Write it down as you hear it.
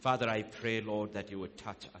Father, I pray, Lord, that you would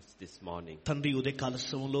touch us this morning. తండ్రి ఉదయకాల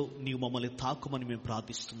సమయంలో నీవు మమ్మల్ని తాకుమని మేము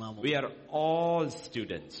ప్రార్థిస్తున్నాము. We are all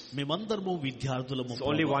students. మేమందరము విద్యార్థులము. There's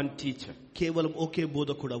only one teacher. కేవలం ఒకే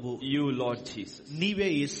బోధకుడవు. You, Lord Jesus. నీవే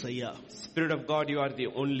యేసయ్యా. Spirit of God, you are the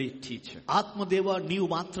only teacher. ఆత్మదేవ నీవు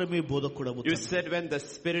మాత్రమే బోధకుడవు. You said when the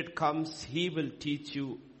Spirit comes, He will teach you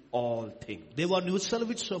all things. దేవా నీవు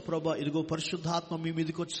సెలవిచ్చావు ప్రభా, ఇదిగో పరిశుద్ధాత్మ మీ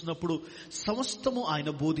మీదకి వచ్చినప్పుడు సమస్తము ఆయన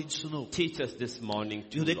బోధించును. Teach us this morning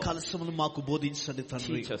too, Udaya Lord. కాల సమయంలో మాకు బోధించండి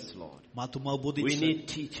తండ్రి. Teach us, Lord. మాకు We బోధించండి. need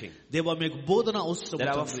teaching. దేవా మీకు బోధన అవసరం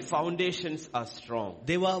That our తండ్రి. foundations are strong.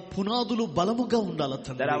 దేవా పునాదులు బలముగా ఉండాలి That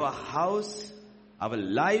తండ్రి. our house, our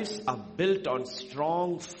lives are built on strong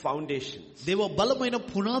foundations. దేవా బలమైన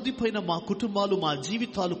పునాది పైన మా కుటుంబాలు మా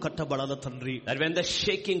జీవితాలు కట్టబడాలి తండ్రి. That when the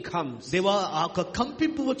shaking comes, దేవా ఆ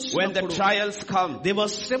కంపింపు when the వచ్చినప్పుడు, trials come, దేవా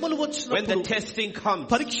శ్రమలు when the వచ్చినప్పుడు, testing comes,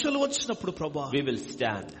 పరీక్షలు వచ్చినప్పుడు ప్రభా we will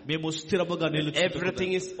stand. మేము స్థిరముగా Everything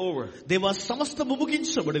నిలుచుకుంటాము. is over. దేవా సమస్తము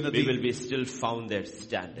ముగించబడినది. We will be still found there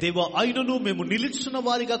standing. దేవా అయినను మేము నిలుచున్న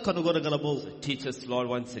వారిగా కనుగొనగలము. Teach us, Lord,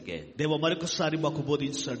 once again. దేవా మరొకసారి మాకు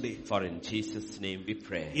బోధించండి. For in Jesus' name we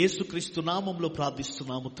pray. యేసుక్రీస్తు నామములో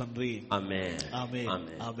ప్రార్థిస్తున్నాము తండ్రి. Amen. Amen.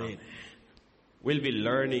 Amen. Amen. We'll be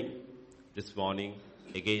learning this morning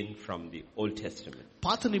again from the Old Testament.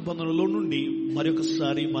 పాత నిబంధనలో నుండి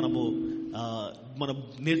మరొకసారి మనం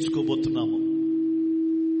నేర్చుకోబోతున్నాము.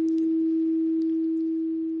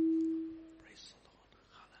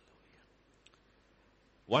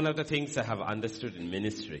 One of the things I have understood in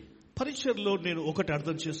ministry పరిచర్లో నేను ఒకటి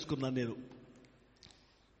అర్థం చేసుకున్నాను. నేను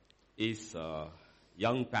is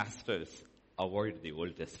young pastors avoid the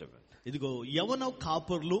Old Testament. ఇదిగో యవన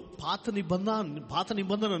కాపర్లు పాత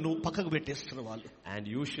నిబంధనను పక్కకు పెట్టేస్తున్న వాళ్ళు. And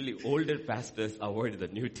usually older pastors avoid the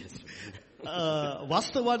New Testament.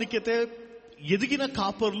 వాస్తవానికైతే ఎదిగిన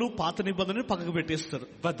కాపర్లు పాత నిబంధనను పక్కకు పెట్టేస్తారు.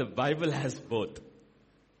 But the Bible has both.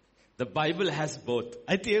 The Bible has both.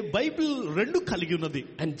 అయితే బైబిల్ రెండు కలిగి ఉన్నది.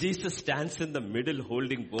 And Jesus stands in the middle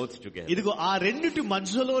holding both together. ఇదిగో ఆ రెండిటి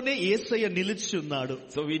మధ్యలోనే యేసయ్య నిలిచి ఉన్నాడు.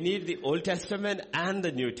 So we need the Old Testament and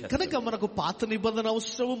the New Testament. కనుక మనకు పాత నిబంధన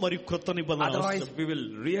అవసరం మరియు క్రొత్త నిబంధన Otherwise అవసరం. we will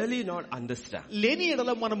really not understand. లేని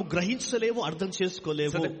ఎడల మనము గ్రహించలేము, అర్థం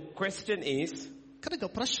చేసుకోలేము. So the question is, కనుక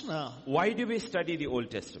ప్రశ్న, why do we study the Old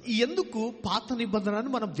Testament? ఎందుకు పాత నిబంధనను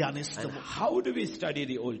మనం And ధ్యానిస్తాము? how do we study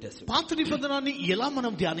the Old Testament? పాత నిబంధనని ఎలా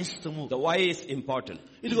మనం ధ్యానిస్తాము? The why is important.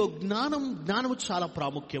 ఇదిగో జ్ఞానము చాలా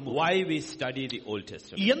ప్రాముఖ్యము. Why we study the Old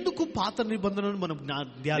Testament? ఎందుకు పాత నిబంధనను మనం The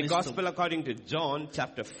ధ్యానిస్తాము? Gospel according to John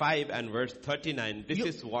chapter 5 and verse 39, this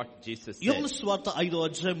is what Jesus యోహాను said. సువార్త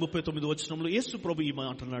 5:39 యేసు ప్రభు ఈ మాట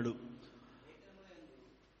అంటున్నాడు.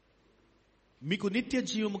 మీకు నిత్య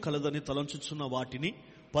జీవము కలదని తలంచుచున్న వాటిని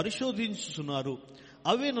పరిశోధించుచున్నారు,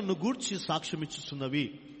 అవే నన్ను గూర్చి సాక్ష్యమిచ్చుచున్నవి.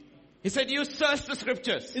 He said, you search the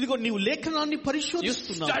scriptures. ఇదిగో నీవు లేఖనాన్ని You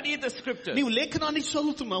పరిశోధిస్తున్నావు, study the scriptures. నీవు లేఖనాన్ని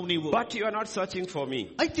చదువుతున్నావు నీవు. But you are not searching for me.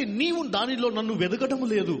 అయితే నీవు దానిలో నన్ను వెదకడం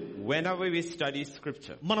లేదు. Whenever we study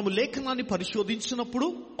scripture, మనము లేఖనాన్ని పరిశోధించినప్పుడు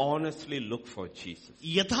honestly look for Jesus.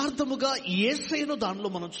 యథార్థముగా యేసయ్యను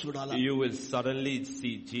దానిలో మనం చూడాలి. You will suddenly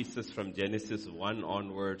see Jesus from Genesis 1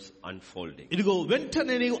 onwards unfolding. ఇదిగో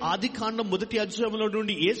వెంటనే నీవు ఆదికాండం 1వ అధ్యాయంలో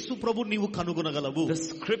నుండి యేసు ప్రభు నీవు కనుగొనగలవు. The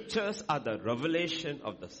scriptures are the revelation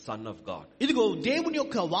of the Son of God. ఇదిగో దేవుని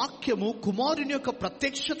యొక్క వాక్యము కుమారుని యొక్క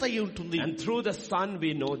ప్రత్యక్షత అయి ఉంటుంది. And through the Son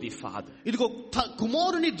we know the Father. ఇదిగో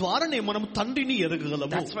కుమారుని ద్వారానే మనం తండ్రిని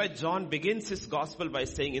ఎరగగలము. That's why John begins his gospel by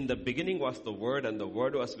saying, in the beginning was the Word, and the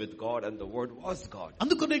Word was with God, and the Word was God.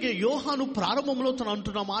 అందుకనే యోహాను ప్రారంభంలో తను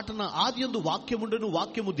అంటున్న మాటన ఆదియందు వాక్యముండెను,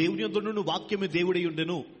 వాక్యము దేవుని యందుండెను, వాక్యము దేవుడై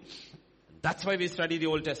ఉండెను. That's why we study the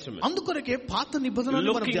Old Testament. అందుకొరకే పాత నిబంధనను మనం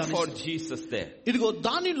Looking for ధ్యానిస్తాము. Jesus there. ఇదిగో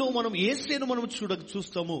దానిలో మనం యేసును మనం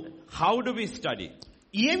చూస్తాము. How do we study?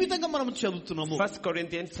 ఏ విధంగా మనం చదువుతున్నాము? 1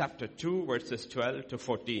 Corinthians chapter 2 verses 12 to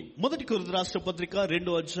 14. మొదటి కొరింథీ రాసిన పత్రిక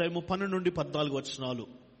 2వ అధ్యాయము 12 నుండి 14 వచనాలు.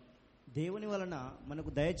 దేవుని వలన మనకు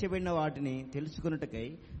దయచేయబడిన వాటిని తెలుసుకొనుటకై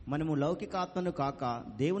మనము లౌకిక ఆత్మను కాక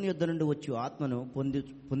దేవుని యొద్ద నుండి వచ్చు ఆత్మను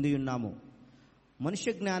పొంది ఉన్నాము. మనుష్య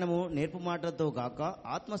జ్ఞానము నేర్పు మాటలతో కాక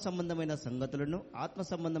ఆత్మ సంబంధమైన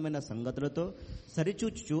సంగతులతో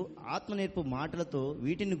సరిచూచుచు ఆత్మ నేర్పు మాటలతో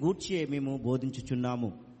వీటిని గూర్చి మేము బోధించుచున్నాము.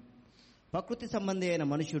 ప్రకృతి సంబంధి అయిన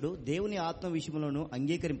మనుషుడు దేవుని ఆత్మ విషయములను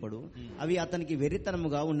అంగీకరింపడు, అవి అతనికి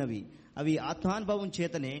వెర్రితనముగా ఉన్నవి, అవి ఆత్మానుభవం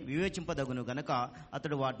చేతనే వివేచింపదగును గనక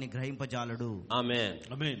అతడు వాటిని గ్రహింపజాలడు. Amen.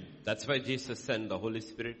 Amen. That's why Jesus sent the Holy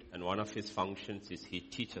Spirit, and one of his functions is he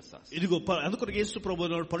teaches us. ఇదిగో అందుకొరకు యేసు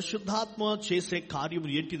ప్రభువు పరిశుద్ధాత్మ చేసే కార్యం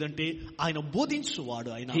ఏంటిదంటే ఆయన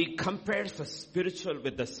బోధించువాడు. ఆయన He compares the spiritual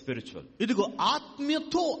with the spiritual. ఇదిగో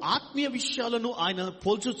ఆత్మీయ విషయాలను ఆయన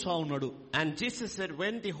పోల్చుతా ఉన్నాడు. And Jesus said,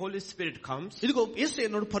 when the Holy Spirit comes, ఇదిగో యేసయ్య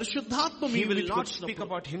అన్నాడు పరిశుద్ధాత్మ మీ he will మీదకి not speak వచ్చినప్పుడు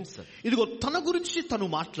about himself. ఇదిగో తన గురించి తను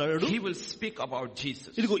మాట్లాడాడు. He will speak about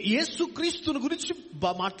Jesus. ఇదిగో యేసుక్రీస్తుని గురించి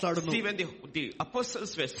మాట్లాడును. See, when the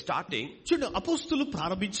apostles were starting, చూడండి అపోస్తులు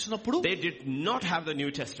ప్రారంభించినప్పుడు they did not have the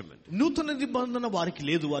New Testament. నూతన నిబంధన వారికి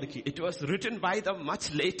లేదు. వారికి It was written by them much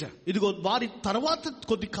later. ఇదిగో వారి తర్వాత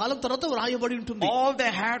కొద్ది కాలం తర్వాత వ్రాయబడి ఉంటుంది. All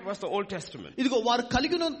they had was the Old Testament. ఇదిగో వారు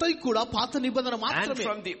కలిగినంత కూడా పాత నిబంధన And మాత్రమే.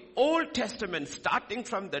 from the Old Testament, starting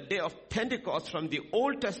from the day of Pentecost, from the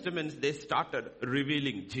Old Testament, they started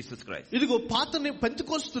revealing Jesus Christ. ఇదిగో పాత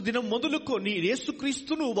పెంతెకోస్తు దినం మొదలుకొని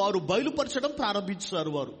యేసుక్రీస్తును వారు బయలుపరచడం ప్రారంభించారు.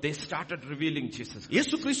 వారు They started revealing Jesus Christ.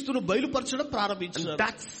 యేసుక్రీస్తును బయలుపరచడం And ప్రారంభించారు.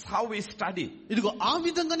 that's how we study. ఇదిగో ఆ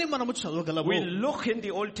విధంగానే మనము చదవగలము. We look in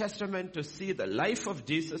the Old Testament to see the life of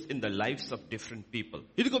Jesus in the lives of different people.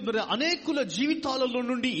 ఇదిగో మరి అనేకుల జీవితాలలో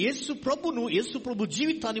నుండి యేసు ప్రభు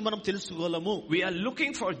జీవితాన్ని మనం తెలుసుకోగలము. We are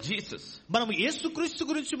looking for Jesus. మనం యేసుక్రీస్తు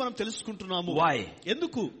గురించి మనం తెలుసుకుంటున్నాము. Why?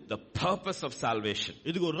 ఎందుకు? The purpose of salvation.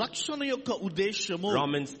 ఇదిగో రక్షణ యొక్క ఉద్దేశము.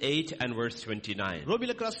 Romans 8 and verse 29.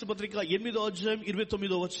 రోమీయులకు రాసిన పత్రిక 8వ అధ్యాయం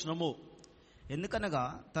 29వ వచనము. ఎందుకనగా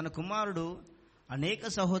తన కుమారుడు అనేక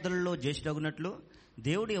సహోదరులలో జ్యేష్ఠుడగునట్లు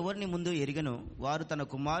దేవుడు ఎవరిని ముందు ఎరిగను వారు తన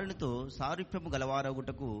కుమారునితో సారూప్యము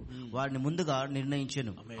గలవారగుటకు వారిని ముందుగా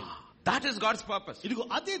నిర్ణయించెను. That is God's purpose. ఇదిగో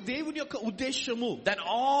అదే దేవుని యొక్క ఉద్దేశము. That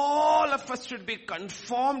all of us should be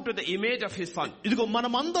conformed to the image of His Son. ఇదిగో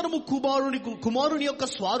మనమందరము కుమారుని యొక్క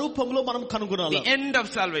స్వరూపంలో మనం కనుగొనాలి. The end of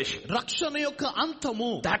salvation. రక్షణ యొక్క అంతము.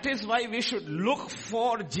 That is why we should look for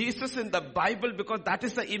Jesus in the Bible, because that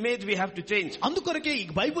is the image we have to change. అందుకొరకే ఈ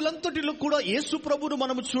బైబిల్ అంతటిలో కూడా యేసు ప్రభువును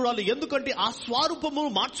మనం చూడాలి. ఎందుకంటే ఆ స్వరూపము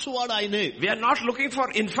మార్చువాడు ఆయనే. We are not looking for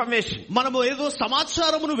information. మనము ఏదో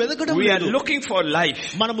సమాచారమును వెదకడం We are లేదు. looking for life.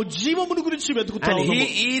 మనము జీవమును గురించి వెతుకుతాము. And He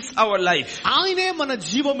is our life. ఆయనే మన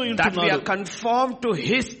జీవము That we are ఉంటున్నాడు. conformed to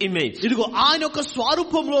His image. ఇదిగో ఆయన యొక్క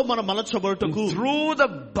స్వరూపంలో మనం మలచబడుటకు. Through the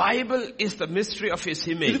Bible is the mystery of His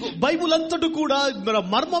image. ఇదిగో బైబిల్ అంతటి కూడా మన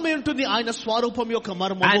మర్మమే ఉంటుంది ఆయన స్వరూపం యొక్క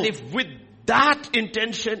మర్మము. And if with that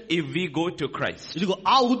intention, if we go to Christ, ఇదిగో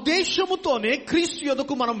ఆ ఉద్దేశముతోనే క్రీస్తు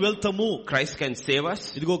యొద్దకు మనం వెళ్తాము. Christ can save us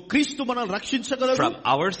ఇదిగో క్రీస్తు మనల్ని రక్షించగలడు. from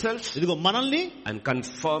ourselves ఇదిగో మనల్ని and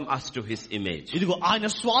conform us to His image. ఇదిగో ఆయన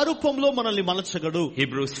స్వరూపంలో మనల్ని మలచగడు.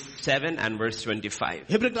 Hebrews 7 and verse 25.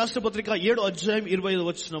 హెబ్రీ రాష్ట్ర పత్రిక 7వ అధ్యాయం 25వ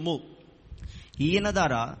వచనము. ఈయన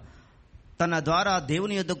తన ద్వారా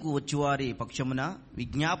దేవుని యొద్దకు వచ్చువారి పక్షమున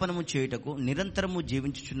విజ్ఞాపనము చేయుటకు నిరంతరము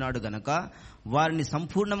జీవించుచున్నాడు గనక వారిని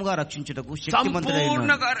సంపూర్ణముగా రక్షించుటకు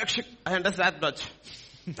శక్తిమంతుడైన. I understand much.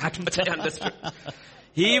 That much I understood.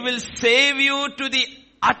 He will save you to the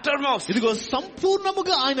uttermost. ఇదిగో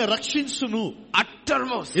సంపూర్ణముగా ఆయన రక్షించును.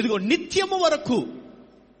 Uttermost. ఇదిగో నిత్యము వరకు.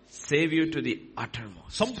 Save you to the uttermost.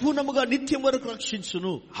 సంపూర్ణముగా నిత్యం వరకు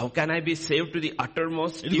రక్షించును. How can I be saved to the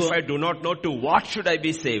uttermost ఇదిగో, if I do not know to what should I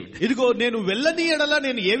be saved? ఇదిగో నేను వెళ్ళని ఎడల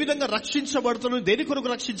నేను ఏ విధంగా రక్షించబడతాను, దేని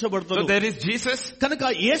కొరకు రక్షించబడతాను? So there is Jesus. కనుక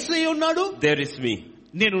యేసయ్య ఉన్నాడు, There is me.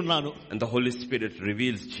 నేనున్నాను. And the Holy Spirit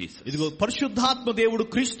reveals Jesus. ఇదిగో పరిశుద్ధాత్మ దేవుడు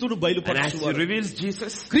క్రీస్తును And as He బయలుపరచువాడు. reveals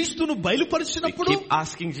Jesus, క్రీస్తును we బయలుపరిచినప్పుడు keep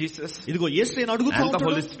asking Jesus, ఇదిగో యేసయ్యను అడుగుతూ and the ఉంటాడు,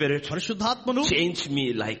 Holy Spirit, పరిశుద్ధాత్మను change me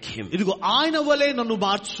like Him. ఇదిగో ఆయన వలె నన్ను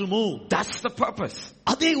మార్చుము. That's the purpose.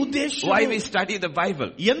 అదే ఉద్దేశం. Why we study the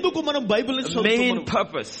Bible. ఎందుకు మనం బైబిల్ The main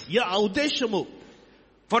purpose. ఆ ఉద్దేశము.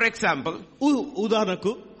 For example,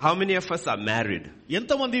 ఉదాహరణకు how many of us are married?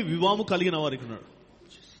 ఎంతమంది వివాహము కలిగిన వారికి ఉన్నారు?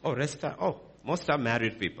 Most are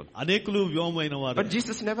married people. అనేకులు వివాహమైన వారు. But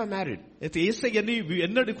Jesus never married. అయితే యేసయ్యని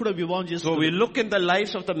ఎన్నడూ కూడా వివాహం So చేసుకోలేదు. we look in the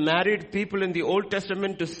lives of the married people in the Old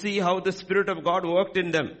Testament to see how the Spirit of God worked in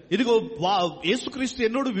them. ఇదిగో యేసుక్రీస్తు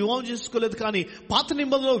ఎన్నడూ వివాహం చేసుకోలేదు, కానీ పాత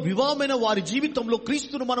నిబంధనలో వివాహమైన వారి జీవితంలో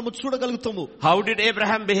క్రీస్తును మనము చూడగలుగుతాము. How did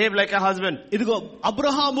Abraham behave like a husband? ఇదిగో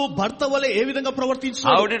అబ్రహాము భర్త వలె ఏ విధంగా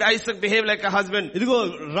ప్రవర్తించాడు? How did Isaac behave like a husband? ఇదిగో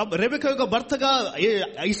రెబెకా యొక్క భర్తగా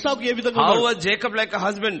ఇస్సాకు ఏ విధంగా How ఉన్నాడు? was Jacob like a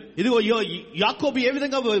husband? ఇదిగో యాకోబు ఏ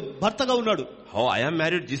విధంగా భర్తగా ఉన్నాడు? Oh, I am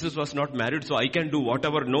married. Jesus was not married, so I can do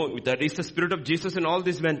whatever. No, that is the Spirit of Jesus in all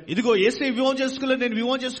these men. ఇదిగో యేసయ్య వివాహం చేసుకోలేదు, నేను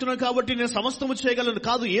వివాహం చేసుకున్నాను కాబట్టి నేను సమస్తము చేయగలను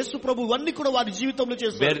కాదు. యేసు ప్రభు అన్ని కూడా వారి జీవితంలో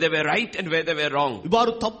చేశారు. Where they were right and where they were wrong.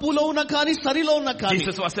 వారు తప్పులో ఉన్నా కానీ సరిలో ఉన్నా కానీ.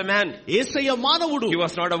 Jesus was a man. యేసయ్య మానవుడు, He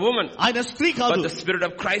was not a woman. ఆయన స్త్రీ But కాదు. the Spirit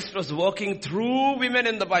of Christ was working through women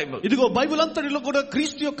in the Bible. ఇదిగో బైబిల్ అంతటిలో కూడా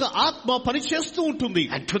క్రీస్తు యొక్క ఆత్మ పనిచేస్తూ ఉంటుంది.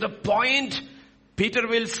 And to the point, Peter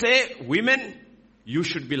will say, women, you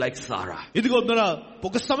should be like Sarah. ఇదిగో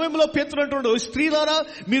ఒక సమయంలో పేతురు అంటున్నాడు, స్త్రీలారా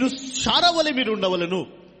మీరు సారా వలె మీరు ఉండవలెను.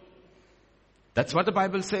 That's what the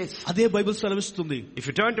Bible says. అదే బైబిల్ సెలవిస్తుంది. If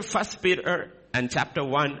you turn to 1 Peter and chapter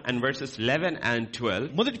 1 and verses 11 and 12.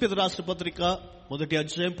 మొదటి పేతురు రాసిన పత్రిక 1వ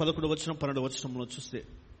అధ్యాయం 11వ వచనం 12వ వచనంలో చూస్తే,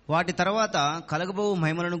 వాటి తర్వాత కలగబోవు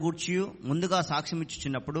మహిమలను గూర్చియు ముందుగా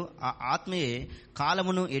సాక్ష్యమిచ్చుచున్నప్పుడు ఆ ఆత్మయే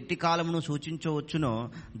కాలమును ఎట్టి కాలమును సూచించవచ్చునో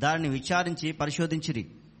దానిని విచారించి పరిశోధించిరి.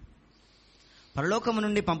 పరలోకము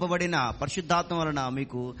నుండి పంపబడిన పరిశుద్ధాత్మ వలన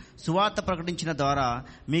మీకు సువార్త ప్రకటించిన ద్వారా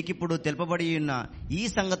మీకిప్పుడు తెలుపబడి ఉన్న ఈ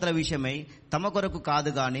సంగతుల విషయమై తమ కొరకు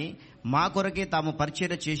కాదు గాని మా కొరకే తాము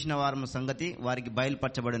పరిచర్య చేసిన వారి సంగతి వారికి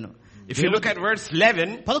బయలుపరచబడును. If you look at verse 11,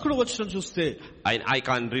 11వ వచనం చూస్తే, I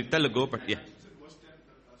can't read Telugu, but yeah.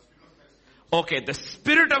 Okay, the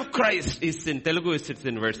Spirit of Christ is in Telugu, it's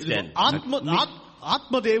in verse 10.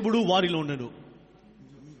 ఆత్మదేవుడు వారిలో ఉండెను.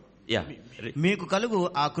 Yeah. మీకు కలుగు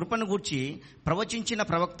ఆ కృపను గూర్చి ప్రవచించిన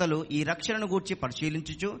ప్రవక్తలు ఈ రక్షణను గూర్చి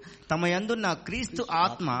పరిశీలించుచు తమ యందున్న క్రీస్తు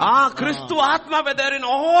ఆత్మ క్రీస్తు ఆత్మ whether in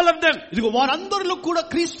all of them. ఇదిగో వారందరిలో కూడా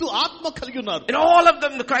క్రీస్తు ఆత్మ కలిగి ఉన్నారు. In all of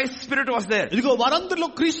them the Christ Spirit was there. ఇదిగో వారందరిలో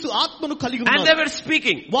క్రీస్తు ఆత్మను కలిగి ఉన్నారు. And they were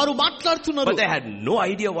speaking. వారు మాట్లాడుతున్నారు. But they had no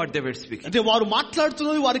idea what they were speaking. అంటే వారు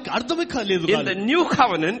మాట్లాడుతున్నది వారికి అర్థమే కాలేదు. In the new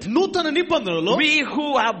covenant, నూతన నిబంధనలో we who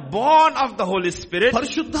are born of the Holy Spirit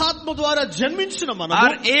పరిశుద్ధాత్మ ద్వారా జన్మించిన మనము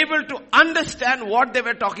are able to understand what they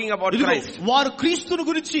were talking about Christ. వారు క్రీస్తుని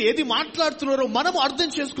గురించి ఏది మాట్లాడుతున్నారో మనము అర్థం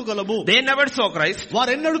చేసుకోగలము. They never saw Christ.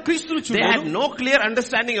 వారు ఎన్నడూ క్రీస్తును చూడలేదు. They had no clear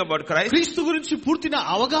understanding about Christ. క్రీస్తు గురించి పూర్తిగా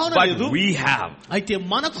అవగాహన లేదు. But we have. అయితే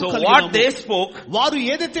మనకు So what they spoke, వారు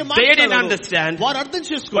ఏదైతే they didn't understand. వారు అర్థం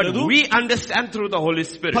చేసుకోలేదు. But we understand through the Holy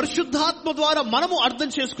Spirit. పరిశుద్ధాత్మ ద్వారా మనము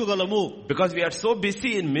అర్థం చేసుకోగలము. Because we are so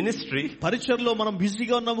busy in ministry. పరిచర్యలో మనం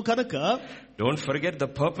బిజీగా ఉన్నాము కనుక don't forget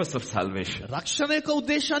the purpose of salvation. రక్షణ యొక్క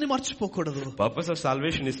ఉద్దేశాన్ని మర్చిపోకూడదు. Purpose of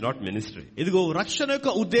salvation is not ministry. ఇదిగో రక్షణ యొక్క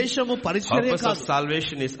ఉద్దేశము పరిచర్య కాదు. Purpose of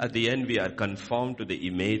salvation is at the end we are conformed to the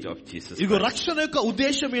image of Jesus. ఇదిగో రక్షణ యొక్క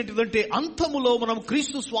ఉద్దేశం ఏంటిదంటే అంతములో మనం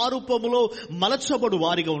క్రీస్తు స్వరూపములో మలచబడు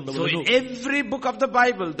వారిగా ఉండవచ్చు. So in every book of the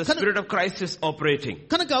Bible the Spirit of Christ is operating.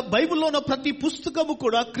 కనుక బైబిల్లో ఉన్న ప్రతి పుస్తకము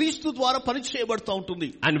కూడా క్రీస్తు ద్వారా పరిచయబడుతూ ఉంటుంది.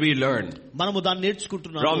 And we learn. మనము దాన్ని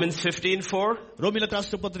నేర్చుకుంటున్నాము. Romans 15:4. రోమీయులకు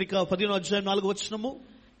రాసిన పత్రిక 15వ అధ్యాయం 4వ వచనము.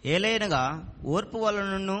 ఏలైనగా ఓర్పు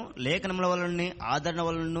వలనను లేఖనముల వలన ఆదరణ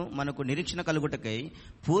వలన మనకు నిరీక్షణ కలుగుటకై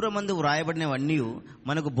పూర్వమందు వ్రాయబడినవన్నీ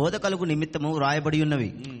మనకు బోధ కలుగు నిమిత్తము వ్రాయబడి ఉన్నవి.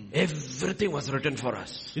 Everything was written for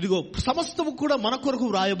us. ఇదిగో సమస్తము కూడా మన కొరకు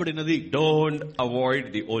వ్రాయబడినది. Don't avoid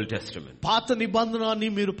the Old Testament. పాత నిబంధనని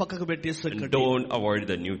మీరు పక్కకు పెట్టేసండి. Don't avoid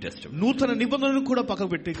the New Testament. నూతన నిబంధనను కూడా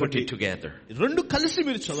పక్కకు పెట్టేయండి. Put it together. రెండు కలిసి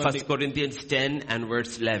మీరు చదవండి. 1 Corinthians 10 and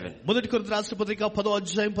verse 11. మొదటి కొరింథీ రాసిన పత్రిక 10వ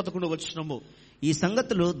అధ్యాయం 11వ వచనము. ఈ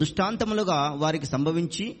సంగతులు దృష్టాంతములుగా వారికి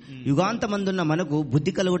సంభవించి యుగాంతమందున్న మనకు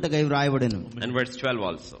బుద్ధి కలుగుటకై వ్రాయబడెను. And verse 12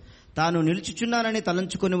 also. తాను నిలుచుచున్నానని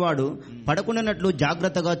తలంచుకునేవాడు పడకుండానట్లు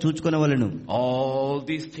జాగ్రత్తగా చూచుకొనవలెను. All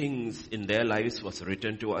these things in their lives was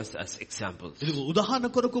written to us as examples. ఇదిగో ఉదాహరణ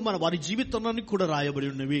కొరకు మన వారి జీవితాన్ని కూడా రాయబడి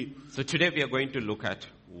ఉన్నవి. So today we are going to look at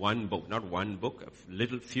one book, not one book, a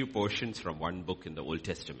little few portions from one book in the Old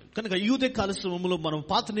Testament. కనుక ఈ ఉదయ కాల సమయంలో మనం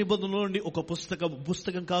పాత నిబంధనలో నుండి ఒక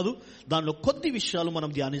పుస్తకం కాదు, దానిలో కొద్ది విషయాలు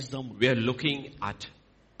మనం ధ్యానిస్తాం. We are looking at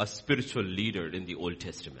a spiritual leader in the Old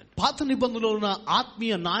Testament. పాత నిబంధనలో ఉన్న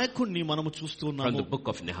ఆత్మీయ నాయకుడిని మనం చూస్తూ ఉన్నాము. From the book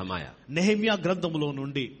of Nehemiah. Nehemiah గ్రంథములో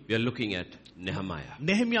నుండి we are looking at Nehemiah.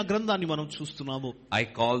 Nehemiah గ్రంథాన్ని మనం చూస్తున్నాము. I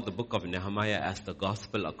call the book of Nehemiah as the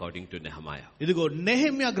gospel according to Nehemiah. ఇదిగో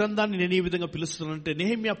నెహెమ్యా గ్రంథాన్ని నేను ఈ విధంగా పిలుస్తున్నానంటే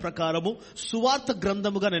నెహెమ్యా ప్రకారము సువార్త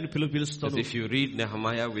గ్రంథముగా నేను పిలుస్తాను. If you read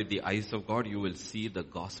Nehemiah with the eyes of God, you will see the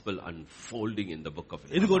gospel unfolding in the book of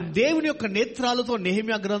Nehemiah. ఇదిగో దేవుని యొక్క నేత్రాలతో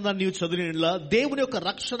నెహెమ్యా గ్రంథాన్ని నీవు చదివినట్లా దేవుని యొక్క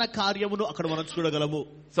రక్షణ కార్యమును అక్కడ మనం చూడగలము.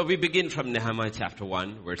 So we begin from Nehemiah chapter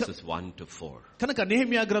 1 verses 1 to 4. కనుక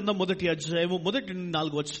నెహెమ్యా గ్రంథం మొదటి అధ్యాయము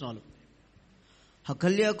 1-4 వచనాలు.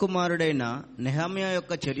 హకల్యా కుమారుడైన నెహమ్యా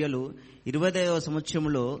యొక్క చర్యలు 25వ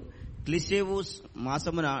సంవత్సరంలో క్లిసేవు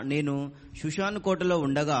మాసమున నేను షుషాను కోటలో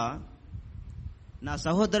ఉండగా నా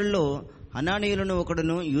సహోదరుల్లో హనానీయులను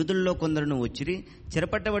ఒకడును యూదులలో కొందరును వచ్చిరి.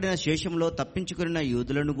 చెరపట్టబడిన శేషంలో తప్పించుకున్న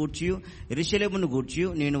యూదులను గూర్చియు యెరూషలేమును గూర్చియు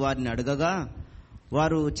నేను వారిని అడగగా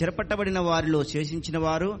వారు చెరపట్టబడిన వారిలో శేషించిన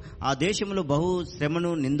వారు ఆ దేశంలో బహు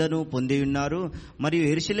శ్రమను నిందను పొంది ఉన్నారు. మరియు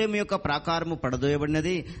యెరూషలేము యొక్క ప్రాకారము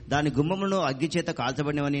పడదోయబడినది, దాని గుమ్మములను అగ్గిచేత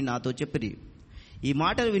కాల్చబడినవని నాతో చెప్పిరి. ఈ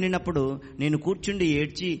మాటలు వినినప్పుడు నేను కూర్చుండి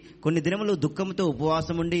ఏడ్చి కొన్ని దినములు దుఃఖముతో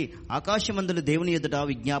ఉపవాసముండి ఆకాశమందుల దేవుని ఎదుట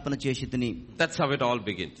విజ్ఞాపన చేసి తిని. That's how it all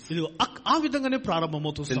begins. ఇదిగో ఆ విధంగానే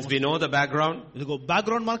ప్రారంభమవుతుంది. Since we know the background, ఇదిగో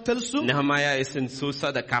బ్యాక్గ్రౌండ్ మనకు తెలుసు. Nehemiah is in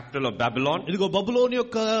Susa, the capital of Babylon. ఇదిగో బబులోను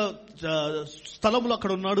యొక్క స్థలములో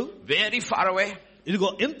అక్కడ ఉన్నాడు. Very far away. ఇదిగో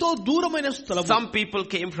ఎంతో దూరమైన స్థలం. Some people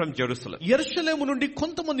came from Jerusalem. యెరూషలేము నుండి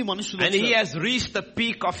కొంతమంది మనుషులు. And he has reached the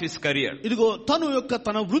peak of his career. ఇదిగో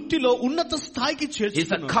తన వృత్తిలో ఉన్నత స్థాయికి చేర్చుకున్నాడు.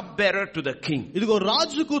 He's a cup bearer to the king. ఇదిగో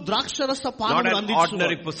రాజుకు ద్రాక్షరస పానమును అందించువాడు. Not an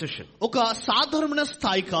ordinary position. ఒక సాధారణమైన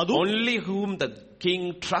స్థాయి కాదు. Only whom the king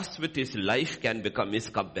trusts with his life can become his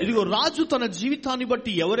cupbearer. ఇదిగో రాజు తన జీవితాన్ని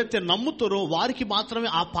బట్టి ఎవరైతే నమ్ముతారో వారికి మాత్రమే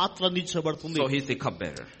ఆ పాత్ర అందించబడుతుంది. So he's a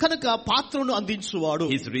cupbearer. కనుక పాత్రను అందించువాడు.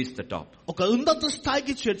 He's reached the top. ఒక ఉన్నత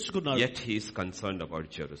స్థాయికి చేర్చుకున్నాడు. Yet he is concerned about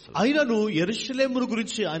Jerusalem. ఆయనను యెరూషలేము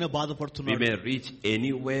గురించి ఆయన We బాధపడుతున్నాడు. may reach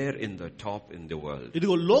anywhere in the top in the world.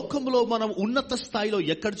 ఇదిగో లోకంలో మనం ఉన్నత స్థాయిలో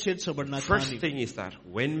ఎక్కడ చేర్చబడినా First thing is that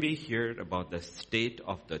when we hear about the state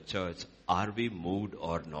of the church, are we moved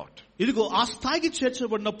or not? ఇదిగో ఆ స్థాయికి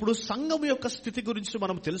చేర్చబడినప్పుడు సంఘం యొక్క స్థితి గురించి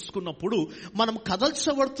మనం తెలుసుకున్నప్పుడు మనం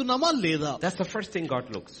కదల్చబడుతున్నామా లేదా? That's the first thing God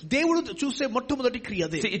looks. దేవుడు చూసే మొట్టమొదటి క్రియ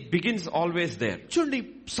అదే. See, it begins always there. చూడండి,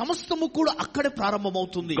 సమస్తము కూడా అక్కడే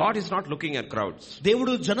ప్రారంభమవుతుంది. God is not looking at crowds.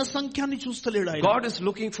 దేవుడు జనసంఖ్యాన్ని చూస్తలేడు ఆయన. God is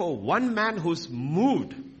looking for one man who's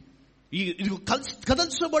moved. ఇదిగో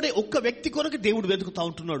కదల్చబడే ఒక్క వ్యక్తి కొరకు దేవుడు వెతుకుతా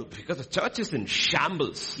ఉంటున్నాడు. Because the church is in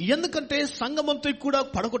shambles. ఎందుకంటే సంఘమంతా కూడా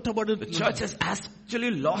పడగొట్టబడి, The church has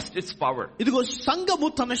actually lost its power. ఇదిగో సంఘము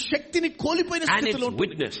తన శక్తిని కోల్పోయిన And స్థితిలో its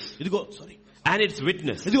witness. ఇదిగో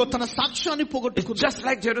witness. ఇదిగో తన సాక్ష్యాన్ని పోగొట్టుకుంది. Just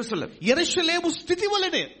like Jerusalem. యెరూషలేము స్థితి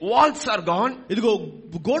వలెనే. Walls are gone. ఇదిగో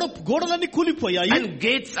గోడలన్నీ కూలిపోయాయి. And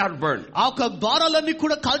gates are burned. ఆ యొక్క ద్వారాలన్నీ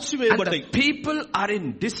కూడా కాల్చివేయబడ్డాయి. And the people are in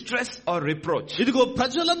distress or reproach. ఇదిగో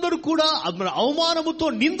ప్రజలందరూ కూడా అవమానముతో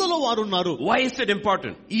నిందలో వారు ఉన్నారు. Why is it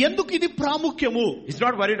important? ఎందుకు ఇది ప్రాముఖ్యము? He's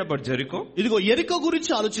not worried about Jericho. ఇదిగో యెరికో గురించి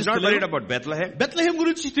He's not ఆలోచిస్తున్నాడు. worried about Bethlehem. బెత్లెహేం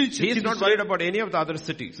గురించి He's not worried about any of the other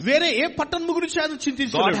cities. వేరే ఏ పట్టణం గురించి ఆయన God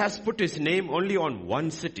చింతించాడు. has put his name only on one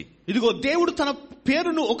city. ఇదిగో దేవుడు తన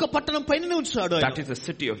పేరును ఒక పట్టణం పైననే ఉంచాడు. That is the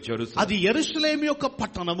city of Jerusalem. అది యెరూషలేము యొక్క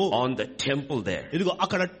పట్టణము. On the temple there. ఇదిగో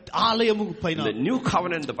అక్కడ ఆలయము పైన. In the new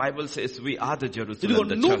covenant, the Bible says we are the Jerusalem, ఇదిగో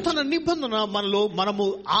the church. నూతన నిబంధన మనము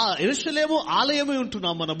ఆ యెరూషలేము ఆలయమే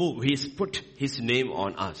ఉంటున్నాం మనము. He's put his name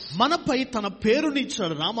on us. మనపై తన పేరుని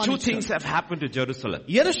ఇచ్చాడు, Two నామాన్ని things ఇచ్చాడు. have happened to Jerusalem.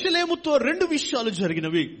 యెరూషలేముతో రెండు విషయాలు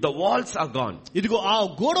జరిగినవి. The walls are gone. ఇదిగో ఆ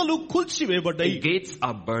గోడలు కూల్చివేయబడ్డాయి. The gates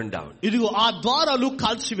are burned down. ఇదిగో ఆ ద్వారాలు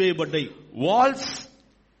కాల్చివేయబడ్డాయి. Walls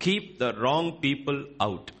keep the wrong people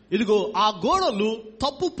out. ఇదిగో ఆ గోడలు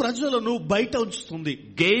తప్పు ప్రజలను బయట ఉంచుతుంది.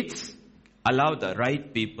 Gates allow the right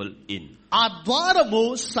people in. ఆ ద్వారము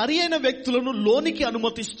సరి అయిన వ్యక్తులను లోనికి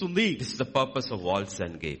అనుమతిస్తుంది. This is the purpose of walls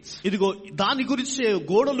and gates. ఇదిగో దాని గురించే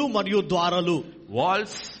గోడలు మరియు ద్వారాలు.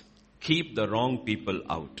 Walls keep the wrong people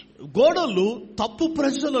out. గోడలు తప్పు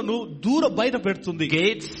ప్రజలను బయట పెడుతుంది.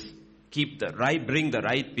 Gates bring the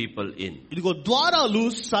right people in. ఇదిగో ద్వారాలు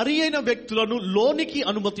సరి అయిన వ్యక్తులను లోనికి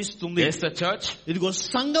అనుమతిస్తుంది. There's the church. ఇదిగో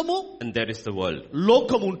సంఘము And there is the world.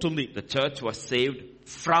 లోకం ఉంటుంది. The church was saved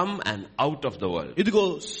from and out of the world. ఇదిగో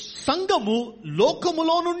సంఘము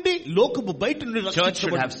లోకములో నుండి లోకము బయట నుండి Church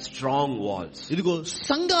should have రక్షించబడింది. strong walls. ఇదిగో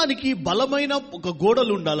సంఘానికి బలమైన ఒక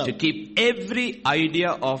గోడలు ఉండాలి. To keep every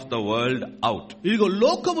idea of the world out. ఇదిగో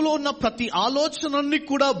లోకములో ఉన్న ప్రతి ఆలోచనని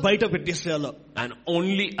కూడా బయట పెట్టేసేయాలి. And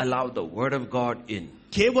only allow the word of God in.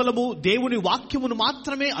 కేవలము దేవుని వాక్యమును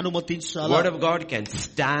మాత్రమే అనుమతించాలి. Word of God can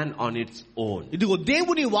stand on its own. ఇదిగో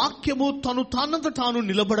దేవుని వాక్యము తానంత తాను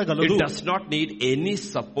నిలబడగలదు. It does not need any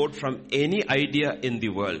support from any idea in the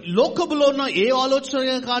world. లోకములో ఉన్న ఏ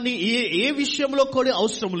ఆలోచన కానీ ఏ విషయంలో కూడా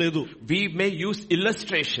అవసరం లేదు. We may use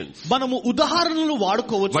illustrations, మనము ఉదాహరణలు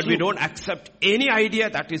వాడుకోవచ్చు. but we don't accept any idea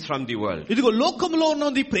that is from the world. ఇదిగో లోకములో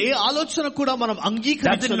ఉన్నది ఏ ఆలోచన కూడా మనం Doesn't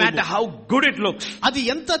అంగీకరించలేము. matter how good it looks. అది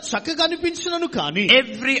ఎంత చక్కగా అనిపించినను కానీ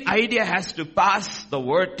Every idea has to pass the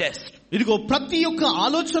word test. ఇదిగో ప్రతి ఒక్క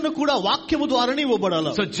ఆలోచన కూడా వాక్యము ద్వారానే ఇవ్వబడాలి.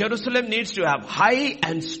 So Jerusalem needs to have high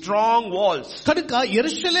and strong walls. కనుక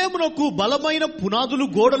యెరూషలేమునకు బలమైన పునాదులు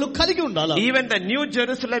గోడలు కలిగి ఉండాలి. Even the new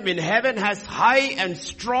Jerusalem in heaven has high and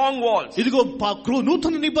strong walls. ఇదిగో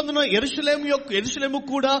నూతన నిబంధన యెరూషలేము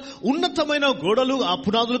కూడా ఉన్నతమైన గోడలు ఆ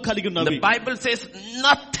పునాదులు కలిగి The ఉన్నవి. Bible says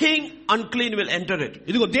nothing unclean will enter it.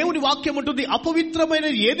 ఇదిగో దేవుని వాక్యం ఉంటుంది, అపవిత్రమైన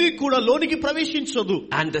ఏది కూడా లోనికి ప్రవేశించదు.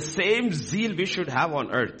 And the same zeal we should have on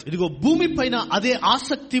earth. ఇదిగో భూమి పైన అదే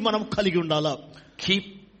ఆసక్తి మనం కలిగి ఉండాలా. Keep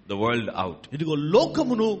the world out. ఇదిగో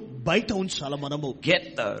లోకమును బయట ఉంచాల మనము. Get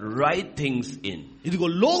the right things in. ఇదిగో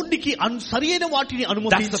లోనికి సరియైన వాటిని That's the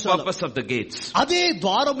అనుమతించాలి. purpose of the gates. అదే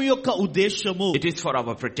ద్వారము యొక్క ఉద్దేశము. It is for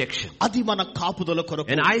our protection. అది మన కాపుదల కొరకు.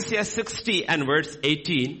 In Isaiah 60 and verse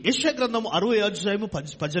 18, యెషయా గ్రంథం 60 అధ్యాయము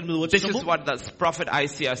 18 this is వచనము. what the prophet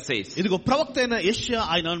Isaiah says. ఇదిగో ప్రవక్త అయిన యెషయా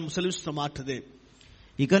ఆయన సెలవిస్తున్న మాటదే.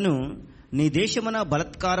 ఇకను నీ దేశమున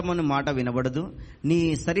బలత్కారమను మాట వినబడదు, నీ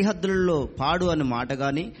సరిహద్దులలో పాడు అను మాట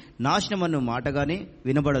గాని నాశనమను మాట గాని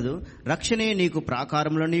వినబడదు. రక్షణే నీకు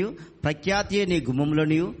ప్రాకారములనియు ప్రఖ్యాతియే నీ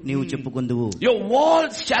గుమ్మములనియు నీవు చెప్పుకుందువు. Your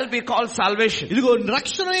walls shall be called salvation. ఇదిగో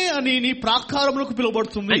రక్షణే అని నీ ప్రాకారములకు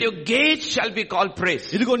పిలువబడుతుంది. And your gates shall be called praise.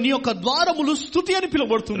 ఇదిగో నీ యొక్క ద్వారములు స్తుతి అని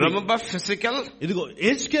పిలువబడుతుంది. Remember physical? ఇదిగో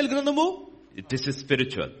ఎహెజ్కేలు గ్రంథము, This is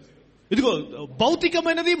spiritual. ఇదిగో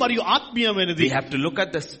భౌతికమైనది మరియు ఆత్మీయమైనది. We have to look at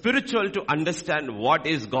the spiritual to understand what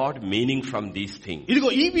is God meaning from these things. ఇదిగో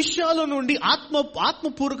ఈ విషయాల నుండి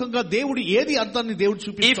ఆత్మపూర్వకంగా దేవుడు ఏది అర్థాన్ని దేవుడు If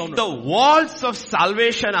చూపిస్తాడు. the walls of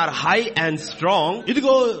salvation are high and strong,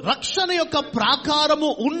 ఇదిగో రక్షణ యొక్క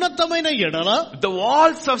ప్రాకారము ఉన్నతమైన ఎడల, the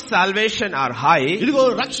walls of salvation are high, ఇదిగో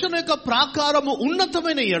రక్షణ యొక్క ప్రాకారము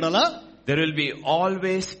ఉన్నతమైన ఎడల, there will be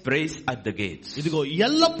always praise at the gates. ఇదిగో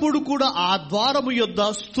ఎల్లప్పుడూ కూడా ఆ ద్వారము యొద్ద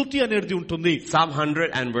స్తుతి అనేది ఉంటుంది. Psalm 100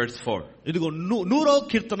 and verse 4. ఇదిగో 100వ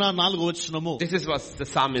కీర్తన 4వ వచనము. This is what the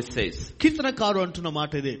psalmist says. కీర్తనకారు అంటున్న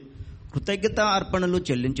మాట ఇదే. కృతజ్ఞత అర్పణలు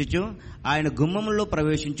చెల్లించుచు ఆయన గుమ్మములో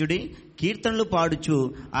ప్రవేశించుడి, కీర్తనలు పాడుచు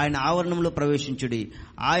ఆయన ఆవరణంలో ప్రవేశించుడి,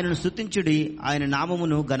 ఆయనను స్తుతించుడి, ఆయన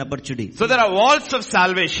నామమును గణపరచుడి. So there are walls of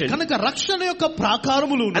salvation, కనుక రక్షణ యొక్క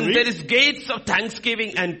ప్రాకారములు and ఉన్నవి. there is gates of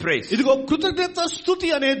thanksgiving and praise. ఇదిగో కృతజ్ఞత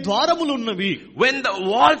స్తుతి అనే ద్వారములు ఉన్నవి. When the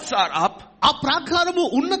walls are up ఆ ప్రాకారము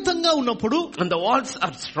ఉన్నతంగా ఉన్నప్పుడు, and the walls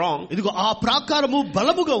are strong, ఇదిగో ఆ ప్రాకారము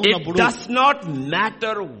బలముగా it ఉన్నప్పుడు, does not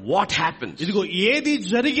matter what happens. ఇదిగో ఏది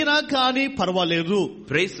జరిగినా కానీ పర్వాలేదు,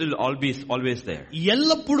 Praise will always there.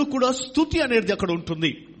 ఎల్లప్పుడూ కూడా స్తుతి అనేది అక్కడ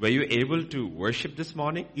ఉంటుంది. Were you able to worship this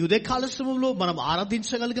morning? ఈ ఉదయ కాల సమయంలో మనం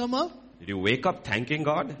ఆరాధించగలిగామా? Did you wake up thanking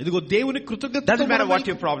God? ఇదిగో దేవుని కృతజ్ఞత. Doesn't matter what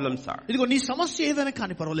your problems are, ఇదిగో నీ సమస్య ఏదైనా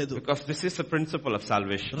కానీ పర్వాలేదు, because this is the principle of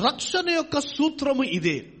salvation. రక్షణ యొక్క సూత్రము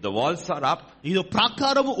ఇదే. The walls are up, ఇదిగో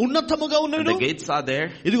ప్రాకారము ఉన్నతముగా and ఉన్నది, the gates are there.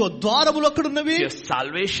 ఇదిగో ద్వారములు అక్కడ ఉన్నవి. Your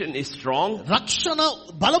salvation is strong, రక్షణ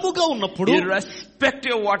బలముగా ఉన్నప్పుడు,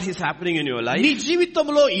 irrespective of what is happening in your నీ life.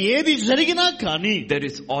 జీవితంలో ఏది జరిగినా కానీ There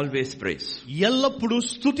is always praise. ఎల్లప్పుడూ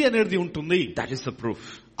స్తుతి అనేది ఉంటుంది. That is the proof.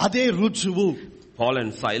 అదే రుజువు. Paul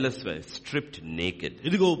and Silas were stripped naked.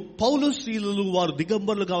 ఇదిగో పౌలు శీలులు వారు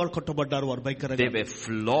దిగంబరులుగా వారు కొట్టబడ్డారు, వారు They భయంకరంగా. were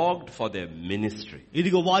flogged for their ministry.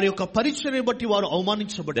 ఇదిగో వారి యొక్క పరిచర్యను బట్టి వారు They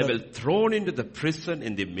అవమానించబడ్డారు. were thrown into the prison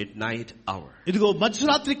in the midnight hour. ఇదిగో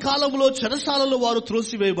మధ్యరాత్రి కాలంలో చెరసాలలో వారు And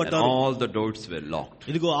త్రోసివేయబడ్డారు. all the doors were locked.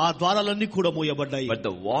 ఇదిగో ఆ ద్వారాలన్నీ కూడా మూయబడ్డాయి. But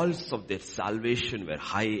the walls of their salvation were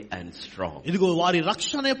high and strong. ఇదిగో వారి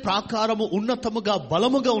రక్షణ ప్రాకారము ఉన్నతముగా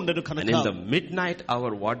బలముగా ఉండెను And in కనుక, the midnight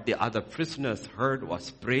hour, what the other prisoners heard was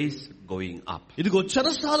praise going up. ఇదిగో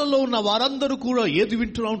చెరసాలలో ఉన్న వారందరూ కూడా ఏది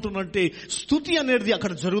వింటూ ఉంటున్నంటే స్తుతి అనేది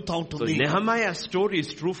అక్కడ జరుగుతూ So ఉంటుంది. Nehemiah's story is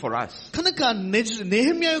true for us, కనుక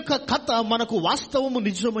నెహెమ్యా యొక్క కథ మనకు వాస్తవము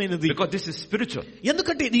నిజమైనది. because this is spiritual.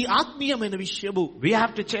 ఎందుకంటే ఇది ఆత్మీయమైన విషయము. We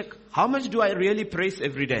have to check, how much do I really praise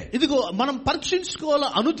every day? ఇదిగో మనం పరీక్షించుకోవాల,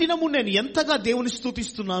 అనుదినము నేను ఎంతగా దేవుని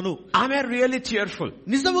స్తుతిస్తున్నాను, Am I really cheerful?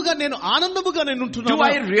 నిజముగా నేను ఆనందముగా నేను Do ఉంటున్నాను,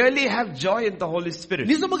 I really have joy in the Holy Spirit?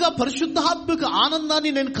 నిజముగా పరిశుద్ధాత్మక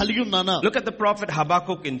ఆనందాన్ని నేను కలిగి ఉన్నానా? Look at the prophet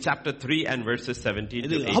Habakkuk in chapter 3 and verses 17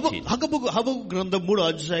 to 18. హబక్కు గ్రంథం 3వ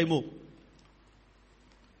అధ్యాయము.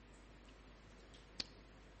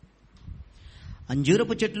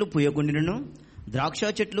 అంజూరపు చెట్లు పూయకుండినను, ద్రాక్ష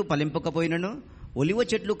చెట్లు ఫలింపకపోయినను, ఒలివ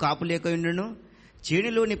చెట్లు కాపు లేకపోయినను,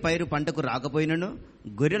 చేనులోని పైరు పంటకు రాకపోయినను,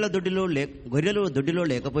 గొర్రెలు దొడ్డిలో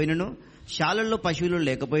లేకపోయినను, శాలల్లో పశువులు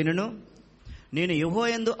లేకపోయినను, నేను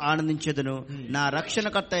యెహోవాయందు ఆనందించెదను, నా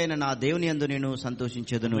రక్షణకర్త అయిన నా దేవుని యందు నేను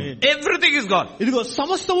సంతోషించెదను. Everything is gone. ఇదిగో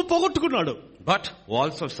సమస్తము పోగొట్టుకున్నాడు, But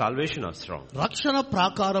walls of salvation are strong. రక్షణ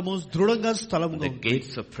ప్రాకారము దృఢంగా స్థలముగా The ఉంది.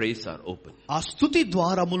 gates of praise are open. ఆ స్తుతి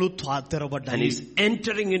ద్వారములు And తెరవబడ్డాయి. he's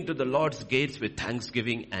entering into the Lord's gates with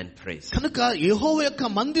thanksgiving and praise. కనుక యెహోవా యొక్క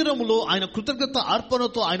మందిరములో ఆయన కృతజ్ఞత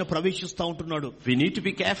అర్పణతో ఆయన ప్రవేశిస్తా ఉంటున్నాడు. We need to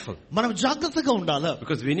be careful, మనం జాగ్రత్తగా ఉండాలి.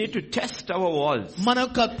 because we need to test our walls. మన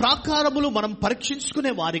యొక్క ప్రాకారములు మనం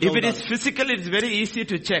పరీక్షించుకునే వారిగా If it is ఉండాలి. physical, it's very easy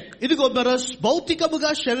to check. ఇదిగో మన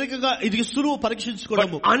భౌతికముగా శారీరకంగా ఇది సులువు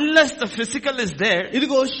పరీక్షించుకోవడము. But unless the physical is there,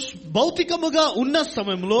 ఇదిగో భౌతికముగా ఉన్న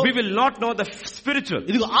సమయంలో we will not know the spiritual.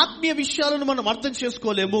 ఇదిగో ఆత్మీయ విషయాలను మనం అర్థం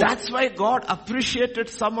చేసుకోలేము. That's why God appreciated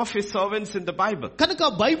some of his servants in the Bible. కనుక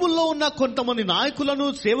బైబిల్లో ఉన్న కొంతమంది నాయకులను,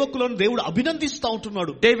 సేవకులను దేవుడు అభినందిస్తా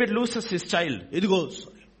ఉంటున్నాడు. David loses his child. ఇదిగో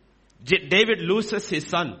David loses his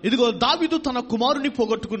son. ఇదిగో దావీదు తన కుమారుని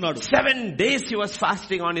పోగొట్టుకున్నాడు. 7 days he was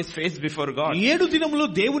fasting on his face before God. 7 దినములు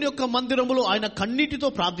దేవుని యొక్క మందిరములో ఆయన కన్నీటితో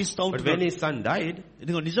ప్రార్థిస్తా But when ఉంటున్నాడు. his son died,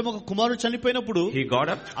 ఇదిగో నిజంగా కుమారుడు చనిపోయినప్పుడు he got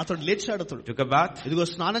up, అతడు లేచాడు. అతడు took a bath, ఇదిగో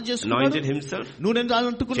స్నానం చేసుకున్నాడు, anointed himself, నూనె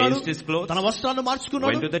అంటుకున్నాడు, changed his clothes, తన వస్త్రాలను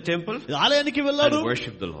మార్చుకున్నాడు, went to the temple ఆలయానికి వెళ్ళాడు, and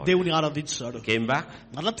worshipped the Lord. దేవుని ఆరాధించాడు. Came back,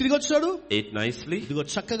 మళ్ళా తిరిగి వచ్చాడు, ate nicely, ఇదిగో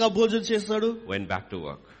చక్కగా భోజనం చేశాడు, went back to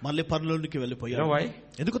work. మళ్ళీ పనులోనికి You know వెళ్ళిపోయాడు. why?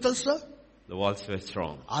 ఎందుకు తెలుసా? The walls were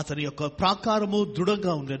strong. అతని యొక్క ప్రాకారము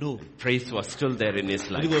దృఢంగా ఉండెను. Praise was still there in his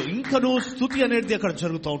life. ఇదిగో ఇంకను స్తుతి అనేది అక్కడ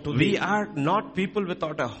జరుగుతూ ఉంటుంది. We are not people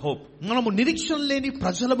without a hope. మనము నిరీక్షణ లేని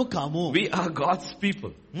ప్రజలము కాము. We are God's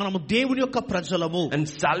people. మనము దేవుని యొక్క ప్రజలము. And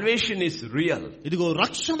salvation is real. ఇదిగో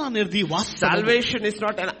రక్షణ అనేది వాస్తవం. Salvation is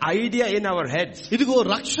not an idea in our heads. ఇదిగో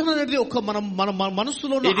రక్షణ అనేది ఒక మన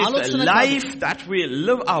మనసులో ఉన్న ఆలోచన. It is a life that we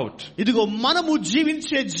live out. ఇదిగో మనము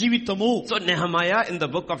జీవించే జీవితము. So Nehemiah, in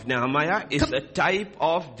the book of Nehemiah, is a type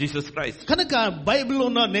of Jesus Christ. కనుక బైబిల్లో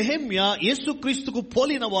ఉన్న నెహెమ్యా యేసుక్రీస్తుకు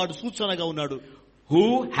పోలిన వాడు, సూచనగా ఉన్నాడు. Who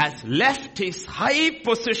has left his high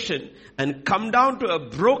position and come down to a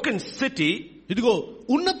broken city. ఇదిగో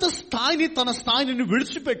ఉన్నత స్థాయిని, తన స్థాయిని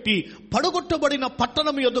విడిచిపెట్టి పడగొట్టబడిన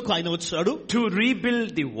పట్టణం యొద్దకు ఆయన వచ్చాడు. To rebuild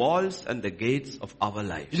the walls and the gates of our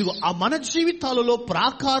lives. ఇదిగో ఆ మన జీవితాలలో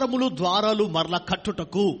ప్రాకారములు, ద్వారాలు మరలా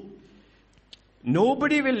కట్టుటకు.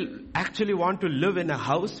 Nobody will actually want to live in a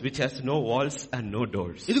house which has no walls and no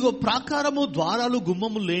doors. ఇదిగో ప్రాకారము, ద్వారాలు,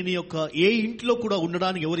 గుమ్మము లేని యొక్క ఏ ఇంట్లో కూడా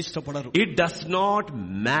ఉండడానికి ఎవరు ఇష్టపడరు. It does not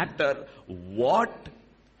matter what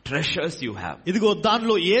treasures you have. ఇదిగో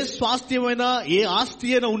దానిలో ఏ స్వాస్థ్యమైనా, ఏ ఆస్తి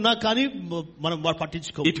అయినా ఉన్నా కానీ మనం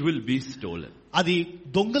పట్టించుకో. It will be stolen. అది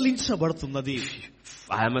దొంగలించబడుతున్నది.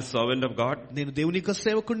 I am a servant of God. నేను దేవుని యొక్క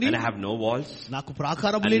సేవకుడిని. And I have no walls. నాకు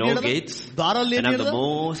ప్రాకారం లేదు. No gates. ద్వారాలు లేదు. And I'm the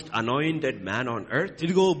most anointed man on earth.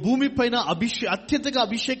 ఇదిగో భూమిపైన అత్యంతగా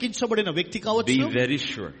అభిషేకించబడిన వ్యక్తి కావచ్చు. Be very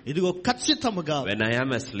sure. ఇదిగో ఖచ్చితంగా when I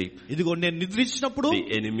am asleep, ఇదిగో నేను నిద్రించినప్పుడు the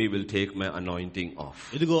enemy will take my anointing off.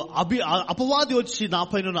 ఇదిగో అపవాది వచ్చి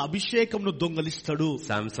నాపైన ఉన్న అభిషేకంను దొంగలిస్తాడు.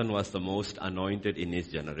 Samson was the most anointed in his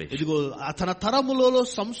generation. ఇదిగో తన తరములలో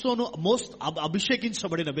సంసోను మోస్ట్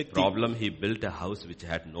అభిషేకించబడిన వ్యక్తి. Problem, he built a house which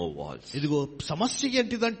had no walls. ఇదిగో సమస్య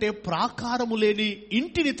ఏంటిదంటే ప్రాకారము లేని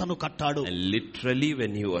ఇంటిని తను కట్టాడు. And literally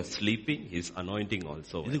when he was sleeping, his anointing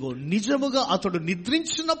also. ఇదిగో నిజముగా అతడు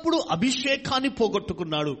నిద్రించినప్పుడు అభిషేకాన్ని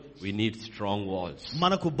పోగొట్టుకున్నాడు. We need strong walls.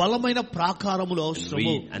 మనకు బలమైన ప్రాకారములు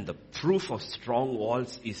అవసరము. And the proof of strong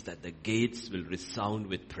walls is that the gates will resound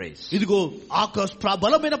with praise. ఇదిగో ఆ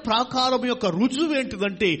బలమైన ప్రాకారం యొక్క రుజువు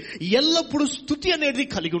ఏంటిదంటే ఎల్లప్పుడూ స్తుతి అనేది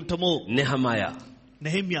కలిగి ఉంటాము.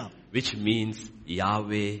 Nehemiah, which means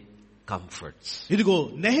Yahweh comforts. ఇదిగో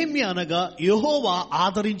నెహెమ్యా అనగా యెహోవా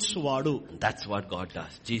ఆదరించువాడు. That's what God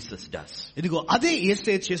does. Jesus does. ఇదిగో అదే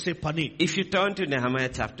యేసే చేసే పని. If you turn to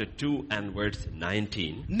Nehemiah chapter 2 and verse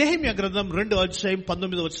 19. Nehemiah గ్రంథం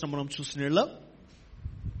 2:19 మనం చూసినట్ల,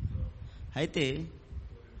 అయితే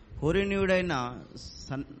హోరీనీయుడైన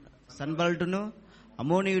సన్బల్టును,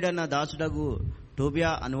 అమోనీయుడైన దాసుడగు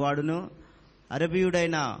టోబియా అనువాడును,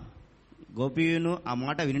 అరబీయుడైన గోపియును ఆ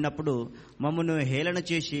మాట వినినప్పుడు మమ్మను హేళన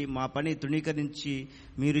చేసి మా పని తృణీకరించి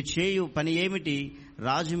మీరు చేయు పని ఏమిటి,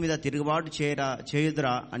 రాజు మీద తిరుగుబాటు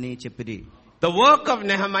చేయుదురా అని చెప్పిరి. The work of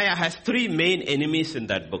Nehemiah has three main enemies in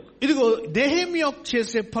that book. ఇదిగో నెహెమ్యా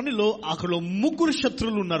చేసే పనిలో అక్కడ ముగ్గురు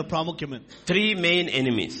శత్రువులు ఉన్నారు ప్రాముఖ్యమైన. Three main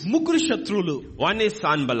enemies. ముగ్గురు శత్రువులు. One is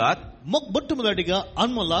Sanballat. మొట్టమొదటిగా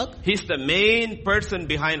అన్మలాక్. He's the main person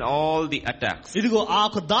behind all the attacks. ఇదిగో ఆ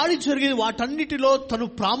దాడి జరిగే వాటన్నిటిలో తను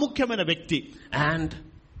ప్రాముఖ్యమైన వ్యక్తి. And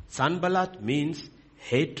Sanballat means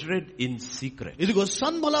hatred in secret. ఇదిగో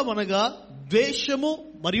సన్బలం అనగా ద్వేషము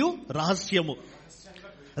మరియు రహస్యము.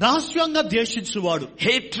 రహస్యంగా ద్వేషించువాడు.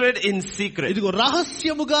 Hatred in secret. ఇదిగో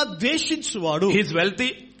రహస్యముగా ద్వేషించువాడు. He's wealthy.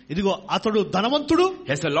 ఇదిగో అతడు ధనవంతుడు.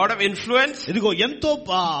 Has a lot of influence. ఇదిగో ఎంతో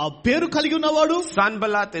పేరు కలిగి ఉన్నవాడు.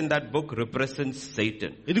 Sanballat in that book represents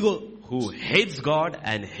Satan. ఇదిగో who hates God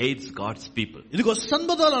and hates God's people. ఇదిగో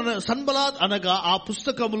సన్బలాత్ అనగా ఆ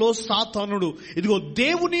పుస్తకములో సాతానుడు. ఇదిగో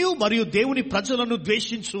దేవుని మరియు దేవుని ప్రజలను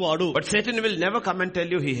ద్వేషించువాడు. But Satan will never come and tell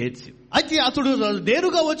you he hates you. అయితే అతడు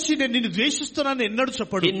నేరుగా వచ్చి నేను నిన్ను ద్వేషిస్తున్నానని ఎన్నడూ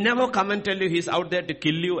చెప్పడు. He never come and tell you he's out there to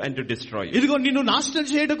kill you and to destroy you. ఇదిగో నిన్ను నాశనం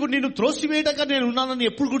చేయడానికి, నిన్ను త్రోసివేయడానికి నేను ఉన్నానని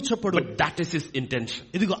ఎప్పుడు కూడా చెప్పడు. But that is his intention.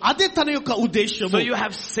 ఇదిగో అదే తన యొక్క ఉద్దేశం. So you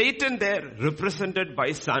have Satan there represented by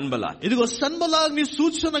Sanballat. ఇదిగో సన్బలాత్ని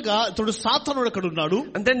సూచనగా అతడు సాతానుడు అక్కడ ఉన్నాడు.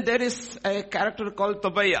 And then there is a character called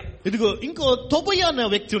Tobiah. ఇదిగో ఇంకో తోబియా అనే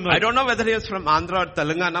వ్యక్తి ఉన్నాడు. I don't know whether he is from Andhra or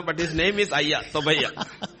Telangana, but his name is Tobiah.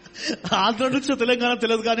 Andhra నుంచి తెలంగాణ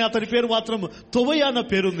తెలియదు కానీ అతని పేరు మాత్రం తోబియా అన్న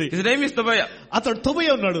పేరుంది. His name is Tobiah. అతడు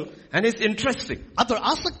తోబియా ఉన్నాడు. And it's interesting. అతడు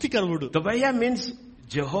ఆసక్తికరుడు. Tobiah means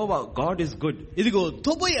Jehovah, God is good. ఇదిగో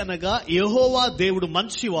తోబియా అనగా యెహోవా దేవుడు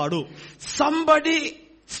మంచివాడు.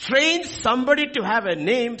 Strange somebody to have a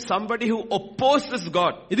name, somebody who opposes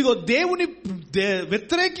God. ఇదిగో దేవుని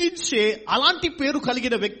వ్యతిరేకించే అలాంటి పేరు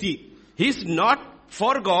కలిగిన వ్యక్తి. He's not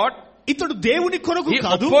for God. ఇతడు దేవుని కొరకు He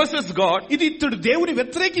కాదు, opposes God, ఇది ఇతడు దేవుని but his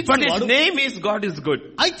వ్యతిరేకించేవాడు. name is God is good.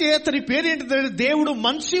 అయితే అతని పేరు ఏంటంటే దేవుడు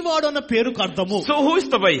మంచివాడు అన్న పేరుకు అర్థము. So who is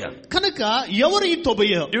Tobiah? కనుక ఎవరు ఈ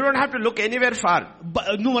తోబియా? You don't have to look anywhere far.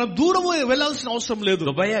 నువ్వు మనం దూరం వెళ్ళాల్సిన అవసరం లేదు.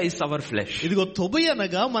 Tobiah is our flesh. ఇదిగో తోబియా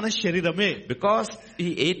అనగా మన శరీరమే. Because he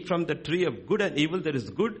ate from the tree of good and evil, there is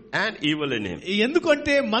good and evil in him.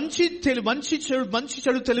 ఎందుకంటే మంచి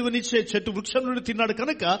చెడు తెలివినిచ్చే చెట్టు వృక్షం నుండి తిన్నాడు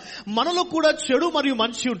కనుక మనలో కూడా చెడు మరియు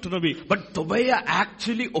మంచి ఉంటున్నవి. But Tobiah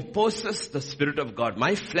actually opposes the spirit of God.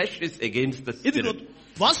 My flesh is against the ఇదిగో spirit.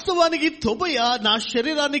 వాస్తవానికి తోబియా నా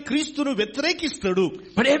శరీరాన్ని క్రీస్తును వ్యతిరేకిస్తాడు.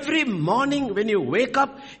 But every morning when you wake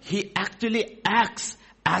up, he actually acts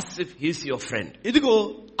as if he's your friend. ఇదిగో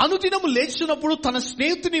అనుదినము లేచినప్పుడు తన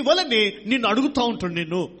స్నేహితుని వలనే నిన్ను అడుగుతా ఉంటాడు.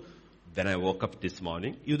 నిన్ను Then I woke up this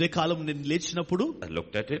morning. ఈ ఉదయ కాలం నేను లేచినప్పుడు I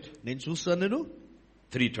looked at it. నేను చూస్తాను. నేను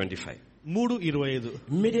 3:25. 3:25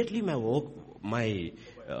 Immediately my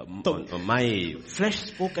flesh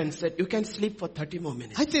spoke and said, you can sleep for 30 more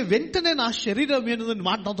minutes. అయితే వెంటనే నా శరీరం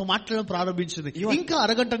నాతో మాట్లాడడం ప్రారంభించింది. ఇంకా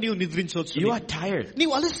అరగంట నీవు నిద్రించవచ్చు. You are tired.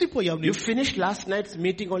 నీవు అలసిపోయావు. You finished last night's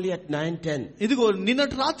meeting only at 9:10. ఇదిగో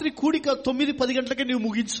నిన్నటి రాత్రి కూడిక 9-10 గంటలకే నీవు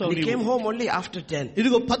ముగించావు. You came home only after 10.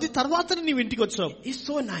 ఇదిగో 10 తర్వాతనే నీవు ఇంటికి వచ్చావు. It's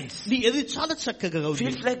so nice. నీ ఇది చాలా చక్కగా ఉంది.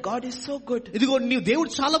 Feels like God is so good. ఇదిగో నీవు దేవుడు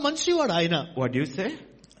చాలా మంచివాడు ఆయన. What do you say?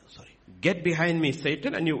 Get behind me,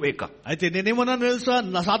 Satan, and you wake up. అయితే నేనేమన్నాను తెలుసా?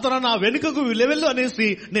 నా సాతానా నా వెనుకకు వెళ్ళు అనేసి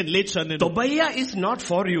నేను లేచాను. Tobiah is not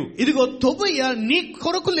for you. ఇదిగో తోబియా నీ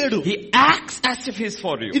కొరకు లేడు. He acts as if he's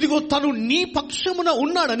for you. ఇదిగో తను నీ పక్షమున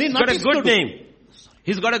ఉన్నాడని He's got a good name.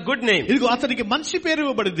 He's got a good name. ఇదిగో అతనికి మంచి పేరు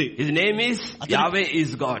ఇవ్వబడింది. His name is Yahweh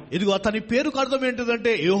is God. ఇదిగో అతని పేరుకు అర్థం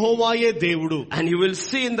ఏంటంటే యెహోవాయే దేవుడు. And you will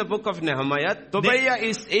see in the book of Nehemiah, Tobiah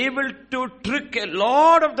is able to trick a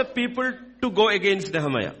lot of the people to go against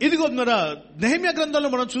Nehemiah. ఇదిగో నెహెమ్యా గ్రంథంలో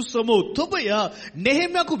మనం చూస్తాము తోబియా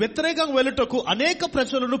నెహెమ్యాకు వ్యతిరేకంగా వెళ్ళుటకు అనేక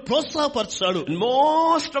ప్రజలను ప్రోత్సాహపరిచాడు.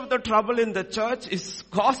 Most of the trouble in the church is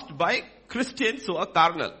caused by Christians who are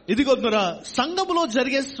carnal. ఇదిగో సంఘములో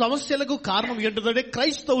జరిగే సమస్యలకు కారణం ఏంటంటే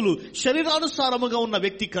క్రైస్తవులు, శరీరానుసారముగా ఉన్న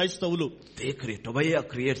వ్యక్తి క్రైస్తవులు. Tobiah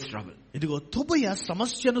creates trouble. ఇదిగో తోబియా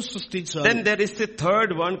సమస్యను సృష్టించాడు. Then there is the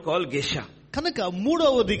third one called Geshem. కనుక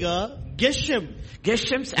మూడవదిగా గెషెం.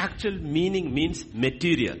 Geshem's actual meaning means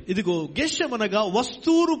material. ఇదిగో గెషెం అనగా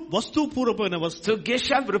వస్తుపూర్వమైన వస్తువు. So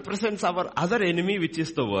Geshem represents our other enemy, which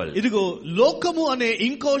is the world. ఇదిగో లోకము అనే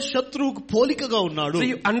ఇంకో శత్రువుకు పోలికగా ఉన్నాడు. So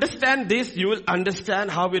you understand this, you will understand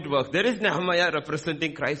how it works. There is Nehemiah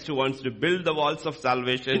representing Christ who wants to build the walls of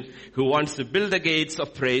salvation, who wants to build the gates of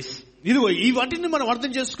praise. ఇదిగో ఈ వాటిని మనం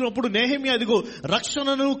అర్థం చేసుకున్నప్పుడు నెహెమ్యా ఇదిగో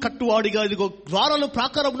రక్షణను కట్టువాడిగా, ఇదిగో ద్వారాలు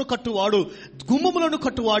ప్రాకారమును కట్టువాడు, గుమ్మములను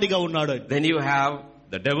కట్టువాడిగా ఉన్నాడు. Then you have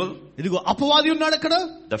the devil, ఇదిగో అపవాది ఉన్నాడు అక్కడ,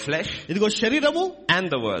 the flesh, ఇదిగో శరీరము and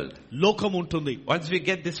the world. లోకం ఉంటుంది. Once we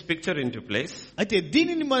get this picture into place, అయితే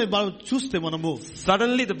దీనిని మనం చూస్తే మనము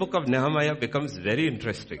suddenly the book of Nehemiah becomes very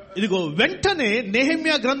interesting. ఇదిగో వెంటనే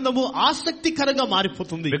నెహెమ్యా గ్రంథము ఆసక్తికరంగా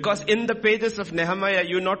మారిపోతుంది. Because in the pages of Nehemiah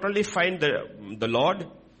you not only find the Lord,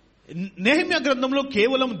 Nehemiah గ్రంథంలో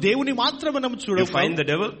కేవలం దేవుని మాత్రమే మనం you చూడము. find the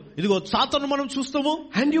devil, ఇదిగో సాతాను మనం చూస్తాము.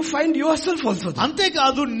 and you find yourself also there.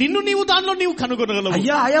 అంతేకాదు నిన్ను నీవు దానిలో నీవు కనుగొనగలవు.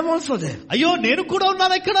 I am also there. అయ్యో నేను కూడా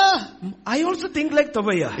ఉన్నాను ఇక్కడ. I also think like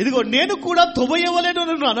Tobiah. ఇదిగో నేను కూడా తోబియా వలెనే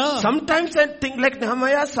ఉన్నానా? Sometimes I think like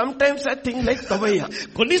Nehemiah, sometimes I think like Tobiah.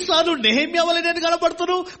 కొన్నిసార్లు నెహెమ్యా వలె నేను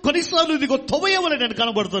కనబడతాను, కొన్నిసార్లు ఇదిగో తోబియా వలె నేను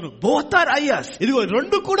కనబడతాను. Both are ayahs. ఇదిగో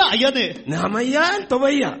రెండు కూడా అయ్యనే, Nehemiah and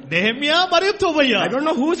Tobiah. నెహెమ్యా మరియు తోబియా. I don't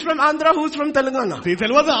know who's from Andhra, who's from Telangana.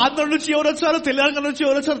 తెలియదు ఆంధ్ర నుంచి ఎవరు వచ్చారో, తెలంగాణ నుంచి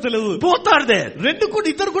ఎవరు వచ్చారో తెలియదు. Both are there. రెండు కూడా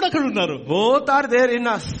ఇద్దరు కూడా అక్కడ ఉన్నారు. Both are there in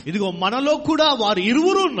us. ఇదిగో మనలో కూడా వారు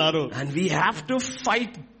ఇరువురు ఉన్నారు. And we have to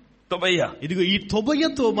fight Tobiah. ఇదిగో ఈ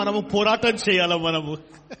తోబియాతో మనము పోరాటం చేయాలి మనము.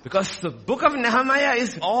 Because the book of Nehemiah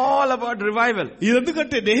is all about revival. ఇది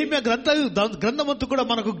ఎందుకంటే నెహెమ్యా గ్రంథమంతా కూడా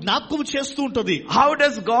మనకు జ్ఞాపకం చేస్తూ ఉంటది. How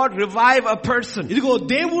does God revive a person? ఇదిగో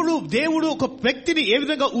దేవుడు ఒక వ్యక్తిని ఏ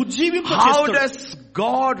విధంగా How ఉజ్జీవింపచేస్తాడు. does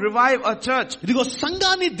God revive a church? ఇదిగో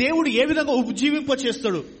సంఘాన్ని దేవుడు ఏ విధంగా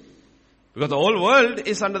ఉజ్జీవింపచేస్తాడు. Because the whole world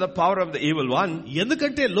is under the power of the evil one.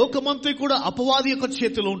 ఎందుకంటే లోకమంతా కూడా అపవాది యొక్క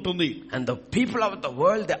చేతిలో ఉంటుంది. And the people of the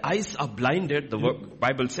world, their eyes are blinded. The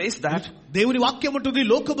Bible says that. దేవుని వాక్యం ఉంటుంది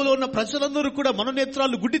లోకములో ఉన్న ప్రజలందరూ కూడా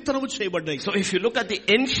మనోనేత్రాలు గుడ్డితనము చేయబడ్డాయి. So if you look at the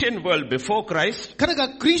ancient world before Christ, కనుక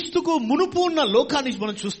క్రీస్తుకు మునుపు ఉన్న లోకాన్ని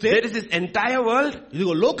మనం చూస్తే there is this entire world,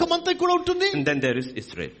 ఇదిగో లోకమంతా కూడా ఉంటుంది. and then there is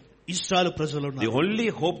Israel. ఇశ్రాయేలు ప్రజలు The only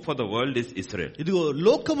hope for the world is Israel. ఇదిగో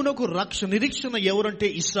లోకమునకు నిరీక్షణ ఎవరంటే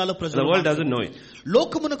ఇశ్రాయేలు ప్రజలు. The world doesn't know it.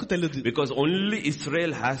 లోకమునకు తెలియదు. Because only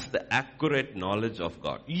Israel has the accurate knowledge of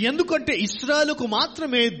God. ఎందుకంటే ఇశ్రాయేలుకు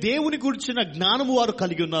మాత్రమే దేవుని గురించిన జ్ఞానము వారు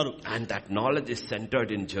కలిగి ఉన్నారు. And that knowledge is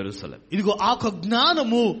centered in Jerusalem. ఇదిగో ఆ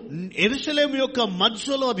జ్ఞానము యెరూషలేము యొక్క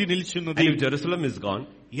మధ్యలో అది నిలిచి ఉన్నది. And if Jerusalem is gone,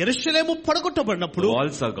 యెరూషలేము పడగొట్టబడినప్పుడు, the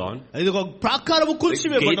walls are gone, ఇదిగో ప్రాకారము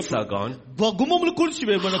కూల్చివేయబడినప్పుడు, gates are gone, గుమ్మములు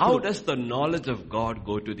కూల్చివేయబడినప్పుడు, how does the knowledge of God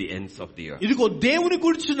go to the ends of the earth? ఇదిగో దేవుని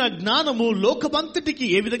గురించిన జ్ఞానము లోకమంతటికి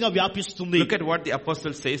ఏ విధంగా వ్యాపిస్తుంది? Look at what the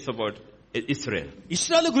apostle says about Israel.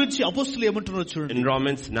 ఇశ్రాయేలు గురించి అపోస్తలులు ఏమంటున్నారో చూడండి. In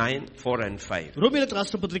Romans 9:4-5. రోమీయులకు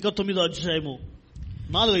రాసిన పత్రిక 9వ అధ్యాయము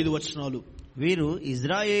 4-5 వచనాలు. వీరు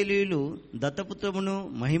ఇజ్రాయేలీయులు దత్తపుత్రమును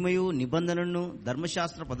మహిమయు నిబంధనను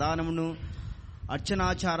ధర్మశాస్త్ర ప్రధానమును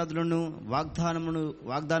అర్చనాచారదులను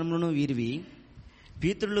వాగ్దానములను వీరివి.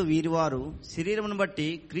 పీతరులు వీరివారు శరీరమును బట్టి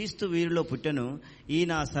క్రీస్తు వీరిలో పుట్టెను.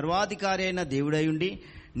 ఈయన సర్వాధికారి అయిన దేవుడై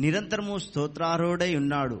నిరంతరము స్తోత్రార్హుడై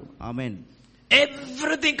ఉన్నాడు. ఆమేన్.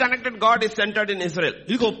 Everything connected God is centered in Israel.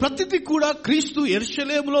 ఇదిగో ప్రతిదీ కూడా క్రీస్తు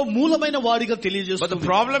యెరూషలేములో మూలమైన వాడిగా తెలియజేస్తుంది. But the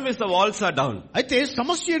problem is the walls are down. అయితే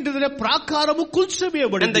సమస్య ఏంటిదంటే ప్రాకారము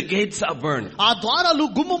కూల్చివేయబడింది. And the gates are burned. ఆ ద్వారాలు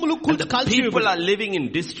గుమ్మములు కాల్చివేయబడింది. People are living in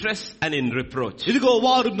distress and in reproach. ఇదిగో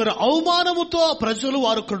వారు అవమానముతో ప్రజలు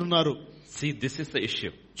వారు అక్కడ ఉన్నారు. See, this is the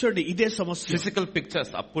issue. చూడండి, ఇదే సమస్య. Physical pictures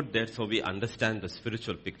are put there so we understand the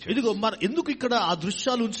spiritual picture. ఇదిగో మన ఎందుకు ఇక్కడ ఆ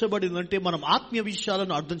దృశ్యాలు ఉంచబడిందంటే మనం ఆత్మీయ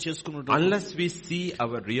విషయాలను అర్థం చేసుకుంటాం. Unless we see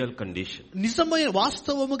our real condition, నిజమైన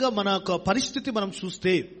వాస్తవముగా మన యొక్క పరిస్థితి మనం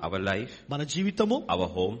చూస్తే, our life, మన జీవితము, our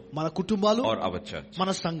home, మన కుటుంబాలు, or our church,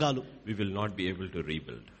 మన సంఘాలు, we will not be able to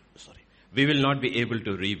rebuild. We will not be able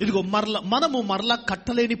to rebuild. ఇదిగో మనము మరలా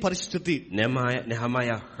కట్టలేని పరిస్థితి.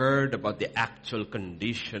 Nehemiah heard about the actual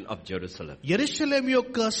condition of Jerusalem. యెరూషలేము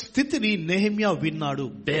యొక్క స్థితిని నెహెమ్యా విన్నాడు.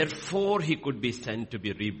 Therefore he could be sent to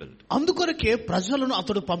be rebuilt. అందుకొరకే ప్రజలను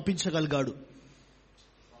అతడు పంపించగలిగాడు.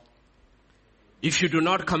 If you do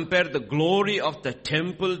not compare the glory of the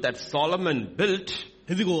temple that Solomon built,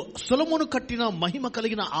 ఇదిగో సొలొమోను కట్టిన మహిమ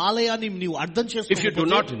కలిగిన ఆలయాన్ని నీవు అర్థం చేసుకోకపోతే, if you do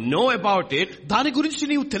not know about it, దాని గురించి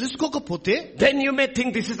నీవు తెలుసుకోకపోతే, then you may think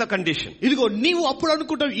this is the condition. ఇదిగో నీవు అప్పుడు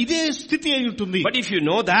అనుకుంటావు ఇదే స్థితి అయి ఉంటుంది. But if you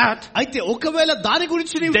know that, అయితే ఒకవేళ దాని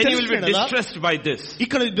గురించి నీవు then you will be distressed by this.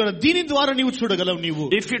 ఇక్కడ దీని ద్వారా నీవు చూడగలవు. నీవు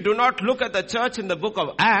if you do not look at the church in the book of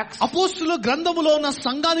Acts, అపోస్తలుల గ్రంథములో ఉన్న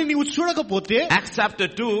సంఘాన్ని నీవు చూడకపోతే, Acts chapter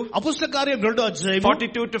 2, అపోస్తల కార్యం 2వ అధ్యాయం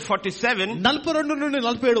 42 to 47, 42 నుండి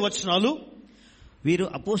 47 వచనాలు. వీరు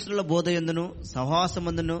అపోస్తలుల బోధయందును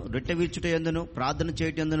సహవాసమందును రొట్టె విరుచుటయందును ప్రార్థన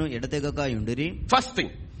చేయుటయందును ఎడతెగక ఉండిరి. First thing,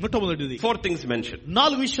 మొట్టమొదటిది 4 things mentioned.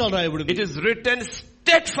 4 విషయాలు రాయబడింది. It is written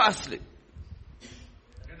steadfastly.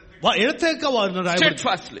 ఎడతెగక వారు రాయబడింది.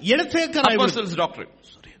 Steadfastly. ఎడతెగక రాయబడింది. Apostles' doctrine.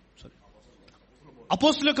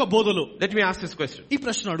 అపోస్తలుల యొక్క బోధలు. Let me ask this question. ఈ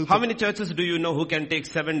ప్రశ్న అడుగుతా. How many churches do you know who can take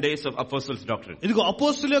 7 days of apostles' doctrine? ఇదిగో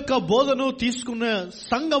అపోస్తలుల యొక్క బోధను తీసుకున్న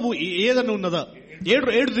సంఘము ఏదైనా ఉన్నదా?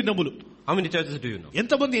 7 దినములు. How many churches do you know?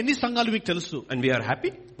 ఎంతమంది, ఎన్ని సంఘాలు మీకు తెలుసు? And we are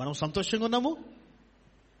happy? మనం సంతోషంగా ఉన్నాము.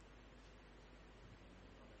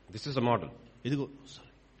 This is the model. ఇదిగో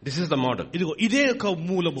This is the model. ఇదిగో ఇదే ఒక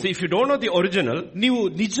మూలము. See, if you don't know the original, నీవు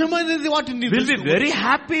నిజమైనది వాటిని we'll be very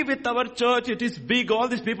happy with our church. It is big, all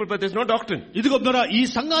these people, but there's no doctrine. ఇదిగో ఈ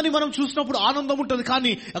సంఘాన్ని మనం చూసినప్పుడు ఆనందం ఉంటది,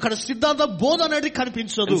 కానీ అక్కడ సిద్ధాంత బోధ అనేది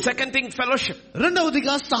కనిపించదు. And second thing, fellowship.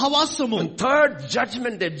 రెండవదిగా సహవాసము. And third,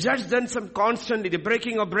 judgment. They judge themselves constantly, the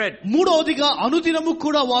breaking of bread. మూడవదిగా అనుదినము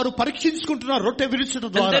కూడా వారు పరీక్షించుకుంటున్నారు రొట్టె విరుచుట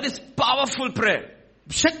And ద్వారా. there is powerful prayer.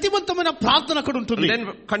 శక్తివంతమైన ప్రార్థన అక్కడ ఉంటుంది. And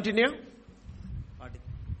then continue.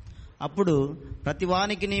 అప్పుడు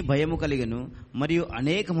ప్రతివానికిని భయము కలిగెను, మరియు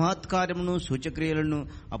అనేక మహత్కార్యమును సూచక్రియలను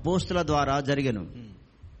అపోస్తల ద్వారా జరిగెను.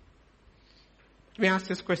 Let me ask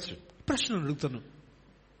this question. ప్రశ్న అడుగుతాను.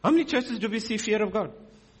 How many churches do we see fear of God?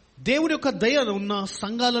 దేవుని యొక్క దయ ఉన్న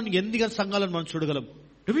సంఘాలను, ఎన్ని సంఘాలను మనం చూడగలం?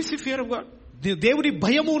 Do we see fear of God? దేవుని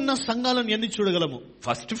భయము ఉన్న సంఘాలను ఎన్ని చూడగలము?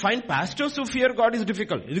 First, to find pastors who fear God is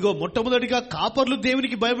difficult. ఇదిగో మొట్టమొదటిగా కాపర్లు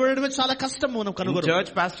దేవునికి భయపడడమే చాలా కష్టం మనం కనుగొనడం.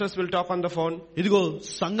 Church pastors will talk on the phone. ఇదిగో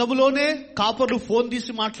సంఘములోనే కాపర్లు ఫోన్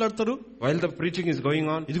తీసి మాట్లాడతారు while the preaching is going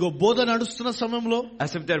on. ఇదిగో బోధ నడుస్తున్న సమయంలో,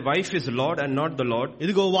 as if their wife is Lord and not the Lord.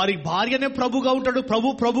 ఇదిగో వారి భార్యనే ప్రభుగా ఉంటాడు,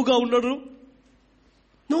 ప్రభుగా ఉండడు.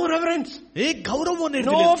 No reverence. ఏ గౌరవం అనేది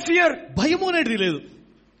no లేదు, fear. భయం అనేది లేదు.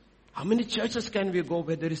 How many churches can we go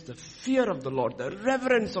where there is the fear of the Lord, the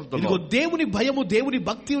reverence of the ఇదిగో Lord? దేవుని భయము, దేవుని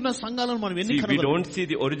భక్తి ఉన్న సంఘాలను మనం ఎన్ని See, we కనుగొనగలం? don't see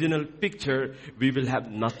the original picture, we will have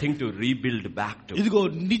nothing to rebuild back to. ఇదిగో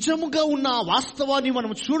నిజముగా ఉన్న వాస్తవాన్ని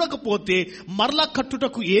మనం చూడకపోతే మరలా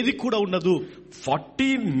కట్టుటకు ఏది కూడా ఉండదు. 40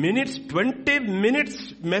 minutes, 20 minutes,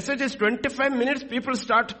 messages, 25 minutes, people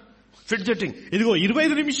start Fidgeting. ఇదిగో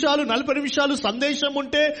 25 నిమిషాలు 40 నిమిషాలు సందేశం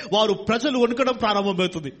ఉంటే వారు ప్రజలు వణకడం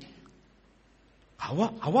ప్రారంభమవుతుంది.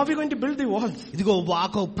 How are we going to build the walls? ఇదిగో ఆ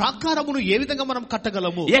ప్రాకారమును ఏ విధంగా మనం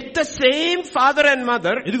కట్టగలము? Yet the same father and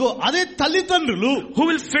mother ఇదిగో అదే తల్లిదండ్రులు who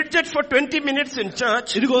will fidget for 20 minutes in church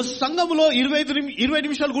ఇదిగో సంఘములో 20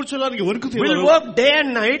 నిమిషాలు కూర్చోడానికి will work day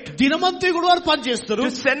and night దినమంతా కూడా వారు పని చేస్తారు.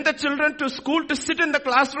 to send the children to school to sit in the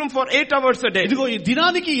classroom for 8 hours a day. ఇదిగో ఈ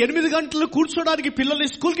దినానికి 8 గంటలు కూర్చోడానికి పిల్లల్ని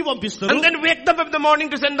స్కూల్ కి పంపిస్తారు. And then wake them up in the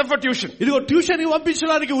morning to send them for tuition. ఇదిగో ట్యూషన్ కి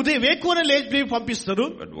పంపించడానికి ఉదయం వేకువనే లేచి పంపిస్తారు.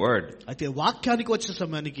 But word. అయితే వాక్యానికి వచ్చే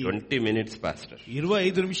సమయానికి 20 minutes pastor.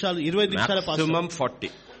 25 నిమిషాల పాస్టర్. Maximum 40.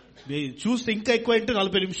 చూస్తే ఇంకా ఎక్కువ అంటే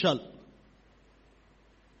 40 నిమిషాలు.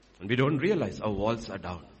 And we don't realize our walls are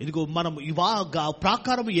down. ఇదిగో మనం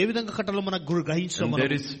ప్రాకారం ఏ విధంగా కట్టాలో మనకు గ్రహించాం.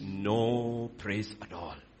 There is no praise at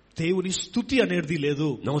all. దేవుని స్తుతి అనేది లేదు.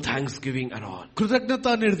 No thanksgiving at all. కృతజ్ఞత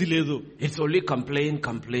అనేది లేదు. It's only complain.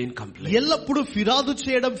 ఎల్లప్పుడూ ఫిరాదు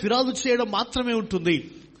చేయడం మాత్రమే ఉంటుంది.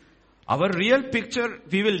 Our real picture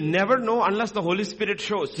we will never know unless the Holy Spirit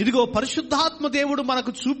shows. ఇదిగో పరిశుద్ధాత్మ దేవుడు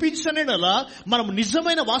మనకు చూపించనేలా మనం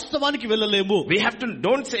నిజమైన వాస్తవానికి వెళ్ళలేము. We have to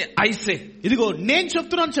don't say I say. ఇదిగో నేను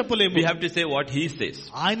చెప్తున్నాను చెప్పలేము. We have to say what he says.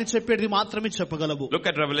 ఆయన చెప్పేది మాత్రమే చెప్పగలము. Look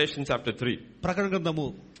at Revelation chapter 3. ప్రకటన గ్రంథము.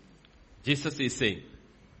 Jesus is saying,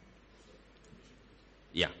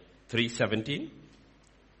 3:17.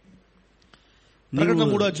 ప్రకటన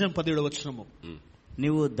 3:17.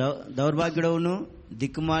 నీవు దౌర్భాగ్యుడవును,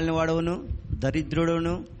 దిక్కుమాలిన వాడవును,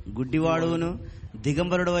 దరిద్రుడును, గుడ్డివాడవును,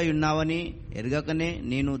 దిగంబరుడవై ఉన్నావని ఎరగకనే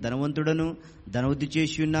నేను ధనవంతుడను, ధనవృద్ధి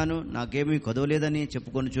చేసి ఉన్నాను, నాకేమీ కొదవలేదని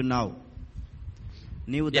చెప్పుకొనుచున్నావు.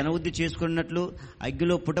 నీవు ధనవృద్ధి చేసుకున్నట్లు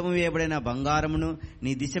అగ్గిలో పుటము వేయబడిన బంగారమును,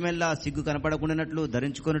 నీ దిశమెల్లా సిగ్గు కనపడకుండానట్లు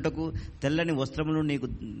ధరించుకొనుటకు తెల్లని వస్త్రమును నీకు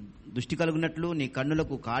దృష్టి కలుగునట్లు నీ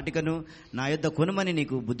కన్నులకు కాటికను నా యొద్ద కొనుమని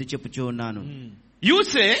నీకు బుద్ధి చెప్పుచూ ఉన్నాను. You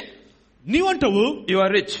say నీవంటావు you are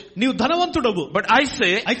rich, నీవు ధనవంతుడవు. but I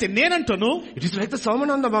say, అయితే నేనంటాను it is like the Sermon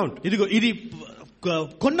on the Mount. ఇదిగో ఇది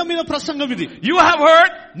కొండ మీద ప్రసంగం. ఇది You have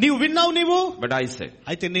heard, నీవు విన్నావు నీవు, but I say.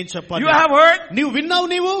 అయితే నేను చెప్పాను. You have heard, నీవు విన్నావు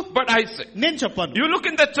నీవు, but I say. నేను చెప్పాను. You look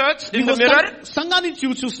in the church, in the mirror. సంఘాన్ని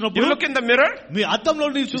చూసినప్పుడు, you look in the mirror, మీ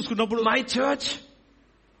అద్దంలో నీవు చూసుకున్నప్పుడు, my church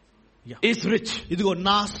is rich. ఇదిగో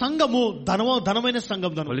నా సంఘము ధనమైన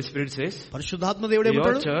సంఘం. Holy Spirit says, పరిశుద్ధాత్మ దేవుడు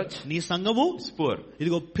ఏమంటాడు? church నీ సంఘము is poor.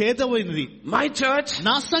 ఇదిగో పేదమైనది. My church,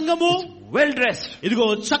 నా సంఘము well dressed. ఇదిగో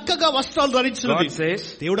చక్కగా వస్త్రాలు ధరించినది. God says,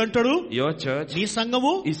 దేవుడు అంటాడు your church నీ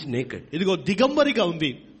సంఘము is naked. ఇదిగో దిగంబరిగా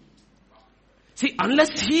ఉంది. See,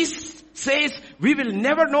 unless he says, we will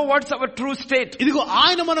never know what's our true state. ఇదిగో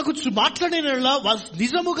ఆయన మనకు మాట్లాడినలా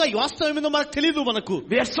నిజముగా వాస్తవం ఏందో మనకు తెలియదు. మనకు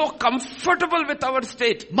we are so comfortable with our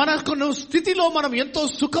state. మనకు స్థితిలో మనం ఎంతో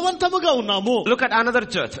సుఖవంతముగా ఉన్నాము. Look at another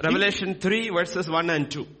church, Revelation 3 verses 1 and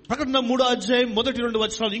 2. ప్రకటన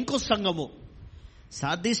 3:1-2 ఇంకో సంఘము.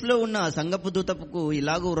 సార్దీస్లో ఉన్న సంఘపు దూతకు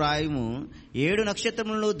ఇలాగూ వ్రాయము, 7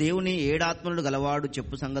 నక్షత్రములు దేవుని 7 ఆత్మలు గలవాడు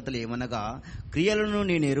చెప్పు సంగతులు ఏమనగా, క్రియలను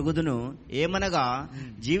నేను ఎరుగుదును. ఏమనగా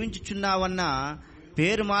జీవించుచున్నావన్న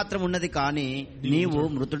పేరు మాత్రం ఉన్నది కానీ నీవు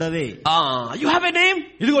మృతుడవే. You have a name.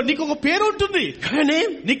 ఇదిగో నీకు ఒక పేరు ఉంటుంది.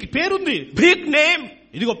 name. నీకు పేరుంది. Big name.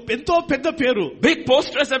 ఇదిగో ఎంతో పెద్ద పేరు. Big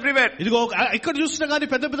posters everywhere. ఇదిగో ఎక్కడ చూసినా గానీ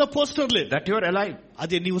పెద్ద పోస్టర్లే. That you are alive.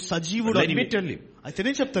 అదే నీవు సజీవుడు. Let me tell you. అయితే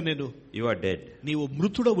నేను చెప్తాను, నేను you are dead. నీవు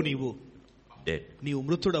మృతుడవు. నీవు dead. నీవు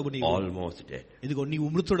మృతుడవు. నీవు almost dead. ఇదిగో నీవు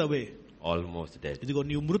మృతుడవే. almost dead. ఇదిగో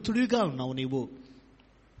నీవు మృతుడిగా ఉన్నావు. నీవు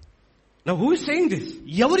Now who is saying this?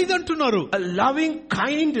 ఎవరిది అంటున్నారు? A loving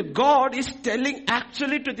kind God is telling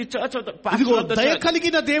actually to the church of the pastor of the దయ church.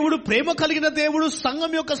 కలిగిన దేవుడు, ప్రేమ కలిగిన దేవుడు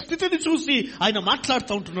సంఘం యొక్క స్థితిని చూసి ఆయన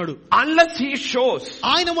మాట్లాడుతూ ఉంటున్నాడు. Unless he shows,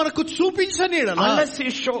 ఆయన మనకు చూపించని ఎడల, unless he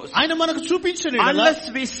shows, ఆయన మనకు చూపించని ఎడల, unless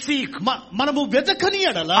we seek, మనము వెతకని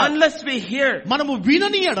ఎడల, unless we hear. మనము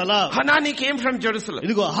వినని ఎడల. Hanani came from Jerusalem.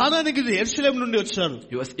 ఇదిగో హానానికి యెరూషలేము నుండి వచ్చారు.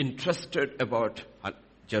 He was interested about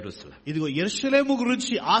Jerusalem. ఇదిగో యెరూషలేము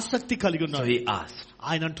గురించి ఆసక్తి కలిగి ఉన్నాడు. So he asked,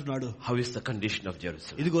 ఆయన అంటున్నాడు, how is the condition of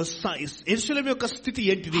Jerusalem? ఇదిగో యెరూషలేము యొక్క స్థితి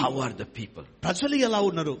ఏంటిది? How are the people? ప్రజలు ఎలా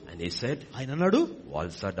ఉన్నారు? And he said, ఆయన అన్నాడు,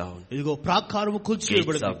 walls are down, ఇదిగో ప్రాకారము gates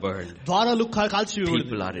కూల్చివేయబడింది, are burned, ద్వారాలు కాల్చివేయబడింది,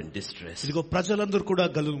 people are in distress, ఇదిగో ప్రజలందరూ కూడా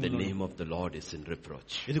the గలుగుతున్నారు. name of the Lord is in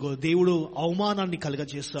reproach. ఇదిగో దేవుడు అవమానాన్ని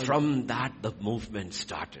కలుగజేస్తాడు. From that the movement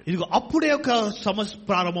started. ఇదిగో అప్పుడే ఒక సమస్య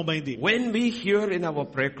ప్రారంభమైంది. When we hear in our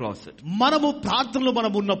prayer closet, మనము ప్రార్థనలో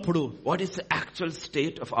మనము ఉన్నప్పుడు what is the actual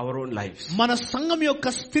state of our own lives మన సంఘం యొక్క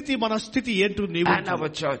స్థితి, మన స్థితి ఏంటో and our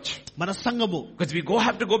church. మన సంఘము, Because we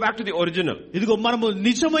have to go back to the original. ఇదిగో మనము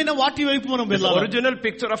నిజమైన వాటి వైపు మనం The వెళ్ళాలి. original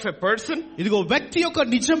picture of a person, ఇదిగో వ్యక్తి యొక్క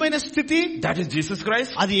నిజమైన స్థితి, that is Jesus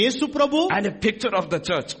Christ, అది యేసు ప్రభు, and a picture of the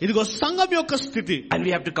church. ఇదిగో సంఘం యొక్క స్థితి. And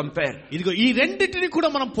we have to compare. ఇదిగో ఈ రెండింటిని కూడా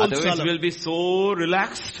మనం Otherwise పోల్చాలి. we'll be so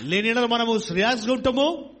relaxed లేని మనము శ్రేయస్గా ఉంటాము,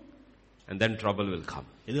 and then trouble will come.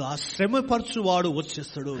 ఇదిగో ఆ శ్రమపరచువాడు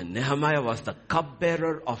వచ్చేస్తాడు. And Nehemiah was the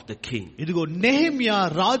cupbearer of the king. ఇదిగో నెహెమ్యా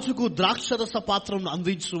రాజుకు ద్రాక్షరస పాత్రను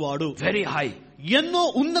అందించువాడు. Very high. ఎన్నో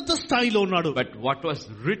ఉన్నత స్థాయిలో ఉన్నాడు. But what was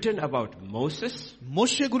written about Moses,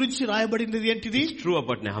 మోషే గురించి రాయబడింది ఏంటిది? is true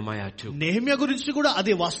about Nehemiah too. Nehemiah గురించి కూడా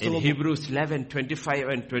అదే In వాస్తవం. Hebrews 11:25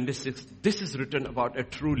 and 26, this is written about a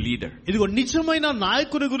true leader. ఇదిగో నిజమైన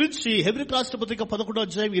నాయకుని గురించి హెబ్రీ రాష్ట్రపతిగా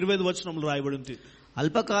 11:25 రాయబడింది.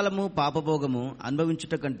 అల్పకాలము పాపభోగము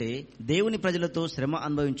అనుభవించుట కంటే దేవుని ప్రజలతో శ్రమ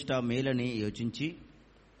అనుభవించుట మేలని యోచించి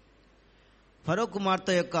ఫరో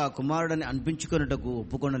కుమార్తె యొక్క కుమారుడని అనిపించుకొనుటకు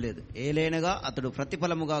ఒప్పుకొనలేదు. ఏలైనగా అతడు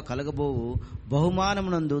ప్రతిఫలముగా కలగబోవు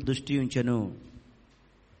బహుమానమునందు దృష్టి ఉంచెను.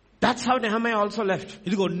 That's how Nehemiah also left.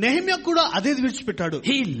 ఇదిగో నెహెమ్యా కూడా అదే విడిచిపెట్టాడు.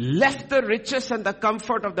 He left the riches and the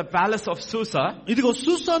comfort of the palace of Susa. ఇదిగో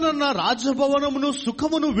సూసానన్న రాజభవనమును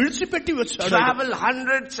సుఖమును విడిచిపెట్టి వచ్చాడు. Travel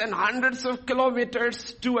hundreds and hundreds of kilometers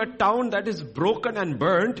to a town that is broken and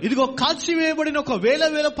burnt. ఇదిగో కాల్చివేయబడిన ఒక వేల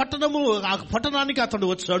పట్టణము, ఆ పట్టణానికి అతడు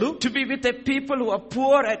వచ్చాడు. To be with a people who are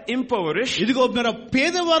poor and impoverished. ఇదిగో మన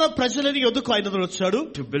పేదవార ప్రజలని ఎదుకు ఆయన వచ్చాడు.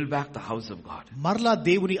 To build back the house of God. మరలా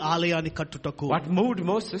దేవుని ఆలయాన్ని కట్టుటకు. What moved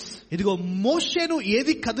Moses ఇదిగో మోషేను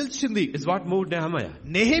ఏది కదిల్చింది? is what moved Nehemiah.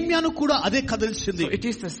 నెహెమ్యాను కూడా అదే కదిల్చింది. So it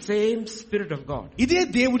is the same spirit of God. ఇదే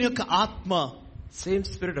దేవుని యొక్క ఆత్మ. Same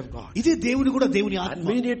spirit of God. ఇదే దేవుని కూడా దేవుని And ఆత్మ.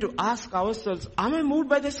 we need to ask ourselves, am I moved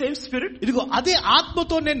by the same spirit? ఇదిగో అదే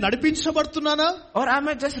ఆత్మతో నేను నడిపించబడుతున్నానా, Or am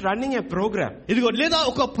I just running a program? ఇదిగో లేదా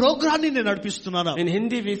ఒక ప్రోగ్రామ్ ని నేను నడిపిస్తున్నానా? In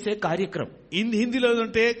Hindi we say karyakram. హిందీలో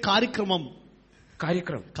అంటే కార్యక్రమం.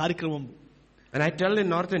 కార్యక్రమం. And I tell in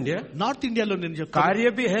North India, north ఇండియాలో నేను చెప్తాను, कार्य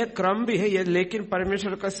भी है, क्रम भी है, ये लेकिन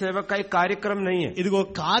परमेश्वर का सेवक का एक कार्यक्रम नहीं है. ఇదిగో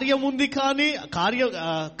కార్యం ఉంది కానీ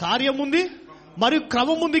కార్యం ఉంది మరియు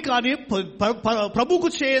క్రమం ఉంది కానీ ప్రభుకు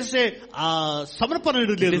చేసే సమర్పణ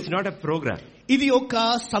It లేదు. is not a program. ఇది ఒక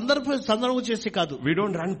సందర్భం చేసే కాదు. We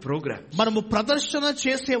don't run programs. మనము ప్రదర్శన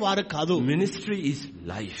చేసేవారు కాదు. Ministry is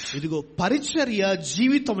life. ఇదిగో పరిచర్య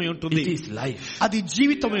జీవితమై ఉంటుంది. It is life. అది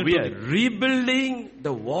జీవితమై We ఉంటుంది. are rebuilding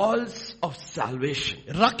the walls of salvation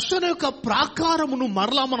రక్షణ యొక్క ప్రాకారమును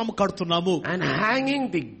మరలా మనం కడుతున్నాము. and hanging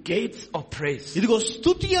the gates of praise. ఇదిగో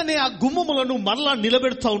స్తుతి అనే ఆ గుమ్మములను మరలా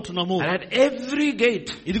నిలబెడతా ఉంటున్నాము. And at every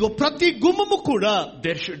gate ఇదిగో ప్రతి గుమ్మము కూడా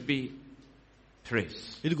there should be praise.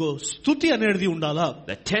 ఇదిగో స్తుతి అనేది ఉండాలా.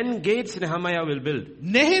 The 10 gates Nehemiah will build.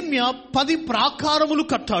 Nehemiah 10 ప్రాకారములు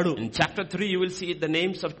కట్టాడు. In chapter 3 you will see the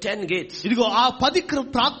names of 10 gates. ఇదిగో ఆ 10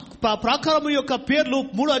 ప్రాకారము యొక్క పేర్లు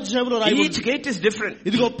 3 అధ్యాయంలో రాయబడింది. Each gate is different.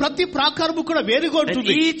 ఇదిగో ప్రతి ప్రాకారము కూడా వేరుగా And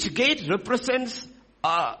ఉంటుంది. each gate represents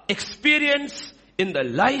experience in the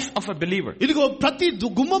life of a believer. ఇదిగో ప్రతి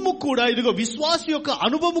గుమ్మము కూడా ఇదిగో విశ్వాసి యొక్క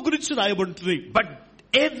అనుభవం గురించి రాయబడుతుంది. But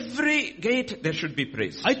every gate there should be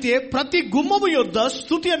praise. అయితే ప్రతి గుమ్మము యొద్ద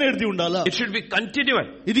స్తుతి అనేది ఉండాలా. It should be continual.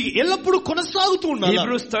 ఇది ఎల్లప్పుడూ కొనసాగుతూ ఉండాలి.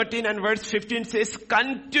 Hebrews 13 and verse 15 says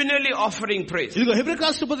continually offering praise. ఇదిగో హెబ్రీ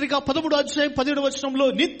రాష్ట్రపత్రిక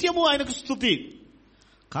 13:17 నిత్యము ఆయనకు స్తుతి.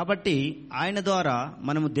 కాబట్టి ఆయన ద్వారా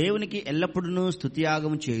మనము దేవునికి ఎల్లప్పుడూ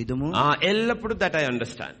స్తుతియాగము చేయుదుము. ఎల్లప్పుడు that I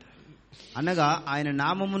understand. అనగా ఆయన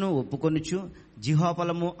నామమును ఒప్పుకొనుచు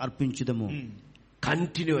జిహ్వాఫలము అర్పించుదము.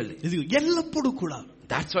 Continually. ఇది ఎల్లప్పుడూ కూడా.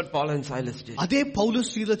 That's what Paul and Silas did. అదే పౌలు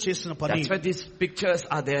సీల చేసిన పని. That's why these pictures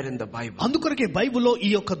are there in the Bible. అందుకొరకే బైబిల్లో ఈ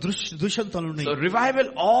యొక్క దృశ్యంతాలు ఉన్నాయి. So revival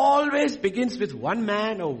always begins with one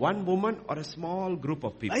man or one woman or a small group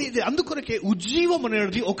of people. అయితే అందుకొరకే ఉజ్జీవం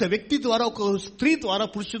అనేది ఒక వ్యక్తి ద్వారా, ఒక స్త్రీ ద్వారా,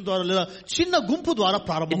 పురుషుని ద్వారా లేదా చిన్న గుంపు ద్వారా It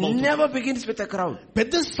ప్రారంభమవుతుంది. never begins with a crowd.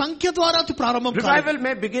 పెద్ద సంఖ్య ద్వారా అది ప్రారంభం కాదు. Revival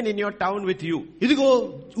may begin in your town with you. ఇదిగో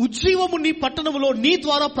ఉజ్జీవము నీ పట్టణంలో నీ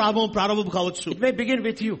ద్వారా ప్రారంభం కావచ్చు. It may begin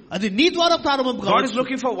with you. అది నీ ద్వారా ప్రారంభం God is కావచ్చు.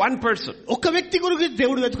 looking for one person. ఒక వ్యక్తి గురించి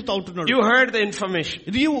దేవుడు వెతుకుతా ఉంటున్నాడు. You heard the information.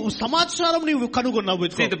 నీవు సమాచారం నీవు కనుగొన్నావు.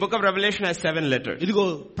 See, the book of Revelation has 7 letters. ఇదిగో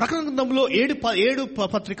ప్రకటన గ్రంథంలో 7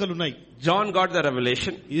 పత్రికలు ఉన్నాయి. John got the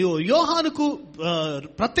revelation. యోహానుకు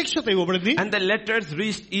ప్రత్యక్షత ఇవ్వబడింది. And the letters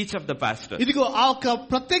reached each of the pastors. ఇదిగో ఆ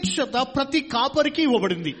ప్రత్యక్షత ప్రతి కాపరికి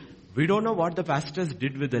ఇవ్వబడింది. We don't know what the pastors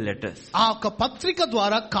did with the letters. ఆ యొక్క పత్రిక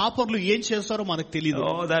ద్వారా కాపర్లు ఏం చేస్తారో మనకు తెలియదు.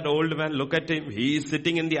 Oh, that old man, look at him. He is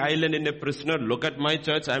sitting in the island in a prisoner. Look at my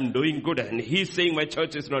church. I am doing good. And he is saying my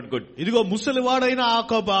church is not good. ఇదిగో ముసలివాడైన ఆ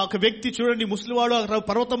యొక్క వ్యక్తి చూడండి, ముసలివాడు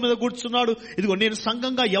పర్వతం మీద కూర్చున్నాడు. ఇదిగో నేను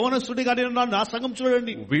సంఘంగా యవనస్తుడిగా ఉన్నాను, నా సంఘం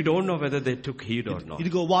చూడండి. We don't know whether they took heed or not.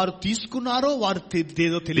 ఇదిగో వారు తీసుకున్నారో వారు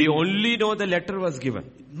ఏదో We తెలియదు. only know the letter was given.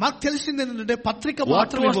 మాకు తెలిసింది ఏంటంటే పత్రిక What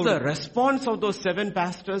మాత్రమే. was the response of those 7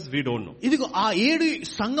 pastors? We don't know. ఇదిగో ఆ 7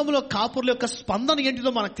 సంఘముల కాపర్ల యొక్క స్పందన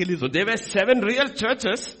ఏంటిదో మనకు తెలియదు. So there were 7 real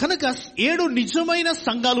churches. కనుక 7 నిజమైన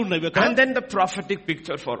సంఘాలు ఉన్నాయి. And then the prophetic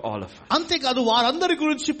picture for all of us. అంతేకాదు వారందరి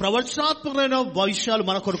గురించి ప్రవచనాత్మకమైన విషయాలు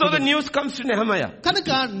మన కొరకు. So the news comes to Nehemiah. కనుక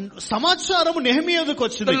సమాచారం నెహెమీయాకు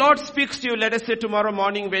వచ్చింది. The Lord speaks to you. Let us say tomorrow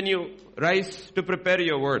morning when you rise to prepare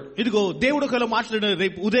your word. ఇదిగో దేవుడు ఒకవేళ మాట్లాడిన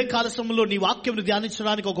రేపు ఉదయకాల సమయంలో నీ వాక్యం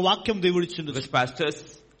ధ్యానించడానికి ఒక వాక్యం దేవుడు ఇచ్చిండు. Because pastors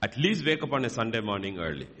at least wake up on a Sunday morning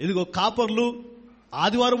early. ఇదిగో కాపర్లు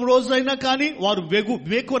ఆదివారం రోజైనా కానీ వారు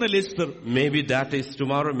వేకువన లేస్తారు. Maybe that is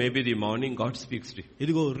tomorrow, maybe the morning God speaks to you.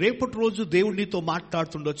 ఇదిగో రేపటి రోజు దేవుడు నీతో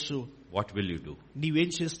మాట్లాడుతుండొచ్చు. What will you do? నీవేం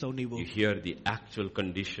చేస్తావు? నీవు You hear the actual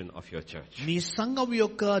condition of your church. నీ సంఘం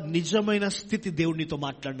యొక్క నిజమైన స్థితి దేవుడు నీతో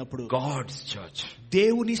మాట్లాడినప్పుడు. God's church.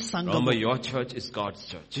 దేవుని సంఘం. Remember, your church is God's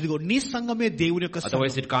church. ఇదిగో నీ సంఘమే దేవుని యొక్క సంఘం.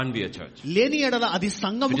 Otherwise it can't be a church. లేని ఎడల అది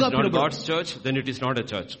సంఘముగా If it is not God's church, then it is not a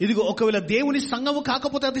church. ఇదిగో ఒకవేళ దేవుని సంఘము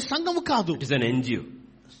కాకపోతే అది సంఘము కాదు. It is an NGO.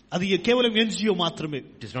 అది కేవలం ఎన్జిఓ మాత్రమే.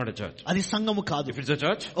 It is not a church. అది సంఘము కాదు. If it's a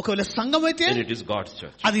church, ఒకవేళ సంఘం అయితే then it is God's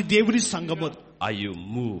church. అది దేవుని సంఘము. Are you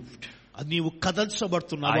moved? నీవు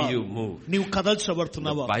కదల్చబడుతున్నావా? Are you moved? నీవు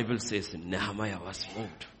కదల్చబడుతున్నావా? The Bible says Nehemiah was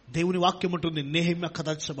moved. దేవుని వాక్యం ఉంటుంది Nehemiah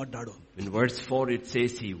కదల్చబడ్డాడు. In verse 4 it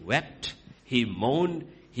says he wept, he mourned,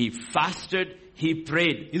 he fasted, he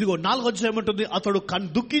prayed. ఇదిగో 4వ అధ్యాయం ఉంటుంది అతడు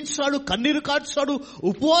దుఃఖించాడు, కన్నీరు కార్చాడు,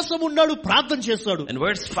 ఉపవాసం ఉన్నాడు, ప్రార్థన చేశాడు. And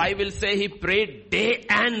verse 5 will say he prayed day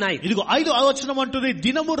and night. ఇదిగో 5వ వచనం అంటుంది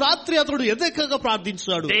దినము రాత్రి అతడు ఎదకగా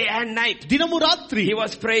ప్రార్థించాడు. Day and night. దినము రాత్రి He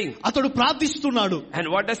was praying. అతడు ప్రార్థిస్తున్నాడు. And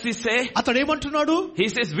what does he say? అతడు ఏమంటున్నాడు? He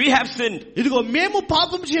says we have sinned. ఇదిగో మేము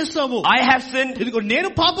పాపం చేస్తాము. I have sinned. ఇదిగో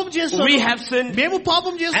నేను పాపం చేస్తాను. We have sinned. మేము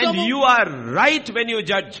పాపం చేస్తాము. And you are right when you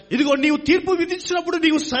judge. ఇదిగో నీవు తీర్పు విధించినప్పుడు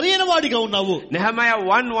నీవు సరైన వాడిగా ఉన్నావు. Nehemiah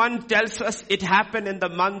 1:1 tells us it happened in the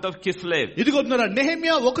month of Kislev. ఇదిగో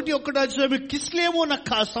నెహెమ్యా 1:1 కిస్లేము అన్న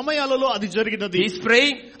సమయాలలో అది జరిగినది. He's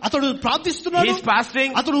praying. అతడు ప్రార్థిస్తున్నాడు. He's fasting.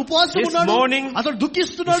 అతడు ఉపవాసం ఉన్నాడు. He's mourning. అతడు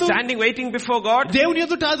దుఃఖిస్తున్నాడు. He's standing waiting before God. దేవుని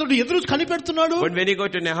ఎదుట అతడు ఎదురు కనిపెడుతున్నాడు. But when you go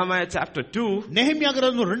to Nehemiah chapter 2, Nehemiah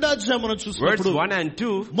గ్రంథం 2వ అధ్యాయం మనం చూసినప్పుడు verse 1 and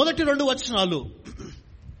 2, మొదటి 2 వచనాలు.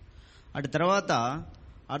 అటు తర్వాత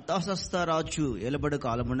అర్తహషస్త రాజు ఏలబడు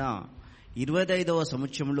కాలమున 25వ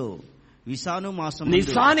సంవత్సరంలో విసాను మాసము.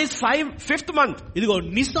 Nisan is 5th month. ఇదిగో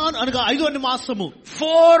నిసాన్ అనగా 5వ మాసము.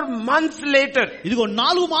 4 months later. ఇదిగో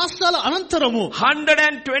 4 మాసాల అనంతరము.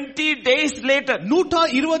 120 days later.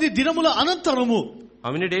 120 దినముల అనంతరము.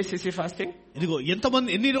 How many days is he fasting? ఇదిగో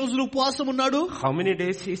ఎన్ని రోజులు ఉపవాసం ఉన్నాడు? How many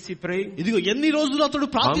days is he praying? ఇదిగో ఎన్ని రోజులు అతడు How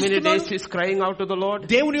many ప్రార్థిస్తున్నాడు? days is crying out to the Lord?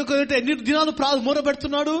 దేవుని యొక్క ఎన్ని దినాలు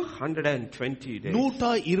మొరపెడుతున్నాడు? 120 days.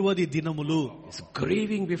 120 దినములు. He's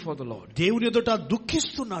grieving before the Lord. దేవుని ఎదుట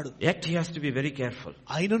దుఃఖిస్తున్నాడు. Yet he has to be very careful.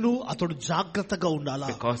 అయినను అతడు జాగ్రత్తగా ఉండాలా?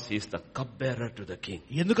 Because he is the cupbearer to the king.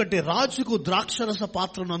 ఎందుకంటే రాజుకు ద్రాక్షరస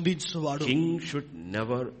పాత్రను అందించేవాడు. King should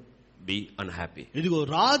never be unhappy. ఇదిగో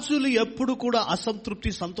రాజులు ఎప్పుడు కూడా అసంతృప్తి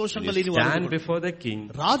సంతోషంగా లేని వారు. Stand before the king.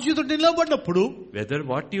 రాజు ఎదుట నిలబడినప్పుడు whether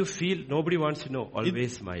what you feel nobody wants to know,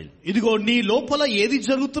 always smile. ఇదిగో నీ లోపల ఏది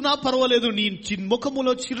జరుగుతున్నా పర్వాలేదు, నీ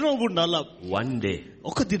ముఖములో చిరునవ్వు ఉండాలా. One day,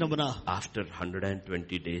 ఒక దినమున after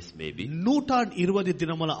 120 days maybe, 120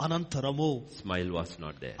 దినముల అనంతరము smile was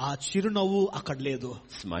not there. ఆ చిరునవ్వు అక్కడ లేదు.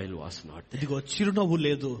 Smile was not there. ఇదిగో చిరునవ్వు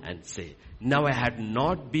లేదు. And say, now I had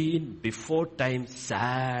not been before time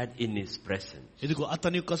sad in his presence. ఇదిగో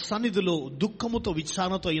అతని యొక్క సన్నిధిలో దుఃఖముతో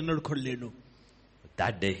విచారణతో ఎన్నడూ కొడలేడు.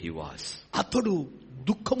 That day he was. అతడు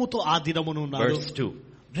దుఃఖముతో ఆ దినమును ఉన్నాడు. Verse 2.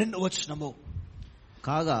 2వ వచనము.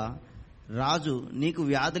 కాగా రాజు నీకు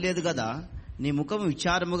వ్యాధి లేదు కదా, నీ ముఖము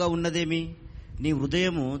విచారముగా ఉన్నదేమి, నీ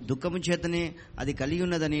హృదయము దుఃఖము చేతనే అది కలిగి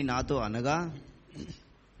ఉన్నదని నాతో అనగా,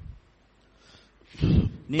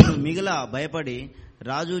 నేను మిగల భయపడి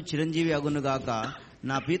రాజు చిరంజీవి అగునుగాక,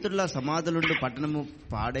 నా పీతరుల సమాధులుండు పట్టణము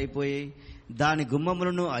పాడైపోయి దాని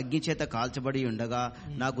గుమ్మములను అగ్ని చేత కాల్చబడి ఉండగా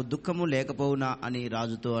నాకు దుఃఖము లేకపోవునా అని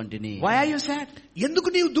రాజుతో అంటిని. Why are you sad? ఎందుకు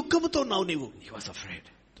నీవు దుఃఖముతో ఉన్నావు? నీవు He was afraid.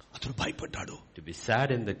 అతడు భయపడ్డాడు. To be sad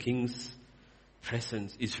in the king's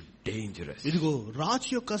presence is dangerous. ఇదిగో రాజు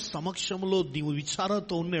యొక్క సమక్షంలో నీవు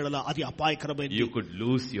విచారంతో ఉన్న ఎడల అది అపాయకరమైనది. You could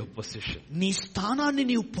lose your position. నీ స్థానాన్ని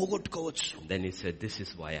నీవు పోగొట్టుకోవచ్చు. Then he said, this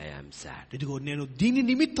is why I am sad. ఇదిగో నేను దీని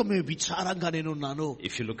నిమిత్తమే విచారంగా నేను ఉన్నాను.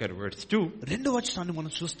 If you look at verse 2, రెండవ వచనాన్ని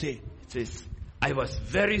మనం చూస్తే it says, I was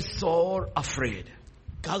very sore afraid.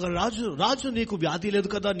 కాగా రాజు నీకు వ్యాధి లేదు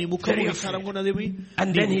కదా, నీ ముఖము విచారంగా ఉన్నదేమి. And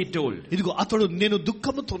then he told, ఇదిగో అతడు నేను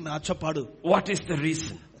దుఃఖముతో చెప్పాడు. what is the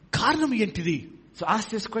reason? కారణం ఏంటిది? So ask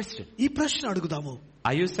this question. ఈ ప్రశ్న అడుగుదాము.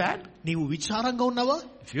 Are you sad? నీవు విచారంగా ఉన్నావా?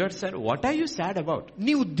 If you are sad, what are you sad about?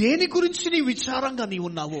 నీవు దేని గురించి నీ విచారంగా నీవు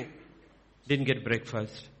ఉన్నావు? Didn't get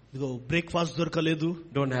breakfast. ఇదిగో బ్రేక్ఫాస్ట్ దొరకలేదు.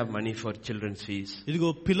 Don't have money for children's fees. ఇదిగో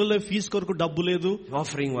పిల్లల ఫీజు కొరకు డబ్బు లేదు.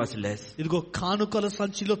 Offering was less. ఇదిగో కానుకల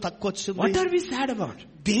సంచిలో తక్కువ వచ్చింది. What are we sad about?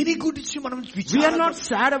 దేని గురించి మనం We are not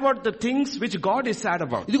sad about the things which God is sad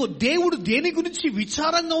about. ఇదిగో దేవుడు దేని గురించి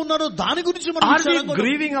విచారంగా ఉన్నారో దాని గురించి మనం Are విచారంగా we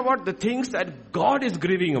grieving about the things that God is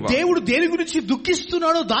grieving about? దేవుడు దేని గురించి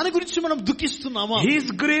దుఃఖిస్తున్నాడో దాని గురించి మనం దుఃఖిస్తున్నామా? He is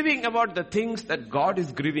grieving about the things that God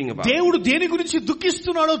is grieving about. దేవుడు దేని గురించి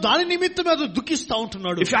దుఃఖిస్తున్నాడో దాని నిమిత్తమే అది దుఃఖిస్తా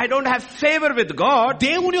ఉంటున్నాడు. If I don't have favor with God,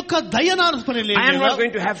 దేవుని యొక్క దయ నా పని లేదు. I am not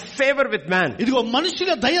going to have favor with man. ఇదిగో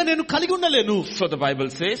మనుషుల దయ నేను కలిగి ఉండలేను. So the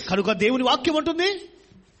Bible says, కనుక దేవుని వాక్యం అంటుంది,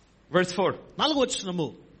 verse 4, 4వ వచనము,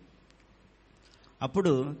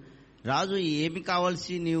 అప్పుడు రాజు ఏమి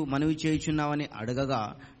కావాల్సి నీవు మనవి చేయుచున్నావని అడగగా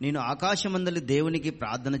నేను ఆకాశమందలి దేవునికి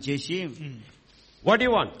ప్రార్థన చేసి, what do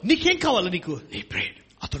you want? నీకేం కావాలి నీకు? He prayed,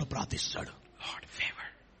 అతడు ప్రార్థిస్తాడు, Lord, favor.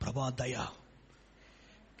 ప్రభా దయ.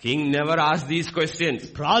 King never asked these questions.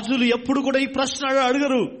 రాజులు ఎప్పుడు కూడా ఈ ప్రశ్న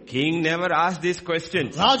అడగరు. King never asked these questions.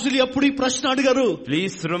 రాజులు ఎప్పుడు ఈ ప్రశ్న అడగరు.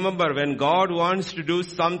 Please remember, when God wants to do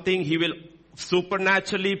something, He will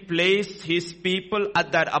supernaturally place His people at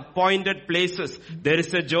their appointed places. There is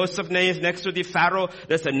a Joseph next to the Pharaoh.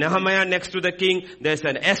 There's a Nehemiah next to the king. There's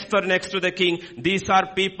an Esther next to the king. These are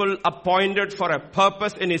people appointed for a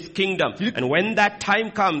purpose in His kingdom. And when that time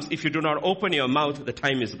comes, if you do not open your mouth, the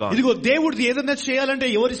time is gone. ఇదిగో దేవుడు ఏదైనా చేయాలంటే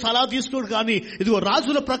ఎవరి సలహా తీసుకోడు. కానీ ఇదిగో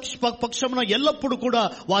రాజుల పక్షమున ఎల్లప్పుడు కూడా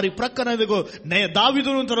వారి ప్రక్కన ఇదిగో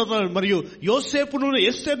దావీదును తర్వాత మరియు యోసేపును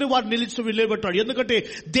ఎస్తేర్ను వారు నిలబెట్టాడు. ఎందుకంటే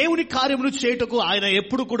దేవుని కార్యమును చేయుటకు ఆయన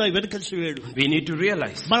ఎప్పుడు కూడా వెనుకంజ వేయడు. We need to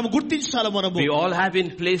realize, మనం గుర్తించాలి, మనము we all have been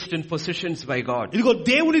placed in positions by God. ఇదిగో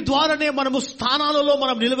దేవుని ద్వారానే మనము స్థానాలలో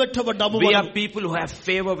మనం నిలబెట్టబడ్డాము. We are people who have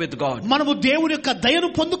favor with God. మనము దేవుని యొక్క దయను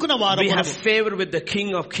పొందుకున్న వారు. We have favor with the King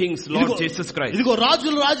of Kings, Lord Jesus Christ. ఇదిగో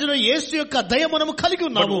రాజుల యేసు యొక్క దయ మనము కలిగి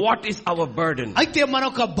ఉన్నాము. But what is our burden? అయితే మన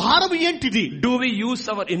యొక్క భారం ఏంటిది? Do we use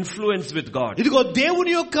our influence with God? ఇదిగో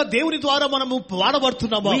దేవుని ద్వారా మనము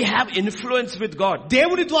వాడబడుతున్నామా? We have influence with God.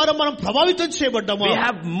 దేవుని ద్వారా మనం ప్రభావితం చేయబడ్డామా? We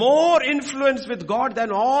have more influence with God than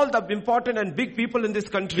all the important and big people in this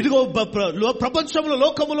country. ఇదిగో ప్రపంచంలో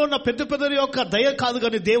లోకములో ఉన్న పెద్ద యొక్క దయ కాదు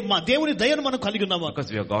కానీ దేవుని దయను మనం కలిగి ఉన్నామా?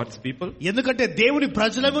 Because we are God's people. ఎందుకంటే దేవుని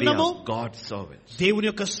ప్రజలై ఉన్నాము. We are God's servants. దేవుని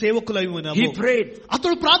యొక్క సేవకులై ఉన్నాము. He prayed,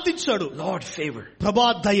 అతడు ప్రార్థించాడు, Lord, favor. ప్రభా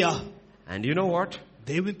దయ. And you know what?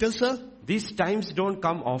 దేవునికి తెలుసా, These times don't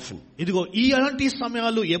come often. ఇదిగో ఈ అలాంటి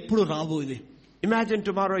సమయాలు ఎప్పుడు రావు. ఇది Imagine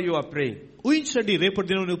tomorrow you are praying ఊహించండి, రేపటి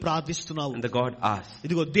దినం నువ్వు ప్రార్థిస్తున్నావు. and the God asks,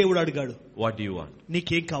 ఇదిగో దేవుడు అడిగాడు, what do you want?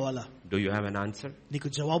 నీకేం కావాలా? Do you have an answer? నీకు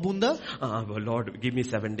జవాబు ఉందా? Well, Lord, give me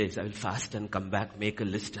 7 days. I will fast and come back, make a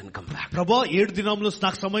list and come back. ప్రభా 7 దినాల్లో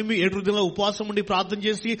నాకు సమయం, 7 దినాల ఉపవాసం ఉండి ప్రార్థన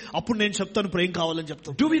చేసి అప్పుడు నేను చెప్తాను ప్రేమ కావాలని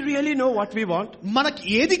చెప్తాను. Do we really know what we want? మనకి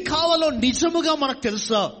ఏది కావాలో నిజముగా మనకు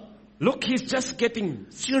తెలుసా? Look, he's just getting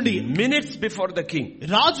minutes before the king.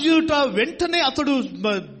 రాజుట వెంటనే అతడు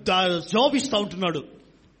జవాబిస్తా ఉంటున్నాడు.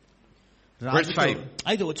 Verse 5.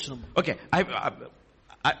 5వ వచనం. Okay,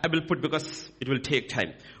 I will put because it will take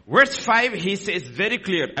time. Verse 5, he says very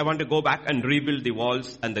clear, I want to go back and rebuild the walls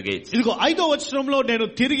and the gates. ఇదిగో 5వ వచనంలో నేను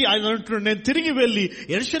తిరిగి వెళ్లి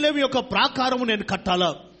యెరూషలేము యొక్క ప్రాకారము నేను కట్టాలా.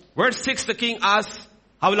 Verse 6, the king asks,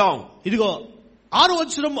 how long? ఇదిగో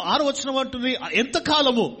 6వ వచనం అంటుంది ఎంత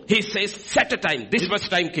కాలము. He says, set a time. This was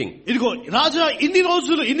time, king. ఇదిగో రాజా ఇన్ని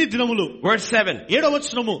రోజులు ఇన్ని దినములు. Verse 7, 7వ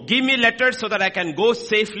వచనము, give me letters so that I can go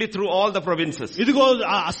safely through all the provinces. ఇదిగో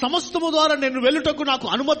సమస్తము ద్వారా నేను వెళ్ళుటకు నాకు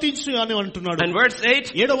అనుమతించు అని అంటున్నాడు. And verse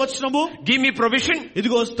 8, 7వ వచనము, give me provision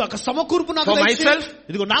ఇదిగో సమకూర్పు నాకు for myself,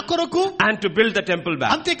 ఇదిగో నా కొరకు, and to build the temple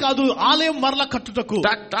back. అంతేకాదు ఆలయం మరలా కట్టుటకు.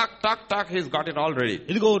 Tuck, he's got it all ready.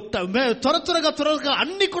 ఇదిగో త్వరగా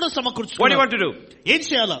అన్ని కూడా సమకూర్చు. What do you want to do? ఏం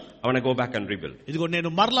చేయాలా? I want to go back and rebuild. ఇదిగో నేను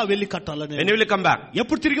మరలా వెళ్లి కట్టాలని. When you will come back?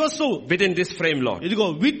 ఎప్పుడు తిరిగి వస్తావు? Within this frame, Lord. ఇదిగో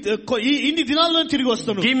ఇన్ని దినాల్లో తిరిగి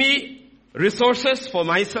వస్తాను. Give me resources for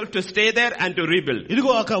myself to stay there and to rebuild.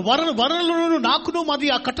 ఇదిగో ఒక వనరులను నాకును మరి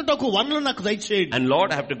ఆ కట్టటకు వనరులను నాకు దయచేయండి. And Lord,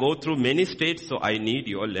 I have to go through many states, so I need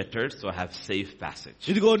your letters, so I have safe passage.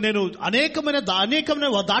 ఇదిగో నేను అనేకమైన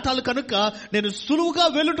దాటాలు కనుక నేను సులువుగా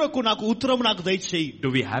వెళ్ళుటకు నాకు ఉత్తరం నాకు దయచేయి.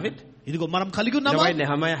 Do we have it? ఇదిగో మనం కలిగి ఉన్నామా?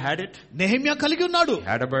 Nehemiah had it. నెహెమ్యా కలిగి ఉన్నాడు. He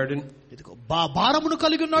had a burden. ఇదిగో భారమును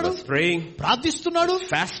కలిగి ఉన్నాడు. He was praying, ప్రార్థిస్తున్నాడు,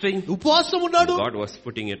 fasting. ఉపవాసం ఉన్నాడు. God was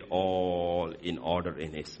putting it all in order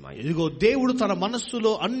in his mind. ఇదిగో దేవుడు తన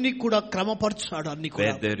మనస్సులో అన్ని కూడా క్రమపరచాడు. అన్ని కూడా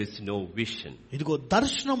Where there is no vision, ఇదిగో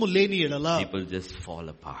దర్శనము లేని ఎడల people just fall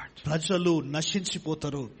apart. ప్రజలు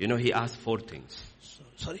నశించిపోతారు. You know, he asked 4 things.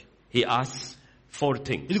 Sorry, He asked 4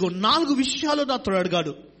 things. ఇదిగో 4 విషయాలు నాతో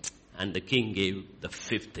అడిగాడు. And the king gave the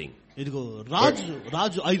 5th thing. ఇదిగో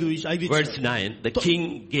రాజు 5 Verse 9, the king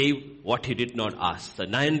gave what he did not ask. The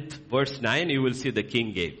 9th verse 9, you will see the king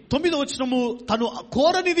gave. 9వ వచనము తను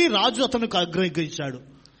కోరనిది రాజు అతనికి అనుగ్రహించాడు.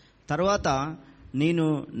 తర్వాత నేను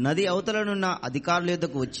నది అవతలనున్న అధికారుల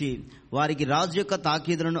యొద్దకు వచ్చి వారికి రాజు యొక్క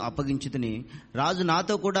తాకీదులను అప్పగించుతుని రాజు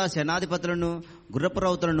నాతో కూడా సేనాధిపతులను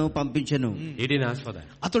గుర్రపురౌతులను పంపించెను. He didn't ask for that.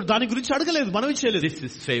 అతడు దాని గురించి అడగలేదు, మనవి చేయలేదు. This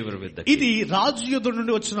is favor with the king. ఇది రాజు యొద్ద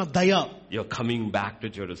నుండి వచ్చిన దయ. You're coming back to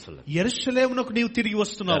Jerusalem. యెరూషలేమునకు నీవు తిరిగి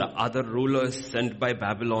వస్తున్నావు. There are other rulers sent by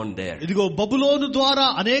Babylon there. ఇదిగో బబులోను ద్వారా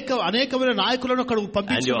అనేకమైన నాయకులను అక్కడ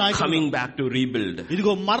పంపించిన నాయకులు. And you're coming back to rebuild.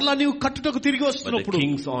 ఇదిగో మరలా నీవు కట్టుటకు తిరిగి వస్తున్నప్పుడు the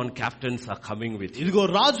king's own captains are coming with you. ఇదిగో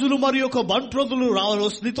రాజులు మరియు ఒక బంట్రోదులు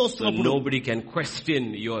నీతో వస్తున్నప్పుడు nobody can question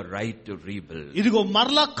your right to rebuild. ఇదిగో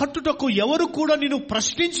మరలా కట్టుటకు ఎవరు కూడా నిన్ను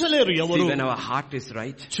ప్రశ్నించలేరు. ఎవరు? When our heart is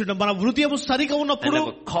right, చూడండి, మన హృదయం సరిగా ఉన్నప్పుడు, and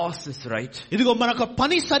our cause is right, ఇదిగో మనకు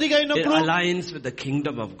పని సరిగా అయినప్పుడు, it aligns with the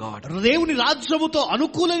kingdom of God, దేవుని రాజ్యముతో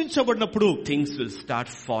అనుకూలించబడినప్పుడు things will start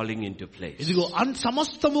falling into place. ఇదిగో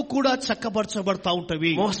సమస్తము కూడా చక్కబరచబడతా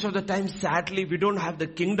ఉంటవి. Most of the time, sadly, we don't have the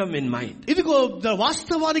kingdom in mind. ఇదిగో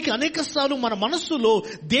వాస్తవానికి అనేకసార్లు మన మనస్సులో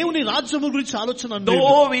దేవుని రాజ్యము గురించి ఆలోచన లేదు.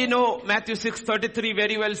 Though we know Matthew 6:33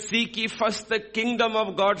 very well, seek ye first the kingdom of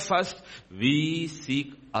God first, we seek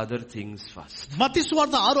other things first. మత్తయి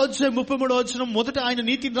సువార్త 6:33 మొదట ఆయన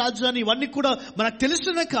నీతి రాజ్యాన్ని ఇవన్నీ కూడా మనకు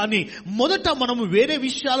తెలుసునే, కానీ మొదట మనము వేరే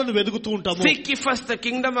విషయాలను వెతుకుతూ ఉంటాము. Seek ye first the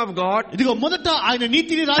kingdom of God, ఇదిగో మొదట ఆయన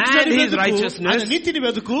నీతిని రాజ్యాన్ని వెతుకు, ఆయన నీతిని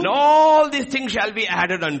వెతుకు, and all these things shall be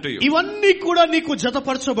added unto you. ఇవన్నీ కూడా నీకు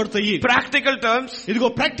జతపరచబడతాయి. Practical terms,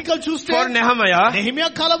 ఇదిగో ప్రాక్టికల్ చూస్తే for Nehemiah, నెహెమ్యా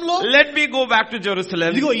కాలంలో let me go back to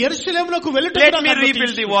Jerusalem, ఇదిగో యెరూషలేమునకు వెళ్ళుటకు let me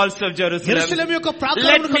rebuild the walls of Jerusalem, యెరూషలేము యొక్క let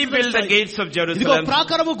ప్రాకారమును me build the gates of ఇదిగో Jerusalem.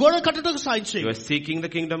 ప్రాకారము గోడ కట్టడానికి సాయం చేయి. You are seeking the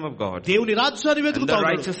kingdom of God, దేవుని రాజ్యాన్ని and వెతుకుతా the ఉన్నాడు,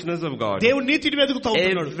 righteousness of God. దేవుని నీతిని వెతుకుతా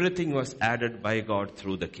ఉన్నాడు. Everything was added by God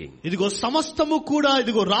through the king. ఇదిగో సమస్తము కూడా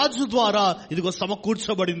ఇదిగో రాజు ద్వారా ఇదిగో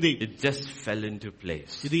సమకూర్చబడింది. It just fell into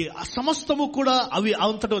place. ఇది సమస్తము కూడా అవి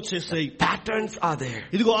అంతటా వచ్చేసాయి. Patterns are there,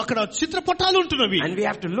 ఇదిగో అక్కడ చిత్రపటాలు ఉంటున్నవి. and we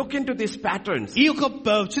have to look into these patterns, ఈ యొక్క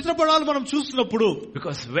చిత్రపటాలు మనం చూస్తున్నప్పుడు,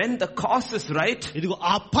 because when the cause is right, ఇదిగో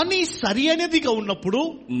ఆ పని సరి అనేదిగా ఉన్నప్పుడు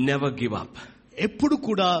never give up. ఎప్పుడు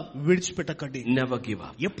కూడా విడిచిపెట్టకండి. Never give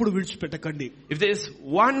up. ఎప్పుడు విడిచిపెట్టకండి. If there is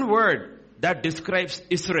one word that describes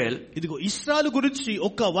Israel, ఇదిగో ఇశ్రాయేలు గురించి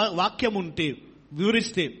ఒక వాక్యం ఉంటే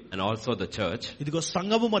వివరిస్తే, and also the church, ఇదిగో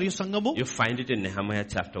సంఘము మరియు సంఘము, you find it in Nehemiah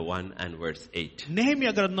chapter 1 and verse 8.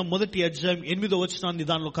 Nehemiah గ్రంథం 1:8 వచనాన్ని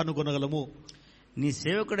దానిలో కనుగొనగలము. నీ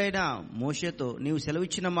సేవకుడైన మోషేతో నీవు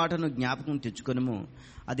సెలవిచ్చిన మాటను జ్ఞాపకం తెచ్చుకొనుము.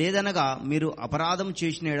 అదేదనగా మీరు అపరాధం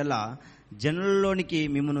చేసిన ఎడల జనులలోనికి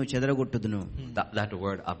మిమ్మును చెదరగొట్టుదును. That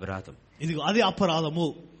word అపరాధం, ఇదిగో అది అపరాధము.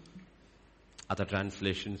 other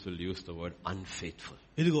translations will use the word unfaithful.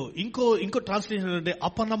 ఇదిగో ఇంకో ట్రాన్స్లేషన్ అంటే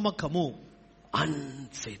అపనమ్మకము.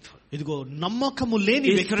 Unfaithful. ఇదిగో నమ్మకము లేని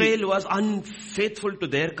వ్యక్తి. Israel was unfaithful to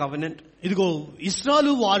their covenant. ఇదిగో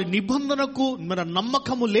ఇశ్రాయేలు వారి నిబంధనకు మన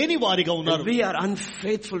నమ్మకము లేని వారిగా ఉన్నారు. We are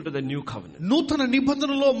unfaithful to the new covenant. నూతన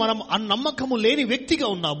నిబంధనలో మనం నమ్మకము లేని వ్యక్తిగా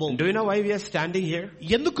ఉన్నాము. Do you know why we are standing here?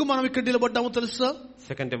 ఎందుకు మనం ఇక్కడ నిలబడ్డామో తెలుసా?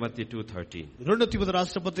 2 Timothy 2:13. 2 తిమోతి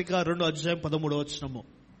రాసిన పత్రిక 2:13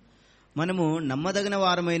 మనము నమ్మదగిన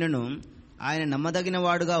వారమైనను ఆయన నమ్మదగిన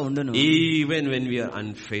వాడుగా ఉండును. Even when we are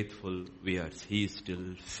unfaithful, he is still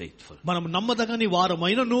faithful. మనం నమ్మదగని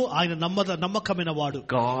వారమైనను ఆయన నమ్మకమైన వాడు.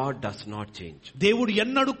 God does not change. దేవుడు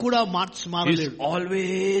ఎన్నడూ కూడా మారలేడు. He is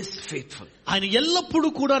always faithful. ఆయన ఎల్లప్పుడూ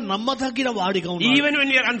కూడా నమ్మదగిన వాడిగా ఉన్నాడు. Even when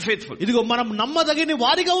we are unfaithful. ఇదిగో మనం నమ్మదగిన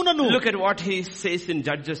వారిగా ఉన్నాను. Look at what he says in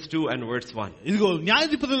Judges 2 and verse 1. ఇదిగో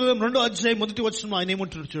న్యాయాధిపతుల 2:1 ఆయన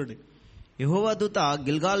ఏమంటున్నాడు చూడండి. యెహోవా దూత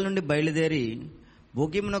గిల్గాల్ నుండి బయలుదేరి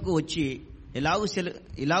బోకిమునకు వచ్చి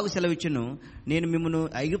ఇలాగు సెలవిచ్చును, నేను మిమ్మును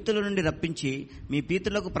ఐగుప్తుల నుండి రప్పించి మీ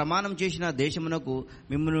పితరులకు ప్రమాణం చేసిన దేశమునకు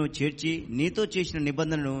మిమ్మును చేర్చి నీతో చేసిన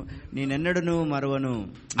నిబంధనను నేనెన్నడూ మరువను.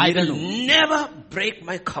 I will never break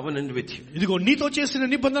my covenant with you. ఇదిగో నీతో చేసిన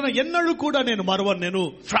నిబంధన ఎన్నడూ కూడా నేను మరువను. నేను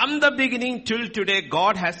From the beginning till today,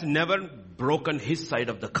 God has never broken his side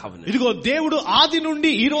of the covenant. ఇదిగో దేవుడు ఆది నుండి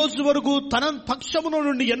ఈ రోజు వరకు తన పక్షమున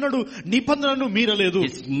నుండి ఎన్నడూ నిబంధనను మీరలేదు.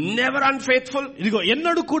 He's never unfaithful. ఇదిగో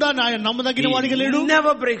ఎన్నడూ కూడా ఆయన నమ్మదగిన వాడిగా లేడు. He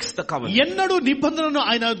never breaks the covenant. ఎన్నడూ నిబంధనను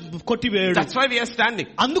ఆయన కొట్టివేయడు. That's why we are standing.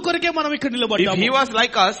 అందుకొరకే మనం ఇక్కడ If నిలబడ్డాము. he was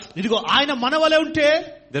like us, ఇదిగో ఆయన మన వలె ఉంటే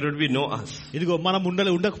there would be no us. ఇదిగో మనం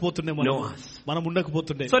ఉండకపోతుండే. No us. మనం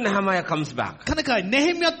ఉండకపోతుండే. So Nehemiah comes back. కనుక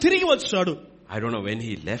నెహెమ్యా తిరిగి వచ్చాడు. I don't know when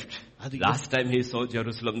he left. Last time he saw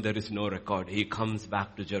Jerusalem, there is no record. He comes back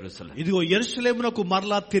to Jerusalem. ఇదిగో యెరూషలేమునకు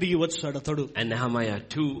మరలా తిరిగి వచ్చాడు అతడు. And Nehemiah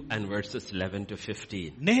 2 and verses 11 to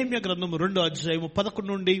 15. Nehemiah గ్రంథం 2వ అధ్యాయం 11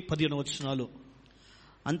 నుండి 15 వచనాలు.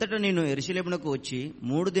 అంతటా నేను యెరూషలేమునకు వచ్చి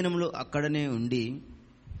 3 దినములు అక్కడనే ఉండి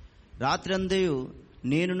రాత్రందయు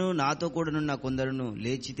నేనును నాతో కూడానున్న కొందరును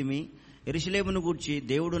లేచితిమి. యెరూషలేమును గూర్చి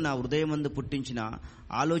దేవుడు నా హృదయమందు పుట్టించిన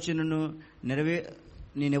ఆలోచనను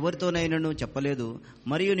నేనెవరితోనైనాను చెప్పలేదు.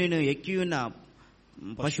 మరియు నేను ఎక్కియున్న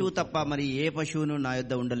పశువు తప్ప మరి ఏ పశువును నా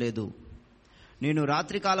యొద్ద ఉండలేదు. నేను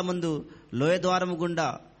రాత్రి కాలమందు లోయ ద్వారము గుండా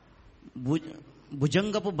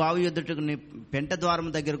భుజంగపు బావి యొద్దకు పెంట ద్వారం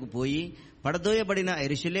దగ్గరకు పోయి పడదోయబడిన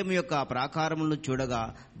యెరూషలేము యొక్క ప్రాకారములను చూడగా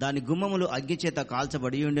దాని గుమ్మములు అగ్గిచేత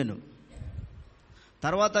కాల్చబడి ఉండెను.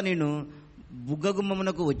 తర్వాత నేను బుగ్గ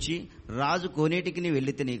గుమ్మమునకు వచ్చి రాజు కోనేటికి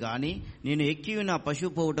వెళ్ళితిని గాని నేను ఎక్కియున్న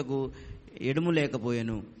పశువు పోవుటకు ఎడుము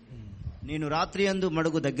లేకపోయాను. నేను రాత్రి అందు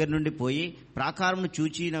మడుగు దగ్గర నుండి పోయి ప్రాకారమును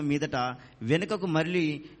చూచిన మీదట వెనుకకు మరలి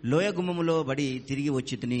లోయ గుమ్మములో బడి తిరిగి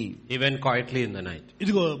వచ్చి తిని. He went quietly in the night.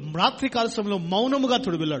 ఇదిగో రాత్రి కాల సమయంలో మౌనముగా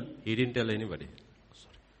అతడు వెళ్ళాడు. He didn't tell anybody.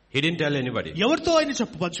 He didn't tell anybody. ఎవరితో ఆయన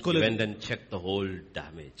చెప్పపంచుకోలేదు. He went and checked the whole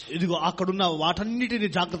damage. ఇదిగో అక్కడున్న వాటన్నిటిని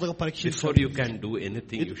జాగ్రత్తగా పరీక్షించాడు. Before you can do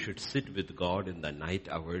anything, you should sit with God in the night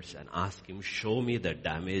hours and ask him, show me the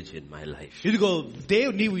damage in my life. ఇదిగో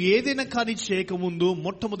నీవు ఏదైనా కానీ చేయకముందు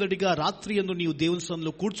మొట్టమొదటిగా రాత్రి యందు నీవు దేవుని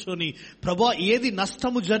సన్నిధిలో కూర్చొని ప్రభువా ఏది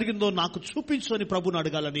నష్టము జరిగిందో నాకు చూపించు అని ప్రభువుని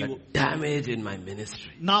అడగాల. నీవు damage in my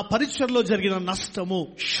ministry, నా పరిచర్యలో జరిగిన నష్టము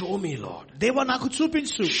show me Lord. దేవా నాకు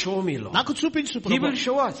చూపించు. Show me Lord. నాకు చూపించు He ప్రభువా. will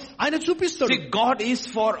show us. ఆయన చూపిస్తాడు. See, God is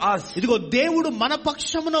for us. ఇదిగో దేవుడు మన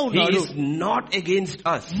పక్షమున He ఉన్నాడు. is not against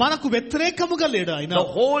us. మనకు వ్యతిరేకముగా లేడు ఆయన. The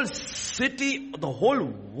whole city, the whole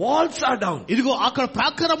walls are down. ఇదిగో అక్కడ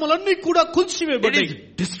ప్రాకారములన్నీ కూడా It కూల్చివేయబడ్డాయి. is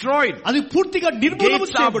destroyed. అది పూర్తిగా నిర్మూలన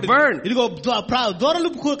Gates are చేయబడింది. burned. ఇదిగో దూరలు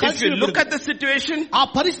If you look at the situation, ఆ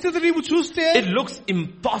పరిస్థితి నీవు చూస్తే it looks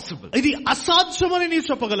impossible. ఇది అసాధ్యమని నీవు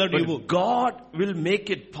చెప్పగలవు. నీవు But God will make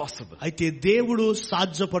it possible. అయితే దేవుడు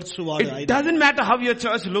సాధ్యపరచువాడు. It doesn't matter how your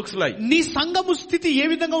church looks like. నీ సంఘము స్థితి ఏ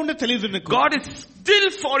విధంగా ఉండే తెలియదు నీకు. God is still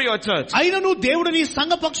for your church. అయినను దేవుడు నీ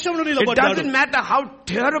సంఘ పక్షమున It నిలబడ్డాడు. doesn't matter how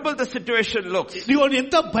terrible the situation looks. నీవు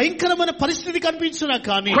ఎంత భయంకరమైన పరిస్థితి కనిపించినా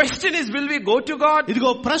కానీ Question is, will we go to God?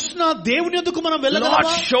 ఇదిగో ప్రశ్న, దేవుని ఎందుకు మనం Lord,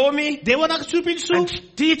 వెళ్ళగలమా? show me దేవా నాకు చూపించు. and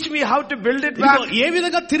teach me how to build it ఇదిగో back. ఏ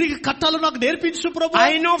విధంగా తిరిగి కట్టాలో నాకు నేర్పించు ప్రభు.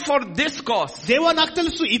 I know for this cause, దేవా నాకు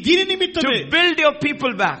తెలుసు ఈ దీని to నిమిత్తమే build your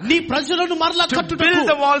people back, నీ ప్రజలను మరలా to కట్టుటకు, build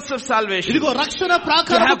the walls of salvation, ఇదిగో రక్షణ to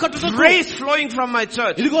ప్రాకారము have కట్టుటకు, praise flowing from my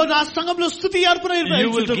church. ఇదిగో నా సంఘంలో స్తుతి అర్పణ You will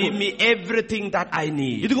నిర్వహించుటకు, give me everything that I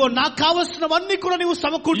need. ఇదిగో నాకు కావలసినవన్నీ కూడా నీవు You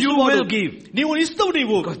సమకూర్చువాడు. will give. నీవు ఇస్తావు.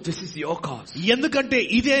 నీవు Because this is your cause. ఎందుకంటే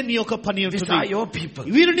ఇదే నీ యొక్క పని. These are your people.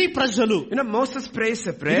 వీరు నీ ప్రజలు. You know, Moses prays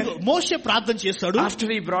a prayer ఇదిగో మోషే ప్రార్థన చేస్తాడు. after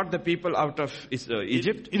he brought the people out of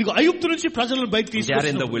Egypt. ఇదిగో ఐగుప్తు నుంచి ప్రజలను బయటికి They are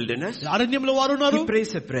in the తీసుకొచ్చాడు. wilderness. అరణ్యంలో వారు ఉన్నారు. He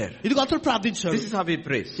prays a prayer. ఇదిగో అతడు ప్రార్థించాడు. This is how he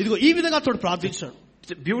prays. ఇదిగో ఈ విధంగా అతడు ప్రార్థించాడు.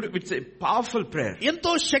 It's a beautiful, it's a powerful prayer.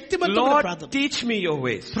 ఎంతో శక్తివంతమైన Lord, ప్రార్థన. teach me your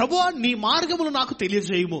ways. ప్రభువా నీ మార్గములు నాకు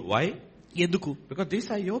తెలియజేయము. Why? ఎందుకు? Because these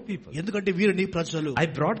are your people. ఎందుకంటే వీరు నీ ప్రజలు. I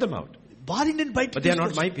brought them out. వారిని నేను బయట But they are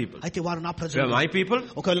not my people. అయితే వారు నా They are ప్రజలు. my people.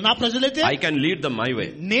 ఒకవేళ నా ప్రజలైతే I can lead them my way.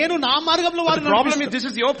 నేను నా మార్గంలో But వారిని the problem is, నడిపిస్తాను. this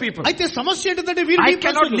is your people. అయితే సమస్య ఏంటంటే వీరు I నీ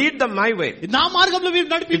cannot ప్రజలు. lead them my way. నా మార్గంలో వీరు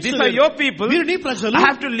If these are నడిపించలేరు. your people, వీరు నీ ప్రజలు. I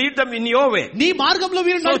have to lead them in your way. నీ మార్గంలో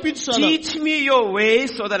వీరు So నడిపించాలి. teach me your way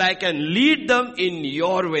so that I can lead them in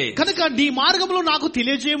your way. కనుక నీ మార్గంలో నాకు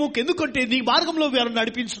తెలియజేయము. ఎందుకంటే నీ మార్గంలో వీరు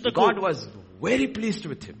నడిపించుటకు God was very pleased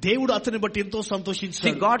with him. దేవుడు అతని బట్టి ఎంతో See,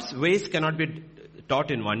 సంతోషించాడు. God's ways cannot be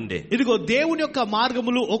taught in one day. ఇదిగో దేవుని యొక్క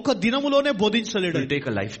మార్గములు ఒక్క దినములోనే It బోధించలేడు. will take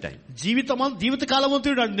a lifetime. జీవిత కాలం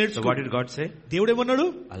అంతా So what నేర్చుకో. did God say? దేవుడు ఏమన్నాడు?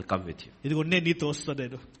 I'll come with you. ఇదిగో నేను నీతో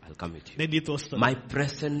వస్తాను. I'll come with you. నేను నీతో వస్తాను. My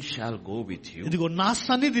presence shall go with you. ఇదిగో నా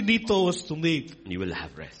సన్నిధి నీతో వస్తుంది. You will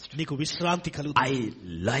have rest. నీకు విశ్రాంతి కలుగుతుంది. I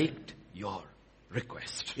liked your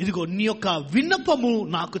request. ఇదిగో నీ యొక్క విన్నపము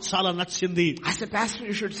నాకు చాలా నచ్చింది. As a pastor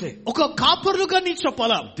you should say, ఒక కాపరులుగా నీ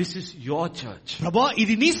చెప్పాలా, this is your church. ప్రభా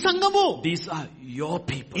ఇది నీ సంఘము, These are your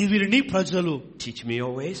people. ఇవి నీ ప్రజలు, Teach me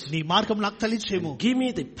your ways. నీ మార్గం నాకు తెలియచేయము. Give me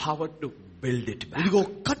the power to build it back. ఇదిగో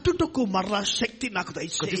కట్టుటకు మరలా శక్తి నాకు Because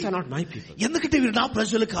these దయచేయి. are not my people. ఎందుకంటే వీరు నా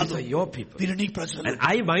ప్రజలు These కాదు, are your people. వీరు నీ ప్రజలు. And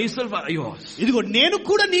I myself are yours. ఇదిగో నేను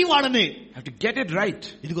కూడా నీ వాడనే. You have to get it right.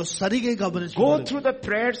 ఇదిగో సరిగా Go గమనించుకోవాలి. through the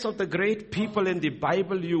prayers of the great people in the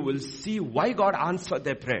Bible. You will see why God answered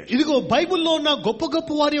their prayers. ఇదిగో బైబిల్లో ఉన్న గొప్ప గొప్ప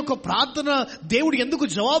వారి యొక్క ప్రార్థన దేవుడు ఎందుకు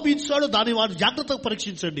జవాబు ఇచ్చాడో దాన్ని వారు జాగ్రత్తగా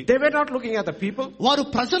పరీక్షించండి. They were not looking at the people. వారు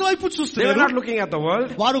ప్రజల వైపు They were చూస్తున్నారు, not looking at the world.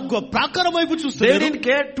 వారు ప్రాకారం వైపు They చూస్తున్నారు. didn't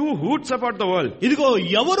care two hoots about the world. ఇదిగో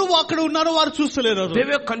ఎవరు అక్కడ ఉన్నారో వారు చూస్తలేరు. They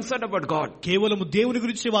were concerned about God కేవలం దేవుని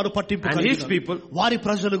గురించి వారు పట్టింపు and కలిగి His ఉన్నారు. people వారి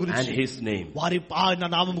ప్రజల and గురించి, His name. వారి ఆయన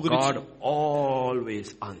నామం గురించి God always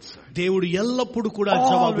answered. దేవుడు ఎల్లప్పుడు కూడా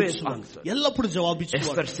Always జవాబిస్తున్నాడు, answer. ఎల్లప్పుడు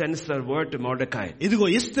జవాబిస్తున్నాడు. Esther sends her word to Mordecai. ఇదిగో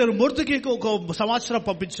ఎస్తేరు మొర్దెకైకి ఒక సమాచారం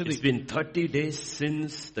పంపించింది. It's been 30 days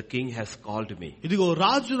since the king has called me. ఇదిగో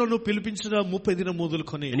రాజులను పిలిపించిన 30 దినం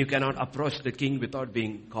మొదలుకొని, And you cannot approach the king without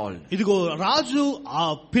being called. ఇదిగో రాజు ఆ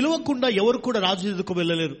పిలవకుండా ఎవరు కూడా రాజు ఎదుకు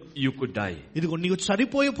వెళ్ళలేరు. You could die. ఇదిగో నీవు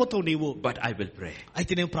చనిపోయిపోతావు నీవు, But I will pray.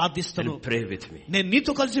 అయితే నేను ప్రార్థిస్తాను, And pray with me. నేను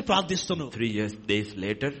నీతో కలిసి ప్రార్థిస్తాను. 3 days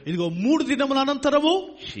later, ఇదిగో 3 దినముల అనంతరము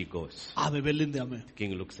she goes. ఆమె వెళ్ళింది. ఆమె The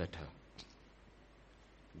king looks at her,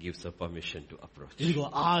 gives her permission to approach. ఇదిగో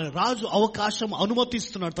ఆ రాజు అవకాశం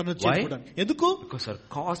అనుమతిస్తున్నాడు తన చేసుకోవడానికి. ఎందుకు? Because her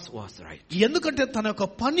cause was right. ఎందుకంటే తన యొక్క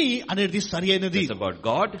పని అనేది సరి అయినది. It's about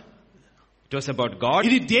God. It was about God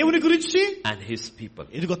ఇది దేవుని గురించి, and His people.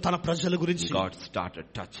 ఇదిగో తన ప్రజల గురించి. God started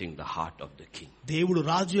touching the heart of the king. దేవుడు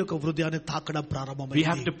రాజు యొక్క హృదయాన్ని తాకడం We have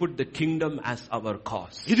ప్రారంభమైంది. to put the kingdom as our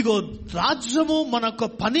cause. ఇదిగో రాజ్యము మన యొక్క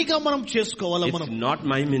పనిగా మనం చేసుకోవాలి. It's మనం not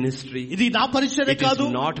my ministry. ఇది నా పరిచర్య It is కాదు,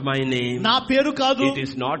 not my name. నా పేరు కాదు, It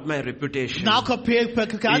is not my reputation. నా యొక్క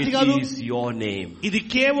ఖ్యాతి కాదు, It is your name, ఇది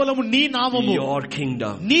కేవలం నీ నామము, your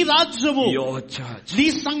kingdom, నీ రాజ్యము, your church. నీ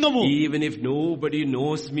సంఘము. Even if nobody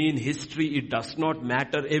knows me in history, it does not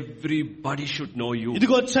matter. Everybody should know you.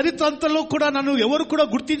 ఇదిగో చరిత్ర అంతలో కూడా నన్ను ఎవరు కూడా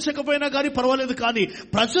గుర్తించకపోయినా కానీ పర్వాలేదు, కానీ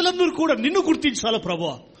ప్రజలందరూ కూడా నిన్ను గుర్తించాలి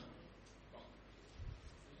ప్రభువా.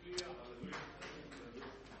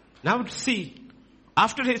 Now see,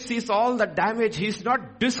 after he sees all the damage, he is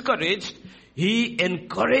not discouraged. He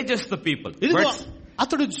encourages the people. ఇదిగో Verse-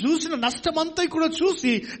 అతడు చూసిన నష్టమంతా కూడా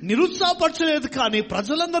చూసి నిరుత్సాహపరచలేదు, కానీ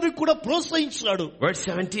ప్రజలందరినీ కూడా ప్రోత్సహించాడు. Verse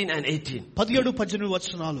 17 and 18. 17-18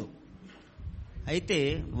 వచనాలు. అయితే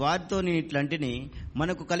వారితో నేను ఇట్లాంటిని,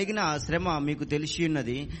 మనకు కలిగిన శ్రమ మీకు తెలిసి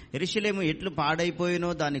ఉన్నది. యెరూషలేము ఎట్లు పాడైపోయినో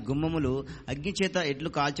దాని గుమ్మములు అగ్ని చేత ఎట్లు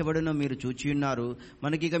కాల్చబడినో మీరు చూచియున్నారు.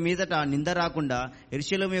 మనకిక మీదట నింద రాకుండా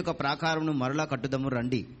యెరూషలేము యొక్క ప్రాకారమును మరలా కట్టుదము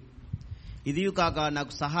రండి. ఇదియు కాక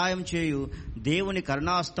నాకు సహాయం చేయు దేవుని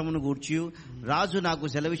కరుణాస్తమును గూర్చియు రాజు నాకు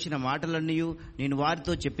సెలవిచ్చిన మాటలన్నీయు నేను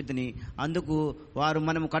వారితో చెప్పితిని. అందుకు వారు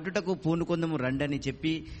మనము కట్టుటకు పూనుకొందము రండని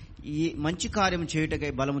చెప్పి ఈ మంచి కార్యం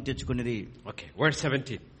చేయుటకై బలము తెచ్చుకునిరి. Okay, verse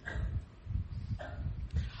 17.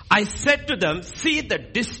 I said to them, see the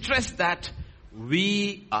distress that we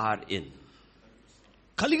are in.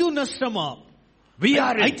 కలిగి ఉన్న శ్రమ We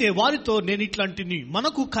are in. అయితే వారితో నేను ఇట్లాంటిని,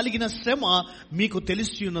 మనకు కలిగిన శ్రమ మీకు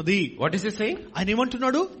తెలిసి ఉన్నది. What is he saying? ఆయన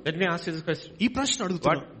ఏమంటున్నాడు? Let me ask you this question. ఈ ప్రశ్న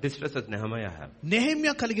అడుగుతున్నాడు. What distress does Nehemiah have?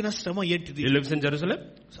 Nehemiah కలిగిన శ్రమ ఏంటిది? He lives in Jerusalem.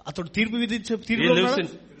 అతడు తీర్పు విధించే He తీర్పులో lives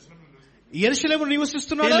ఉన్నాడా? in, యెరూషలేములో he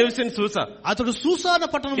నివసిస్తున్నాడా? lives in Susa. అతడు సూసాన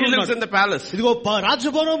పట్టణంలో He lives ఉన్నాడు. in the palace. ఇదిగో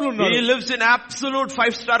రాజభవనంలో ఉన్నాడు. He lives in absolute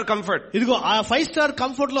 5-star comfort. ఇదిగో ఆ 5 స్టార్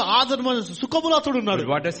కంఫర్ట్ లో ఆదరణ సుఖములో అతడు ఉన్నాడు.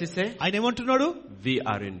 But what does he say? ఆయన ఏమంటున్నాడు? We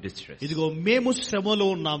are in distress. ఇదిగో మేము శ్రమలో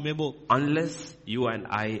ఉన్నాం. మేము Unless you and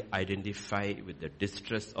I identify with the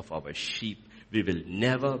distress of our sheep, we will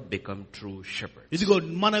never become true shepherds. ఇదిగో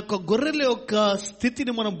మన యొక్క గొర్రెల యొక్క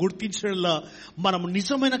స్థితిని మనం గుర్తించడంలా మనం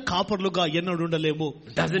నిజమైన కాపర్లుగా ఎన్నడూ ఉండలేము.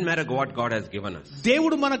 Doesn't matter what God has given us.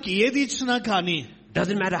 దేవుడు మనకి ఏది ఇచ్చినా కానీ,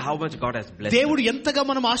 Doesn't matter how much God has blessed దేవుడు us. ఎంతగా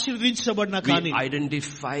మనం ఆశీర్వదించబడినా కానీ, We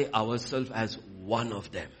identify ourselves as one of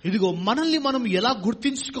them. ఇదిగో మనల్ని మనం ఎలా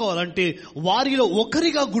గుర్తించుకోవాలంటే వారిలో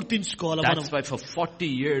ఒకరిగా గుర్తించుకోవాలి మనం. That's why for 40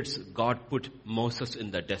 years God put Moses in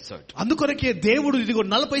the desert. అందుకొరకే దేవుడు ఇదిగో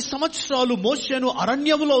 40 సంవత్సరాలు మోషేను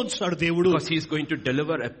అరణ్యములో ఉంచాడు దేవుడు. Because He is going to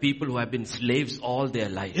deliver a people who have been slaves all their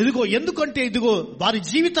life. ఇదిగో ఎందుకంటే ఇదిగో వారి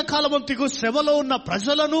జీవిత కాలం అంతకు శ్రమలో ఉన్న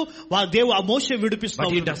ప్రజలను ఆ మోషే But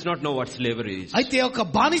విడిపిస్తాడు. he does not know what slavery is. అయితే ఒక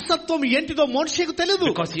బానిసత్వం ఏంటిదో మోషేకు తెలియదు.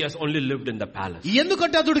 Because he has only lived in the palace.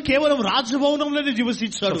 ఎందుకంటే అతడు కేవలం రాజభవనంలో అనేది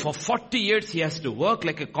నివసించాడు. So for 40 years he has to work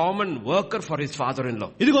like a common worker for his father-in-law.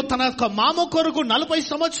 ఇదిగో తన యొక్క మామ కొరకు 40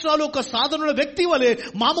 సంవత్సరాలు ఒక సాధారణ వ్యక్తి వలె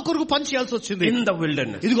మామ కొరకు పనిచేయాల్సి వచ్చింది. In the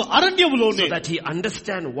wilderness. ఇదిగో అరణ్యములోనే. So that he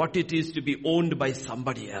understand what it is to be owned by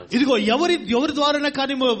somebody else. ఇదిగో ఎవరి ద్వారానే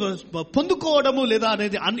కానీ పొందుకోవడము లేదా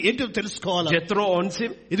అనేది ఏంటో తెలుసుకోవాలి. Jethro owns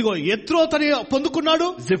him. ఇదిగో యెత్రో అతని పొందుకున్నాడు.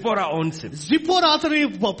 Zipporah owns him. జిపోరా అతని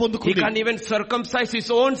పొందుకుంది. He can't even circumcise his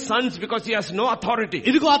own sons because he has no authority.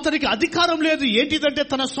 ఇదిగో అతనికి అధికారం లేదు. ఏంటిదంటే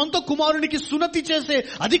తన సొంత కుమారునికి సున్నతి చేసే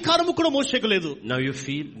అధికారము కూడా మోషేకు లేదు.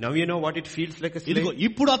 Now you know what it feels like a slave. ఇదిగో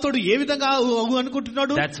ఇప్పుడు అతడు ఏ విధంగా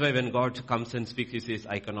అనుకుంటున్నాడు. That's why when God comes and speaks, he says,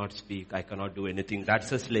 I cannot speak, I cannot do anything.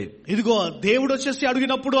 That's a slave. ఇదిగో దేవుడు వచ్చేసి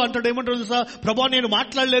అడిగినప్పుడు అంటాడు ఏమంటాడు తెలుసా, ప్రభా నేను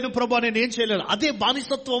మాట్లాడలేను, ప్రభా నేను ఏం చేయలేను. అదే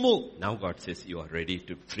బానిసత్వము. Now God says you are ready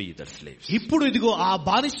to free the slaves. ఇప్పుడు ఇదిగో ఆ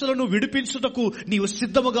బానిసలను విడిపించుటకు నీవు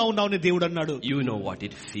సిద్ధముగా ఉన్నావని దేవుడు అన్నాడు. You know what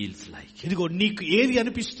it feels like. ఇదిగో నీకు ఏది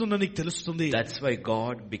అనిపిస్తుందో నీకు తెలుస్తుంది. That's why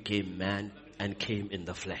God became man and came in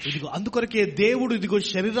the flesh. ఇదిగో అందుకొరకే దేవుడు ఇదిగో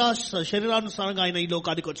శరీరానుసారంగా ఆయన ఈ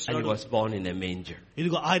లోకానికి వచ్చాడు. And he was born in a manger.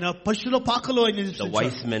 ఇదిగో ఆయన పశువుల పాకలో ఆయన The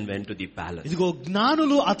wise men went to the palace. ఇదిగో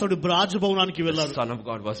జ్ఞానులు అతడు రాజభవనానికి The వెళ్ళారు. Son of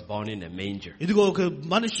God was born in a manger. ఇదిగో ఒక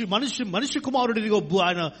మనిషి కుమారుడు ఇదిగో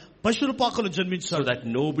ఆయన పశువుల పాకలో జన్మించాడు. So that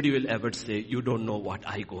nobody will ever say, you don't know what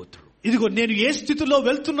I go through. ఇదిగో నేను ఏ స్థితిలో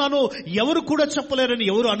వెళ్తున్నానో ఎవరు కూడా చెప్పలేరని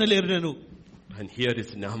ఎవరు అనలేరు. నేను And here is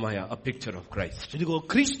Nehemiah, a picture of Christ. ఇదిగో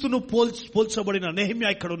క్రీస్తును పోల్చబడిన నెహెమ్యా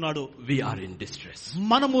ఇక్కడ ఉన్నాడు. We are in distress.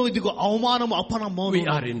 మనము ఇదిగో అవమానము అపనము. We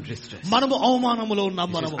are in distress. మనము అవమానములో ఉన్నాం.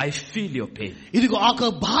 మనము I feel your pain. ఇదిగో ఆ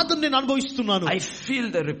బాధను నేను అనుభవిస్తున్నాను. I feel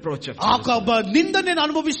the reproach of ఆ నింద నేను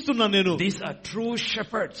అనుభవిస్తున్నాను. నేను These are true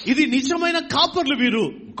shepherds. ఇది నిజమైన కాపర్లు వీరు.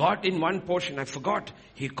 God in one portion, I forgot,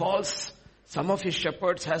 he calls some of his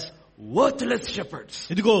shepherds as worthless shepherds.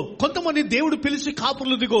 ఇదిగో కొంతమంది దేవుడు పిలిచి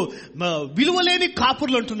కాపర్లు ఇదిగో విలువలేని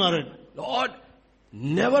కాపర్లు అంటున్నారు. Lord,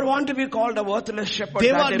 never want to be called a worthless shepherd.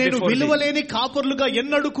 దేవా నేను విలువలేని కాపర్లుగా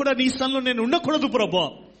ఎన్నడూ కూడా నీ సన్నిధిలో నేను ఉండకూడదు ప్రభువా.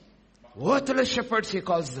 Worthless shepherds he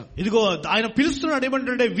calls them. ఇదిగో ఆయన పిలుస్తున్నాడు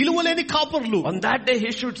ఏమంటే విలువలేని కాపర్లు. On that day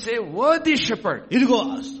he should say worthy shepherd. ఇదిగో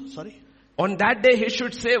sorry On that day he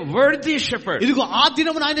should say worthy shepherd. ఇదిగో ఆ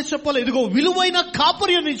దినమున ఆయన చెప్పాలి ఇదిగో విలువైన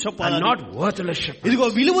కాపరి అని చెప్పాలి. And not worthless shepherd. ఇదిగో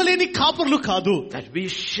విలువలేని కాపర్లు కాదు. That we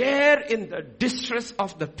share in the distress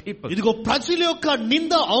of the people. ఇదిగో ప్రజల యొక్క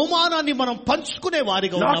నింద అవమానాన్ని మనం పంచుకునే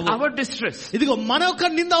వారిగా ఉన్నాము. Not our distress. ఇదిగో మన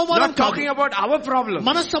యొక్క నింద అవమానం not talking about our problem.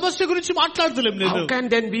 మన సమస్య గురించి మాట్లాడతలేం లేదు. How can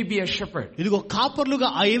then we be a shepherd? ఇదిగో కాపర్లుగా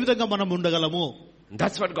ఏ విధంగా మనం ఉండగలము.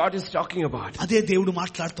 That's what God is talking about. అదే దేవుడు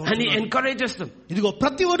మాట్లాడుతున్నాడు. And he encourages them. ఇదిగో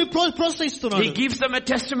ప్రతి ఒక్కరిని ప్రోత్సహిస్తున్నాడు. He gives them a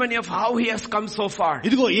testimony of how he has come so far.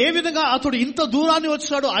 ఇదిగో ఏ విధంగా అతడు ఇంత దూరాన్ని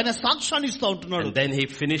వచ్చాడో ఆయన సాక్ష్యాన్ని ఇస్తా ఉంటున్నాడు. And then he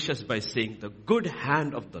finishes by saying the good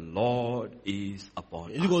hand of the Lord is upon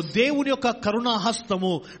us. ఇదిగో దేవుని యొక్క కరుణా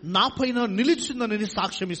హస్తము నాపైన నిలిచిందని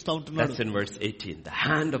సాక్ష్యం ఇస్తా ఉంటున్నాడు. That's in verse 18. The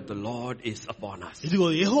hand of the Lord is upon us. ఇదిగో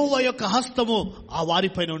యెహోవా యొక్క హస్తము ఆ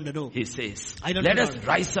వారిపైన ఉండెను. He says, let us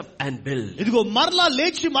rise up and build. ఇదిగో మరలా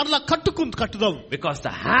లేచి మరలా కట్టుదాం. Because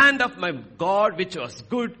the hand of my God which was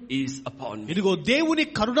good is upon me. ఇదిగో దేవుని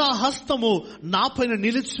కరుణా హస్తము నాపైన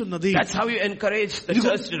నిలిచున్నది. That's how you encourage the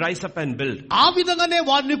church to rise up and build. ఆ విధంగానే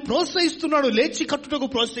వారిని ప్రోత్సహిస్తున్నాడు, లేచి కట్టుటకు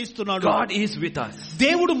ప్రోత్సహిస్తున్నాడు. God is with us.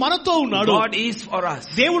 దేవుడు మనతో ఉన్నాడు. God is for us.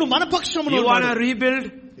 దేవుడు మన పక్షమున ఉన్నాడు. You want to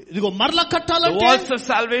rebuild? ఇదిగో మరలా కట్టాలంటే the walls of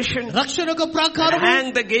salvation, రక్షణ యొక్క ప్రాకారము, hang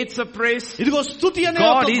the gates of praise. ఇదిగో స్తుతి అనే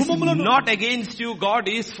God ఒక is గుమ్మములను, not against you, God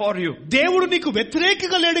is for you. దేవుడు నీకు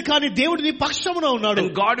వ్యతిరేకంగా లేడు కానీ దేవుడు నీ పక్షమున ఉన్నాడు.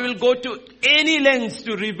 And God will go to any lengths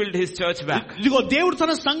to rebuild his church back. ఇదిగో దేవుడు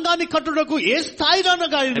తన సంఘాన్ని కట్టుటకు ఏ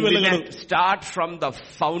స్థాయిలోనగా ఆయన వెళ్ళగలడు. Start from the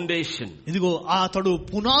foundation. ఇదిగో అతడు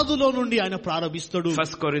పునాదులో నుండి ఆయన ప్రారంభిస్తాడు.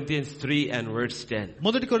 1 Corinthians 3 and verse 10.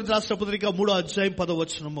 మొదటి కొరింథీ రాసిన పత్రిక 3వ అధ్యాయం 10వ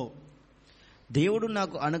వచనము. దేవుడు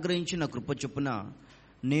నాకు అనుగ్రహించిన కృప చొప్పున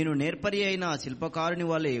నేను నేర్పరి అయిన శిల్పకారుని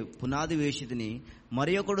వలె పునాది వేసితిని,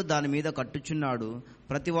 మరి ఒకడు దాని మీద కట్టుచున్నాడు,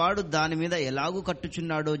 ప్రతివాడు దాని మీద ఎలాగూ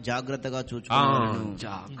కట్టుచున్నాడో జాగ్రత్తగా చూచుకున్నాడు.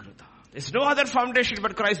 జాగ్రత్త. There's no other foundation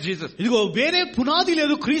but Christ Jesus. ఇదిగో వేరే పునాది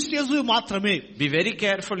లేదు, క్రీస్తు యేసు మాత్రమే. Be very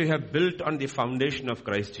careful, you have built on the foundation of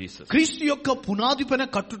Christ Jesus. క్రీస్తు యొక్క పునాది పైన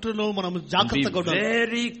కట్టుటలో మనం జాగ్రత్తగా ఉండాలి. Be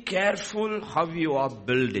very careful how you are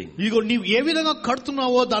building. ఇదిగో నీవు ఏ విధంగా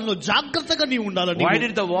కడుతున్నావో దానిలో జాగ్రత్తగా నీవు ఉండాలి. Why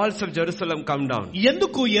did the walls of Jerusalem come down?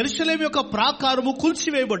 ఎందుకు యెరూషలేము యొక్క ప్రాకారము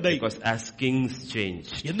కూల్చివేయబడ్డాయి? Because as kings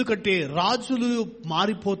changed, ఎందుకంటే రాజులు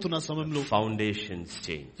మారిపోతున్న సమయంలో foundations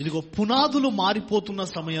changed. ఇదిగో పునాదులు మారిపోతున్న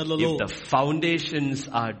సమయాలలో the foundations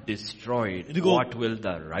are destroyed, what will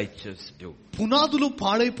the righteous do? పునాదులు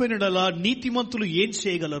పాడైపోయినలా నీతిమంతులు ఏం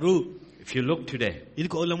చేయగలరు? If you look today,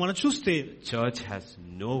 ఇదిగో మనం చూస్తే church has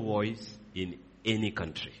no voice in any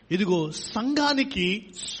country. ఇదిగో సంఘానికి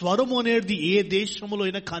స్వరము అనేది ఏ దేశంలో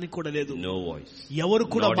అయినా కాని కూడా లేదు. No voice. ఎవరు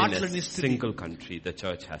కూడా Not in a మాట్లాడని స్థితి. single country the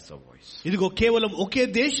church has a voice. ఇదిగో కేవలం ఒకే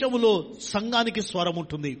దేశంలో సంఘానికి స్వరం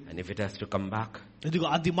ఉంటుంది. And if it has to come back, ఇదిగో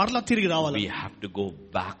అది మరలా తిరిగి రావాలి. we have to go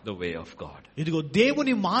back the way of God. ఇదిగో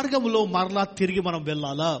దేవుని మార్గంలో మరలా తిరిగి మనం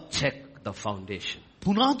వెళ్ళాలా. Check the foundation.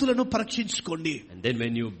 పునాదులను పరీక్షించుకోండి. And then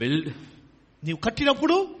when you build, నీవు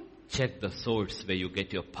కట్టినప్పుడు check the source where you get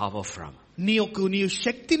your power from. నీవు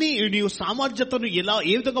శక్తిని నీవు సామర్థ్యతను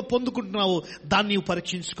ఏ విధంగా పొందుకుంటున్నావో దాన్ని నీవు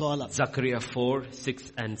పరీక్షించుకోవాలా. Zechariah 4, 6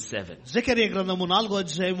 and 7. జకరియా గ్రంథము 4వ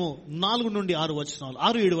అధ్యాయము 4 నుండి 6 వచనాలు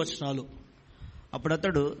 6-7 వచనాలు. అప్పుడు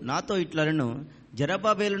అతడు నాతో ఇట్లనెను,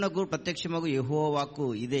 జెరుబ్బాబెలునకు ప్రత్యక్షమగు యెహోవా వాక్కు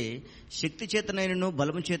ఇదే, శక్తి చేతనైనను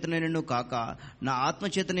బలము చేతనైనను కాక నా ఆత్మ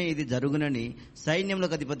చేతనే ఇది జరుగునని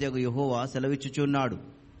సైన్యములకు అధిపతియగు యెహోవా సెలవిచ్చుచున్నాడు.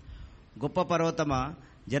 గొప్ప పర్వతమా,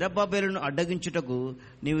 జెరుబ్బాబెలును అడ్డగించుటకు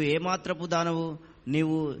నీవు ఏమాత్రపు దానవు,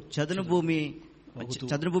 నీవు చదును భూమి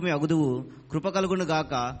అగుదువు, కృప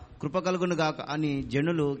కలుగును గాక అని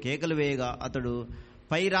జనులు కేకలు వేయగా అతడు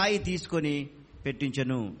పై రాయి తీసుకొని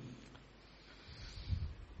పెట్టించెను.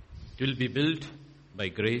 It will be built by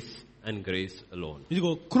grace and grace alone.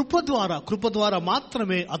 ఇదిగో కృప ద్వారా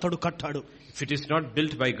మాత్రమే అతడు కట్టాడు. If it is not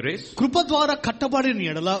built by grace, కృప ద్వారా కట్టబడిన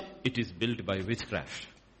ఎడల it is built by witchcraft.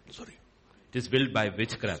 It is built by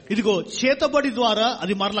witchcraft. ఇదిగో చేతబడి ద్వారా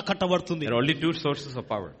అది మరలా కట్టబడుతుంది. There are only two sources of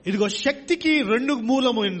power. ఇదిగో శక్తికి రెండు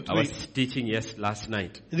మూలము. I was teaching last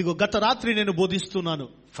night. ఇదిగో గత రాత్రి నేను బోధిస్తున్నాను.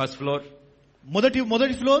 First floor, మొదటి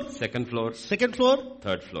floor, second floor,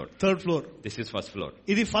 third floor. This is first floor.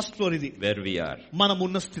 ఇది ఫస్ట్ ఫ్లోర్. ఇది where we are. మనం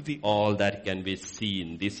ఉన్న స్థితి. All that can be seen,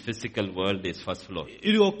 this physical world is first floor.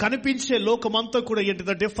 ఇదిగో కనిపించే లోకమంతా కూడా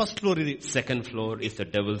ఏంటిదంటే ఫస్ట్ ఫ్లోర్. ఇది second floor is the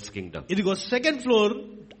devil's kingdom. ఇదిగో సెకండ్ ఫ్లోర్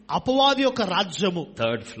అపవాది యొక్క రాజ్యము.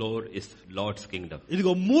 third floor is Lord's kingdom.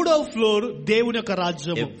 ఇదిగో మూడవ ఫ్లోర్ దేవుని యొక్క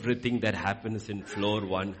రాజ్యము. Everything that happens in floor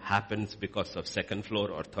 1 happens because of second floor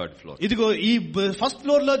or third floor. ఇదిగో ఈ ఫస్ట్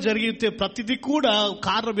ఫ్లోర్ లో జరిగితే ప్రతిదీ కూడా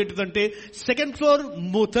కారణం ఏంటంటే సెకండ్ ఫ్లోర్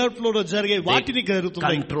థర్డ్ ఫ్లోర్ లో జరిగే వాటిని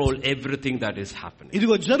జరుగుతుంది. Control everything that is happening.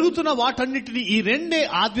 ఇదిగో జరుగుతున్న వాటన్నిటిని ఈ రెండే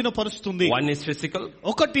ఆధీనపరుస్తుంది. one is physical,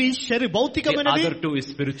 ఒకటి భౌతికమైనది, the other two is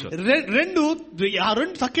spiritual. రెండు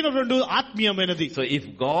తక్కిన రెండు ఆత్మీయమైనది. So if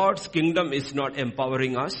God's kingdom is not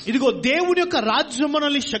empowering us, ఇదిగో దేవుని యొక్క రాజ్యం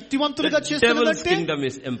మనల్ని శక్తివంతులుగా చేస్తున్నదంటే kingdom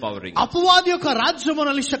is empowering us. అపవాది యొక్క రాజ్యం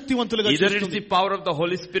మనల్ని శక్తివంతులుగా Either it is చేస్తుంది. the power of the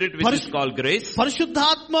Holy Spirit which is called grace,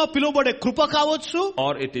 పరిశుద్ధాత్మ పిలువబడే కృప కావచ్చు,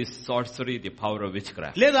 or it is sorcery, the power of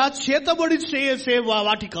witchcraft. లేదా చేతబడి చేసే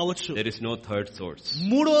వాటి కావచ్చు. There is no third source.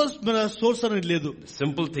 మూడో సోర్స్ అనేది లేదు. The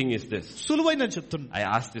simple thing is this. సులువైన చెప్తున్నా. I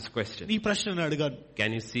asked this question. ఈ ప్రశ్నను అడిగాను.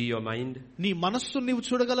 Can you see your mind? నీ మనస్సును నీవు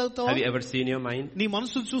చూడగలుగుతావా? Have you ever seen your mind? నీ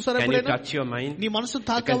మనస్సును చూసారా Can you ఎప్పుడైనా? touch your mind? నీ మనస్సును You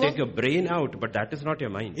can తాకావా? take your brain out, but that is not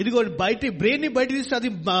your mind. ఇదిగో బ్రెయిన్ ని బయట తీస్తే అది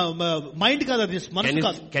మైండ్ కాదు, అది మనసు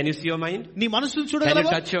కాదు. Can you see your mind? నీ మనస్సును Can you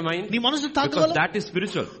చూడగలవా? touch your mind? నీ మనసు Because తాకగలవా? that is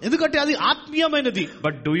spiritual. ఎందుకంటే అది ఆత్మీయమైనది.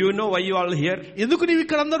 But do you know why you are here? ఎందుకు నీవు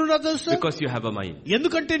ఇక్కడ అందరూ ఉన్నారు తెలుసా? Because you have a mind.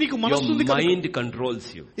 ఎందుకంటే నీకు Your మనస్సు ఉంది కనుక. mind controls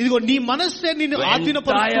you. ఇదిగో నీ మనస్సే నిన్ను Your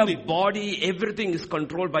ఆధీనపరుస్తుంది. entire body, everything is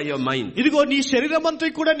controlled by your mind. ఇదిగో నీ శరీరం అంతా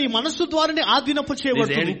కూడా నీ మనస్సు ద్వారానే ఆధీనపు This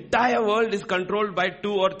చేయబడుతుంది. entire world is controlled by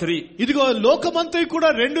 2 or 3. ఇదిగో లోకమంతా కూడా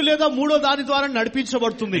 2 లేదా 3 దాని ద్వారా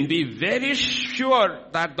నడిపించబడుతుంది. And be very sure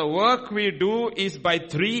that the work we do is by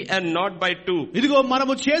 3 and not by 2. ఇదిగో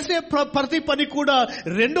మనము చేసే ప్రతి పని కూడా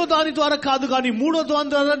 2 దాని ద్వారా కాదు కానీ 3 దాని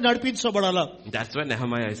ద్వారా నడిపించబడాలా. That's what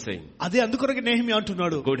Nehemiah is saying. అదే అందుకొరకు నెహెమియా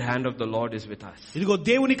అంటున్నాడు, Good hand of the Lord is with us. ఇదిగో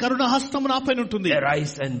దేవుని కరుణ హస్తం నాపైన ఉంటుంది.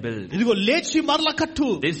 Arise and build. ఇదిగో లేచి మరలా కట్టు.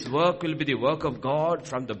 This work will be the work of God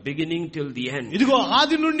from the beginning till the end. ఇదిగో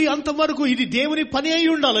ఆది నుండి అంత వరకు ఇది దేవుని పని అయి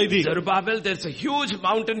ఉండాలి. ఇది Zerubbabel, there's a huge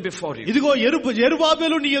mountain before you. ఇదిగో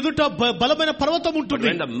యెరుబాబెలు నీ ఎదుట బలమైన పర్వతం But ఉంటుంది.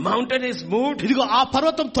 when the mountain is moved, ఇదిగో ఆ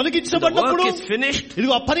పర్వతం the తొలగించబడినప్పుడు, work is finished,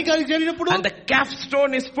 ఇదిగో ఆ పని జరిగినప్పుడు, and the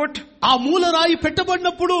capstone is put, ఆ మూల రాయి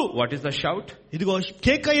పెట్టబడినప్పుడు, what is the shout? ఇదిగో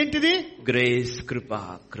కేక ఏంటిది? Grace, Kripa,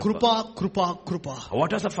 Krupa Kripa. Krupa Krupa.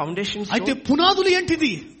 What is the foundation అయితే stone? పునాదులు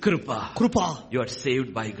ఏంటిది? Kripa. Krupa. You are saved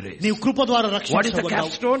by grace. నీవు కృప ద్వారా What is the రక్షించబడ్డావు.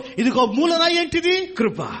 capstone? ఇదిగో మూల రాయి ఏంటిది?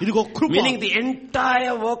 Kripa. ఇదిగో కృప. Meaning the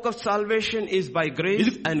entire work of salvation is by grace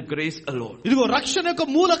and grace alone. ఇదిగో రక్షణ యొక్క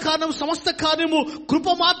మూల కారణం, సమస్త కార్యము కృప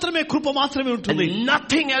మాత్రమే ఉంటుంది. And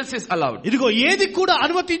nothing else is allowed. ఇదిగో ఏది కూడా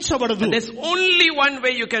అనుమతించబడదు. And there's only one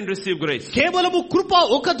way you can receive grace. కేవలము కృప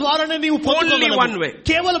ఒక ద్వారానే నీవు పొందగలవు. one way.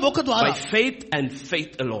 కేవలం ఒక ద్వారా. By faith and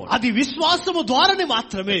faith alone. అది విశ్వాసము ద్వారానే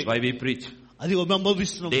మాత్రమే. That's why we preach. అది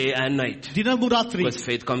అనుభవిస్తున్నాం day and night. దినము రాత్రి. Because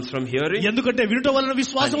faith comes from hearing, ఎందుకంటే వినుట వలన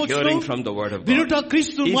విశ్వాసం and వచ్చును, hearing from the word of God. వినుట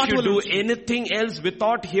క్రీస్తు If మాట you వలన. do anything else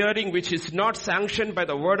without hearing, which is not sanctioned by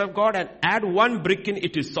the word of God, and add one brick in,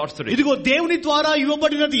 it is sorcery. ఇదిగో దేవుని ద్వారా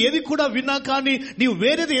ఇవ్వబడినది ఏది కూడా విన్నా కానీ నీవు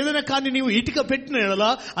వేరేది ఏదైనా కానీ నీవు ఇటుక పెట్టిన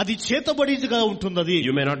ఎడలా అది చేతబడిగా ఉంటుంది.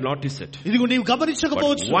 You may not notice it. ఇదిగో నీవు But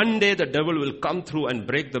గమనించకపోవచ్చు. one day the devil will come through and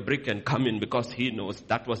break the brick and come in, because he knows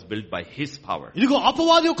that was built by his power. ఇదిగో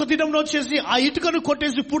అపవాది ఒక దినంలో వచ్చేసి ఆ ఇటుకను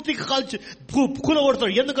కొట్టేసి పూర్తిగా కాల్చి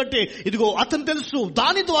కూలగొడతాడు. ఎందుకంటే ఇదిగో అతను తెలుసు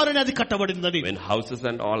దాని ద్వారానే అది కట్టబడిందని. When houses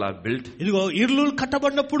and all are built, ఇదిగో ఇల్లు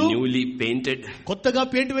కట్టబడినప్పుడు newly painted, కొత్తగా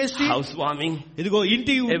పెయింట్ వేసి housewarming, ఇదిగో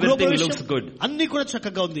ఇంటి everything looks good. అన్ని కూడా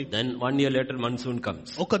చక్కగా ఉంది. Then 1 year later monsoon comes.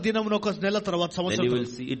 ఒక దినమున ఒక నెల తర్వాత Then you సంవత్సరం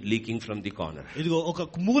will see it leaking from the corner. ఇదిగో ఒక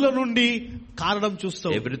మూల నుండి కారణం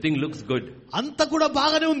చూస్తావు. Everything looks good. అంతా కూడా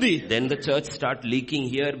బాగానే ఉంది. Then the church start leaking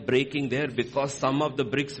here, breaking there, because some of the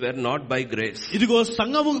bricks were not by grace. ఇదిగో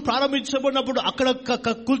సంఘము ప్రారంభించబడినప్పుడు అక్కడ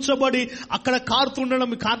కూల్చబడి అక్కడ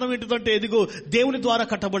కారుతుండడం కారణం ఏంటంటే ఇదిగో దేవుని ద్వారా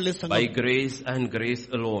కట్టబడలేదు సంఘం. By grace and grace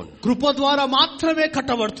alone. కృప ద్వారా మాత్రమే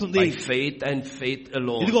కట్టబడుతుంది. By faith and faith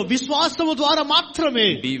alone. ఇదిగో విశ్వాసము ద్వారా మాత్రమే.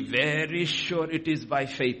 Be very sure it is by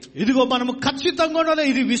faith. ఇదిగో మనము ఖచ్చితంగా ఉండాలి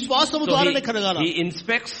ఇది విశ్వాసము ద్వారానే కలగాల. He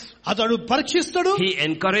inspects, అతడు పరీక్షిస్తాడు, he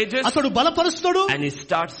encourages, అతడు బలపరుస్తాడు, and he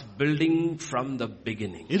starts building from the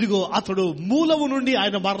beginning. ఇదిగో అతడు మూలము నుండి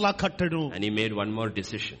ఆయన మరలా కట్టడు. And he made one more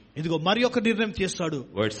decision. ఇదిగో మరి ఒక నిర్ణయం చేస్తాడు.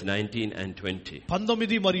 Verse 19 and 20.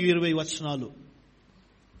 19 మరియు 20 వచనాలు.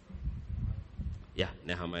 Yeah,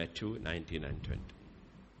 Nehemiah 2, 19 and 20.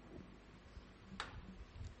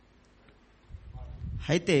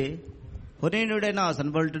 అయితే హొరేనుడైన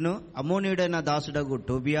సన్బల్టును, అమ్మోనీయుడైన దాసుడగు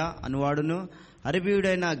టోబియా అనువాడును,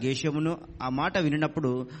 అరబీయుడైన గేషమును ఆ మాట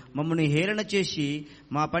వినినప్పుడు మమ్మల్ని హేళన చేసి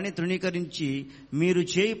మా పని తృణీకరించి మీరు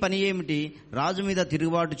చేయి పని ఏమిటి, రాజు మీద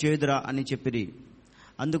తిరుగుబాటు చేయుదురా అని చెప్పిరి.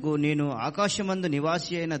 అందుకు నేను ఆకాశమందు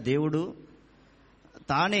నివాసి అయిన దేవుడు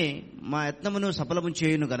తానే మా యత్నమును సఫలము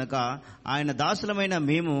చేయును గనక ఆయన దాసులమైన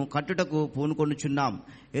మేము కట్టుటకు పూనుకొనుచున్నాం.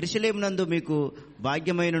 యెరూషలేమునందు మీకు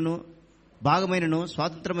భాగమైనను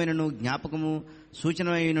స్వాతంత్రమైనను జ్ఞాపకము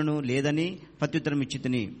సూచనమైనను లేదని ప్రత్యుత్తరం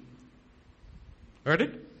ఇచ్చితిని. Heard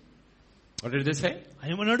it? What did they say?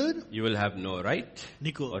 ఏమన్నాడు? You will have no right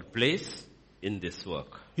నీకు or place in this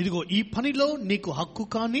work. ఇదిగో ఈ పనిలో నీకు హక్కు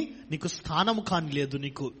కానీ నీకు స్థానము కానీ లేదు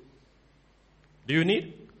నీకు. Do you need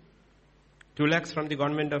 2 lakhs from the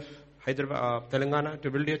government of Hyderabad, Telangana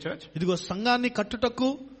to build your church? ఇదిగో సంఘాన్ని కట్టుటకు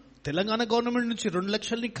తెలంగాణ గవర్నమెంట్ నుంచి 2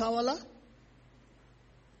 లక్షలు నీకు కావాలా?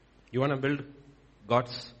 You want to build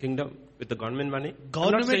God's kingdom with the government money?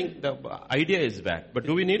 Government, I'm not saying the idea is bad, but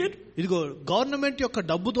do we need it? ఇదిగో government యొక్క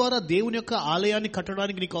డబ్బు ద్వారా దేవుని యొక్క ఆలయాన్ని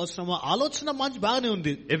కట్టడానికి నీకు అవసరమా? ఆలోచన మంచి బాగానే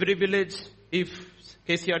ఉంది. Every village, if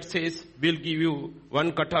KCR says we'll give you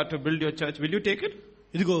 1 kata to build your church, will you take it?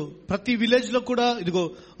 ఇదిగో ప్రతి విలేజ్ లో కూడా ఇదిగో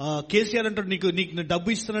కేసీఆర్ అంటాడు నీకు డబ్బు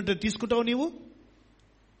ఇస్తానంటే తీసుకుంటావు నీవు?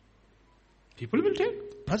 People will take.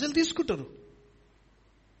 ప్రజలు తీసుకుంటారు.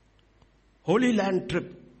 Holy Land trip,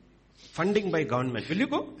 funding by government, will you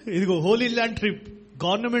go? ఇదిగో హోలీ ల్యాండ్ ట్రిప్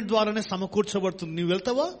గవర్నమెంట్ ద్వారానే సమకూర్చబడుతుంది. నువ్వు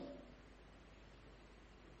వెళ్తావా?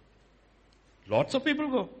 Lots of people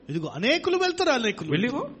go. ఇదిగో అనేకులు వెళ్తారు. అనేకులు. Will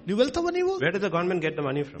you go? నువ్వు వెళ్తావా నీవు? Where does the government get the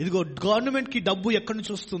money from? ఇదిగో గవర్నమెంట్ కి డబ్బు ఎక్కడి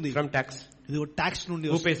నుంచి వస్తుంది? From tax. ఇదిగో ట్యాక్స్ నుండి.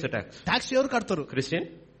 Who pays the tax? Tax ఎవరు కడతారు? Christian,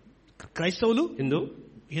 క్రైస్తవులు,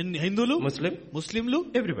 హిందువులు, ముస్లింలు,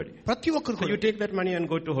 everybody. ప్రతి ఒక్కరు. So you take that money and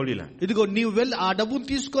go to Holy Land. ఇదిగో నీవు వెళ్ళి ఆ డబ్బును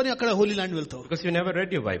తీసుకొని అక్కడ హోలీ ల్యాండ్ వెళ్తావు. Because you never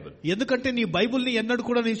read your Bible. ఎందుకంటే నీ బైబుల్ ని ఎన్నడూ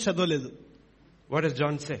కూడా నీవు చదవలేదు. What does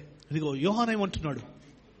John say? ఇదిగో యోహాను ఏమంటున్నాడు?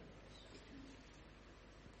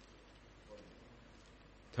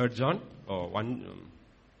 3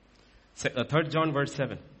 John verse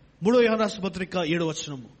 7. 3 యోహాను రాసిన పత్రిక 7వ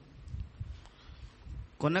వచనము.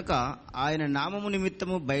 కొనక ఆయన నామము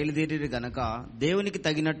నిమిత్తము బయలుదేరి గనక దేవునికి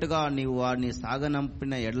తగినట్టుగా నీవు వారిని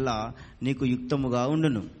సాగనంపిన ఎడల నీకు యుక్తముగా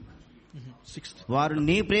ఉండును. వారు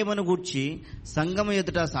నీ ప్రేమను గూర్చి సంఘము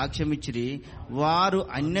ఎదుట సాక్ష్యమిచ్చిరి. వారు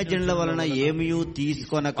అన్యజనుల వలన ఏమీ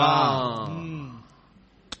తీసుకొనక.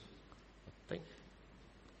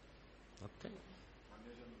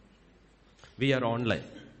 We are online.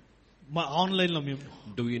 మా ఆన్లైన్ లో మేము.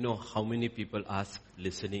 Do you know how many people ask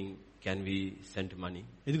listening, can we send money?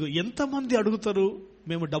 ఇదిగో ఎంత మంది అడుగుతారు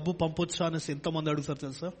మేము డబ్బు పంపొచ్చా అనేసి ఎంత మంది అడుగుతారు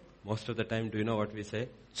తెలుసా? Most of the time, do you know what we say?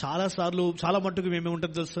 చాలా సార్లు చాలా మట్టుకు మేమే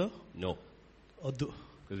ఉంటుంది తెలుసా? No. వద్దు.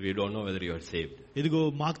 Because we don't know whether you are saved. ఇదిగో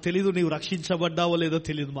మాకు తెలీదు నీవు రక్షించబడ్డావో లేదో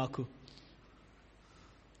తెలియదు మాకు.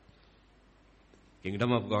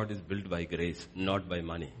 Kingdom of God is built by grace, not by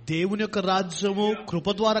money. దేవుని యొక్క రాజ్యము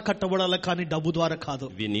కృప ద్వారా కట్టబడాలి కానీ డబ్బు ద్వారా కాదు.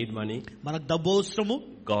 We need money. మనకు డబ్బు అవసరము.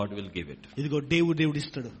 God will give it. ఇదిగో దేవుడు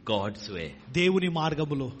ఇస్తాడు. God's way. దేవుని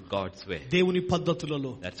మార్గములో. God's way. దేవుని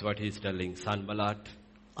పద్ధతులలో. That's what he is telling Sanballat,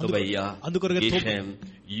 Tobiah, Geshem,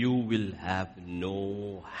 you will have no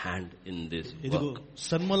hand in this work.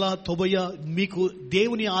 సన్మల తోబయ మీకు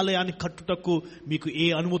దేవుని ఆలయాన్ని కట్టుటకు మీకు ఏ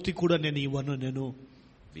అనుమతి కూడా నేను ఇవ్వను.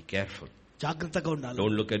 Be careful. జాగ్రత్తగా ఉండాలి.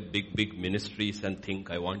 Don't look at big ministries and think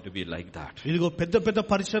I want to be like that. ఇదిగో పెద్ద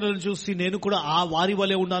పరిచర్యలు చూసి నేను కూడా ఆ వారి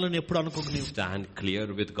వలె ఉండాలని ఎప్పుడు అనుకోకు. Stand clear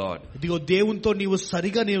with God. ఇదిగో దేవునితో నీవు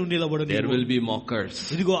సరిగా నీవు నిలబడు. There will be mockers.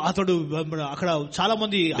 ఇదిగో అతడు అక్కడ చాలా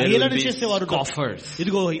మంది హేళన చేసేవారు, scoffers.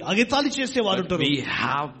 ఇదిగో అగతాళి చేసేవారు ఉంటారు. We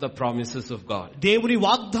have the promises of God. దేవుని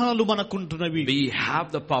వాగ్దానాలు మనకుంటున్నవి. We have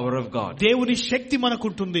the power of God. దేవుని శక్తి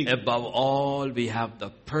మనకుంటుంది. Above all we have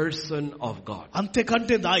the person of God.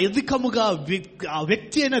 అంతేకంటే అధికముగా ఆ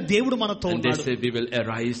వ్యక్తి అయిన దేవుడు మనతో ఉన్నాడు. We will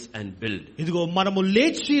arise and build. ఇదిగో మనము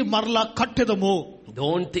లేచి మరలా కట్టెదము.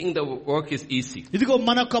 Don't think the work is easy. ఇదిగో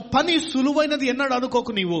మనకు పని సులువైనది ఎన్నడూ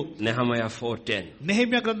అనుకోకు నీవు. Nehemiah 4:10.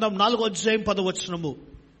 నెహెమ్యా గ్రంథం 4వ అధ్యాయం 10వ వచనము.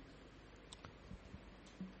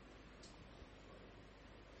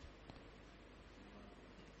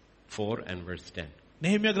 4 and verse 10.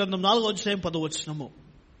 నెహెమ్యా గ్రంథం 4వ అధ్యాయం 10వ వచనము.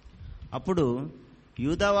 అప్పుడు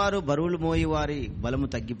యూదావారు బరువులు మోయి వారి బలము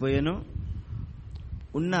తగ్గిపోయెను,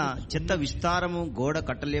 ఉన్న చెత్త విస్తారము గోడ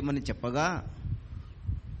కట్టలేమని చెప్పగా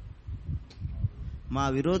మా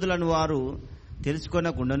విరోధులను వారు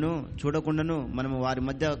తెలుసుకొనకుండాను చూడకుండాను మనము వారి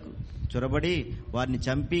మధ్య చొరబడి వారిని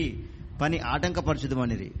చంపి పని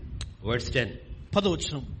ఆటంకపరచుదమనిరి. Verse 10. 10వ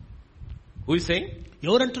వచనం. Who is saying?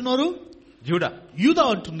 ఎవరంటున్నారు? Judah. యూదా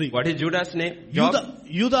అంటుంది. What is Judah's name?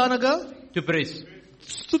 యూదా అనగా to praise.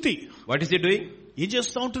 స్తుతి. What is he doing? ఏం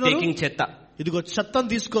చేస్తా ఉంటున్నారు? Taking chetta. ఇదిగో చెత్తను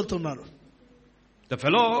తీసుకెళ్తున్నారు. The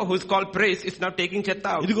fellow who is called praise is now taking chetta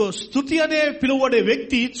out. ఇదిగో స్తుతి అనే పిలువబడే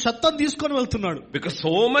వ్యక్తి చెత్తను తీసుకొని వెళ్తున్నాడు. Because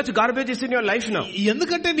so much garbage is in your life now.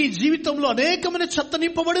 ఎందుకంటే నీ జీవితంలో అనేకమైన చెత్త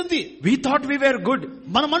నింపబడింది. We thought we were good.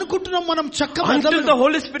 మనం అనుకుంటున్నాం మనం చక్కగా. Until the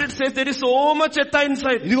Holy Spirit says there is so much chetta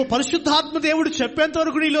inside. ఇదిగో పరిశుద్ధాత్మ దేవుడు చెప్పేంత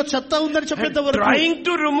వరకు నీలో చెత్త ఉందని చెప్పేంత వరకు trying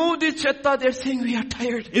to remove this chetta, they are saying we are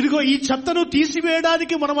tired. ఇదిగో ఈ చెత్తను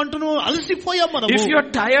తీసివేయడానికి మనం అంటున్నాం అలసిపోయాం మనం. If you are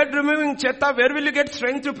tired removing chetta, where will you get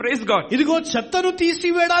strength to praise God? ఇదిగో చెత్తను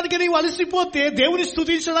తీసివేయడానికి నీవు అలసిపోతే దేవుని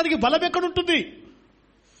స్తుతించడానికి బలం ఎక్కడ ఉంటుంది?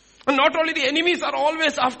 And not only the enemies are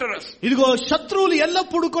always after us. ఇదిగో శత్రువులు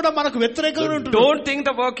ఎల్లప్పుడూ కూడా మనకు వ్యతిరేకంగా ఉంటారు. Don't think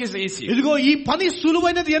the work is easy. ఇదిగో ఈ పని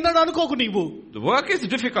సులువైనది ఎన్నడూ అనుకోకు నీవు. The work is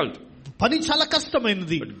difficult. పని చాలా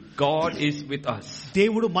కష్టమైనది. But God is with us.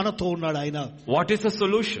 దేవుడు మనతో ఉన్నాడు ఆయన. What is the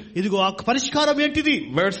solution? ఇదిగో ఆ పరిష్కారం ఏంటిది?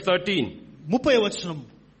 Verse 13. 30వ వచనం.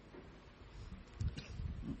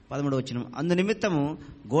 13వ వచనం. అందు నిమిత్తము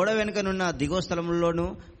గోడ వెనుకనున్న దిగువ స్థలముల్లోను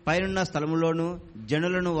పైనున్న స్థలములోను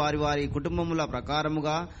జనులను వారి వారి కుటుంబముల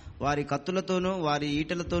ప్రకారముగా వారి కత్తులతోనూ వారి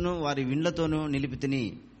ఈటలతోనూ వారి విండ్లతోనూ నిలిపితిని.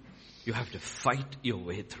 You have to fight your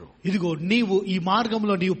way through. ఇదిగో నీవు ఈ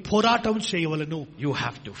మార్గంలో నీవు పోరాటం చేయవలెను. You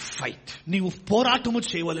have to fight. నీవు పోరాటము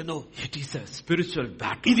చేయవలెను. It is a spiritual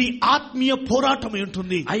battle. ఇది ఆత్మీయ పోరాటం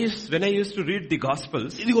ఉంటుంది. When I used to read the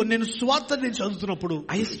Gospels, ఇదిగో నేను సువార్తని చదువుతున్నప్పుడు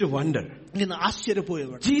I used to wonder. నేను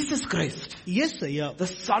ఆశ్చర్యపోయేవాడు. Jesus Christ, Yesayya, the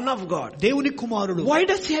Son of God, దేవుని కుమారుడు, why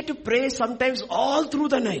does he have to pray sometimes all through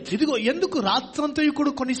the night? ఇదిగో ఎందుకు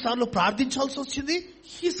రాత్రంతయుడు కొన్నిసార్లు ప్రార్థించాల్సి వచ్చింది?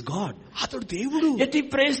 He is God. అతడు దేవుడు. Yet he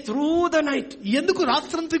prays through the night. ఎందుకు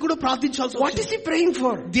రాత్రంతయుడు ప్రార్థించాల్సి వచ్చింది? What is he praying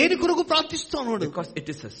for? దేని కొరకు ప్రార్థిస్తున్నాడు? Because it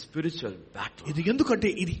is a spiritual battle. ఇది ఎందుకంటే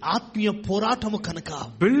ఇది ఆత్మీయ పోరాటము కనుక.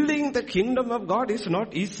 Building the kingdom of God is not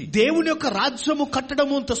easy. దేవుని యొక్క రాజ్యము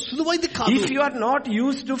కట్టడము అంత సులువైంది కాదు. If you are not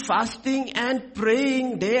used to fasting and praying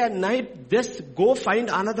day and night, just go find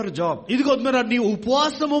another job. ఇదిగో మరి నీవు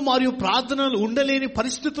ఉపవాసము మరియు ప్రార్థనలు ఉండలేని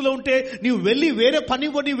పరిస్థితుల్లో ఉంటే నీవు వెళ్ళి వేరే పని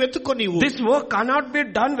వెతుక్కో. నీవు This work cannot be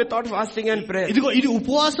done without fasting and prayer. ఇదిగో ఇది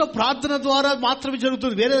ఉపవాస ప్రార్థన ద్వారా మాత్రమే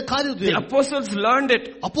జరుగుతుంది, వేరే కాదు. The apostles learned it.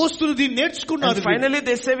 అపోస్తలులు దీన్ని నేర్చుకున్నారు. And finally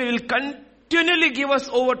they say we will continually give us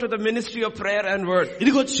over to the ministry of prayer and word.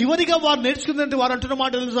 ఇదిగో చివరిగా వారు నేర్చుకుందంటే వారు అంటున్న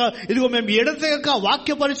మాట తెలుసా? ఇదిగో మేము ఎడతెగక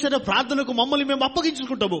వాక్య పరిచర్య ప్రార్థనకు మమ్మల్ని మేము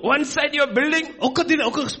అప్పగించుకుంటాము. One side you are building,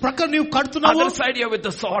 ఒక ప్రక్క నీవు కడుతున్నావు, other side you are with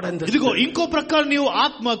the sword and the ఇదిగో ఇంకో ప్రక్క నీవు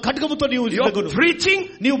ఆత్మ ఖడ్గముతో నీవు preaching,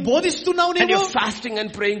 నీవు బోధిస్తున్నావు, and you are fasting and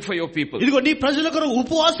praying for your people. ఇదిగో నీ ప్రజల కొరకు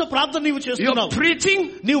ఉపవాస ప్రార్థన నీవు చేస్తున్నావు, preaching,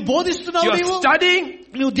 నీవు బోధిస్తున్నావు, you are studying,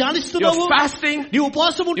 నువ్వు ధ్యానిస్తున్నావు, You're fasting. నీవు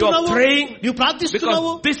ఉపవాసం You're ఉంటున్నావు, praying. నీవు ప్రార్థిస్తున్నావు.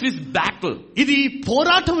 Because this is battle. ఇది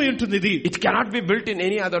పోరాటమే ఉంటుంది. ఇది It cannot be built in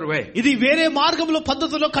any other way. ఇది వేరే మార్గంలో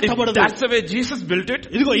పద్ధతిలో If కట్టబడదు. that's the way Jesus built it,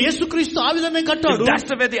 ఇదిగో యేసుక్రీస్తు ఆ విధంగా కట్టాడు. if that's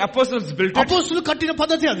the way the apostles built it, అపోస్తలులు కట్టిన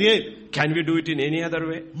పద్ధతి అదే. can we do it in any other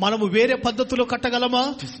way? మనము వేరే పద్ధతిలో కట్టగలమా?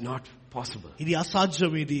 It is not possible. ఇది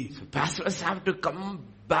అసాధ్యం. ఇది So pastors have to come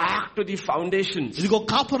back to the foundations. ఇదిగో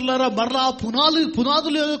కాపర్లారా మరలా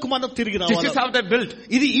పునాదులకు మనం తిరిగి This రావాలి. is how they built.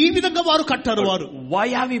 ఇది ఈ విధంగా వారు కట్టారు. వారు Why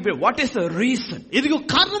have we built? What is the reason? ఇదిగో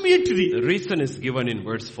కారణం ఏంటిది? The reason is given in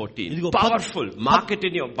verse 14. ఇదిగో Powerful. Mark it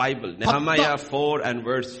in your Bible. Nehemiah 4 and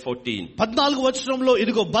verse 14. 14వ వచనంలో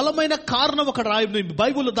ఇదిగో బలమైన కారణం ఒక రాయి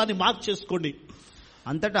బైబిల్లో దాన్ని మార్క్ చేసుకోండి.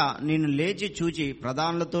 అంతటా నేను లేచి చూచి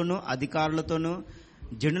ప్రధానులతోనూ అధికారులతోనూ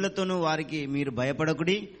జనులతోనూ వారికి మీరు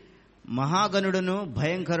భయపడకుడి, మహాగణుడును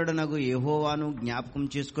భయంకరుడనగు యెహోవాను జ్ఞాపకం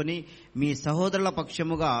చేసుకొని మీ సహోదరుల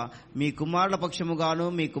పక్షముగా, మీ కుమారుల పక్షముగాను,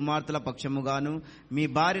 మీ కుమార్తెల పక్షముగాను, మీ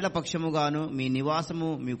భార్యల పక్షముగాను మీ నివాసము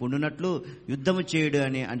మీకుండునట్లు యుద్ధము చేయుడు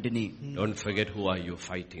అని అంటిని. Don't forget who are you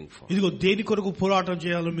fighting for. ఇదిగో దేని కొరకు పోరాటం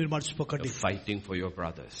చేయాలో మీరు మర్చిపోకండి. You're fighting for your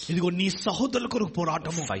brothers. ఇదిగో నీ సహోదరుల కొరకు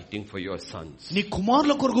పోరాటము, You're fighting for your sons. నీ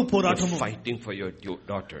కుమారుల కొరకు పోరాటము, You're fighting for your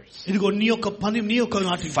daughters. ఇదిగో నీ యొక్క పని, నీ యొక్క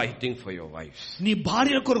నాటి Fighting for your wives. నీ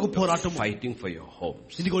భార్యల కొరకు పోరాటము, Fighting for your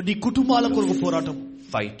homes. ఇదిగో నీ కుటుంబాల కొరకు పోరాటము,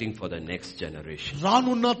 Fighting for the next generation.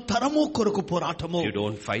 రానున్న తరము కొరకు పోరాటము. If you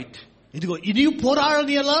don't fight, ఇదిగో ఇది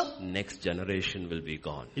పోరాడని ఎలా, next generation will be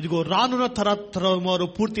gone. ఇదిగో రానున్న తరం వారు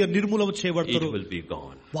పూర్తిగా నిర్మూలన It చేయబడతారు, will be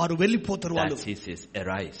gone. వారు వెళ్ళిపోతారు. వాళ్ళు That's he says,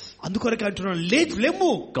 arise. అందుకొరకే అంటున్నాడు, లెమ్ము,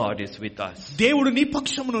 God is with us. దేవుడు నీ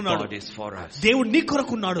పక్షమునున్నాడు, God is for us. దేవుడు నీ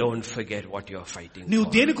కొరకు ఉన్నాడు. Don't forget what you are fighting నీవు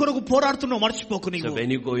for. దేని కొరకు పోరాడుతున్నావు మర్చిపోకు. So నీవు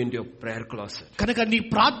when you go into your prayer closet, కనుక నీ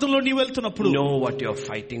ప్రార్థనలో నీవు వెళ్తున్నప్పుడు know what you are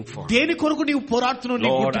fighting for. దేని కొరకు నీవు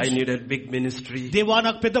పోరాడుతున్నావు. Lord, I need a big ministry. దేవా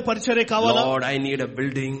నాకు పెద్ద పరిచర్య కావాలా, Lord, I need a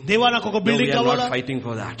building. దేవా నాకు ఒక No, we బిల్డింగ్ are కావాలా. not fighting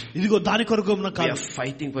for that. ఇదిగో దాని కొరకు We కాదు, are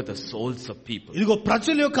fighting for the souls of people. ఇదిగో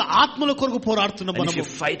ప్రజల యొక్క ఆత్మల కొరకు పోరాడుతున్నాం And if మనము. you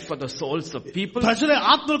fight for the souls of people, ప్రజల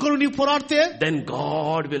ఆత్మల కొరకు నీవు పోరాడితే then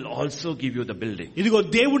God will also give you the building. ఇదిగో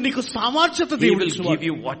దేవుడు నీకు సామర్థ్యత He దేవుడు will ఇచ్చేవాడు. give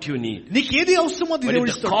you what you need. నీకు ఏది అవసరమో అది But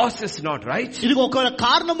దేవుడు if the ఇస్తాడు. cause is not right, ఇదిగో ఒక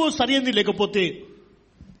కారణము సరైనది లేకపోతే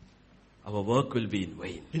our work will be in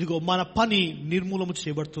vain. ఇదిగో మన పని నిర్మూలన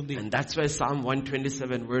చేయబడుతుంది. And that's why Psalm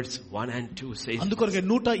 127 verse 1 and 2 says, అందుకొరకే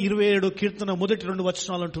 127 కీర్తన మొదటి 2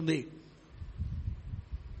 వచనాలు అంటుంది,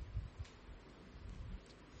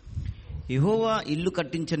 యెహోవా ఇల్లు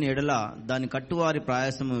కట్టించని ఎడల దాని కట్టువారి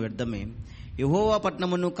ప్రయాసము వ్యర్థమే, యెహోవా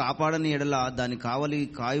పట్టణమును కాపాడని ఎడల దాని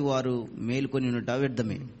కాయువారు మేలుకొని ఉన్నట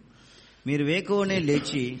వ్యర్థమే. మీరు వేకువనే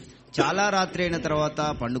లేచి చాలా రాత్రి అయిన తర్వాత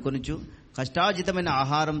పండుకొనుచు కష్టాజితమైన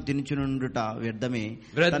ఆహారం తినుచునుండుట వ్యర్థమే.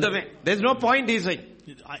 There's no point, he said.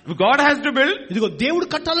 If God has to build, ఇదిగో దేవుడు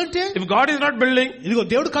కట్టాలంటే, if God is not building, ఇదిగో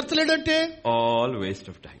దేవుడు కట్టలేడంటే all waste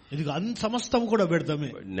of time. ఇదిగో సమస్తం కూడా వ్యర్థమే.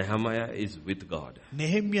 But Nehemiah is with God.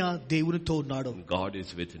 Nehemiah దేవునితో ఉన్నాడు, God is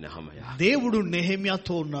with Nehemiah. దేవుడు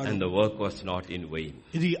నెహెమ్యాతో ఉన్నాడు. And the work was not in vain.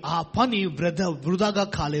 ఇది ఆ పని వృధాగా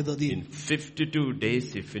కాలేదు. అది In 52 days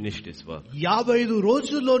he finished his work. 55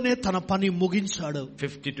 రోజుల్లోనే తన పని ముగించాడు.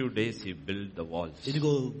 52 days he built the walls.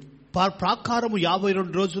 ఇదిగో ప్రాకారము 52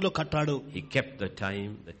 రోజుల్లో కట్టాడు. He kept the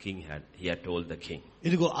time the king he had told the king.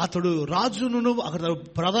 ఇదిగో అతడు రాజును అక్కడ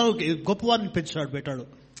ప్రధాన గొప్పవారిని పెంచాడు, పెట్టాడు.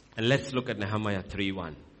 And let's look at Nehemiah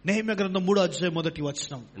 3:1. Nehemiah గ్రంథం 3వ అధ్యాయం మొదటి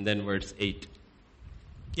వచనం, And then verse 8.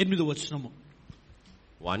 8వ వచనము.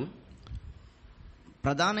 1.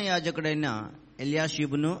 ప్రధాన యాజకుడైన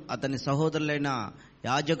ఎల్యాషీబును అతని సహోదరులైన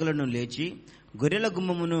యాజకులను లేచి గొర్రెల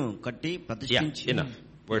గుమ్మమును కట్టి ప్రతిష్ఠించి, Enough.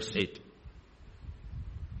 Verse 8.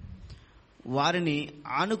 వారిని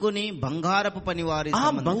ఆనుకొని బంగారపు పని వారి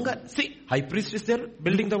See, high priest is there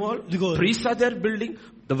building the wall. ఇదిగో Priests are there building.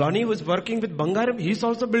 The one who was working with Bangaram, he is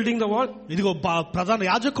also building the wall. ఇదిగో ప్రధాన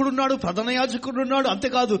యాజకుడు ఉన్నాడు,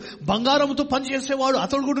 అంతేకాదు బంగారంతో పని చేసేవాడు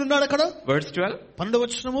అతడు కూడా ఉన్నాడు అక్కడ. Verse 12. 12వ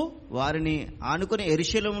వచనము, వారిని ఆనుకొని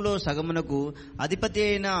యెరూషలేములో సగమునకు అధిపతి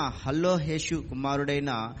అయిన హల్లోహేషు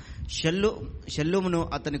కుమారుడైన షల్లూమును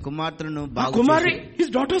అతని కుమార్తెలను Kumari, his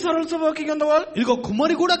daughters are also working on the wall. ఇదిగో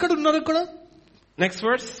కుమారి కూడా అక్కడ ఉన్నారు అక్కడ. Next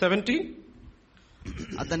verse 17.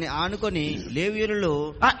 అతన్ని ఆనుకొని లేవీయులలో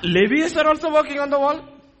Levites are also working on the wall.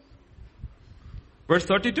 Verse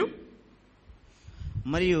 32.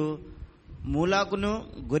 మరియు మూలాకును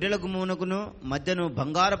గొర్రెల గుమ్మమునకును మధ్యను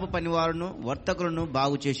బంగారపు పనివారును వర్తకులను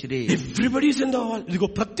బాగు చేసిరి. Everybody is in the wall. ఇదిగో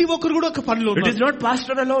ప్రతి ఒక్కరు కూడా ఒక పనిలో It ఉన్నారు. is not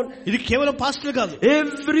pastor alone. ఇది కేవలం పాస్టర్ కాదు,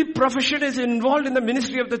 Every profession is involved in the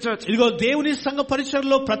ministry of the church. ఇదిగో దేవుని సంఘ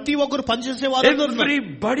పరిచర్లో ప్రతి ఒక్కరు పనిచేసే వారు.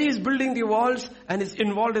 Everybody is building the walls and is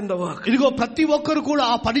involved in the work. ఇదిగో ప్రతి ఒక్కరు కూడా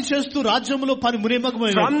ఆ పని చేస్తూ రాజ్యంలో పని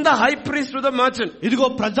మునిమగ్నమైన. From the high priest to the merchant. ఇదిగో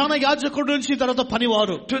ప్రధాన యాజకుడి నుంచి తర్వాత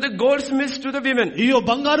పనివారు. To the goldsmiths to the women. ఇదిగో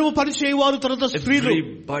బంగారము పని చేయవారు తర్వాత స్త్రీలు.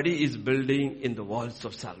 Everybody is building in the walls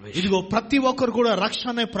of salvation. ఇదిగో ప్రతి ఒక్కరు కూడా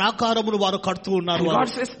రక్షణ ప్రాకారమును వారు కడుతూ ఉన్నారు.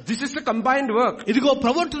 God says this is a combined work. ఇదిగో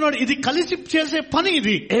ప్రభువుంటున్నాడు ఇది కలిసి చేసే పని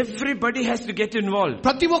ఇది. Everybody has to get involved.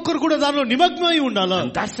 ప్రతి ఒక్కరు కూడా దానిలో నిమగ్నమై ఉండాలి.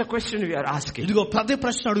 And that's the question we are asking. ఇదిగో ప్రతి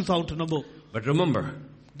ప్రశ్న అడుగుతా ఉంటున్నాము. But remember,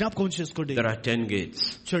 జ్ఞాపకం చేసుకోండి, there are 10 gates.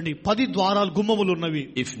 చూడండి 10 ద్వారాలు గుమ్మములు ఉన్నవి.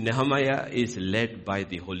 If Nehemiah is led by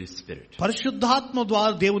the Holy Spirit, పరిశుద్ధాత్మ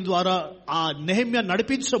ద్వారా దేవుని ద్వారా ఆ Nehemiah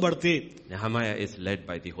నడిపించబడితే, Nehemiah is led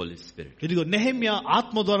by the Holy Spirit, ఇదిగో నెహెమ్యా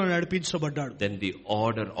ఆత్మ ద్వారా నడిపించబడ్డాడు. then the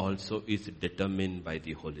order also is determined by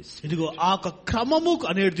the Holy Spirit. ఇదిగో ఆ క్రమము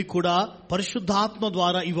అనేది కూడా పరిశుద్ధాత్మ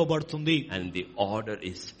ద్వారా ఇవ్వబడుతుంది. And the order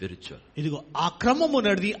is spiritual. ఇదిగో ఆ క్రమము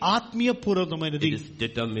అనేది ఆత్మీయ పూర్వకమైనది. It is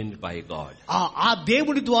determined by God. ఆ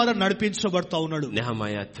దేవుడి ద్వారా నడిపించబడతా ఉన్నాడు.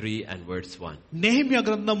 Nehemiah 3 and verse 1. నెహెమ్యా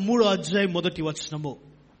గ్రంథం 3వ అధ్యాయం 1వ వచనము.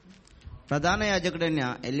 ప్రధాన యాజకుడైన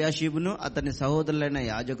ఎల్యాషీబును అతని సహోదరులైన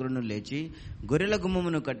యాజకులను లేచి గొర్రెల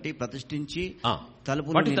గుమ్మమును కట్టి ప్రతిష్ఠించి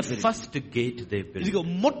తలుపులు. What is the first gate they built? ఇదిగో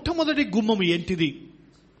మొట్టమొదటి గుమ్మము ఏంటిది?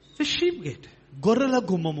 The sheep gate. గొర్రెల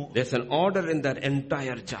గుమ్మము. There's an order in that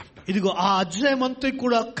entire chapter. ఇదిగో ఆ అధ్యాయం అంతా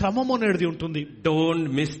కూడా క్రమము అనేది ఉంటుంది. Don't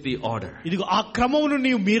miss the order. ఇదిగో ఆ క్రమమును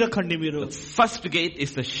నీవు మీరకండి మీరు. The first gate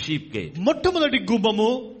is the sheep gate. మొట్టమొదటి గుమ్మము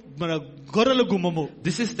మన గొర్రెల గుమ్మము.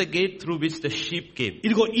 This is the gate through which the sheep came.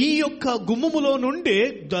 ఇదిగో ఈ యొక్క గుమ్మములో నుండి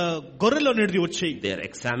గొర్రెలు అనేది వచ్చాయి. They are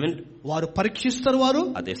examined. వారు పరీక్షిస్తారు. వారు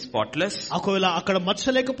Are they spotless? ఒకవేళ అక్కడ మచ్చ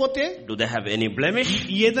లేకపోతే, Do they have any blemish?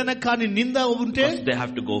 ఏదైనా కానీ నింద ఉంటే they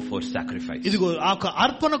have to go for sacrifice. ఇదిగో ఆ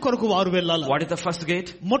అర్పణ కొరకు వారు వెళ్ళాలి. What is the first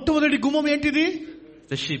gate? మొట్టమొదటి గుమ్మం ఏంటిది?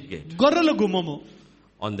 The sheep gate. గొర్రెల గుమ్మము.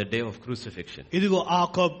 On the day of crucifixion, ఇదిగో ఆ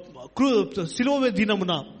శిలువ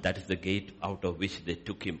దినమున, that is the gate out of which they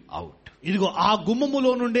took him out. ఇదిగో ఆ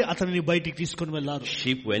గుమ్మములో నుండి అతనిని బయటికి తీసుకొని వెళ్ళారు.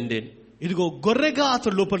 Sheep went in. ఇదిగో గొర్రెగా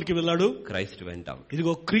అతను లోపలికి వెళ్ళాడు. Christ went out.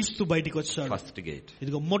 ఇదిగో క్రీస్తు బయటికి వచ్చాడు. First gate.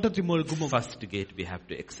 ఇదిగో మొదటి గుమ్మం. First gate we have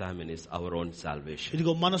to examine is our own salvation.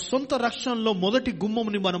 ఇదిగో మన సొంత రక్షణలో మొదటి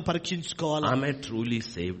గుమ్మముని మనం పరీక్షించుకోవాలి. Am I truly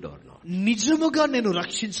saved or not? నిజముగా నేను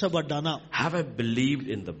రక్షించబడ్డానా? Have I believed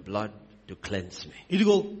in the blood to cleanse me?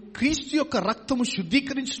 ఇదిగో క్రీస్తు యొక్క రక్తము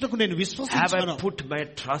శుద్ధీకరించుటకు నేను Have విశ్వసించాను. I put my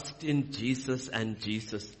trust in Jesus and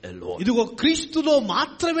Jesus alone? ఇదిగో క్రీస్తులో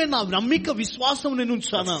మాత్రమే నా నమ్మిక విశ్వాసం నేను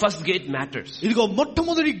ఉంచాను. The first gate matters. ఇదిగో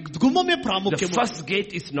మొట్టమొదటి గుమ్మమే The ప్రాముఖ్యము. first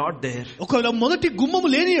gate is not there. ఒకవేళ మొదటి గుమ్మము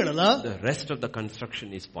లేని ఎడల The rest of the construction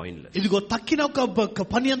is pointless. ఇదిగో తక్కిన ఒక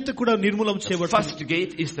పని అంతా కూడా నిర్మూలం The చేయబడుతుంది. first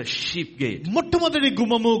gate is the sheep gate మొట్టమొదటి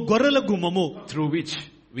గుమ్మము గొర్రెల గుమ్మము, through which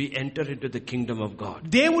we enter into the kingdom of God.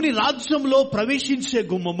 దేవుని రాజ్యంలో ప్రవేశించే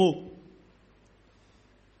గుమ్మము.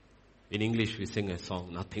 In English we sing a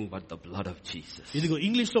song, nothing but the blood of Jesus. ఇదిగో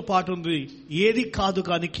ఇంగ్లీష్ లో పాట ఉంది, ఏది కాదు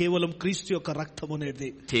కానీ కేవలం క్రీస్తు యొక్క రక్తము అనేది.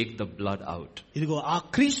 Take the blood out. ఇదిగో ఆ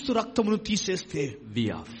క్రీస్తు రక్తమును తీసేస్తే We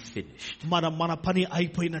are finished. మన పని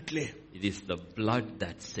అయిపోయినట్లే. It is the blood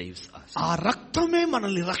that saves us. ఆ రక్తమే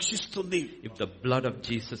మనల్ని రక్షిస్తుంది. If the blood of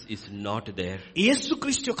Jesus is not there,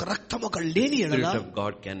 యేసుక్రీస్తు యొక్క రక్తం ఒక లేని the ఎడల Spirit of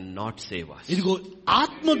God cannot save us. ఇదిగో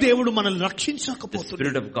ఆత్మదేవుడు మనల్ని The రక్షించకపోతుంది.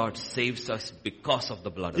 Spirit of God saves us because of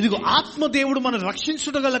the blood of ఇదిగో Jesus. ఆత్మదేవుడు మనల్ని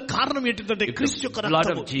రక్షించగల కారణం ఏంటంటే If క్రీస్తు the యొక్క blood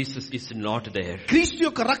రక్తము. of Jesus is not there, క్రీస్తు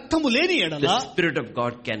యొక్క రక్తము లేని ఎడల the Spirit of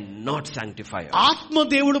God cannot sanctify us.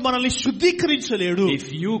 ఆత్మదేవుడు మనల్ని శుద్ధీకరించలేడు. If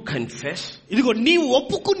you confess, ఇదిగో నీవు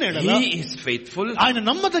ఒప్పుకున్న ఎడల He is faithful, ఆయన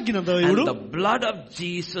నమ్మదగిన దేవుడు. and the blood of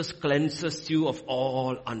Jesus cleanses you of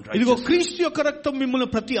all ఇదిగో unrighteousness. క్రీస్తు యొక్క రక్తం మిమ్మల్ని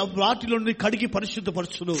ప్రతి వాటిలో నుండి కడిగి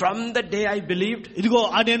పరిశుద్ధపరచును. From the day I believed ఇదిగో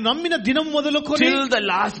నేను నమ్మిన దినం మొదలుకొని till the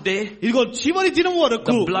last day, ఇదిగో చివరి దినం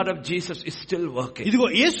వరకు the blood of Jesus is still working. ఇదిగో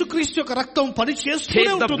యేసుక్రీస్తు యొక్క రక్తం పని చేస్తూనే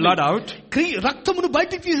Take the ఉంటుంది. blood out, రక్తమును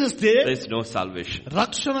బయటికి తీసేస్తే there is no salvation.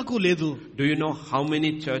 రక్షణకు లేదు. Do you know how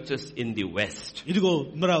many churches in the West? ఇదిగో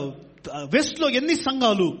మరి వెస్ట్ లో ఎన్ని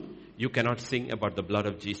సంఘాలు You cannot sing about the blood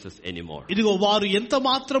of Jesus anymore. ఇదిగో వారు ఎంత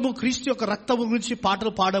మాత్రము క్రీస్తు యొక్క రక్తము గురించి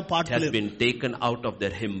పాటలు It has పాడలేదు. been taken out of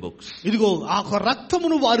their hymn books ఇదిగో ఆ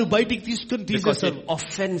రక్తమును వారు బయటికి తీసుకొని because తీసేస్తారు. it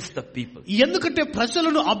offends the people. ఎందుకంటే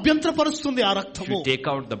ప్రజలను అభ్యంతరపరుస్తుంది ఆ If రక్తము. you take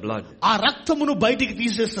out the blood, ఆ రక్తమును బయటికి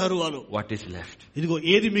తీసేస్తారు వాళ్ళు. what is left? ఇదిగో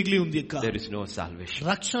ఏది మిగిలి ఉంది? There is no salvation,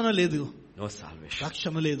 రక్షణ లేదు. No salvation.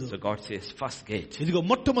 రక్షణ లేదు. So God says first gate. ఇదిగో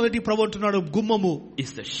మొట్టమొదటి ప్రభు అంటున్నాడు గుమ్మము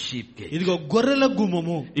is the sheep gate. ఇదిగో గొర్రెల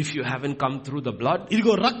గుమ్మము. If you haven't come through the blood,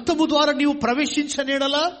 ఇదిగో రక్తము ద్వారా నీవు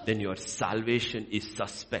ప్రవేశించనేడలా, then your salvation is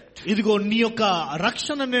suspect. ఇదిగో నీ యొక్క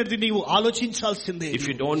రక్షణ అనేది నీవు ఆలోచించాల్సిందే. If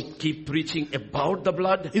you don't keep preaching about the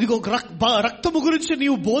blood, ఇదిగో రక్తము గురించి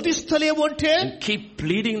నీవు బోధిస్తలేవు అంటే, and keep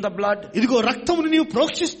pleading the blood, ఇదిగో రక్తమును నీవు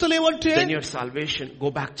ప్రోక్షిస్తలేవు అంటే, then your salvation,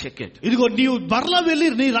 go back, check it. ఇదిగో నీవు మరలా వెళ్ళి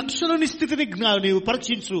నీ రక్షణని స్థితిని నీవు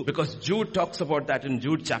పరీక్షించు. Because Jude talks about that in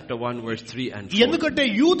Jude chapter 1 verse 3 and 4. ఎందుకంటే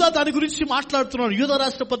యూదా దాని గురించి మాట్లాడుతున్నాడు. యూదా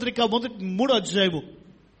రాష్ట్ర పత్రిక 3వ అధ్యాయము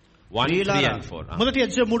 1, 3 and 4. మొదటి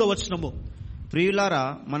అధ్యాయం 3వ వచనము. ప్రియులారా,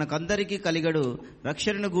 మనకందరికీ కలిగడు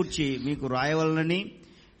రక్షణను గూర్చి మీకు రాయవలనని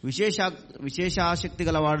విశేష ఆసక్తి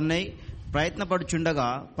గలవాడనై ప్రయత్నపడుచుండగా,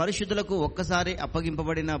 పరిశుద్ధులకు ఒక్కసారి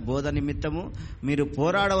అప్పగింపబడిన బోధ నిమిత్తము మీరు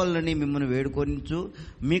పోరాడవలనని మిమ్మల్ని వేడుకొనిచు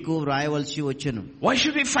మీకు వ్రాయవలసి వచ్చెను. Why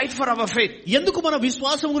should we fight for our faith? ఎందుకు మన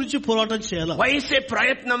విశ్వాసం గురించి పోరాటం చేయాలి? Why say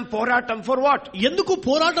ప్రయత్నం పోరాటం for what? ఎందుకు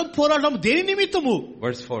పోరాటం దేని నిమిత్తము?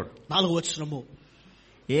 Verse 4. 4వ వచనము.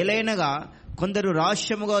 ఏలైనగా కొందరు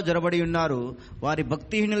రహస్యముగా జొరబడి ఉన్నారు. వారి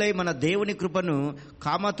భక్తిహీనులై మన దేవుని కృపను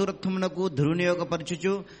కామతురత్వమునకు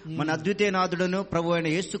దుర్వినియోగపరచుచు మన అద్వితీయ నాథుడును ప్రభు అయిన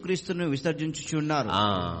యేసుక్రీస్తును విసర్జించుచున్నారు.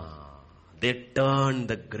 They turn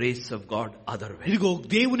the grace of God other way. ఇదిగో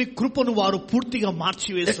దేవుని కృపను వారు పూర్తిగా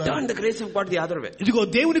మార్చివేస్తారు. They turn the grace of God the other way. ఇదిగో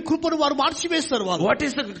దేవుని కృపను వారు మార్చివేస్తారు. వారు What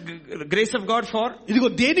is the grace of God for? ఇదిగో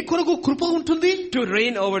దేని కొరకు కృప ఉంటుంది? To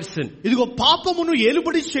reign over sin. ఇదిగో పాపమును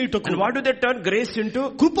ఏలుబడి చేయుటకు. And what do they turn grace into?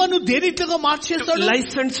 కృపను దేనిట్లుగా మార్చేస్తాడు?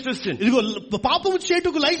 License to sin. ఇదిగో పాపము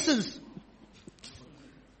చేయుటకు లైసెన్స్.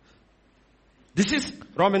 This is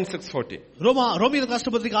Romans 6:14. రోమీయుల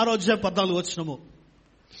రాష్ట్ర పత్రిక 6వ అధ్యాయం 14వ వచనము.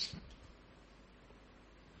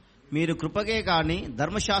 మీరు కృపకే కాని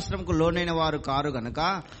ధర్మశాస్త్రంకు లోనైన వారు కారు గనక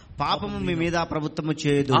పాపము మీ మీద ప్రభుత్వము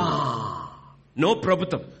చేయదు. No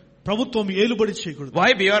ప్రభుత్వం ఏలుబడి చేయకూడదు.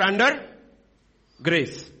 Why? We are under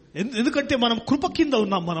grace. ఎందుకంటే మనం కృప కింద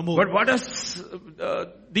ఉన్నాం మనము. But what does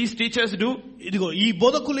these teachers do? ఇదిగో ఈ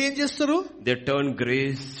బోధకులు ఏం చేస్తారు? They turn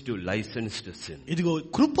grace to license to sin. ఇదిగో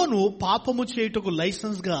కృపను పాపము చేయుటకు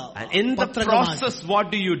లైసెన్స్ గా. And in the process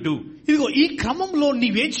what do you do? ఇదిగో ఈ క్రమంలో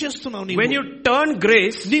నీవేం చేస్తున్నావు? When you turn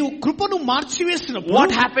grace, నీవు కృపను మార్చివేసినప్పుడు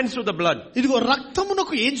what happens to the blood? ఇదిగో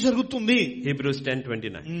రక్తమునకు ఏం జరుగుతుంది? Hebrews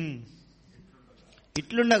 10:29.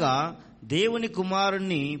 ఇట్లుండగా దేవుని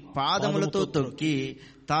కుమారుణ్ణి పాదములతో తొక్కి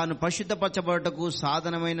తాను పరిశుద్ధపరచబడటకు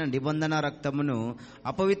సాధనమైన నిబంధన రక్తమును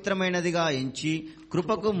అపవిత్రమైనదిగా ఎంచి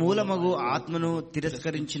కృపకు మూలమగు ఆత్మను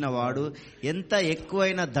తిరస్కరించిన వాడు ఎంత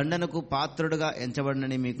ఎక్కువైన దండనకు పాత్రుడుగా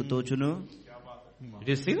ఎంచబడినని మీకు తోచును.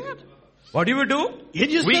 What do we do?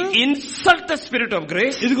 We insult the spirit of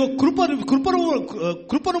grace. ఇదిగో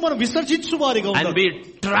కృపను మనం విసర్జించు వారిగా ఉన్నాం. And we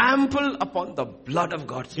trample upon the blood of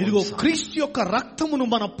God's son. ఇదిగో క్రీస్తు యొక్క రక్తమును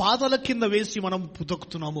మన పాదాల కింద వేసి మనం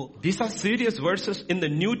తొక్కుతున్నాము. These are serious verses in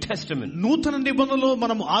the New Testament. నూతన నిబంధనలో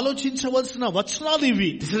మనం ఆలోచించవలసిన వచనాలు ఇవి.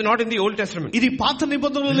 This is not in the Old Testament. ఇది పాత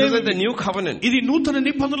నిబంధనలో లేదు. This is the New covenant. ఇది నూతన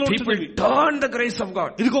నిబంధనలో ఉంటుంది. People turn the grace of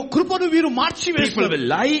God. ఇదిగో కృపను వీరు మార్చివేస్తారు. People will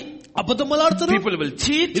lie. అబద్ధములాడతారు. People will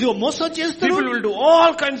cheat. ఇదిగో మోసం చేస్తారు. People will do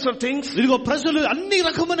all kinds of things. ఇదిగో ప్రజలు అన్ని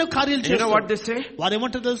రకమైన కార్యాలు చేస్తారు. You know what they say? వారు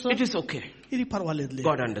ఏమంటారు తెలుసా? It is okay. ఇది పర్వాలేదు.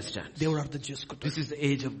 God understands. దేవుడు అర్థం చేసుకుంటాడు. This is the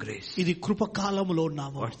age of grace. ఇది కృప కాలములో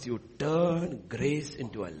ఉన్నాము. Once you turn grace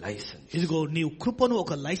into a license, ఇదిగో నీవు కృపను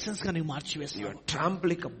ఒక లైసెన్స్ గా నీవు మార్చివేస్తావు. You are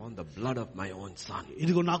trampling upon the blood of my own son.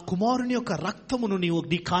 ఇదిగో నా కుమారుని యొక్క రక్తమును నీవు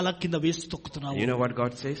నీ కాళ్ళ కింద వేసి తొక్కుతున్నావు. You know what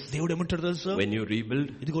God says? దేవుడు ఏమంటాడు తెలుసా? When you rebuild,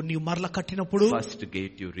 ఇదిగో నీవు మరలా కట్టినప్పుడు first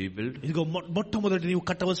gate you rebuild. ఇదిగో మొట్టమొదటి నీవు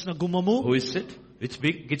కట్టవలసిన గుమ్మము. Who is it?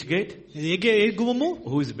 Which gate? A గుమ్మము?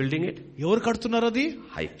 Who is building it? ఎవరు కడుతున్నారు అది?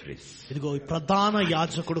 High priest. ఇదిగో ప్రధాన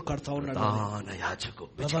యాజకుడు కడతా ఉన్నాడు.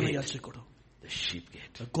 ప్రధాన యాజకుడు. The sheep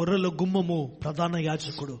gate. గొర్రెల గుమ్మము ప్రధాన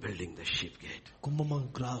యాజకుడు. Building the sheep gate. గుమ్మము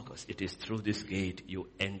because it is through this gate you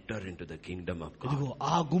enter into the kingdom of God. ఇదిగో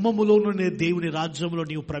ఆ గుమ్మములోనే దేవుని రాజ్యంలో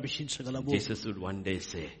నీవు ప్రవేశించగలవు. Jesus would one day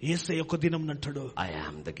say, యేసయ్య ఒక దినం అంటాడు, I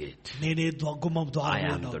am the gate. నేనే గుమ్మం ద్వారం.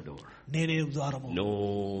 I am the door. నేనే ద్వారము. No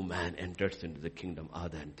man enters into the kingdom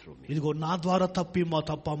other than through me. ఇదిగో నా ద్వారా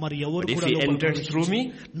తప్ప మరి ఎవరు కూడా if he enters through me,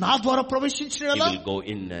 నా ద్వారా ప్రవేశించినలా he will go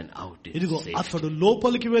in and out. ఇదిగో అతడు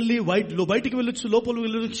లోపలికి వెళ్ళి బయటికి వెళ్ళొచ్చు, లోపలికి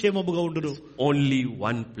వెళ్ళొచ్చు, క్షేమముగా ఉండును. Only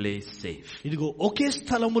one place safe. ఇదిగో ఒకే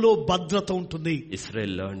స్థలములో భద్రత ఉంటుంది.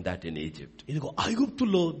 Israel learned that in Egypt. ఇదిగో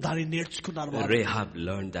ఐగుప్తులో దాన్ని నేర్చుకున్నారు. Rahab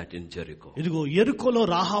learned that in Jericho. ఇదిగో యెరికోలో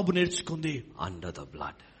రాహాబు నేర్చుకుంది. Under the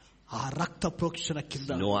blood. ఆ రక్త ప్రోక్షణ కింద.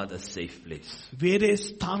 No other safe place. వేరే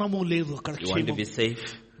స్థానము లేదు అక్కడ. You want to be safe?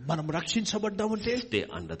 మనం రక్షించబడ్డామంటే stay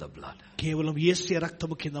under the blood. కేవలం యేసు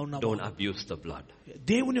రక్తము కింద ఉన్నాము. Don't abuse the blood.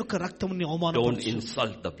 దేవుని యొక్క రక్తముని Don't అవమానపరచు.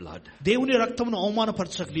 insult the blood. దేవుని రక్తమును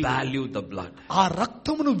అవమానపరచకు. Value the blood. ఆ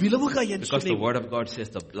రక్తమును విలువగా Because the ఎంచుకో. word of God says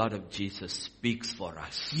the blood of Jesus speaks for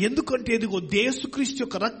us. ఎందుకంటే ఇదిగో యేసుక్రీస్తు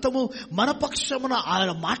యొక్క రక్తము మన పక్షమున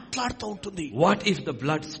ఆయన మాట్లాడుతూ ఉంటుంది. What if the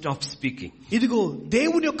blood stops speaking? ఇదిగో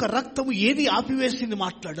దేవుని యొక్క రక్తము ఏది ఆపివేసింది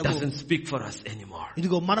మాట్లాడము. Doesn't speak for us anymore.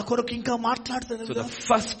 ఇదిగో మన కొరకు ఇంకా మాట్లాడుతుంది. So the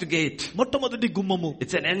first gate, మొట్టమొదటి గుమ్మము,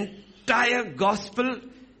 it's an entire gospel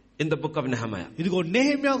in the book of Nehemiah. ఇదిగో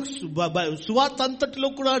నెహెమ్యా సువార్త అంతటిలో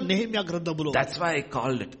కూడా నెహెమ్యా గ్రంథములో. That's why I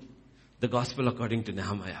called it the gospel according to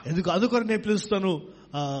Nehemiah. అందుకని నేను పిలుస్తాను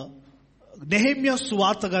నెహెమ్యా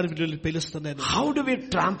సువార్త గారిని పిలుస్తున్నాను. How do we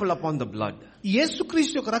trample upon the blood?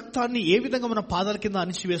 యేసుక్రీస్తు యొక్క రక్తాన్ని ఏ విధంగా మన పాదాల కింద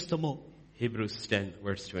అణిచివేస్తామో. Hebrews 10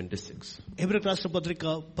 verse 26. హెబ్రీ రాష్ట్ర పత్రిక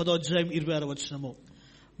 10వ అధ్యాయం 26వ వచనము.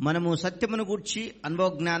 మనము సత్యమును గూర్చి అనుభవ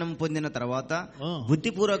జ్ఞానం పొందిన తర్వాత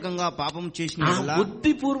బుద్ధిపూర్వకంగా పాపం చేసిన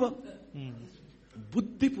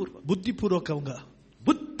బుద్ధిపూర్వకంగా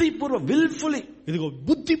willfully. ఇదిగో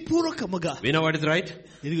బుద్ధిపూర్వకముగా. We know what is right.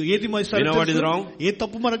 ఇదిగో ఏది We know what is wrong. ఏ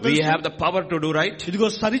తప్పు మనకు We తెలుసు. have the power to do right. ఇదిగో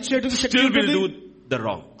సరిచేయడానికి శక్తి Still will ఉంటుంది. do the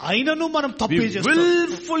wrong. అయినను మనం తప్పే We చేస్తాం.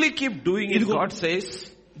 willfully keep doing it. God says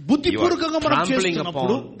you are బుద్ధిపూర్వకంగా మనం trampling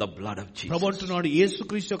చేస్తున్నప్పుడు upon the blood of Jesus. ప్రభు అంటున్నాడు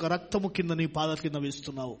యేసుక్రీస్తు యొక్క రక్తము కింద నీ పాదాల కింద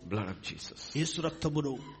వేస్తున్నావు. Blood of Jesus. యేసు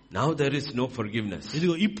రక్తమును. Now there is no forgiveness.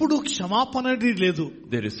 ఇదిగో ఇప్పుడు క్షమాపణ అనేది లేదు.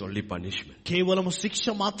 There is only punishment. కేవలం శిక్ష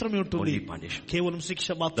మాత్రమే ఉంటుంది. Only punishment. కేవలం శిక్ష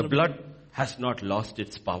The మాత్రమే. blood has not lost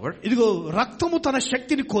its power. ఇదిగో రక్తము తన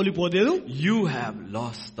శక్తిని కోల్పోలేదు. You have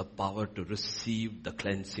lost the power to receive the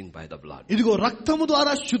cleansing by the blood. ఇదిగో రక్తము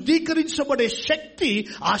ద్వారా శుద్ధీకరించబడే శక్తి,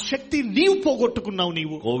 ఆ శక్తి నీవు పోగొట్టుకున్నావు.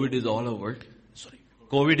 నీవు COVID is all over.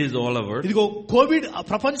 COVID is all over. ఇదిగో కోవిడ్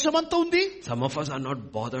ప్రపంచమంతా ఉంది. Some of us are not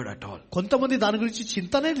bothered at all. కొంతమంది దాని గురించి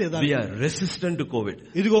చింతనే లేదా. We are resistant to COVID.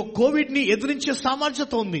 ఇదిగో కోవిడ్ ని ఎదిరించే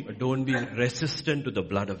సామర్థ్యత ఉంది. But don't be resistant to the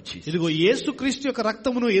blood of Jesus. ఇదిగో యేసుక్రీస్తు యొక్క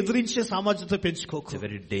రక్తమును ఎదిరించే సామర్థ్యత పెంచుకోకు. It's a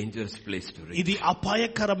very dangerous place to reach. ఇది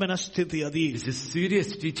అపాయకరమైన స్థితి. అది This is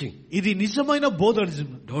serious teaching. ఇది నిజమైన బోధన.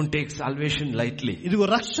 Don't take salvation lightly. ఇదిగో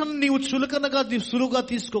రక్షణ నీవు చులకనగా సులువుగా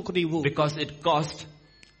తీసుకోకు. నీవు Because it cost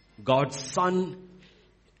God's Son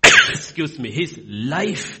his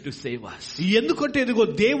life to save us. ఎందుకంటే ఇదిగో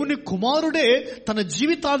దేవుని కుమారుడే తన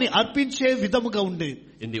జీవితాన్ని అర్పించే విధముగా ఉండే.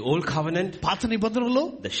 In the old covenant, పాత నిబంధనలో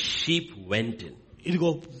the sheep went in. ఇదిగో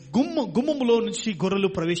గుమ్మములో నుంచి గొర్రెలు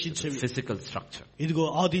ప్రవేశించేవి. Physical structure. ఇదిగో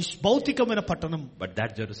అది భౌతికమైన పట్టణం. But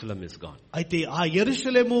that Jerusalem is gone. అయితే ఆ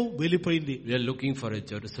యెరూషలేము వెళ్ళిపోయింది. We are looking for a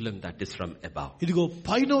Jerusalem that is from above. ఇదిగో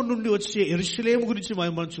పైన నుండి వచ్చే యెరూషలేము గురించి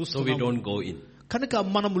మనం చూస్తున్నాం. So we don't go in. కనుక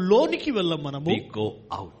మనము లోనికి వెళ్ళం. మనము We go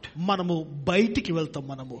out. మనము బయటికి వెళ్తాం.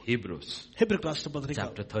 మనము Hebrews హెబ్రీ రాష్ట్ర పత్రిక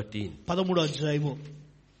chapter 13. 13వ అధ్యాయము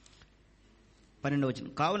 12వ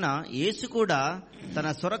వచనం. కావున యేసు కూడా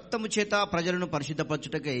తన స్వరక్తము చేత ప్రజలను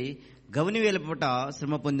పరిశుద్ధపరచుటకై గవని వెలుపట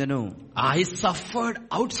శ్రమ పొందెను. I suffered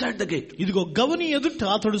outside the gate. ఇదిగో గవని ఎదుట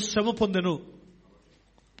అతడు శ్రమ పొందెను.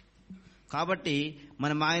 కాబట్టి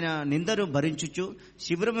మనం ఆయన నిందను భరించుచు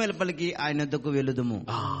శిబిరం వెలుపలికి ఆయన వద్దకు వెలుదుము.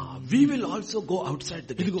 We will also go outside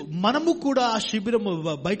the gate. ఇదిగో మనము కూడా ఆ శిబిరం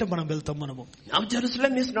బయట మనం వెళ్తాం. మనము Now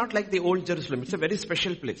Jerusalem is not like the old Jerusalem. It's a very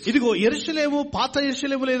special place. ఇదిగో యెరూషలేము పాత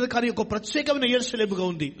యెరూషలేము లేదు, కానీ ఒక ప్రత్యేకమైన యెరూషలేముగా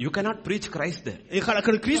ఉంది. You cannot preach Christ there.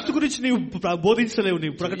 అక్కడ క్రీస్తు గురించి నీవు బోధించలేవు.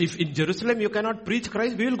 నీవు If in Jerusalem you cannot preach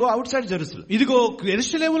Christ, we will go outside Jerusalem. ఇదిగో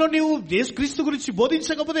యెరూషలేములో నీవు యేసు క్రీస్తు గురించి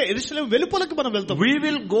బోధించకపోతే యెరూషలేము వెలుపలకి మనం వెళ్తాం. We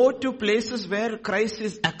will go to places where Christ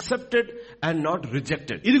is accepted and not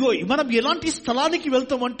rejected. ఇదిగో మనం ఎలాంటి స్థలానికి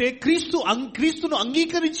వెళ్తామంటే క్రీస్తును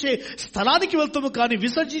అంగీకరించే స్థలానికి వెళ్తాము, కానీ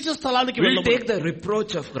విసర్జించే స్థలానికి We'll వెళ్తాము. take the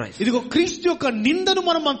reproach of Christ. ఇదిగో క్రీస్తు యొక్క నిందను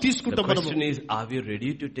మనం The తీసుకుంటాం. question is, are we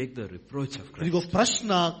ready to take the reproach of Christ? ఇదిగో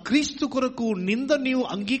ప్రశ్న, క్రీస్తు కొరకు నింద నీవు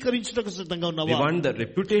అంగీకరించడానికి సిద్ధంగా We ఉన్నావా? want the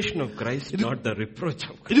reputation of Christ, not the reproach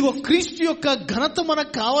of Christ. ఇదిగో క్రీస్తు యొక్క ఘనత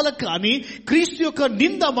మనకు కావాలి, కానీ క్రీస్తు యొక్క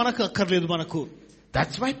నింద మనకు అక్కర్లేదు. మనకు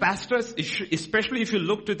That's why pastors, especially if you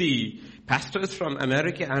look to the pastors from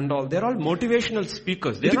America and all, they're all motivational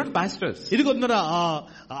speakers. They're not pastors. ఇదిగో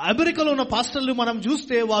అమెరికాలో ఉన్న పాస్టర్లు మనం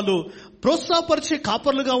చూస్తే వాళ్ళు ప్రోత్సాహపరిచే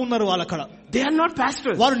కాపర్లుగా ఉన్నారు. వాళ్ళు అక్కడ They are not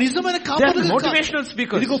pastors. వారు నిజమైన They కాపర్లు, are motivational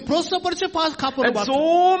speakers. ఇదిగో ప్రోత్సాహపరిచే కాపర్లు. And so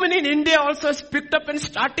many in India also has picked up and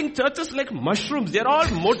starting churches like mushrooms. They're all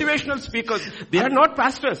motivational speakers. They are not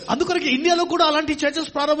pastors. అందుకొరకు ఇండియాలో కూడా అలాంటి చర్చెస్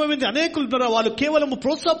ప్రారంభమైంది. అనేకులు వాళ్ళు కేవలం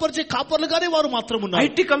ప్రోత్సాహపరిచే కాపర్లుగానే వారు మాత్రం ఉన్నారు.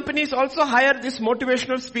 IT companies also hire these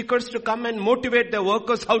motivational speakers to come come and motivate the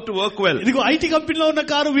workers how to work well. ఇదిగో ఐటీ కంపెనీలో ఉన్న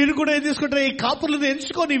కారు వీరు కూడా ఏం తీసుకుంటారు, ఈ కాపులను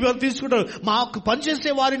ఎంచుకొని వీరు తీసుకుంటారు, మాకు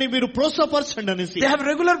పనిచేసే వారిని మీరు ప్రోత్సాహపరచండి అనేసి. They have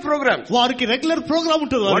regular programs. వారికి రెగ్యులర్ ప్రోగ్రామ్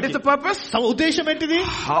ఉంటుంది. What is the purpose? ఉద్దేశం ఏంటిది?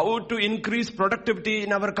 How to increase productivity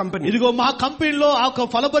in our company. ఇదిగో మా కంపెనీలో ఆ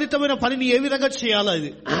ఫలభరితమైన పనిని ఏ విధంగా చేయాలా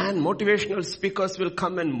ఇది. And motivational speakers will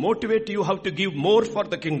come and motivate you how to give more for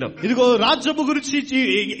the kingdom. ఇదిగో రాజ్యము గురించి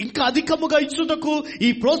ఇంకా అధికముగా ఇచ్చుటకు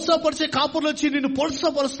ఈ ప్రోత్సాహపరిచే కాపులు వచ్చి నిన్ను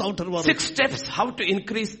ప్రోత్సాహపరుస్తూ ఉంటారు. 6 steps how to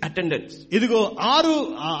increase attendance. ఇదిగో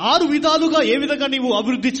ఆరు విధాలుగా ఏ విధంగా నీవు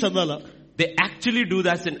అభివృద్ధి చెందాలా. They actually do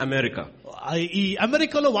that in America. ఈ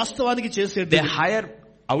అమెరికాలో వాస్తవానికి చేసే they hire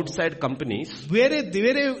outside companies. వేరే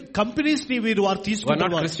కంపెనీస్ ని వారు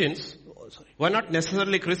తీసుకుంటారు. Not Christians. Were not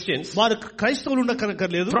necessarily Christians. వారు క్రైస్తవులు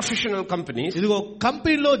ఉండకర్లేదు. Professional companies. ఇదిగో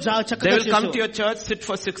కంపెనీలో చక్కగా they will come to your church, sit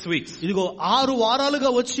for 6 weeks. ఇదిగో 6 వారాలుగా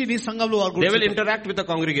వచ్చి నీ సంఘంలో వారు they will interact with the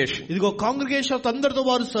congregation. ఇదిగో కాంగ్రిగేషన్ అందరితో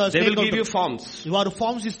వారు they will give you forms. వారు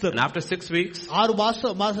ఫార్మ్స్ ఇస్తారు. and after 6 weeks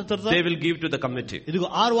 6 మాసాల తర్వాత they will give to the committee. ఇదిగో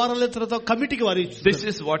 6 వారాల తర్వాత కమిటీకి వారు ఇస్తారు. this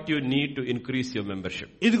is what you need to increase your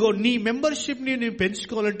membership. ఇదిగో నీ మెంబర్షిప్ ని నీవు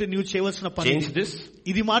పెంచుకోవాలంటే నీవు చేయవలసిన పని. change this.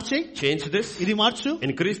 ఇది మార్చేయి. change this. ఇది మార్చు.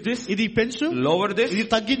 increase this. ఇది పెంచు. lower this. ఇది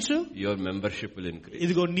తగ్గించు. your membership will increase.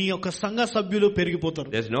 ఇదిగో నీ యొక్క సంఘ సభ్యులు పెరిగిపోతారు.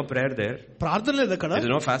 there is no prayer there. ప్రార్థన లేదు అక్కడ. there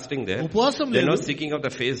is no fasting there. ఉపవాసం లేదు. there is no seeking of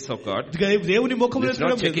the face of God. దేవుని ముఖం లేదు.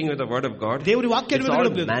 there is no checking with the word of God. దేవుని వాక్యాన్ని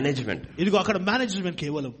వినడం లేదు. management. ఇదిగో అక్కడ మేనేజ్మెంట్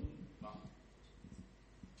కేవలం.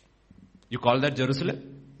 you call that Jerusalem?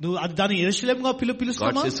 నువ్వు దాన్ని యెరూషలేముగా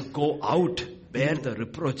పిలుస్తామా? God says go out, bear the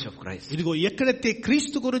reproach of Christ. ఇదిగో ఎక్కడైతే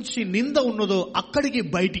క్రీస్తు గురించి నింద ఉన్నదో అక్కడికి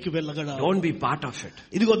బయటికి వెళ్ళగలవు. don't be part of it.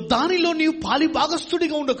 ఇదిగో దానిలో నీవు పాలి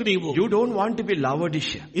భాగస్తుడిగా ఉండకు నీవు. you don't want to be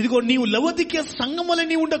Laodicea. ఇదిగో నీవు లవోదికయ సంఘములో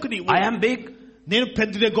నీవు ఉండకు నీవు. I am big. నేను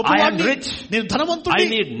పెద్ద గొప్పవాడిని. నేను ధనవంతుడిని.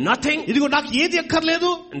 I need nothing. ఇదిగో నాకు ఏది అక్కర్లేదు.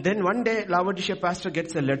 and then one day Laodicea pastor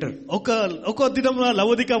gets a letter. ఒక దినం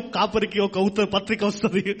లవోదిక కాపరికి ఒక ఉత్తర పత్రిక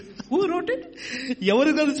వస్తుంది. who wrote it?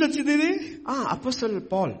 ఎవరి గురించి వచ్చింది ఇది? Apostle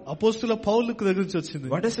Paul. అపోస్తలుల పౌలు దగ్గర నుంచి వచ్చింది.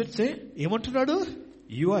 what does it say? ఏమంటున్నాడు?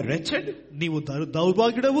 you are wretched. నీవు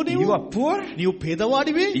దౌర్భాగ్యుడవు. you are poor. నీవు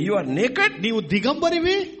పేదవాడివి. you are naked. నీవు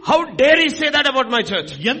దిగంబరివి. how dare he say that about my church?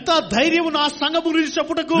 ఎంత ధైర్యం నా సంఘం గురించి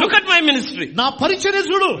చెప్పుటకు. look at my ministry. నా పరిచర్య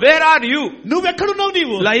చూడు. where are you? నువ్వు ఎక్కడున్నావు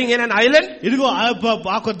నీవు? lying in an island. ఇదిగో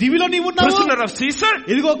ఆ దివిలో నీవు ఉన్నావు. prisoner of Caesar.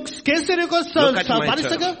 ఇదిగో కేసర్ యొక్క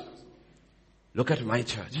పరిసగా. look at my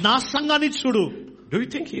church. నా సంఘాన్ని చూడు. do you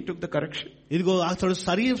think he took the correction? ఇదిగో అతడు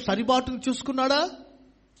సరిబాటును చూసుకున్నాడా?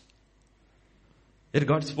 Then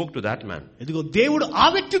God spoke to that man. ఇదిగో దేవుడు ఆ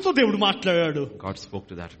వ్యక్తితో దేవుడు మాట్లాడాడు. God spoke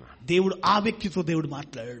to that man. దేవుడు ఆ వ్యక్తితో దేవుడు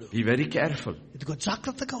మాట్లాడాడు. Be very careful. ఇదిగో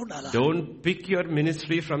జాగ్రత్తగా ఉండాలి. don't pick your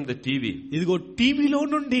ministry from the TV. ఇదిగో టీవీలో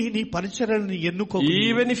నుండి నీ పరిచర్యను ఎన్నుకోకు.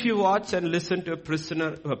 even if you watch and listen to a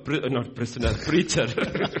preacher.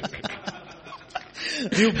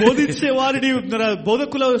 నీవు బోధించే వారిని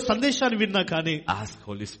బోధకుల సందేశాన్ని విన్నా కానీ ask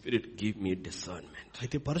Holy Spirit, give me discernment.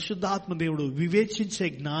 అయితే పరిశుద్ధాత్మ దేవుడు వివేచించే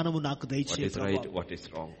జ్ఞానము నాకు దయచేయి. what is right, what is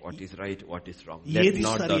wrong, what is right, what is wrong. let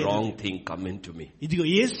not the wrong thing come into me. ఇదిగో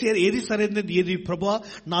ఏది సరైనది ఏది ప్రభువా,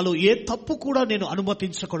 నాలో ఏ తప్పు కూడా నేను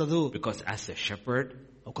అనుమతించకూడదు. because as a shepherd,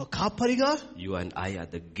 ఒక కాపరిగా you and I are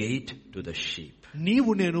the gate to the sheep.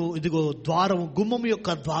 నీవు నేను ఇదిగో ద్వారం గుమ్మం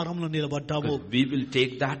యొక్క ద్వారంలో నిలబడ్డాము. we will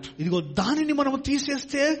take that. ఇదిగో దానిని మనం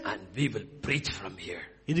తీసేస్తే and we will preach from here.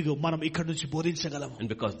 ఇదిగో మనం ఇక్కడ నుంచి బోధించగలము. and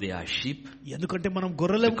because they are sheep, ఎందుకంటే మనం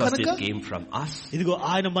గొర్రెలం కనుక, because it came from us, ఇదిగో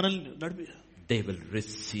ఆయన మనల్ని నడిపి they will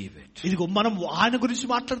receive it. ఇదిగో మనం ఆయన గురించి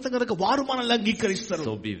మాట్లాడతాం కనుక వారు మనల్ని అంగీకరిస్తారు.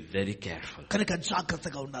 so be very careful. కనుక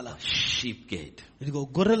జాగ్రత్తగా ఉండాలా. sheep gate. ఇదిగో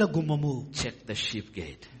గొర్రెల గుమ్మము. check the sheep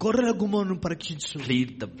gate. గొర్రెల గుమ్మను పరీక్షించు.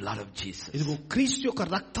 plead the blood of Jesus. ఇదిగో క్రీస్తు యొక్క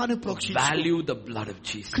రక్తాన్ని ప్రోక్షించు. value the blood of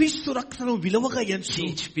Jesus. క్రీస్తు రక్తను విలువగా ఎంచు.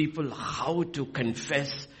 teach people how to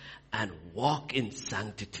confess and walk in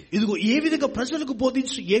sanctity. ఇదిగో ఏ విధంగా ప్రజలకు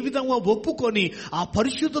బోధించు, ఏ విధంగా ఒప్పుకొని ఆ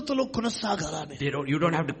పరిశుద్ధతలో కొనసాగాలని. you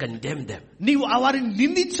don't have to condemn them. నీవు వారిని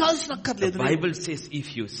నిందించాల్సిన అక్కర్లేదు. the Bible says if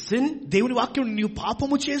you sin, దేవుని వాక్యం నీవు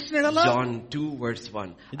పాపము చేసినడలా, John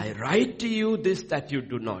 2:1, I write to you this that you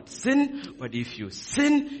do not sin, but if you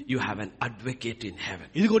sin you have an advocate in heaven.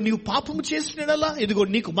 ఇదిగో నీవు పాపము చేసినడలా, ఇదిగో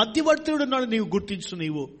నీకు మధ్యవర్తుడు ఉన్నాడు, నీవు గుర్తించు.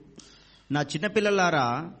 నీవు నా చిన్న పిల్లలారా,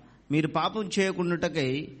 మీరు పాపం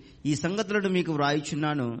చేయకుండాటకై ఈ సంగతులను మీకు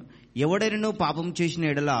వ్రాయిచున్నాను. ఎవడైనను పాపం చేసిన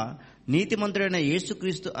ఎడల నీతిమంతుడైన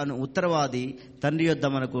యేసుక్రీస్తు అను ఉత్తరవాది తండ్రి యొద్ద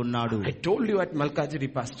మనకు ఉన్నాడు. I told you at Malkagiri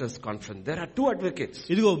Pastors Conference there are 2 advocates.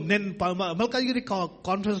 ఇదిగో నేను మల్కాజ్గిరి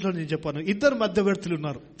కాన్ఫరెన్స్ లో నేను చెప్పాను, 2 మధ్యవర్తులు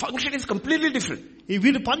ఉన్నారు. function is completely different. ఈ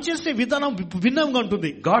వీరు పనిచేసే విధానం భిన్నంగా ఉంటుంది.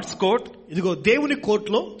 God's court, ఇదిగో దేవుని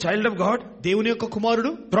కోర్టులో child of God, దేవుని యొక్క కుమారుడు,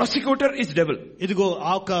 prosecutor is devil, ఇదిగో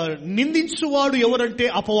ఆ యొక్క నిందించువాడు ఎవరంటే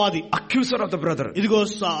అపవాది, accuser of the brother. ఇదిగో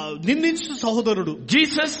నిందించు సహోదరుడు.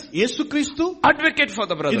 Jesus, యేసుక్రీస్తు advocate for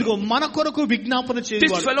the brother. ఇదిగో మన కొరకు విజ్ఞాపన This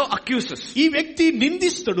చేసేవాడు. fellow accuses. ఈ వ్యక్తి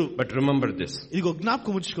నిందిస్తుడు. But remember this, ఇదిగో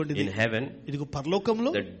జ్ఞాపకం ఉంచుకోండి, in heaven, ఇదిగో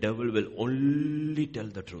పరలోకంలో the devil will only tell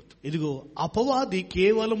the truth. ఇదిగో అపవాది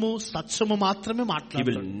కేవలము సత్యము మాత్రమే He will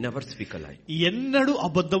మాట్లాడతాడు. never speak a lie. ఎన్నడూ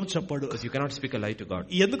అబద్ధం చెప్పడు. Because you cannot speak a lie to God.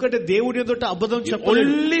 ఎందుకంటే దేవుని ఎదుట అబద్ధం He చెప్పలేడు.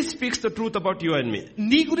 only speaks the truth about you and me.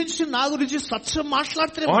 నీ గురించి నా గురించి సత్యం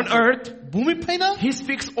మాట్లాడితే On earth, భూమి పైన he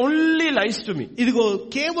speaks only lies to me. ఇదిగో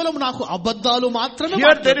కేవలం నాకు అబద్ధాలు మాత్రమే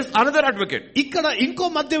Here there is another advocate. ఇక్కడ ఇంకో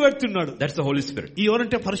మధ్యవర్తి ఉన్నాడు. That's the Holy Spirit.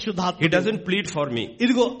 ఎవరంటే పరిశుద్ధాత్మ. He doesn't plead for me.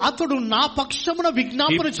 ఇదిగో అతడు నా పక్షమున He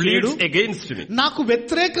విజ్ఞాపన చేయడు, pleads against me. నాకు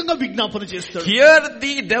వ్యతిరేకంగా విజ్ఞాపన చేస్తాడు. Here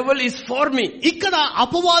the devil is for me. ఇక్కడ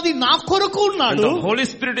అపవాది నా కొరకు And ఉన్నాడు. the Holy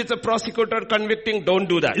Spirit is a prosecutor convicting, don't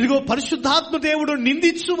do that. ఇదిగో పరిశుద్ధాత్మ దేవుడు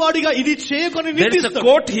నిందించువాడిగా ఇది చేయకొని There is a నిందిస్తాడు.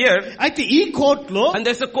 court here అయితే ఈ కోర్టులో and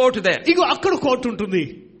there's a court there. ఇగో అక్కడ కోర్టు ఉంటుంది.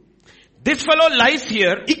 This fellow lies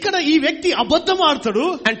here ఇక్కడ ఈ వ్యక్తి అబద్ధం ఆడతాడు,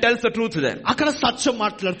 and tells the truth there. అక్కడ సత్యం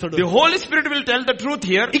మాట్లాడతాడు. The Holy Spirit will tell the truth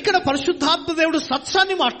here, ఇక్కడ పరిశుద్ధాత్మ దేవుడు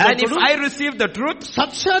సత్యాన్ని and if మాట్లాడతాడు. I receive the truth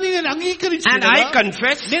సత్యాన్ని నేను అంగీకరించి and I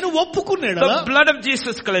confess, నేను ఒప్పుకున్నాడు. the blood of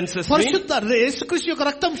Jesus cleanses me. పరిశుద్ధ యేసుక్రీస్తు యొక్క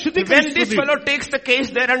రక్తం When this శుద్ధీకరిస్తుంది. fellow takes the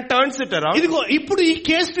case there and turns it around, ఇదిగో ఇప్పుడు ఈ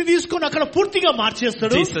కేసుని తీసుకొని అక్కడ పూర్తిగా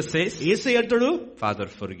మార్చేస్తాడు. Jesus says, యేసయ్య అంటాడు, Father,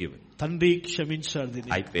 forgive me. తండ్రి క్షమించాడు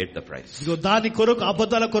దీన్ని. I paid the price. ఇదిగో దాని కొరకు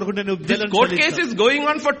అబద్ధాల కొరకు నేను This బెల్లం court case చెల్లిస్తాను. is going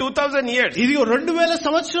on for 2000 years. ఇదిగో 2000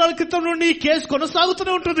 సంవత్సరాల క్రితం నుండి ఈ కేసు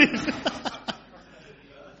కొనసాగుతూనే ఉంటుంది.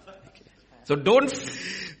 So don't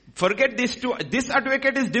forget these two. This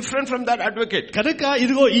advocate is different from that advocate. కనుక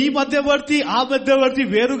ఇదిగో ఈ మధ్యవర్తి ఆ మధ్యవర్తి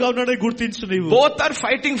వేరుగా ఉన్నాడని గుర్తించు నీవు. Both are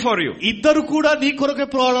fighting for you. ఇద్దరు కూడా నీ కొరకే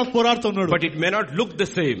పోరాడుతున్నాడు. But it may not look the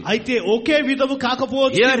same. అయితే ఒకే విధము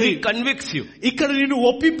కాకపోవచ్చు. Here he convicts you. ఇక్కడ నిన్ను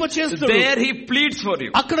ఒప్పింప చేస్తాడు, There he pleads for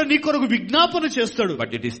you. అక్కడ నీ కొరకు విజ్ఞాపన చేస్తాడు.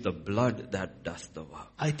 But it is the blood that does the work.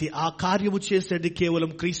 అయితే ఆ కార్యము చేసేది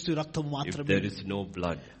కేవలం క్రీస్తు రక్తం If మాత్రమే. there is no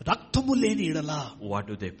blood, రక్తము లేని ఎడలా what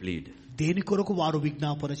do they plead? దేని కొరకు వారు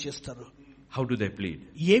విజ్ఞాపన చేస్తారు? How do they plead?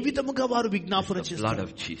 ఏ విధముగా వారు విజ్ఞాపన The blood చేస్తారు?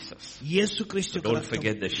 of Jesus. యేసుక్రీస్తు యొక్క Don't రక్తం.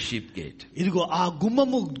 forget the sheep gate. ఇదిగో ఆ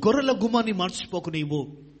గుమ్మము, గొర్రెల గుమ్మాన్ని మర్చిపోకు నీవు.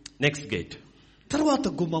 Next gate. తర్వాత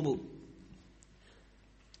గుమ్మము.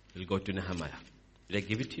 We'll go to Nehemiah. Did I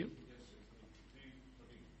give it to you?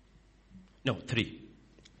 No, 3.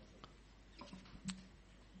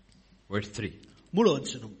 Verse 3. 3వ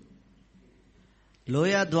వచనం.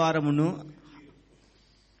 లోయ ద్వారమును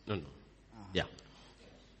No. Yeah.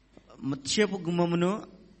 మత్స్యపు గుమ్మమును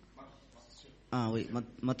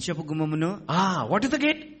మత్స్యపు గుమ్మమును. What is the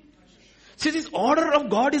gate? See, this order of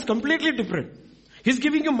God is completely different. He's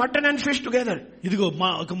giving you mutton and fish together. ఇదిగో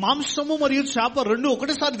మాంసము మరియు చేప రెండు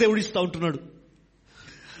ఒకటేసారి దేవుడు ఇస్తా ఉంటున్నాడు.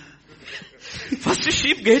 First is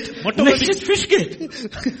sheep gate, next is fish gate.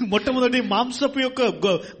 మొట్టమొదటి మాంసపు యొక్క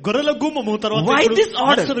గొర్రెల గుమ్మము, తర్వాత Why this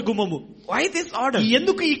order? మత్స్య గుమ్మము. Why this order?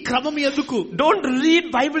 ఎందుకు ఈ క్రమం? ఎందుకు? Don't read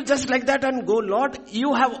Bible just like that and go, Lord,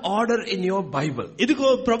 you have order in your Bible. ఇదిగో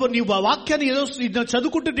ప్రభు, నీ వాక్యాన్ని ఏదో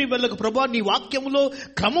చదువుకుంటే నీ వెళ్ళకు, ప్రభు నీ వాక్యములో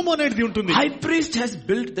క్రమం అనేది ఉంటుంది. High priest has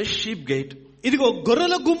built the sheep gate. ఇదిగో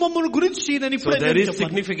గొర్రెల గుమ్మము గురించి నేను So ఇప్పుడే there is చెప్పాను.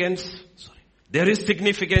 significance. There is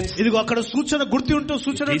significance. ఇదిగో అక్కడ సూచన గుర్తు ఉంటుంది,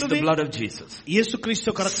 సూచన It is the ఉంటుంది. blood of Jesus. యేసుక్రీస్తు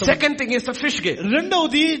యొక్క రక్తం. Second thing is the fish gate.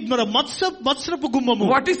 రెండవది మన మత్స్యపు గుమ్మము.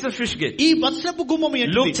 What is the fish gate? ఈ మత్స్యపు గుమ్మము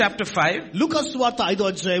ఏంటి? Luke chapter 5, లూకా సువార్త 5వ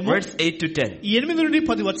అధ్యాయము verse 8 to 10. 8 నుండి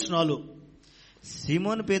 10 వచనాలు.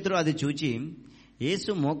 సీమోను పేతురు అది చూచి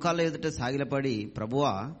యేసు మోకాళ్ళ ఎదుట సాగిలపడి,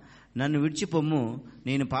 ప్రభువా నన్ను విడిచిపొమ్ము,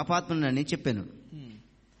 నేను పాపాత్ముడనని చెప్పాను.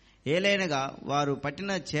 ఏలైనగా వారు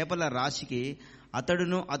పట్టిన చేపల రాశికి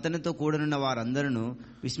అతడును అతనితో కూడనున్న వారందరూ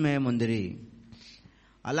విస్మయముందిరి.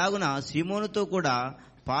 అలాగున సీమోనుతో కూడా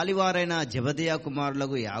పాలివారైన జెబెదయి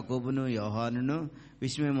కుమారులకు యాకోబును యోహానును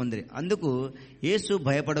విస్మయముందిరి. అందుకు యేసు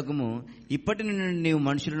భయపడకము, ఇప్పటి నుండి నీవు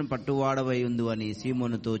మనుషులను పట్టువాడవై ఉండు అని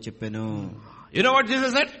సీమోనుతో చెప్పెను. You know what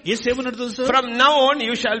Jesus said? యేసేమన్నాడు తెలుసా? From now on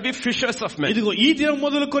you shall be fishers of men. ఇదిగో ఈ దినం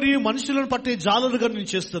మొదలుకొని మనుషులను పట్టే జాలరుగా నేను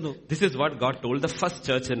చేస్తాను. This is what God told the first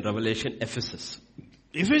church in Revelation, Ephesus.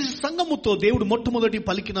 ఎఫెసు సంఘముతో దేవుడు మొట్టమొదటి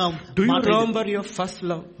పలికిన Do you మాట ఇది. remember your first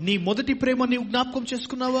love? నీ మొదటి ప్రేమ నీవు జ్ఞాపకం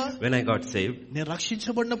చేసుకున్నావా? When I got saved నేను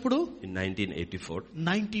రక్షించబడినప్పుడు in 1984,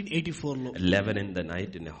 1984లో 11 in the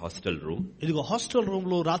night in a hostel room, ఇదిగో హాస్టల్ రూమ్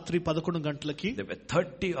లో రాత్రి 11 గంటలకి there were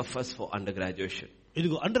 30 of us for undergraduation.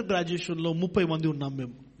 ఇదిగో అండర్ గ్రాడ్యుయేషన్ లో 30 మంది ఉన్నాం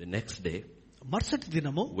మేము. The next day, మరుసటి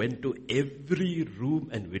దినము went to every room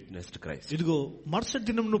and witnessed Christ. ఇదిగో మరుసటి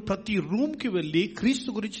దినము ప్రతి రూమ్ కి వెళ్లి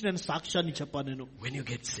క్రీస్తు గురించి నేను సాక్ష్యాన్ని చెప్పాను. నేను When you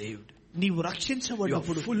get saved, నీవు you are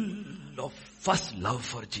రక్షించబడినప్పుడు full of first love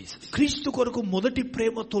for Jesus. క్రీస్తు కొరకు మొదటి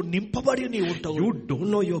ప్రేమతో నింపబడి నీవు ఉంటావు. You don't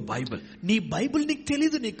know your Bible, నీ బైబిల్ నీకు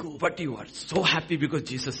తెలియదు నీకు. but you are so happy because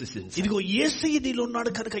Jesus is inside. ఇదిగో యేసయ్య నీలో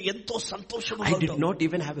ఉన్నాడు కనుక ఎంతో సంతోషంగా I did ఉంటావు. not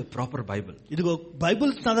even have a proper Bible. ఇదిగో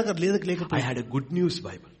బైబిల్ నా దగ్గర I లేకపోతే had a good news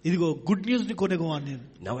Bible. ఇదిగో గుడ్ న్యూస్ ని కొనేగోవాను నేను.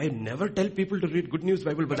 Now I never tell people to read good news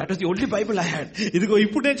Bible, but that was the only Bible I had. ఇదిగో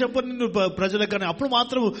ఇప్పుడు నేను చెప్పను నిన్ను ప్రజలకు, కానీ అప్పుడు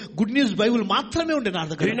మాత్రం గుడ్ న్యూస్ బైబిల్ మాత్రమే ఉండే నా Do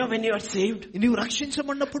you దగ్గర. know when you are saved, నీవు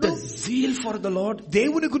రక్షించబడినప్పుడు the zeal for the Lord,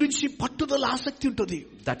 దేవుని గురించి పట్టుదల ఆసక్తి ఉంటుంది.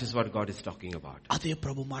 that is what God is talking about. అదే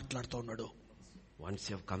ప్రభు మాట్లాడుతూ ఉన్నాడు. Once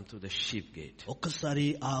you have come through the sheep gate, ఒక్కసారి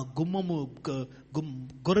ఆ గుమ్మము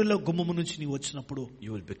గొర్రెల గుమ్మము నుంచి నీవు వచ్చినప్పుడు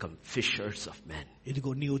you will become fishers of men.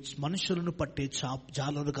 ఇదిగో నీవు మనుషులను పట్టే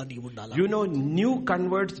జాలరుగా నీవు ఉండాలి. You know, new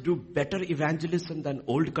converts do better evangelism than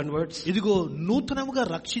old converts. ఇదిగో నూతనముగా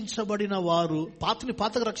రక్షించబడిన వారు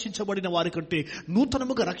పాతగా రక్షించబడిన వారి కంటే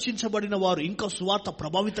నూతనముగా రక్షించబడిన వారు ఇంకా సువార్త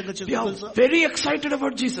ప్రభావితంగా We are చేస్తారు. very excited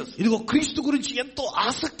about Jesus. ఇదిగో క్రీస్తు గురించి ఎంతో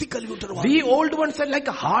ఆసక్తి కలిగి ఉంటారు. We old ones are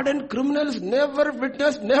like hardened criminals, never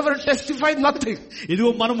witnessed, never testified, nothing.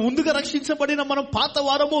 ఇదిగో మనం ముందుగా రక్షించబడిన మనం పాత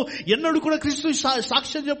వారము ఎన్నడూ కూడా క్రీస్తు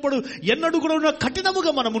సాక్ష్యం చెప్పడు, ఎన్నడూ కూడా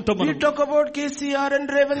కఠినముగా మనం ఉంటాం. We talk about KCR and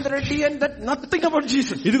Revendra Reddy and that nothing about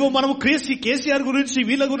Jesus. ఇదిగో మనం కేసీఆర్ గురించి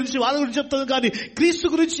వీళ్ళ గురించి వాళ్ళ గురించి చెప్తాం, కానీ క్రీస్తు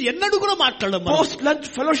గురించి ఎన్నడూ కూడా మాట్లాడడం. Post lunch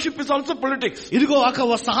fellowship is also politics. ఇదిగో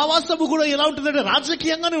ఒక సహవాసము కూడా ఎలా ఉంటుందంటే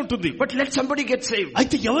రాజకీయంగానే ఉంటుంది. But let somebody get saved.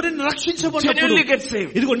 అయితే ఎవరైనా రక్షించబడినప్పుడు, Genuinely get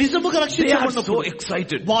saved. ఇదిగో నిజముగా They are రక్షించబడినప్పుడు so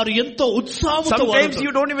excited. వారు ఎంతో ఉత్సాహంతో Sometimes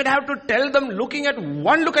you don't even have to tell them, looking at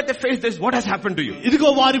one look at their face, this is what has happened to you. ఇదిగో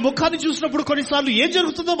వారి ముఖాన్ని చూసినప్పుడు కొన్నిసార్లు ఏం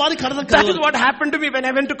జరుగుతుందో వారికి అర్థం That కాదు. is what happened to me when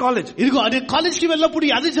I went to college. ఇదిగో అదే కాలేజ్ కి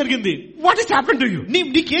వెళ్ళినప్పుడు అదే జరిగింది. What has happened to you?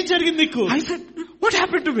 నీకేం జరిగింది నీకు? I said, what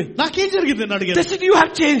happened to me? నాకేం జరిగింది అని They అడిగారు. said, you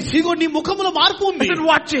have changed. ఇదిగో నీ ముఖంలో మార్పు I ఉంది. said,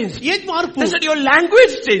 what changed? ఏం మార్పు? They said, your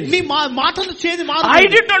language changed. నీ మాటలు చేంజ్ మార్పు. I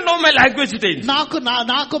did not know my language changed.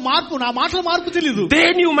 నాకు మార్పు, నా మాటల మార్పు తెలీదు. They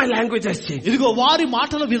knew my language has changed. ఇదిగో వారి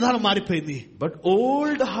మాటల విధానం మారిపోయింది. But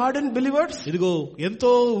old hardened believers, ఇదిగో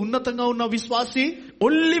ఎంతో ఉన్నతంగా ఉన్న విశ్వాసి,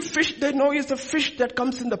 only fish they know is the fish that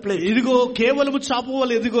comes in the plate. ఇదిగో కేవలం చాపు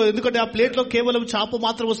వల్ల, ఇదిగో ఎందుకంటే ఆ ప్లేట్ లో కేవలం చాపు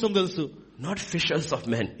మాత్రం వస్తుంది తెలుసు. Not fishers of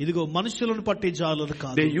men. ఇదిగో మనుషులను పట్టే జాలరు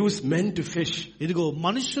కాదు. They use men to fish. ఇదిగో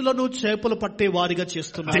మనుషులను చేపలు పట్టే వారిగా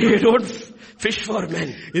చేస్తున్నారు. They don't fish for men.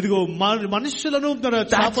 ఇదిగో మనుషులను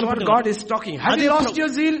That's చేపలు what పట్టే. God is talking. Have you lost your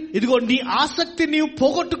zeal? ఇదిగో నీ ఆసక్తి నీవు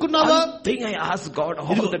పోగొట్టుకున్నావా? One thing I ask God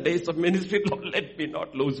all the days of ministry, Lord, let me not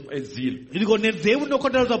lose my zeal. ఇదిగో నేను దేవుణ్ణి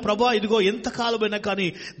ఒకటే అడుగుతా, ప్రభా ఇదిగో ఎంత కాలమైనా కానీ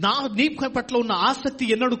నీ పట్ల ఉన్న ఆసక్తి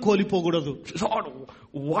ఎన్నడూ కోల్పోకూడదు. Lord,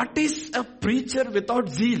 what is a preacher without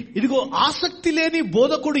zeal? ఇదిగో ఆసక్తి లేని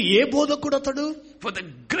బోధకుడు ఏ బోధకుడు అతడు? For the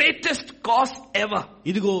greatest cause ever.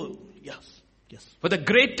 ఇదిగో For the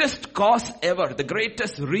greatest cause ever. The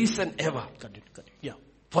greatest reason ever.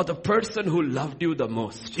 For the person who loved you the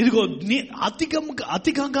most. ఇదిగో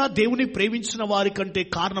అధికంగా దేవుని ప్రేమించిన వారి కంటే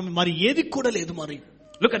కారణం మరి ఏది కూడా లేదు. మరి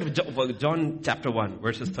Look at John chapter 1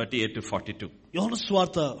 verses 38 to 42. యోహాను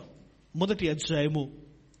సువార్త మొదటి అధ్యాయము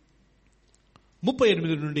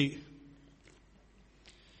 38 నుండి.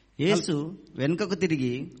 యేసు వెనుకకు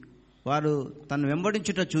తిరిగి వారు తను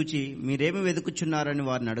వెంబడించుట చూచి మీరేమి వెతుకుచున్నారని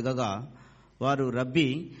వారిని అడగగా వారు, రబ్బీ,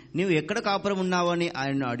 నీవు ఎక్కడ కాపురం ఉన్నావని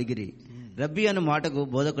ఆయనను అడిగిరి. రబ్బీ అను మాటకు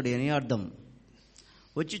బోధకుడి అని అర్థం.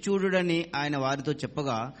 వచ్చి చూడుడని ఆయన వారితో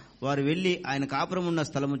చెప్పగా వారు వెళ్లి ఆయన కాపురం ఉన్న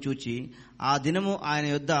స్థలము చూచి ఆ దినము ఆయన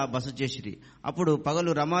యొద్ద బస చేసిరి. అప్పుడు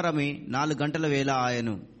పగలు రమారమి 4 గంటల వేళ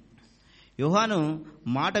ఆయను. యోహాను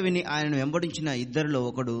మాట విని ఆయనను వెంబడించిన ఇద్దరిలో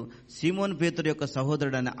ఒకడు సీమోను పేతురు యొక్క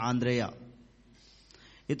సహోదరుడైన ఆంద్రేయ.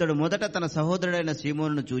 ఇతడు మొదట తన సహోదరుడైన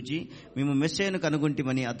సీమోనును చూచి మేము మెస్సీయను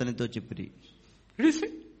కనుగొంటిమని అతనితో చెప్పిరి.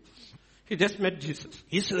 He just met Jesus.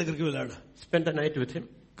 యేసు దగ్గరికి వెళ్ళాడు. Spent the night with him.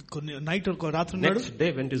 కొన్ని నైట్ రాత్రి ఉన్నాడు. Next day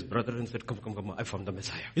went his brother and said, come, I found the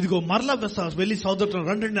Messiah. ఇదిగో మరలా వెళ్ళి సోదరుడు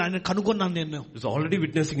రండి ఆయన కనుగొన్నాను నేను. He was already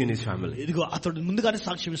witnessing in his family. ఇదిగో అతడు ముందుగానే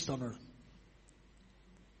సాక్ష్యం ఇస్తా ఉన్నాడు.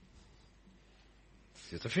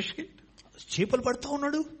 He's a fish gate. చేపలు పడతా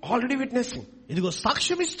ఉన్నాడు. Already witnessing. ఇదిగో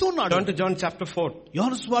సాక్ష్యం ఇస్తూ ఉన్నాడు. Turn to John chapter 4.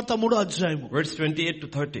 యోహాను సువార్త 3వ అధ్యాయము verse 28 to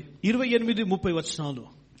 30. 28-30 వచనాలు.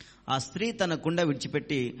 ఆ స్త్రీ తన కుండ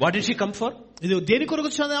విడిచిపెట్టి, What did she come for? ఇదిగో దేని కొరకు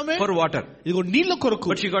వచ్చింది ఆమె? For water. ఇదిగో నీళ్ళ కొరకు.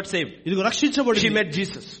 But she got saved. ఇదిగో రక్షించబడింది. She met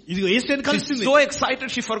Jesus. ఇదిగో యేసుని కలిసింది. So excited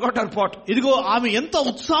she forgot her pot. ఇదిగో ఆమె ఎంత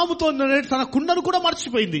ఉత్సాహంతో తన కుండను కూడా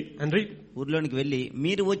మర్చిపోయింది. And read. ఊర్లోనికి వెళ్లి,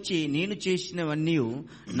 మీరు వచ్చి నేను చేసినవన్నీ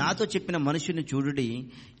నాతో చెప్పిన మనుషుని చూడుడి,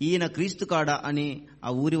 ఈయన క్రీస్తు కాడా అని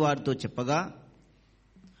ఆ ఊరి వారితో చెప్పగా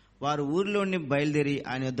వారు ఊరిలోని బయలుదేరి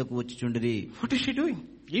ఆయన యొద్దకు వచ్చుచుండిరి. What is she doing?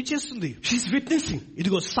 ఏం చేస్తుంది? She's witnessing.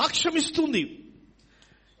 ఇదిగో సాక్ష్యం ఇస్తుంది.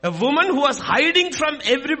 A woman who was hiding from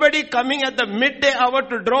everybody coming at the midday hour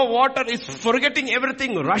to draw water is forgetting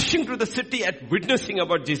everything, rushing to the city and witnessing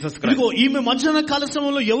about Jesus Christ. ఇదిగో ఈమె మధ్యాహ్న కాల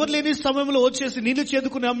సమయంలో ఎవరు లేని సమయంలో వచ్చేసి నీళ్లు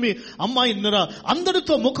చేదుకునే అమ్మాయి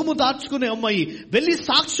అందరితో ముఖము దాచుకునే అమ్మాయి వెళ్లి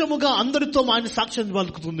సాక్ష్యముగా అందరితో ఆయన సాక్ష్యం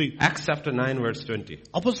పలుకుతుంది. Acts chapter 9 verse 20.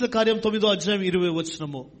 అపొస్తలుల కార్యం 9వ అధ్యాయం 20వ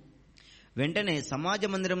వచనము. వెంటనే సమాజ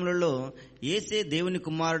మందిరములలో యేసే దేవుని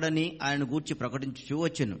కుమారుడని ఆయన గూర్చి ప్రకటించుచూ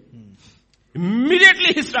వచ్చెను. Immediately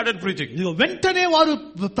he started preaching. ఇదిగో వెంటనే వారు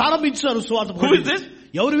ప్రారంభించారు సువార్త. Who is this?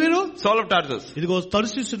 ఎవరు వీరు? Saul of Tarsus. ఇదిగో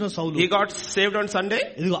తర్షీషున్న సౌలు. He got saved on Sunday.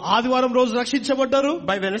 ఇదిగో ఆదివారం రోజు రక్షించబడ్డారు.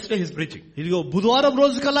 By Wednesday he is preaching. ఇదిగో బుధవారం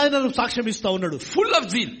రోజు కల్లా ఆయన సాక్ష్యం ఇస్తా ఉన్నాడు. Full of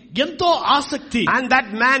zeal. ఎంతో ఆసక్తి. And that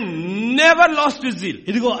man never lost his zeal.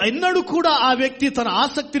 ఇదిగో ఎన్నడూ కూడా ఆ వ్యక్తి తన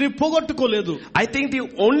ఆసక్తిని పోగొట్టుకోలేదు. I think the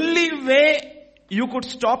only way you could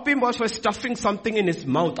stop him was by stuffing something in his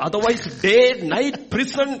mouth. Otherwise, day, night,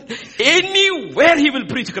 prison, anywhere he will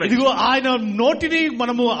preach Christ. ఇదిగో ఆయన నోటిని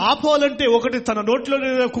మనము ఆపాలంటే ఒకటి తన నోట్లో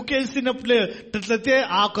కుక్కేసినట్లయితే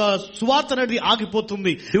ఆ సువార్త అనేది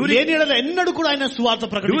ఆగిపోతుంది. ఎన్నడూ కూడా ఆయన సువార్త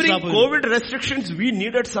ప్రకటించారు. During COVID restrictions, we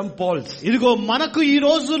needed some Pauls. ఇదిగో మనకు ఈ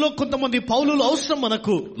రోజులో కొంతమంది పౌలులు అవసరం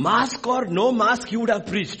మనకు. Mask or no mask, he would have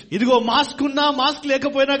preached. ఇదిగో మాస్క్ ఉన్నా మాస్క్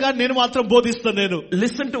లేకపోయినా కానీ నేను మాత్రం బోధిస్తాను. నేను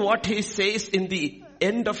listen to what he says in the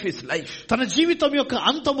end of his life. తన జీవితం యొక్క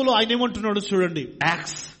అంతములో ఆయన ఏమంటున్నాడు చూడండి.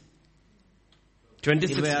 Acts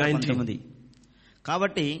 26:19.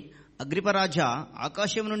 కాబట్టి అగ్రిపరాజా,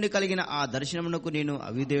 ఆకాశం నుండి కలిగిన ఆ దర్శనమునకు నేను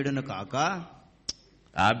అవిధేయుడను కాక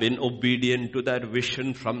I've been obedient to that vision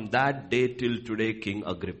from that day till today, King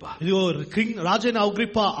Agrippa. ఇదిగో కింగ్ రాజైన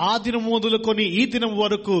అగ్రిప్ప ఆ దినం మొదలుకొని ఈ దినం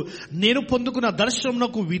వరకు నేను పొందుకున్న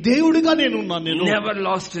దర్శనమునకు విధేయుడిగా నేను ఉన్నాను. నేను never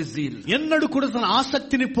lost his zeal. ఎన్నడూ కూడా తన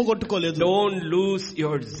ఆసక్తిని పోగొట్టుకోలేదు. Don't lose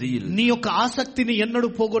your zeal. నీ యొక్క ఆసక్తిని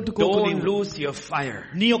ఎన్నడూ పోగొట్టుకోకు. Don't lose your fire.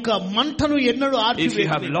 నీ యొక్క మంటను ఎన్నడూ ఆర్పివేయకు. If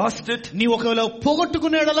you have lost it, నీ ఒకవేళ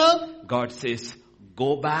పోగొట్టుకునేడలా God says,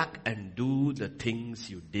 go back and do the things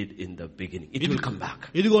you did in the beginning. It will come back.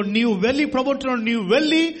 ఇదిగో నీవు వెళ్ళి ప్రభుత్వం నీవు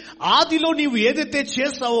వెళ్ళి ఆదిలో నీవు ఏదైతే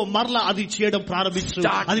చేసావో మరలా అది చేయడం ప్రారంభించు.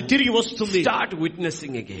 అది తిరిగి వస్తుంది. Start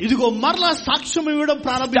witnessing again. ఇదిగో మరలా సాక్ష్యం ఇవ్వడం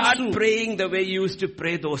ప్రారంభించు. Start praying the way you used to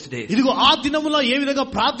pray those days. ఇదిగో ఆ దినములో ఏ విధంగా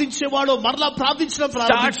ప్రార్థించేవాడో మరలా ప్రార్థించడం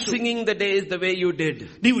ప్రారంభించు. Start singing the days the way you did.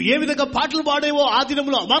 నీవు ఏ విధంగా పాటలు పాడేవో ఆ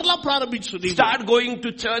దినములో మరలా ప్రారంభించు. Start going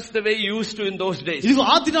to church the way you used to in those days. ఇదిగో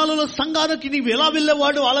ఆ దినాలలో సంఘానికి నీవు ఎలా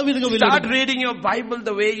వెళ్ళేవాడు అలా విధంగా వెళ్ళు. Start reading your Bible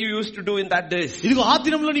the way you used to do in that days. ఇదిగో ఆ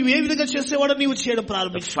దినంలో నీవు ఏ విధంగా చేసేవాడో నీవు చేయడం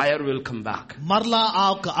ప్రారంభించు. The fire will come back. మరలా ఆ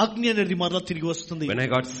అగ్ని అనేది మరలా తిరిగి వస్తుంది. When I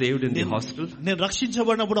got saved in the hostel, నేను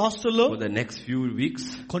రక్షించబడినప్పుడు హాస్టల్లో for the next few weeks,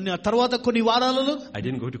 కొన్ని వారాలలో I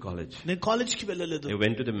didn't go to college. నేను కాలేజ్ కి వెళ్ళలేదు. I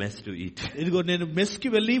went to the mess to eat. ఇదిగో నేను మెస్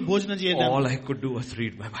కి వెళ్ళి భోజనం చేయలేదు. All I could do was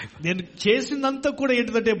read my Bible. నేను చేసిందంతా కూడా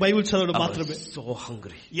ఏంటంటే బైబిల్ చదవడం మాత్రమే. So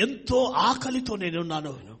hungry. ఎంతో ఆకలితో నేను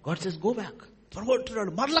ఉన్నాను. God says, go back.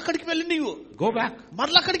 పరమోట్టున్నాడు మరలా అక్కడికి వెళ్ళి నీవు go back.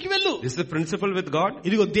 మరలా అక్కడికి వెళ్ళు. This is the principle with God.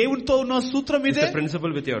 ఇదిగో దేవునితో ఉన్న సూత్రం ఇదే. This is the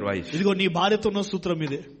principle with your wife. ఇదిగో నీ భార్యతో ఉన్న సూత్రం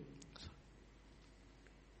ఇదే.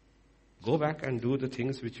 Go back and do the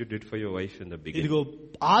things which you did for your wife in the beginning. ఇదిగో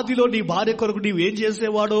ఆదిలో నీ భార్య కొరకు నీవు ఏం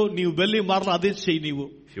చేసేవాడో నీవు వెళ్ళి మరలా అదే చెయ్యి నీవు.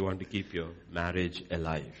 If you want to keep your marriage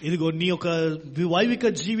alive. ఇదిగో నీ యొక్క వైవిక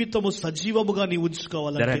జీవితము సజీవముగా నీ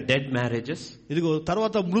ఉంచుకోవాలంటే. There are dead marriages. ఇదిగో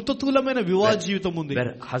తర్వాత మృతతులమైన వివాహ జీవితం ఉంది.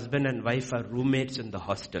 Where husband and wife are roommates in the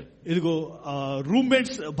hostel. ఇదిగో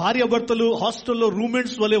రూమ్మేట్స్ భార్య భర్తలు హాస్టల్లో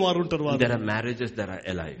రూమ్మేట్స్ వలె వారు ఉంటారు. There are marriages that are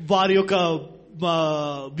alive. వారి యొక్క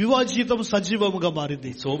వివాహ జీవితం సజీవముగా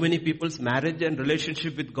మారింది. So many people's marriage and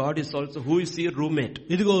relationship with God is also who is your roommate.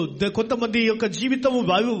 ఇదిగో కొంతమంది యొక్క జీవితము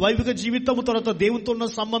వైవిక జీవితము తర్వాత దేవునితో ఉన్న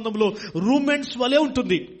సంబంధంలో రూమ్మేట్స్ వలె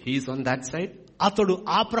ఉంటుంది. He is on that side. అతడు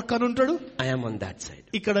ఆ ప్రక్కన ఉంటాడు. I am on that side.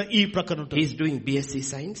 ఇక్కడ ఈ ప్రక్కన ఉంటాడు. He is doing BSc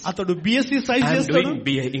science. అతడు BSc సైన్స్ చేస్తాడు. I am చేస్తాడు. doing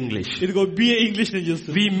BA English. ఇదిగో BA ఇంగ్లీష్ నేను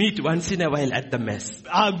చేస్తాను. We meet once in a while at the mess.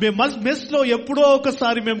 ఆ మెస్ లో ఎప్పుడో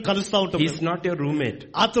ఒకసారి మేము కలుస్తా ఉంటాం. He is not your roommate.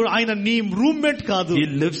 అతడు ఆయన నీ రూమ్మేట్ కాదు. He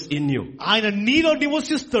lives in you. ఆయన నీలో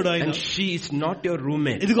నివసిస్తాడు. ఆయన and she is not your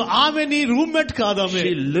roommate. ఇదిగో ఆమె నీ రూమ్మేట్ కాదు. ఆమె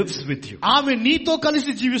she lives with you. ఆమె నీతో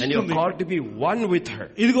కలిసి జీవిస్తుంది. and you are called to be one with her.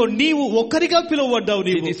 ఇదిగో నీవు ఒక్కరిగా పిలువబడ్డావు.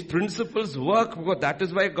 నీవు these principles work because that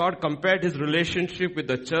is why God compared his relationship with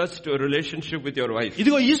the church to a relationship with your wife.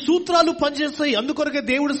 ఇదిగో ఈ సూత్రాలు పనిచేస్తాయి. అందుకొరకే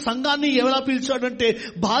దేవుడు సంఘాన్ని ఎలా పిలిచాడంటే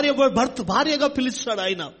భార్యగా పిలిచాడు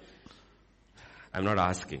ఆయన. I'm not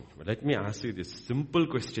asking, but let me ask you this simple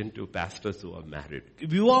question to pastors who are married.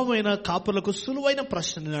 వివాహమైన కాపులకు సులువైన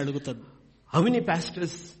ప్రశ్న నేను అడుగుతాను. How many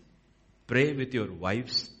pastors pray with your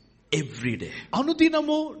wives every day.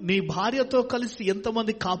 అనుదినము నీ భార్యతో కలిసి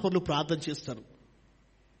ఎంతమంది కాపర్లు ప్రార్థన చేస్తారు?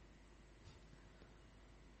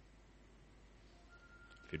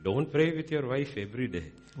 If you don't pray with your wife every day,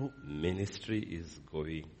 ministry is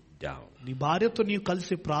going down. నీ భార్యతో నీవు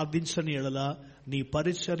కలిసి ప్రార్థించని ఎడల నీ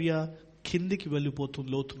పరిచర్య కిందికి వెళ్ళిపోతుంది,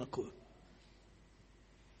 లోతునకు.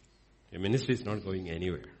 Your ministry is not going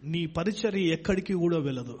anywhere. నీ పరిచర్య ఎక్కడికి కూడా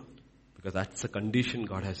వెళ్ళదు. Because that's the condition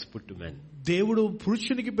God has put to men. దేవుడు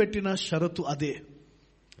పురుషునికి పెట్టిన షరతు అదే.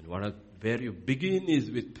 And where you begin is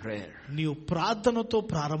with prayer. నీవు ప్రార్థనతో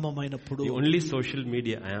ప్రారంభమైనప్పుడు. The only social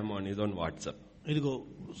media I am on is on WhatsApp. ఇదిగో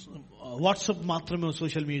వాట్సాప్ మాత్రమే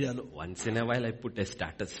సోషల్ మీడియాలో. Once in a while I put a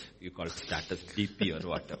status, you call it status DP or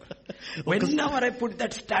whatever. Whenever I put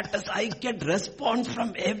that status, I get response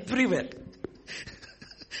from everywhere.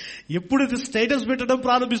 ఎప్పుడు ఇది status పెట్టడం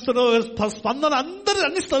ప్రారంభిస్తారో స్పందన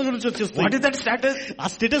అన్ని స్థలం నుంచి వచ్చేస్తాయి. What is that status? ఆ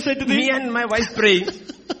స్టేటస్ ఏంటిది? Me and my wife praying.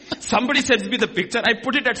 Somebody sends me the picture. I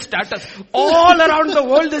put it at status. All around the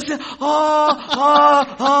world they say,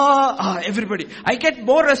 everybody. I get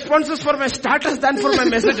more responses for my status than for my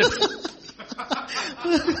messages.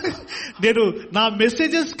 నేను నా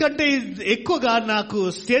messages కంటే ఎక్కువగా నాకు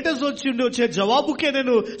status వచ్చే జవాబుకే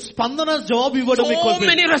నేను స్పందన జవాబు ఇవ్వడం ఎక్కువ. So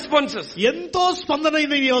many responses. ఎంతో స్పందన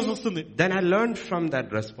ఇవ్వాల్సి వస్తుంది. Then I learned from that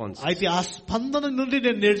response. అయితే ఆ స్పందన నుండి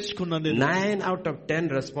నేను నేర్చుకున్నాను. 9 out of 10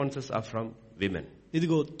 responses are from women.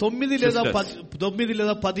 ఇదిగో 9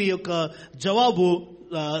 లేదా 10 యొక్క జవాబు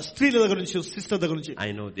స్త్రీల దగ్గర నుంచి, సిస్టర్ దగ్గర నుంచి.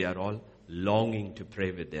 I know they are all longing to pray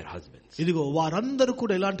with their husbands. ఇదిగో వారందరూ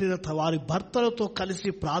కూడా ఎలాంటి వారి భర్తలతో కలిసి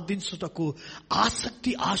ప్రార్థించుటకు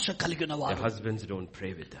ఆసక్తి, ఆశ కలిగిన వారు. Their husbands don't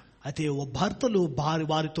pray with them. అయితే భర్తలు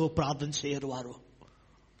వారితో ప్రార్థన చేయరు వారు.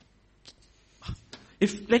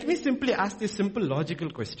 Let me simply ask this simple logical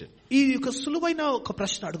question. ఈ యొక్క సులువైన ఒక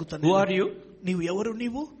ప్రశ్న అడుగుతాను. Who are you? నీవు ఎవరు?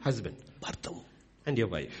 నీవు husband. భర్తవు. And your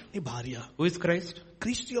wife. నీ భార్య. Who is Christ?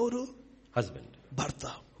 క్రీస్తు ఎవరు? Husband. భర్త.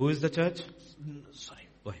 Who is the church? Sorry.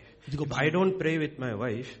 Wife. If I don't pray with my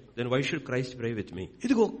wife, then why should Christ pray with me?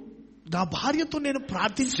 ఇదిగో నా భార్యతో నేను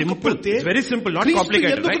ప్రార్థించకపోతే, very simple, not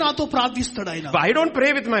complicated, ఎందుకు right? నాతో ప్రార్థిస్తాడు ఆయన? If I don't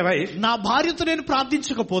pray with my wife, నా భార్యతో నేను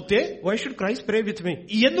ప్రార్థించకపోతే why should Christ pray with me?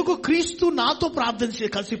 ఎందుకు క్రీస్తు నాతో కలిసి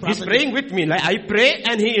He's praying with me. Like I pray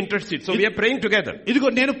and he intercedes. So we are praying together. ఇదిగో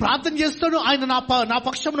నేను ప్రార్థన చేస్తాను, ఆయన నా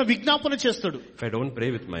పక్షమున విజ్ఞాపన చేస్తాడు. If I don't pray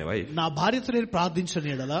with my wife, నా భార్యతో నేను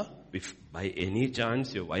ప్రార్థించని ఎడల, if by any chance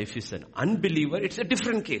your wife is an unbeliever, it's a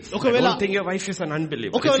different case. I don't think your wife is an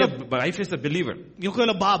unbeliever. Your wife is a believer.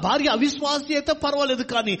 ఒకవేళ భార్య అవిశ్వాసి అయితే పర్వాలేదు,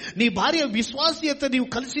 కానీ నీ భార్య విశ్వాసి అయితే నీవు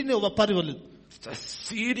కలిసి పర్వాలేదు.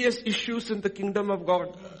 Serious issues in the kingdom of God.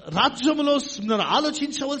 రాజ్యంలో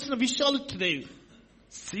ఆలోచించవలసిన విషయాలు ఉన్నాయి.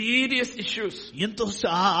 Serious issues. ఎంతో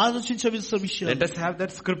ఆలోచించవలసిన విషయాలు. Let us have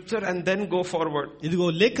that scripture and then go forward. ఇదిగో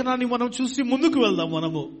లేఖనాన్ని మనం చూసి ముందుకు వెళ్దాం.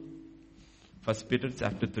 మనము 1 Peter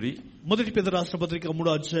chapter 3. మొదటి పేతురు రాసిన పత్రిక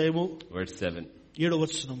 3వ అధ్యాయము verse 7. 7వ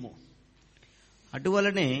వచనము.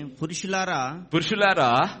 అటువలనే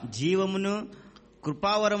పురుషులారా జీవమును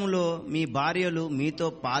కృపావరములో మీ భార్యలు మీతో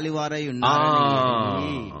పాలివారై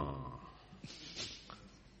ఉన్నారని.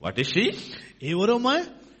 What is she? ఎవరమ్మా?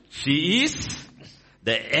 She is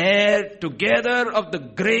the heir together of the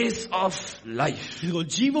grace of life. ఇదిగో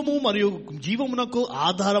జీవము మరియు జీవమునకు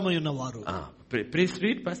ఆధారమై ఉన్నవారు. Please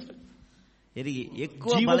read, pastor.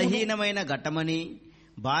 ఎక్కువ బలహీనమైన ఘట్టమని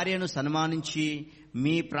భార్యను సన్మానించి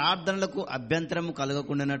మీ ప్రార్థనలకు అభ్యంతరము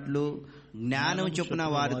కలగకుండానట్లు జ్ఞానం చొప్పున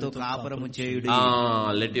వారితో కాపురము చేయుడి.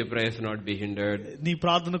 Let your prayers not be hindered. నీ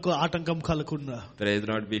ప్రార్థనకు ఆటంకం కలగకుండా. Prayers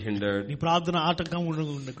not be hindered. నీ ప్రార్థన ఆటంకం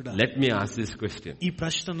ఉండకుండా. Let me ask this question. ఈ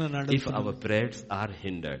ప్రశ్నను అడుగుతాను. If our prayers are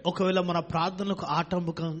hindered, ఒకవేళ మన ప్రార్థనలకు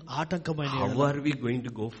ఆటంకమైన, how are we going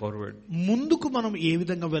to go forward? ముందుకు మనం ఏ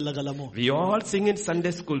విధంగా వెళ్ళగలము? We all sing in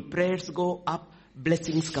Sunday school, prayers go up,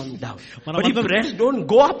 blessings come down. But if prayers don't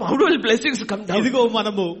go up, how will blessings come down? ఇదిగో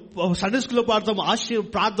మనము Sunday school లో పాడతాం,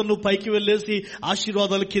 ప్రార్థనలు పైకి వెళ్ళేసి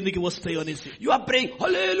ఆశీర్వాదాలు కిందికి వస్తాయి అనేసి. You are praying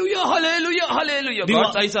hallelujah hallelujah hallelujah.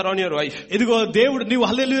 God's eyes are on your wife. ఇదిగో దేవుడు, నీవు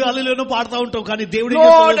హల్లెలూయా హల్లెలూయా పాడుతా ఉంటావు, కానీ దేవుడు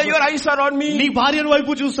Lord, your eyes are on me. నీ భార్యను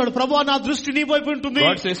వైపు చూస్తాడు. ప్రభువా నా దృష్టి నీ వైపు ఉంటుంది.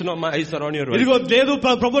 God says no, my eyes are on your wife. ఇదిగో లేదు,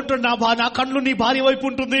 ప్రభు అంటాడు నా కళ్ళు నీ భార్య వైపు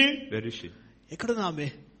ఉంటుంది. Where is she? ఎక్కడున్నామే?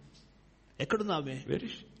 Where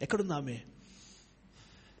is she? ఎక్కడున్నామే?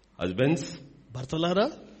 Husbands, భర్తలారా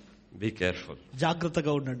be careful.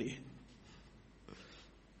 జాగ్రత్తగా ఉండండి.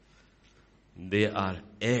 They are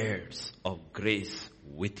heirs of grace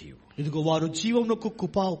with you. ఇదిగో వారు జీవమునకు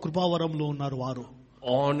కృపావరంలో ఉన్నారు. వారు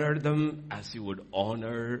honor them as you would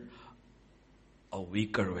honor a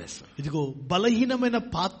weaker vessel. ఇదిగో బలహీనమైన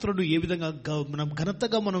పాత్రను ఏ విధంగా మనం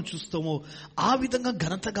ఘనతగా మనం చూస్తామో ఆ విధంగా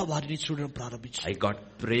ఘనతగా వారిని చూడడం ప్రారంభించాం. I got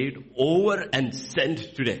prayed over and sent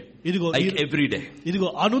today. ఇదిగో like every day. ఇదిగో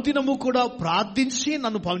అనుదినము కూడా ప్రార్థించి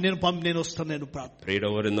నేను వస్తాను. Prayed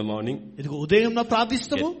over in the morning. ఇదిగో ఉదయం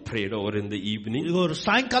ప్రార్థిస్తాము. Prayed over in the evening. ఇదిగో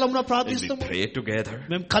సాయంకాలం ప్రార్థిస్తాము. We pray together.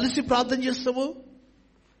 మేము కలిసి ప్రార్థన చేస్తాము.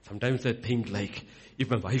 Sometimes I think like, if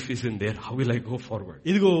my wife isn't there, how will I go forward?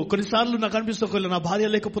 ఇదిగో కొన్నిసార్లు నాకు అనిపిస్తుంది నా భార్య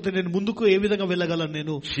లేకపోతే నేను ముందుకు ఏ విధంగా వెళ్ళగలను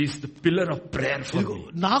నేను. She is the pillar of prayer for me.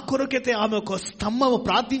 నా కొరకైతే ఆమె ఒక స్తంభము,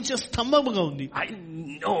 ప్రార్థించే స్తంభముగా ఉంది. I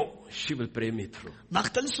know she will pray me through.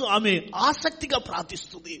 నాకు తెలుసు ఆమె ఆసక్తిగా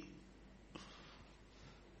ప్రార్థిస్తుంది.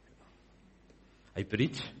 I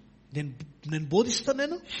preach. నేను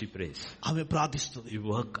బోధిస్తాను. She prays. ఆమె ప్రార్థిస్తుంది. We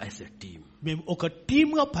work as a team. మేము ఒక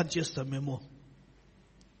టీమ్ గా పనిచేస్తాం. మేము.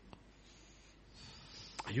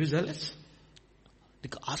 Are you jealous?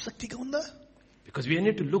 నీకు ఆసక్తిగా ఉందా? Because we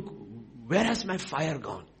need to look, where has my fire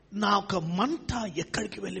gone? నా ఒక మంట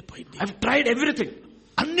ఎక్కడికి వెళ్ళిపోయింది? I've tried everything.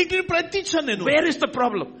 అన్నిటిని ప్రయత్నించాను నేను. Where is the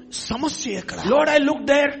problem? సమస్య ఎక్కడ? Lord, I looked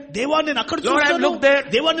there. దేవా నేను అక్కడ Lord, I చూస్తాను. looked there.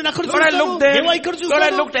 దేవా నేను అక్కడ Lord, I చూస్తాను. looked there. దేవా ఇక్కడ Lord, I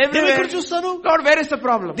చూస్తాను. looked దేవా everywhere. ఇక్కడ చూస్తాను. Lord, where is the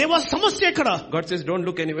problem? దేవా సమస్య ఎక్కడ? God says, don't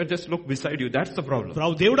look anywhere, just look beside you. That's the problem.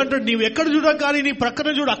 దేవుడు అంటాడు నీవు ఎక్కడ చూడ కానీ నీ ప్రక్కన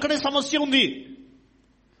చూడు, అక్కడే సమస్య ఉంది.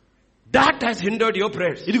 That has hindered your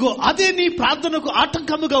prayers. ఇదిగో అదే నీ ప్రార్థనకు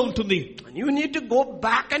ఆటంకముగా ఉంటుంది. And you need to go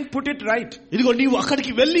back and put it right. ఇదిగో నీవు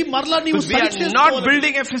అక్కడికి వెళ్ళి మరలా నీవు We are not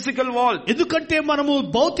building a physical wall. ఎందుకంటే మనము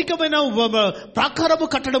భౌతికమైన ప్రాకారము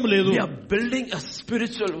కట్టడం లేదు. We are building a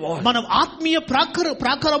spiritual wall. మనం ఆత్మీయ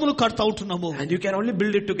ప్రాకారములు కడతా ఉంటున్నాము. And you can only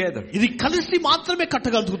build it together. ఇది కలిసి మాత్రమే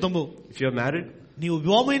కట్టగలుగుతాము. If you are married, నీవు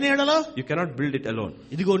వివాహమైన ఎడల you cannot build it alone.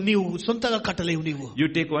 ఇదిగో నీవు సొంతంగా కట్టలేవు. నీవు You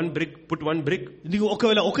take one brick, put one brick. నీవు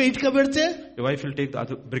ఒకవేళ ఒక ఇటుక పెడితే your wife will take the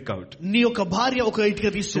other brick out. నీ యొక్క భార్య ఒక ఇటుక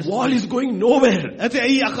తీస్తుంది. The wall is going nowhere. అయితే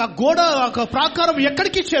ఈ గోడ ప్రాకారం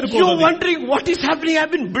ఎక్కడికి చేరుకోదు. You are wondering what is happening. I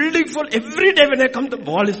have been building for every day. When I come, the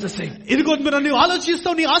wall is the same. ఇదిగో నీవు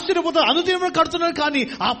ఆలోచిస్తావు, నీ ఆశ్చర్యపోతావు, అనుదినం కడుతున్నాడు కానీ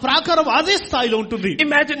ఆ ప్రాకారం అదే స్థాయిలో ఉంటుంది.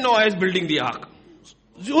 Imagine Noah is building the ark.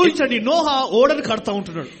 ఊహించండి, నోహా ఓడను కడతా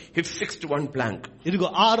ఉంటున్నాడు. He fixed one plank. ఇదిగో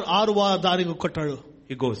ఆరు దానికి కొట్టాడు.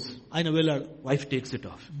 He goes. ఆయన వెళ్ళాడు. Wife takes it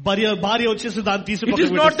off. భార్య వచ్చేసి దాన్ని తీసి It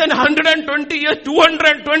is not then 120 years,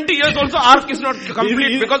 220 years also ark is not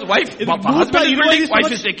complete because husband is building,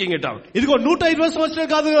 wife is taking it out. ఇదిగో 120 సంవత్సరాలు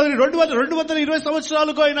కాదు, 220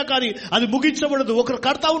 సంవత్సరాలకు అయినా కానీ అది ముగించబడదు. ఒకరు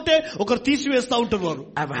కడతా ఉంటే ఒకరు తీసివేస్తా ఉంటారు వారు.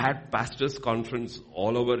 I've had pastors conference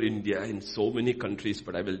all over India in so many countries,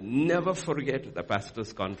 but I will never forget the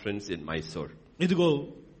pastors conference in Mysore. ఇదిగో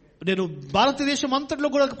నేను భారతదేశం అంతట్లో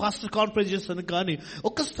కూడా పాస్టర్ కాన్ఫరెన్స్ చేస్తాను కానీ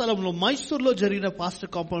ఒక్క స్థలంలో మైసూర్లో జరిగిన పాస్టర్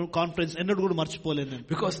కాన్ఫరెన్స్ ఎన్నడూ కూడా మర్చిపోలేను.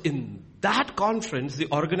 Because in that conference the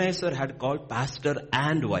organizer had called pastor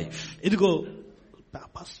and wife. ఇదిగో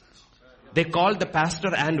they called the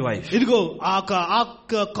pastor and wife. ఇదిగో ఆ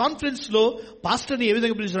కాన్ఫరెన్స్ లో పాస్టర్ ని ఏ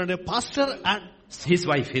విధంగా పిలిచారంటే పాస్టర్ అండ్ his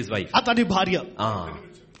wife అతని భార్య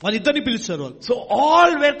వాళ్ళిద్దరిని పిలిచారు. So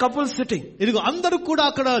all were couples sitting. ఇదిగో అందరూ కూడా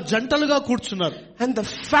అక్కడ జంటలుగా కూర్చున్నారు. And the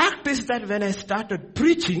fact is that when I started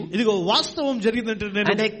preaching, ఇదిగో వాస్తవం జరిగిందంటే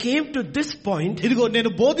and I came to this point, ఇదిగో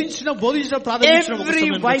నేను బోధించిన ప్రారంభించిన every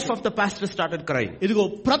wife of the pastor started crying. ఇదిగో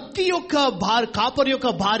ప్రతి ఒక్క కాపరి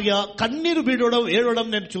యొక్క భార్య కన్నీరు ఏడవడం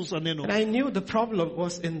నేను చూసాను. నేను and I knew the problem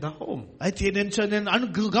was in the home. అయితే నేను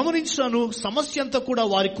గమనించాను సమస్య అంతా కూడా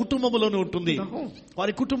వారి కుటుంబంలోనే ఉంటుంది.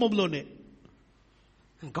 వారి కుటుంబంలోనే.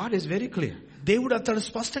 And God is very clear. దేవుడు అతడు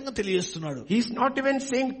స్పష్టంగా తెలియజేస్తున్నాడు. He is not even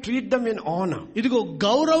saying treat them in honor. ఇదిగో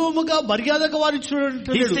గౌరవముగా మర్యాదగా వారిని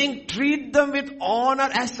చూడండి. He is saying treat them with honor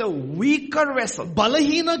as a weaker vessel.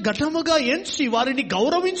 బలహీన ఘటముగా ఎంచి వారిని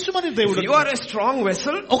గౌరవించమని దేవుడు. You are a strong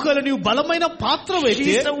vessel. ఒకవేళ నీవు బలమైన పాత్రవైతే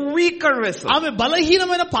she is a weaker vessel. ఆమె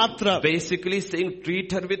బలహీనమైన పాత్ర. Basically saying treat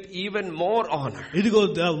her with even more honor. ఇదిగో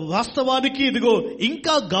వాస్తవానికి ఇదిగో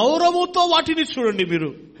ఇంకా గౌరవంతో వాటిని చూడండి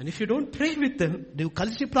మీరు. And if you don't pray with them, నీవు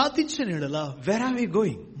కలిసి ప్రార్థించని ఎడల where are we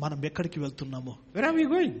going? మనం ఎక్కడికి వెళ్తున్నాము? Where are we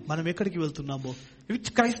going? మనం ఎక్కడికి వెళ్తున్నాము? If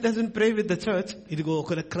Christ doesn't pray with the church, ఇదిగో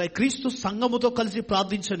క్రీస్తు సంఘముతో కలిసి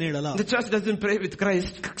ప్రార్థించని ఎడల, the church doesn't pray with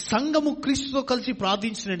Christ, సంఘము క్రీస్తుతో కలిసి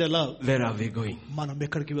ప్రార్థించని ఎడల where are we going? మనం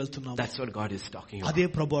ఎక్కడికి వెళ్తున్నాము? That's what God is talking about. అదే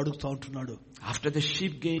ప్రభు అడుగుతా ఉంటున్నాడు. After the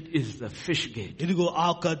sheep gate is the fish gate. ఇదిగో ఆ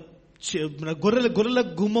గొర్రెల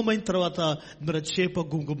గుమ్మమైన తర్వాత చేప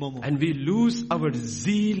గుమ్మము. And we lose our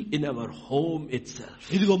zeal in our home itself.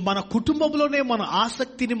 ఇదిగో మన కుటుంబంలోనే మన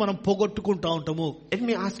ఆసక్తిని మనం పోగొట్టుకుంటా ఉంటాము. Let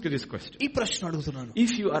me ask you this question. ఈ ప్రశ్న అడుగుతున్నాను.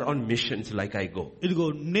 If you are on missions like I go, ఇదిగో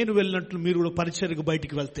నేను వెళ్ళినట్లు మీరు కూడా పరిచర్యకు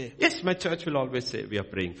బయటికి వెళ్తే, yes, my church will always say we are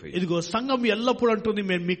praying for you. ఇదిగో సంఘం ఎల్లప్పుడూ అంటుంది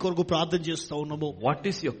మేము మీ కొరకు ప్రార్థన చేస్తా ఉన్నాము. What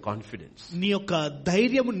is your confidence? నీ యొక్క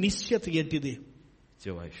ధైర్యము నిశ్చయత ఏంటిది? It's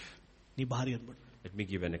your wife. నీ భార్యను బట్టి. Let me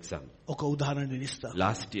give an example. ఒక ఉదాహరణ నేను ఇస్తా.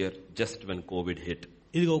 Last year, just when COVID hit,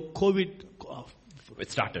 ఇదిగో కోవిడ్ it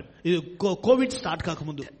started. ఇది కోవిడ్ స్టార్ట్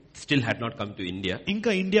కాకముందు, Still had not come to India.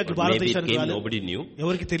 ఇంకా ఇండియాకి Maybe it భారతదేశానికి came, రాలేదు. nobody knew.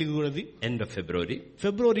 ఎవరికి తెలియదు కూడా. End of February,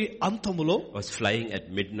 February అంతములో was flying at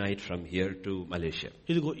midnight from here to Malaysia.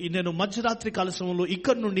 ఇదిగో నేను మధ్యరాత్రి కాల సమయంలో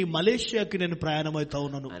ఇక్కడ నుండి మలేషియాకి నేను ప్రయాణం అవుతా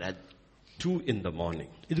ఉన్నాను. And at 2 in the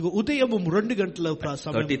morning, ఇదిగో ఉదయం 2 గంటల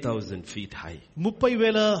సమయం, 30,000 feet high.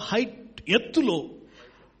 30,000 హైట్ ఎత్తులో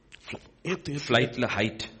Flight la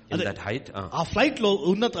height. In Ade- that height, ఆ ఫ్లైట్ లో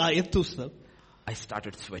ఉన్నత ఆ ఎత్తు సార్, I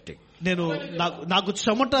started sweating. నేను నాకు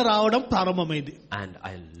చెమట రావడం ప్రారంభమైంది. And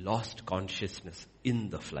I lost consciousness in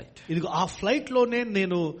the flight. ఇదిగో ఆ ఫ్లైట్ లోనే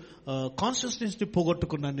నేను కాన్షియస్నెస్ ని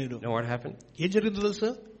పోగొట్టుకున్నాను. నేను You know what happened? ఏం జరిగిందో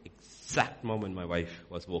తెలుసా? Exact moment my wife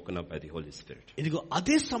was woken up by the Holy Spirit. ఇదిగో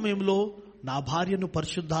అదే సమయంలో నా భార్యను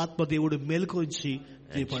పరిశుద్ధాత్మ దేవుడు మేల్కొంచి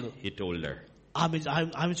లేపాడు. And he told her,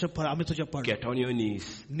 ఆమెతో చెప్పాడు, get on your knees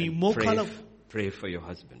నీ and మోకాల pray for your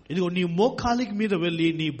husband. ఇదిగో నీ మోకాలికి మీద వెళ్ళి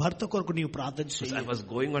నీ భర్త కొరకు నీవు ప్రార్థన Because చేయి. I was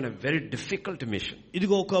going on a very difficult mission.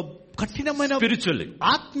 ఇదిగో ఒక కఠినమైన Spiritually.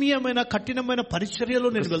 ఆత్మీయమైన కఠినమైన పరిచర్యలో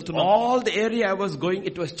నేను వెళ్తున్నాను. All the area I was going,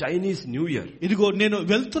 it was Chinese New Year. ఇదిగో నేను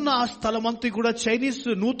వెళ్తున్న ఆ స్థలం అంతా కూడా చైనీస్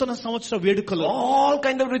నూతన సంవత్సర వేడుకలు. All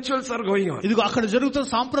kind of rituals are going on. ఇదిగో అక్కడ జరుగుతున్న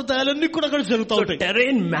సాంప్రదాయాలన్నీ కూడా అక్కడ జరుగుతూ So ఉంటాయి.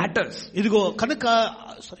 terrain matters. ఇదిగో కనుక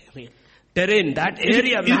Terrain, that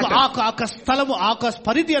area ఇదిగో matters. ఆ స్థలము ఆ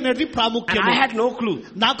పరిధి అనేది And ప్రాముఖ్యం. I had no clue.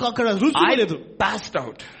 నాకు అక్కడ రుచి I లేదు. passed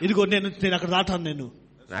out. ఇదిగో నేను అక్కడ రాటాను.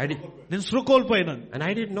 నేను సృకోల్పోయినాను. And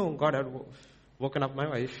I didn't know God had woken up my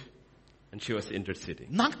wife and she was interceding.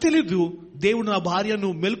 నాకు తెలీదు దేవుడు నా భార్యను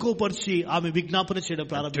మెలకువపరిచి ఆమె విజ్ఞాపన చేయడం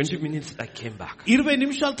 20 ప్రారంభించాడు. minutes I came back. 20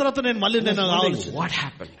 నిమిషాల తర్వాత నేను మళ్ళీ నేను రావాల్సి. What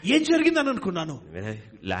happened? ఏం జరిగిందని అనుకున్నాను. When I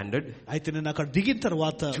landed, అయితే నేను అక్కడ దిగిన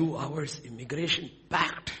తర్వాత 2 hours immigration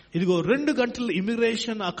packed. ఇదిగో 2 గంటలు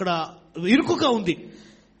ఇమిగ్రేషన్ అక్కడ ఇరుకుగా ఉంది.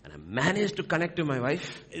 And I managed to connect to my wife.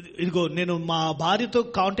 ఇదిగో నేను మా భార్యతో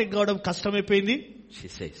కాంటాక్ట్ కావడం కష్టమైపోయింది. She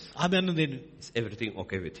says, ఆమె అన్నది, is everything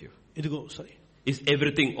okay with you? ఇదిగో sorry, Is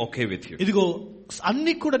everything okay with you? ఇదిగో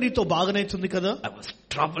అన్ని కూడా నీతో బాగానైతుంది కదా. I was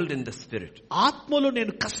troubled in the spirit. ఆత్మలో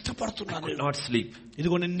నేను I కష్టపడుతున్నాను. could not sleep.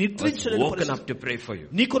 ఇదిగో నేను I was నిద్రించలేని woken పరిస్థితి. up to pray for you.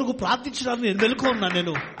 నీ కొరకు ప్రార్థించడానికి నేను మెలకువన్నాను.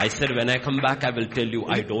 నేను I said, when I come back, I will tell you,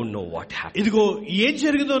 I don't know what happened. ఇదిగో ఏం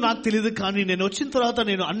జరిగిందో నాకు తెలియదు, కానీ నేను వచ్చిన తర్వాత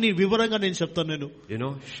నేను అన్ని వివరంగా నేను చెప్తాను. నేను You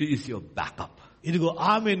know, she is your backup. ఇదిగో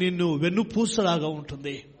ఆమె నిన్ను వెన్నుపూసలాగా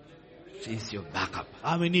ఉంటుంది. She is your backup.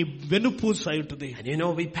 ఆమె నీ వెన్నుపూస అయి ఉంటుంది. And you know,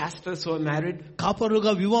 we pastors who are married,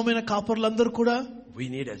 కాపరుగా వివాహమైన కాపరులందరూ కూడా we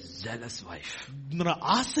need a zealous wife. మన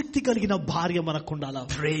ఆసక్తి కలిగిన భార్య మనకు ఉండాలా.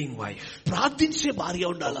 Praying wife. ప్రార్థించే భార్య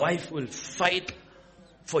A ఉండాలా. wife will fight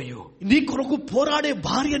for you. నీ కొరకు పోరాడే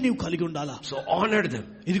భార్య నీవు కలిగి ఉండాలా. So honor them.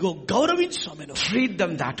 ఇదిగో గౌరవించు ఆమెను. Treat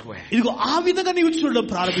them that way. ఇదిగో ఆ విధంగా నీవు చూడడం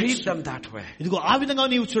Treat ప్రారంభించు. them that way. ఇదిగో ఆ విధంగా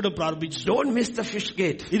నీవు చూడడం ప్రారంభించు. Don't miss the fish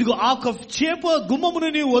gate. ఇదిగో ఆ చేప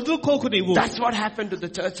గుమ్మమును నీవు వదులుకోకు. నీవు That's what happened to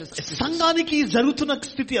the churches. సంఘానికి జరుగుతున్న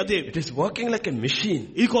స్థితి అదే. It is working like a machine.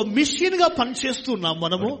 ఇదిగో మిషన్ గా పనిచేస్తున్నాం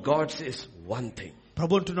మనము. But God says one thing.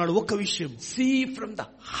 ప్రభు అంటున్నాడు ఒక్క విషయం, See from the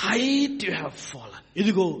height you have fallen.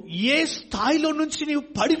 ఇదిగో ఏ స్థాయిలో నుంచి నీవు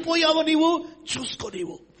పడిపోయావో నీవు చూసుకో.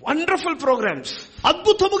 నీవు Wonderful programs.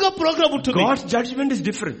 అద్భుతముగా ప్రోగ్రామ్ ఉంటుంది. God's judgment is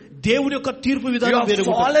different. దేవుని యొక్క తీర్పు You విధానం have వేరే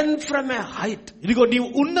ఉంటుంది. fallen from a height. ఇదిగో నీవు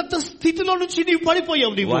ఉన్నత స్థితిలో నుంచి నీవు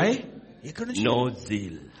పడిపోయావు. నీవు Why? ఎక్కడి నుంచి? No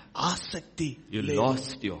zeal. ఆసక్తి You లేదు.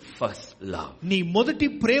 lost your first love. నీ మొదటి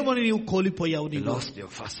ప్రేమను నీవు కోల్పోయావు. You నీవు lost your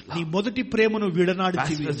first నీ love. మొదటి ప్రేమను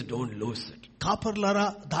విడనాడితివి. Pastors, don't lose it. కాపర్లారా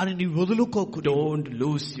దానిని వదులుకోకు. Don't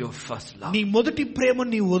lose your first love. నీ మొదటి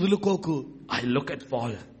ప్రేమను నీవు వదులుకోకు. I look at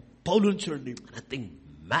Paul పౌలుని చూడండి. and I think,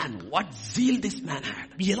 man, what zeal this man had.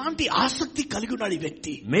 ఎలాంటి ఆసక్తి కలిగి ఉన్నాడు ఈ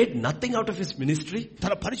వ్యక్తి. Made nothing out of his ministry.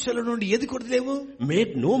 తన పరిచయం నుండి ఏది కొడలేవు.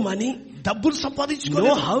 Made no money. డబ్బులు No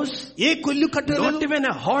సంపాదించుకోలేదు. house. ఏ కొల్లు కట్టలేదు. Not even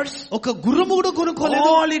a horse. ఒక గుర్రము కూడా కొనుక్కోలేదు.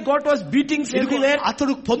 All he got was beatings everywhere.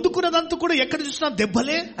 అతడు పొందుకున్నదంతా కూడా ఎక్కడ చూసినా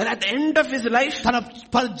దెబ్బలే. And at the end of his life,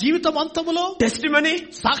 తన జీవితం అంతములో testimony,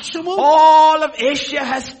 సాక్ష్యము, all of Asia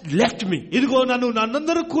has left me. ఇదిగో నన్ను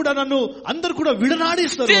అందరూ కూడా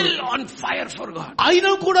విడనాడిస్తారు. Still on fire for God.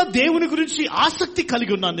 అయినా కూడా దేవుని గురించి ఆసక్తి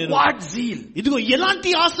కలిగి ఉన్నాను నేను. What zeal. ఇదిగో ఎలాంటి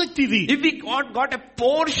ఆసక్తి ఇది. If we got a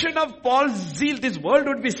portion of Paul's zeal, this world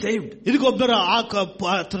would be saved. ఇదిగో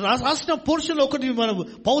రాసిన పోర్షన్ లో ఒకటి మనం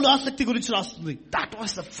పౌలు ఆసక్తి గురించి రాస్తుంది. That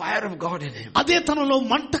was the fire of God in him. అదే తనలో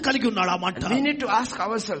మంట కలిగి ఉన్నాడు. ఆ మంట We need to ask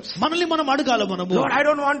ourselves, మనల్ని మనం అడగాల, మనము Lord, I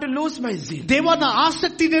don't want to lose my zeal. దేవా నా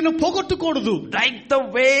ఆసక్తి నేను పోగొట్టుకూడదు. Like the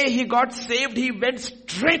way he got saved, he went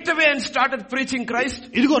straight away and started preaching Christ.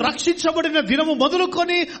 ఇదిగో రక్షించబడిన దినము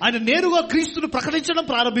మొదలుకొని ఆయన నేరుగా క్రీస్తును ప్రకటించడం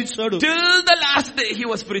ప్రారంభించాడు. Till the last day he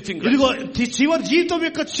was preaching Christ. ఇదిగో చివరి జీవితం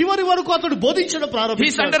యొక్క చివరి వరకు అతడు బోధించడం He's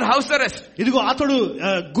ప్రారంభించాడు. under house arrest. ఇదిగో అతడు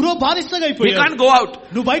గృహ బానిసగా He అయిపోయాడు. can't go out.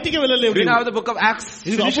 నువ్వు బయటికి వెళ్ళలేవు. Read out the book of Acts.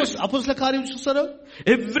 ఇదిగో అపోస్తలుల కార్యం చూస్తారా?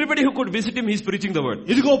 Everybody who could visit him, he's preaching the word.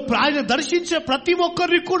 ఇదిగో ఆయన దర్శించే ప్రతి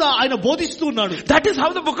ఒక్కరిని కూడా ఆయన బోధిస్తూ ఉన్నాడు. That is how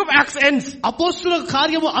the book of Acts ends. అపోస్తలుల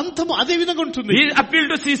కార్యము అంతము అదే విధంగా ఉంటుంది. He appealed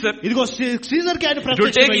to Caesar. ఇదిగో సీజర్ కి ఆయన It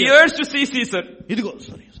will take years to see Caesar. ఇదిగో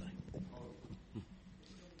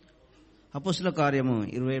అపోస్తలుల కార్యము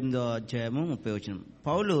 28వ అధ్యాయము 30వ వచనం.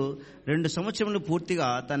 పౌలు 2 సంవత్సరములు పూర్తిగా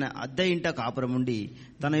తన అద్దె ఇంట కాపురముండి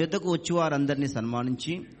తన యొద్దకు వచ్చి వారందరినీ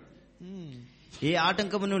సన్మానించి ఏ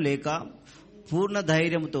ఆటంకమును లేక పూర్ణ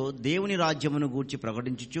ధైర్యముతో దేవుని రాజ్యమును గూర్చి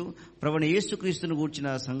ప్రకటించుచు ప్రభువైన యేసుక్రీస్తును గూర్చిన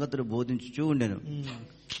సంగతులు బోధించుచు ఉండెను.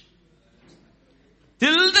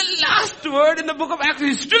 Till the last word in the book of Acts,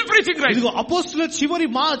 he's still preaching Christ. ఇదిగో అపోస్తలుల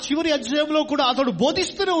చివరి అధ్యాయంలో కూడా అతడు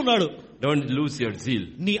బోధిస్తూనే ఉన్నాడు. Don't lose your zeal.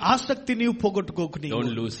 నీ ఆసక్తి నీవు పోగొట్టుకోకు.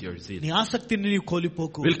 Don't lose your zeal. నీ ఆసక్తిని నీవు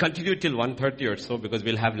కోల్పోకు. We'll continue till 1:30 or so because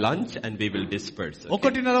we'll have lunch and we will disperse.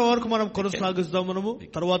 1:30 వరకు మనం కొనసాగిస్తాం. మనము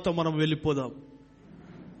తర్వాత మనం వెళ్ళిపోదాం.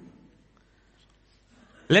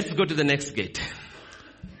 Let's go to the next gate.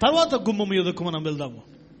 తర్వాత గుమ్మం యొద్దకు మనం వెళ్దాము.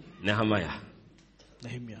 Nehemiah.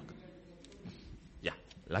 Nehemiah. Yeah,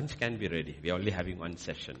 lunch can be ready. We are only having one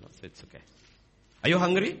session, so it's okay. Are you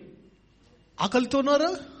hungry? ఆకలితో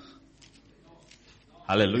ఉన్నారా?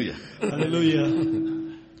 Hallelujah. Hallelujah.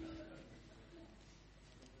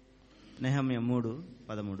 Nehemiah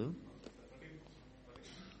 3:13.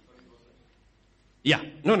 Yeah.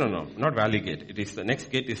 No. Not Valley Gate. It is the next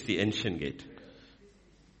gate is the ancient gate.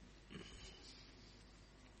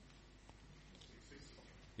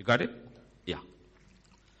 You got it? Yeah.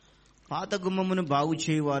 పాత గుమ్మమును బాగు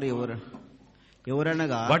చేయువారు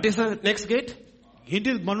ఎవరనగా. What is the next gate?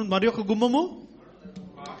 ఏంటి మరి ఒక గుమ్మము?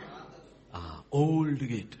 Old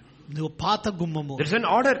gate. ఇది పాత గుమ్మము. There is an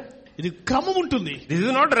order. ఇది క్రమం ఉంటుంది. This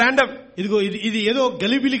is not random. ఇదిగో ఇది ఏదో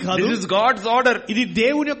గలిబిలి కాదు. This is God's order. ఇది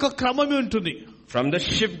దేవుని యొక్క క్రమమే ఉంటుంది. From the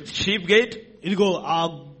sheep gate, ఇదిగో ఆ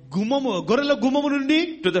గుమ్మము, గొర్రెల గుమ్మము నుండి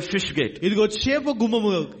to the fish gate. ఇదిగో చేప గుమ్మము.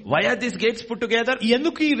 Why are these gates put together?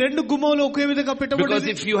 ఎందుకు ఈ రెండు గుమ్మములు ఒకే విధంగా Because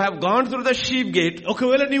పెట్టబడింది? if you have gone through the sheep gate,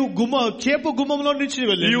 ఒకవేళ నీవు చేప గుమ్మములో నుంచి you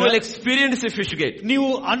will వెళ్ళి experience the fish gate. నీవు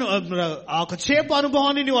ఆ చేప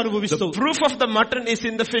అనుభవాన్ని నీవు The అనుభవిస్తావు. proof of the mutton is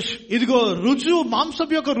in the fish. ఇదిగో రుజువు,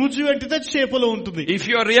 మాంసం యొక్క రుజువు ఏంటిదే చేపలో ఉంటుంది. If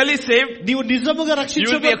you are really saved, నీవు నిజముగా you will be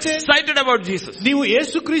రక్షించబడితే excited about Jesus. నీవు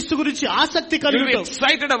యేసుక్రీస్తు గురించి ఆసక్తి You కలిగి will be ఉంటావు.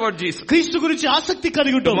 excited about Jesus. క్రీస్తు గురించి ఆసక్తి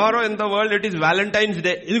కలిగి ఉంటావు. Tomorrow in the world it is Valentine's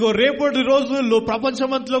Day. ఇదిగో రేపటి రోజు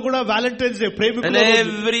ప్రపంచమంతలో కూడా వ్యాలంటైన్స్ డే, And ప్రేమికుల రోజు.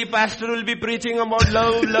 every pastor will be preaching about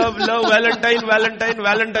love,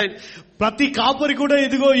 Valentine. ప్రతి కాపరి కూడా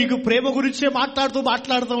ఇదిగో ఈ ప్రేమ గురించే మాట్లాడుతూ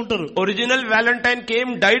ఉంటారు. Original Valentine came,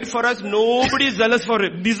 died for us. Nobody is jealous for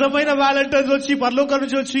him. నిజమైన వ్యాలంటైన్స్ వచ్చి పరలోకం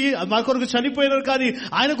నుంచి వచ్చి మా కొరకు చనిపోయినారు, కానీ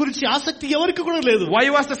ఆయన గురించి ఆసక్తి ఎవరికి కూడా లేదు. Why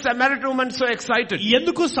was the Samaritan woman so excited?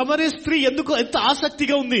 ఎందుకు సమరయ స్త్రీ ఎందుకు ఎంత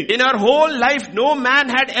ఆసక్తిగా ఉంది? In her whole life, no man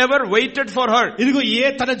had ever waited for her. ఇదిగో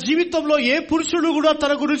తన జీవితంలో ఏ పురుషుడు కూడా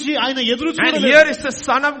తన గురించి ఆయన ఎదురు And చూడలేదు. here is the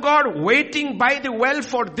Son of God waiting by the well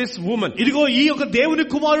for this woman. ఇదిగో ఈ యొక్క దేవుని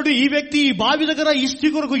కుమారుడు ఈ వ్యక్తి ఈ బావి దగ్గర ఈ స్త్రీ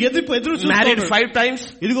కొరకు ఎదురు Married చూస్తున్నాడు. 5 times.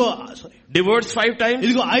 ఇదిగో Divorced 5 times.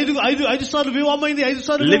 ఇదిగో ఐదు సార్లు వివాహమైంది, 5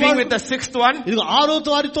 సార్లు Living with the 6th one. ఇదిగో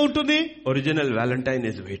 6వ వారితో ఉంటుంది. Original Valentine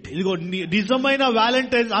is waiting. ఇదిగో నిజమైన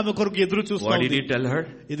వ్యాలంటైన్స్ ఆమె కొరకు ఎదురు What did చూస్తుంది. he tell her?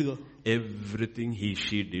 ఇదిగో Everything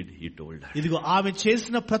she did, he told her. ఇదిగో ఆమె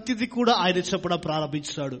చేసిన ప్రతిదీ కూడా ఆయన చెప్పడం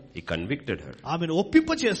ప్రారంభించాడు. He convicted her. ఆమెను ఒప్పింప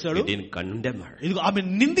చేశాడు. He didn't condemn her. ఇదిగో ఆమె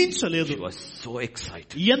నిందించలేదు. She was so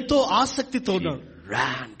excited. ఎంతో ఆసక్తితో She ఉన్నాడు.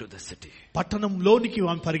 ran to the city. పట్టణంలోనికి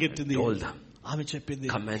ఆమె పరిగెత్తింది. Told them, ఆమె చెప్పింది,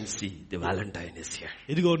 come and see, the Valentine is here.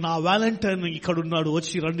 ఇదిగో నా వ్యాలంటైన్ ఇక్కడ ఉన్నాడు,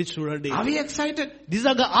 వచ్చి రండి చూడండి. Are we excited?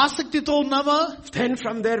 నిజంగా ఆసక్తితో ఉన్నామా? Then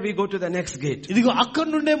from there we go to the next gate. ఇదిగో అక్కడ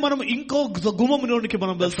నుండే మనం ఇంకో గుమ్మములోనికి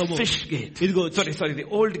మనం వెళ్తాము. Fish gate. ఇదిగో Sorry, the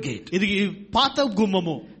old gate. ఇది పాత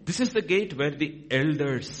గుమ్మము. This is the gate where the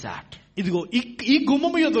elders sat. ఇదిగో ఈ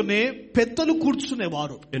గుమ్మము యొద్దనే పెద్దలు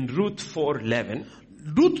కూర్చునేవారు. In Ruth 4:11,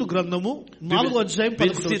 రూతు గ్రంథము 4వ అధ్యాయం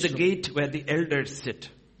we'll see the 11వ gate where the elders sit.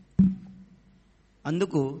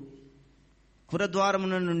 అందుకు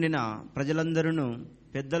పురద్వారమున నుండిన ప్రజలందరూ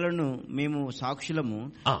పెద్దలను మేము సాక్షులము.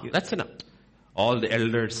 That's enough. All the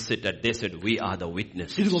elders sit and they said, we are the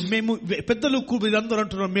witnesses. ఇదిగో మేము పెద్దలు వీరందరూ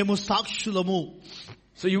అంటున్నారు మేము సాక్షులము.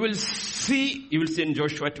 So you will see in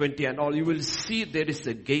Joshua 20 and all, you will see there is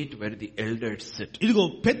a gate where the elders sit. ఇదిగో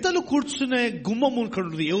పెద్దలు కూర్చునే గుమ్మము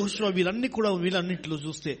ఉంటుంది. యెహోషువ వీరన్ని కూడా వీళ్ళన్నిటిలో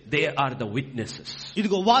చూస్తే They are the witnesses.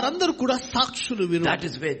 ఇదిగో వారందరూ కూడా సాక్షులు వీరు. That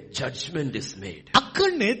is where judgment is made.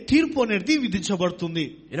 అక్కడనే తీర్పు అనేది విధించబడుతుంది.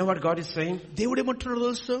 You know what God is saying? దేవుడు ఏమంటున్నాడు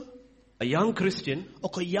తెలుసా? A young Christian,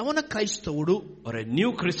 ఒక యవన క్రైస్తవుడు or a new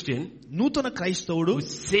Christian, నూతన క్రైస్తవుడు who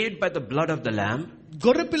is saved by the blood of the Lamb,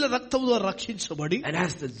 గొర్రెపిల్ల రక్తముతో రక్షించబడి and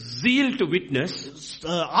has the zeal to witness,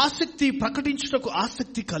 ఆసక్తి ప్రకటించుటకు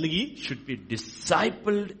ఆసక్తి కలిగి, should be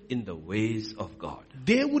discipled in the ways of God.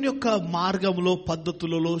 దేవుని యొక్క మార్గములో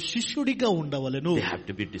పద్ధతులలో శిష్యుడిగా ఉండవలెను. They have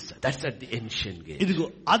to be discipled. That's at the ancient gate. ఇదిగో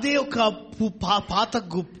అదే ఒక పాత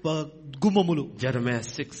గుమ్మములు. Jeremiah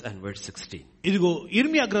 6 and verse 16. ఇదిగో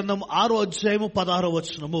ఇర్మియా గ్రంథం 6వ అధ్యాయము 16వ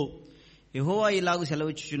వచనము. యెహోవా ఇలాగు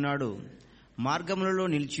సెలవిచ్చుచున్నాడు, మార్గములలో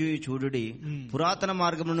నిలిచి చూడుడి, పురాతన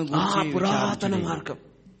మార్గములను గూర్చి పురాతన మార్గం.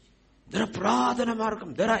 There are పురాతన మార్గం.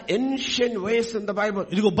 There are ancient ways in the Bible.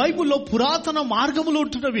 ఇదిగో బైబిల్లో పురాతన మార్గములు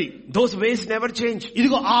ఉంటున్నవి. Those ways never change.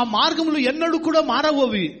 ఇదిగో ఆ మార్గములు ఎన్నడూ కూడా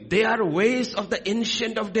మారవవి. They are ways of the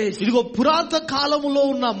ancient of days. ఇదిగో పురాతన కాలములో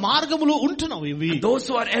ఉన్న మార్గములు ఉంటున్నవి ఇవి. Those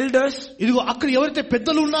who are elders, ఇదిగో అక్కడ ఎవరైతే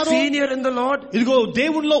పెద్దలు ఉన్నారో, senior in the Lord, ఇదిగో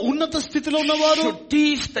దేవునిలో ఉన్నత స్థితిలో ఉన్నవారు, should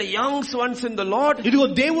teach the young ones in the Lord. ఇదిగో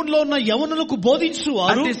దేవునిలో ఉన్న యవనులకు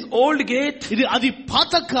బోధించువారు. At this old gate, అది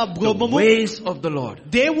పాత the ways of the Lord.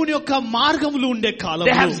 దేవుని యొక్క మార్గములు ఉండే కాలం.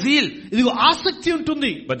 They have zeal. ఇదిగో ఆసక్తి ఉంటుంది.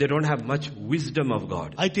 But they don't have much wisdom of God.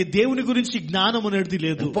 అయితే దేవుని గురించి జ్ఞానం అనేది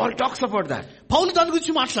లేదు. And Paul talks about that. పౌలు దాని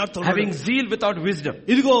గురించి మాట్లాడుతాడు. Having zeal without wisdom.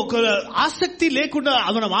 ఇదిగో ఒక ఆసక్తి లేకుండా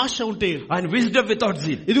మనం ఆశ ఉంటే, and wisdom without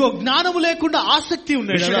zeal. ఇదిగో జ్ఞానము లేకుండా ఆసక్తి We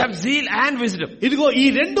ఉన్నది. should have zeal and wisdom. ఇదిగో ఈ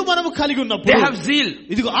రెండు మనము కలిగి ఉన్నప్పుడు, They have zeal,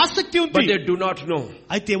 ఇదిగో ఆసక్తి ఉంది, but they do not know.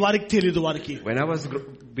 అయితే వారికి తెలియదు. వారికి When I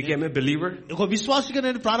became a believer, ఒక విశ్వాసిగా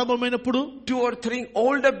నేను ప్రారంభమైనప్పుడు 2 or 3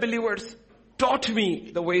 older believers taught me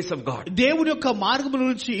the ways of God. దేవుని యొక్క మార్గముల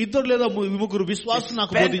నుంచి 2 లేదా 3 విశ్వాసులు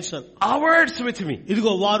నాకు బోధించారు. Hours with me.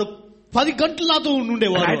 ఇదిగో వారు 10 గంటలు నాతో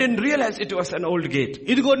ఉండేవారు. I didn't realize it was an old gate.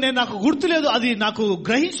 ఇదిగో నాకు గుర్తులేదు, అది నాకు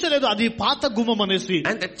గ్రహించలేదు, అది పాత గుమ్మం అనేసి.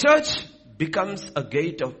 And the church becomes a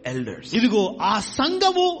gate of elders. ఇదిగో ఆ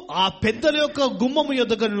సంఘము ఆ పెద్దల యొక్క గుమ్మము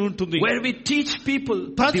యొద్దగా ఉంటుంది. Where we teach people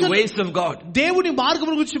the ways of God. దేవుని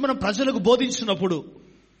మార్గముల గురించి మనం ప్రజలకు బోధించినప్పుడు,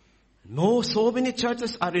 so many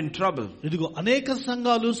churches are in trouble. ఇదిగో అనేక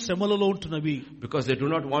సంఘాలు శ్రమలలో ఉంటున్నవి. Because they do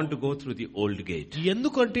not want to go through the old gate.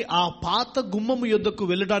 ఎందుకంటే ఆ పాత గుమ్మము యొద్దకు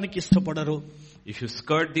వెళ్ళడానికి ఇష్టపడరు. If you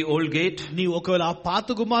skirt the old gate, నీవు ఒకవేళ ఆ పాత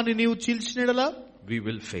గుమ్మాన్ని నీవు చీల్చినడలా we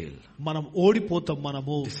will fail. మనం ఓడిపోతాం.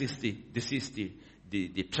 మనము This is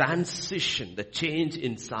the transition, the change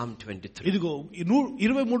in Psalm 23. ఇదిగో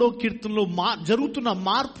 23వ కీర్తనలో జరుగుతున్న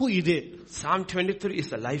మార్పు ఇదే. Psalm 23 is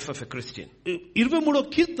the life of a Christian. 23వ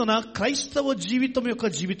కీర్తన క్రైస్తవ జీవితం యొక్క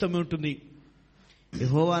జీవితం ఉంటుంది.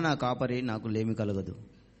 యెహోవా నా కాపరి, నాకు లేమి కలగదు.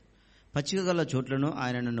 పచ్చిక గల చోట్లను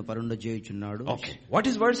ఆయన నన్ను పరుండజేయుచున్నాడు. Okay, what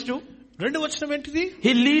is verse 2? రెండవ వచనం ఏంటిది?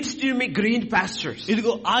 He leads to me green pastures.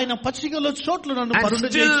 ఇదిగో ఆయన పచ్చికల చోట్ల నన్ను and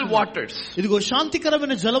still waters. ఇదిగో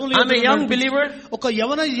శాంతికరమైన జలములు. I'm a young believer. ఒక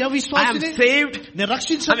యవన విశ్వాసిని. I am saved. నేను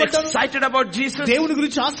రక్షించబడ్డాను. I'm excited about Jesus. దేవుని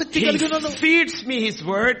గురించి ఆసక్తి కలిగి ఉన్నాను. He feeds me his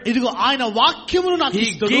word. ఇదిగో ఆయన వాక్యమును నాకు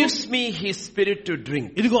ఇస్తాడు. He gives me his spirit to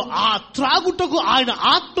drink. ఇదిగో ఆ త్రాగుటకు ఆయన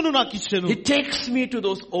ఆత్మను నాకు ఇచ్చాను. He takes me to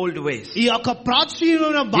those old ways. ఈ యొక్క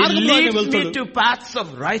ప్రాచీనమైన మార్గంలో ఆయన వెళ్తాడు. He leads me to paths of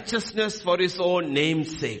righteousness for his own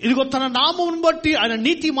name's sake. ఇదిగో తన నామమును బట్టి ఆయన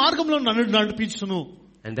నీతి మార్గంలో నన్ను నడిపించును.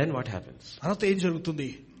 And then what happens? తర్వాత ఏం జరుగుతుంది?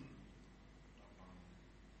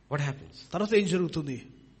 What happens? తర్వాత ఏం జరుగుతుంది?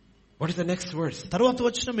 What is the next verse? తర్వాత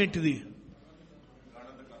వచనం ఏంటిది?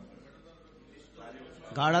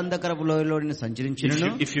 గాఢాంధకరపు లోయలో సంచరించినను.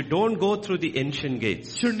 If you don't go through the ancient gates,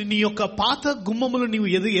 చూడండి, నీ యొక్క పాత గుమ్మములు నీవు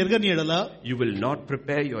ఎరగని ఎడల, you will not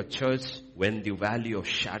prepare your church when the valley of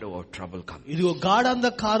shadow or trouble comes. ఇదిగో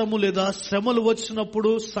గాఢాంధకారము లేదా శ్రమలు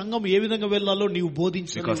వచ్చినప్పుడు సంఘం ఏ విధంగా వెళ్ళాలో నీవు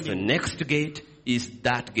బోధించాలి. Because the next gate is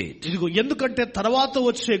that gate. ఇదిగో ఎందుకంటే తర్వాత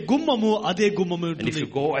వచ్చే గుమ్మము అదే గుమ్మము ఉంటుంది. And if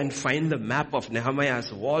you go and find the map of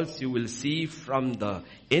Nehemiah's walls, you will see from the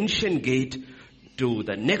ancient gate to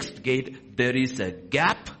the next gate there is a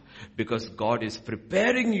gap, because God is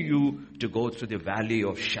preparing you to go through the valley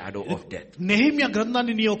of shadow of death. Nehemiah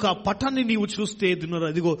గ్రంథాన్ని నీ యొక్క పటాన్ని నీవు చూస్తే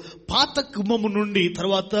ఇదిగో పాత గుమ్మము నుండి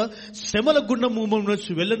తర్వాత శ్రమల గుండము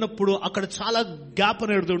నుంచి వెళ్ళినప్పుడు అక్కడ చాలా గ్యాప్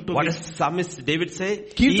అనేది ఉంటుంది. What does Psalmist David say?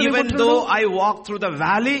 Even though I walk through the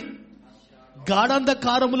valley,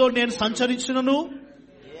 గాఢాంధకారములో నేను సంచరించునను,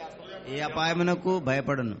 ఏ అపాయమునకు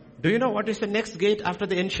భయపడను. Do you know what is the next gate after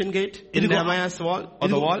the ancient gate in Nehemiah's wall or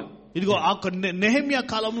the wall? ఇదిగో ఆ నెహెమ్యా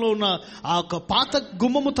కాలంలో ఉన్న ఆ పాత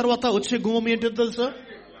గుమ్మము తర్వాత వచ్చే గుమ్మం ఏంటో తెలుసా?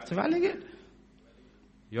 It's a valley gate.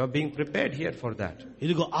 You are being prepared here for that.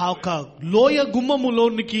 ఇదిగో ఆ లోయ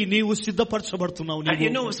గుమ్మములోనికి నీవు సిద్ధపరచబడుతున్నావు. And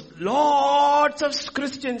you know, lots of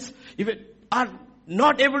Christians even are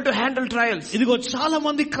not able to handle trials. ఇదిగో చాలా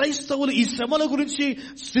మంది క్రైస్తవులు ఈ శ్రమల గురించి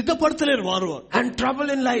సిద్ధపడతలేరు వారు. And trouble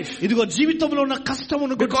in life. ఇదిగో జీవితంలో ఉన్న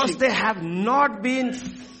కష్టమును Because they have not been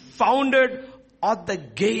founded on the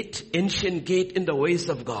gate, ancient gate in the ways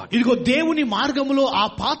of God. ఇదిగో దేవుని మార్గములో ఆ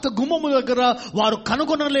పాత గుమ్మము దగ్గర వారు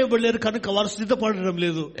కనుగొనలేబడలేరు కనుక వారు సిద్ధపడడం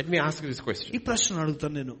లేదు. Let me ask you this question. ఈ ప్రశ్న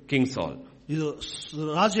అడుగుతాను నేను. King Saul. ఇది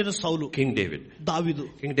రాజైన సౌలు, King David. దావీదు.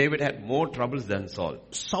 King David had more troubles than Saul.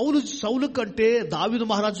 సౌలు కంటే దావీదు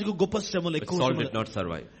మహారాజుకు గొప్ప శ్రమలు ఎక్కువ. Saul did not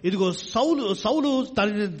survive. ఇదిగో సౌలు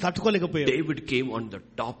దానిని తట్టుకోలేకపోయాడు. David came on the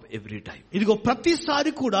top every time. ఇదిగో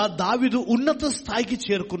ప్రతిసారి కూడా దావీదు ఉన్నత స్థాయికి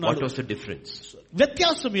చేరుకున్నాడు. What was the difference?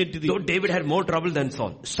 వ్యత్యాసం ఏంటిది? Though David had more trouble than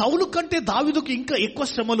Saul. సౌలు కంటే దావీదుకు ఇంకా ఎక్కువ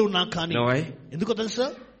శ్రమలు ఉన్నా కానీ ఎందుకో తెలుసా?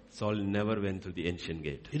 Saul never went through the ancient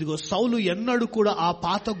gate. ఇదిగో సౌలు ఎన్నడూ కూడా ఆ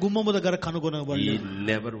పాత గుమ్మము దగ్గర కనుగొనబడలేదు. He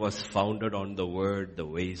never was founded on the word, the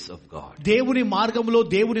ways of God. దేవుని మార్గములో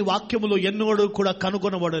దేవుని వాక్యములో ఎన్నడూ కూడా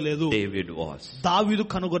కనుగొనబడలేదు. David was. దావీదు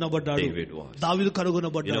కనుగొనబడ్డాడు. David was. దావీదు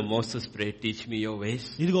కనుగొనబడ్డాడు. You know, Moses prayed, teach me your ways.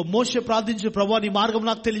 ఇదిగో మోషే ప్రార్థించే, ప్రభువా నీ మార్గం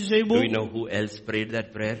నాకు తెలియజేయము. Do you know who else prayed that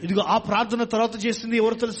prayer? ఇదిగో ఆ ప్రార్థన తర్వాత చేసింది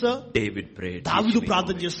ఎవరు తెలుసా? David prayed. దావీదు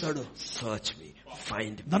ప్రార్థన చేస్తాడు. Search me.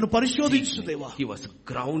 Find me. నన్ను పరిశోధించు దేవా. He was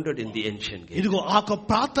grounded in the ancient gate. ఇదిగో ఆ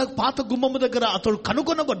పాత గుమ్మము దగ్గర అతడు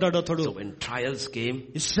కనుగొనబడ్డాడు. అతడు So when trials came,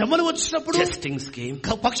 శ్రమలు వచ్చినప్పుడు, testings came,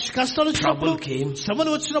 కష్టాలు వచ్చినప్పుడు, trouble came,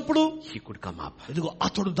 శ్రమలు వచ్చినప్పుడు he could come up. ఇదిగో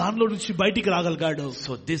అతడు దానిలో నుంచి బయటికి రాగలిగాడు.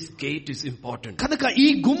 So this gate is important. కనుక ఈ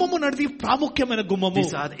గుమ్మము అనేది ప్రాముఖ్యమైన గుమ్మము.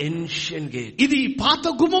 These are ancient gates. ఇది పాత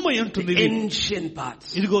గుమ్మము అంటుంది. Ancient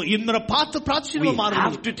paths. ఇదిగో ఇంద్ర పాత ప్రాచీన We మార్గం.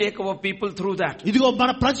 have to take our people through that. ఇదిగో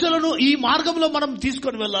మన ప్రజలను ఈ మార్గంలో మనం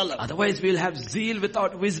తీసుకొని వెళ్ళాలి. Otherwise we'll have zeal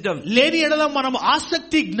without wisdom. లేని ఎడల మనం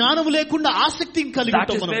ఆసక్తి, జ్ఞానం లేకుండా ఆసక్తి కలిగి That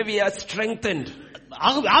ఉంటాం. is where we are strengthened.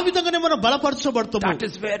 ఆ విధంగానే మనం బలపరచబడతాము. That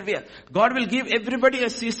is where we are. God will give everybody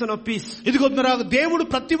a season of peace. ఇదిగో దేవుడు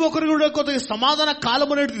ప్రతి ఒక్కరికి కూడా కొంత సమాధాన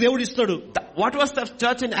కాలం అనేది దేవుడు ఇస్తాడు. What was the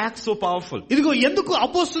church in Acts so powerful? ఇదిగో ఎందుకు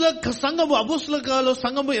అపోస్తుల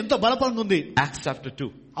సంఘము ఎంత బలపరంగా ఉంది? Acts chapter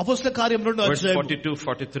 2. అపోస్తుల కార్యం 2వ అధ్యాయం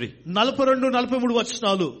 42-43. 42-43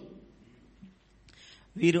 వచనాలు.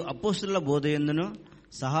 వీరు అపోస్తుల బోధయందును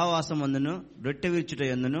సహవాసమందును రొట్టె విరుచుట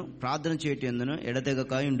యందును ప్రార్థన చేయుట యందును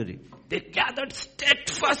ఎడతెగక ఉండురి. They gathered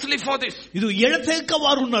steadfastly for this. ఇది ఎడతెగక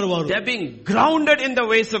వారు ఉన్నారు. వారు They are being grounded in the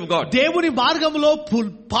ways of God. దేవుని మార్గంలో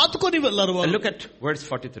పాతుకొని వెళ్ళారు వారు. Look at verse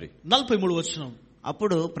 43. 43 వచనం.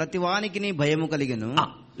 అప్పుడు ప్రతివానికిని భయము కలిగెను.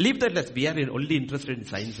 Leave that. We are only interested in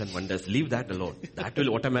signs and wonders. Leave that alone. That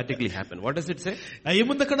will automatically happen. What does it say?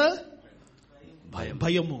 ఏముంది అక్కడ?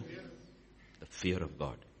 భయము. The fear of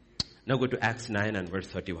God. Now go to Acts 9 and verse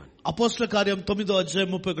 31. అపోస్తల కార్యం 9వ అధ్యాయం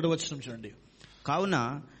 31వ వచనం చూడండి. కావున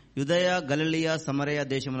యూదయ గలిలయ సమరయ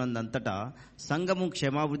దేశమునందంతటా సంఘము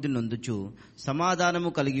క్షేమాభివృద్ధి నొందుచు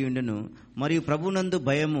సమాధానము కలిగి ఉండును మరియు ప్రభునందు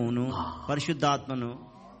భయమును పరిశుద్ధాత్మను.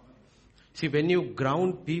 See, when you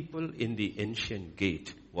ground people in the ancient gate,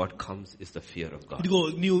 what comes is the fear of God. ఇదిగో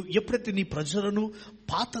నీవు ఎప్పుడైతే నీ ప్రజలను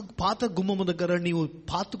పాత గుమ్మము దగ్గర నీవు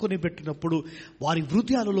పాతుకొని పెట్టినప్పుడు వారి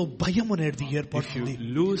హృదయాలలో భయం అనేది ఏర్పడుతుంది. If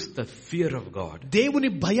you lose the fear of God, దేవుని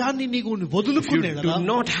భయాన్ని నీవు వదులుకునే if you do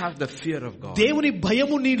not have the fear of God, దేవుని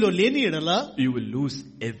భయము నీలో లేని ఎడల you will lose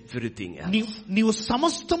everything else. నీవు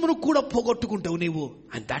సమస్తమును కూడా పోగొట్టుకుంటావు నీవు.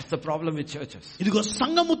 And that's the problem with churches. ఇదిగో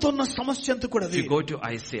సంఘముతో ఉన్న సమస్య అంతా కూడా If you go to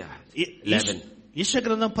Isaiah 11, యెషయా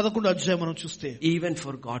గ్రంథం 11వ అధ్యాయం మనం చూస్తే, even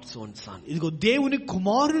for God's own son, ఇదిగో దేవుని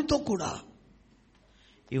కుమారునితో కూడా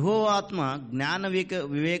యెహోవా ఆత్మ జ్ఞాన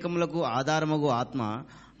వివేకములకు ఆధారమగు ఆత్మ,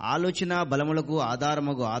 ఆలోచన బలములకు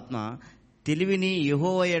ఆధారమగు ఆత్మ, తెలివిని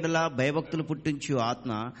యెహోవా ఎడల భయభక్తులు పుట్టించు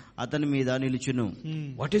ఆత్మ అతని మీద నిలుచును.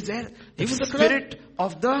 What is there? The spirit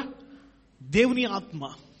of the దేవుని ఆత్మ.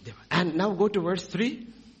 And now go to verse 3.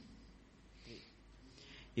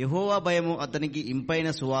 యెహోవా భయము అతనికి ఇంపైన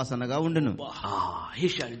సువాసనగా ఉండును. He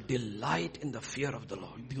shall delight in the fear of the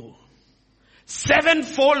Lord.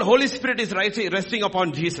 Sevenfold Holy Spirit is resting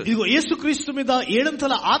upon Jesus. ఇదిగో యేసుక్రీస్తు మీద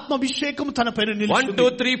ఏడంతల ఆత్మాభిషేకం తన పైన నిలిచింది. 1 2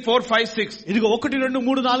 3 4 5 6. ఇదిగో 1 2 3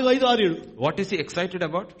 4 5 6 7. What is he excited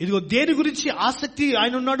about? ఇదిగో దేని గురించి ఆసక్తి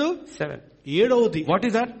ఆయన ఉన్నాడు? 7. ఏడవది. What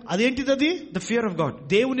is that? అదేంటిది? అది the fear of God.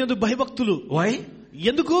 దేవుని యందు భయభక్తులు. Why?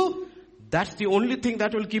 ఎందుకు? That's the only thing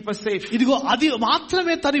that will keep us safe. ఇదిగో అది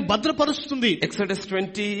మాత్రమే తని భద్రపరుస్తుంది. Exodus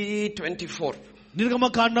 20:24.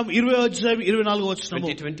 నిర్గమకాండం 20వ అధ్యాయం 24వ వచనం.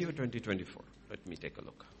 2020 or 2024? Let me take a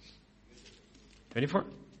look. 24.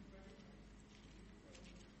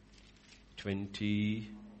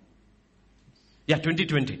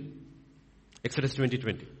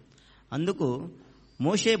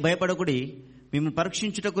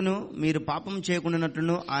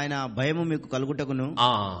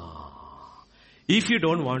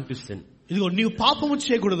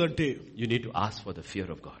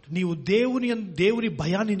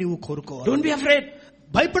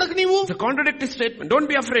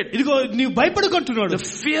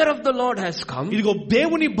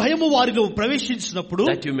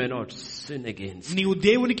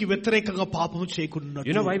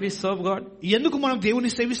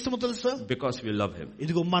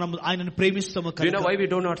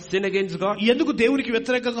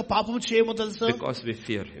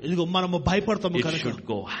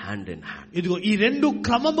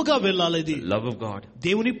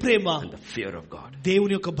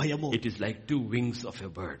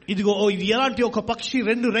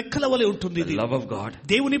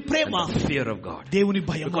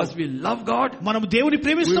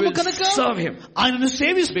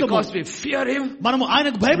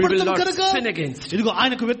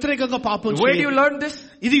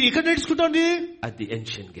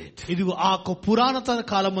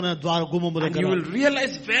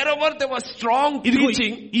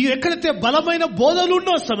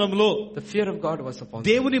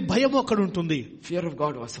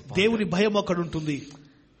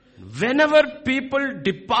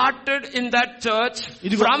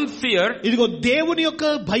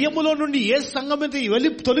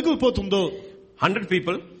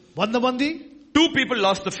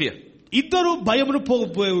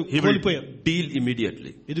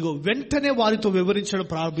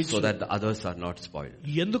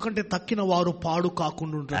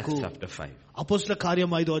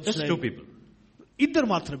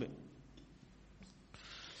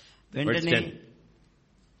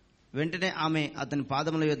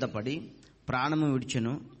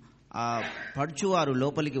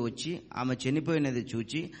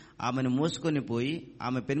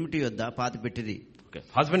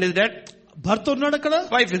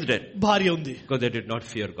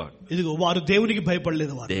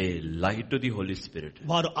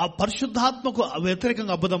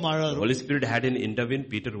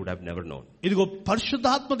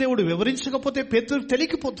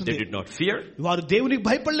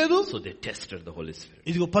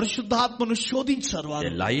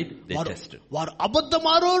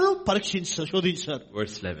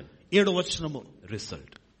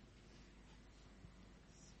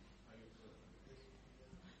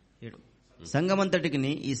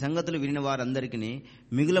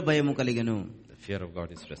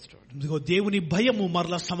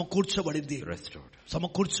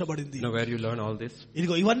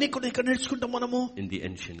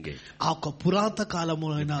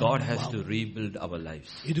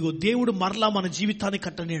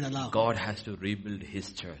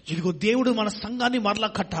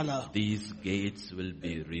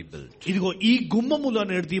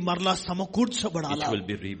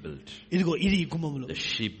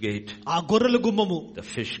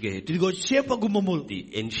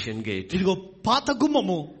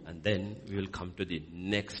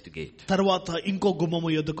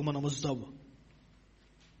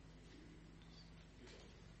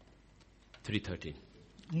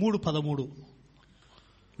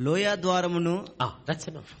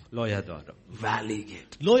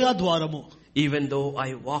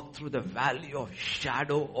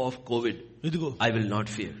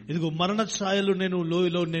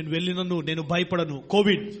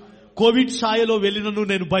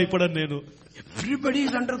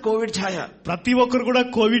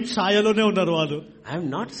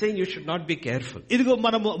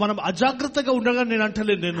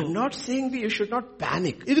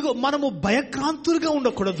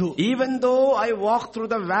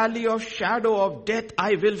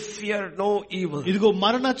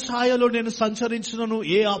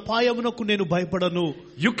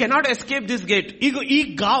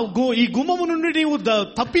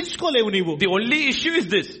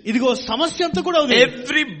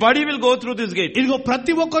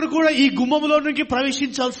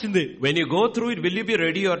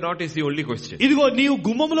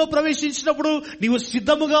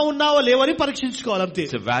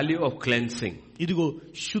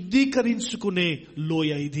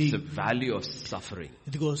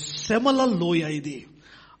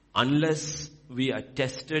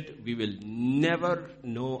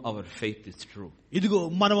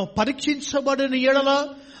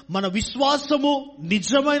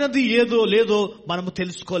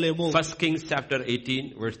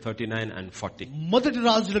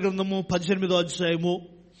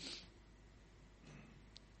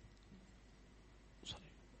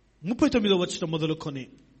 39వ వచనం మొదలుకొని,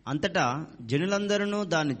 అంతటా జనులందరూ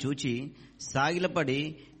దాన్ని చూచి సాగిలపడి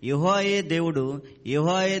యెహోవాయే దేవుడు,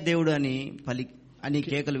 యెహోవాయే దేవుడు అని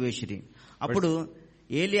కేకలు వేసిరి. అప్పుడు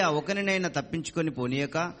ఏలియా ఒకరినైనా తప్పించుకొని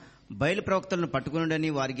పోనీయక బయలు ప్రవక్తలను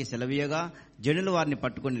పట్టుకునుడని వారికి సెలవీయగా జనులు వారిని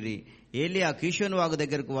పట్టుకొనిరి. ఏలియా కీషోను వాగు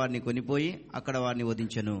దగ్గరకు వారిని కొనిపోయి అక్కడ వారిని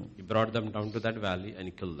వధించెను. He brought them down to that valley and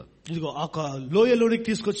he killed them. ఇదిగో ఆ లోయలోనికి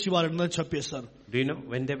తీసుకొచ్చి వారిని చంపేశారు. Do you know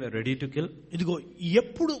when they were ready to kill? ఇదిగో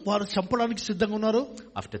ఎప్పుడు వారు చంపడానికి సిద్ధంగా ఉన్నారు?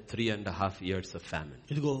 After 3.5 years of famine.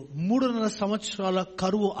 ఇదిగో 3.5 సంవత్సరాల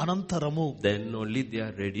కరువు అనంతరము. Then only they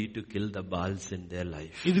are ready to kill the Baals in their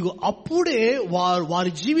life. ఇదిగో అప్పుడే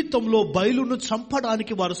వారి జీవితంలో బయలును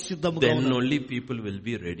చంపడానికి వారు సిద్ధంగా ఉన్నారు. Then only people will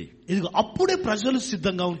be ready. ఇదిగో అప్పుడే ప్రజలు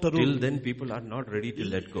సిద్ధంగా ఉంటారు. Till then people are not ready to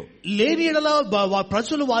let go. లేని ఎడల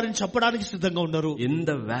ప్రజలు వారిని చంపడానికి సిద్ధంగా ఉన్నారు. In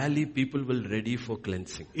the valley people will ready for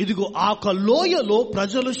cleansing. ఇదిగో ఆ లోయలో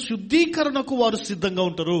ప్రజలు శుద్ధీకరణకు వారు సిద్ధంగా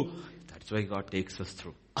ఉంటారు. That's why God takes us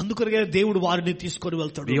through. అందుకనే దేవుడు వారిని తీసుకొని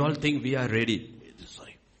వెళ్తాడు. We all think we are ready.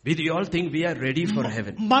 We all think we are ready for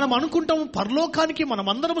heaven. మనం అనుకుంటాము పరలోకానికి మనం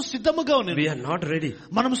అందరం సిద్ధముగా ఉన్నాం. We are not ready.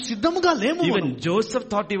 మనం సిద్ధముగా లేము. Even Joseph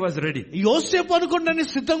thought he was ready. యోసేపు అనుకున్నాడు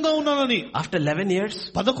నేను సిద్ధంగా ఉన్నానని. After 11 years,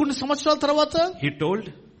 11 సంవత్సరాల తర్వాత he told,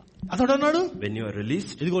 అతడు అన్నాడు, when you are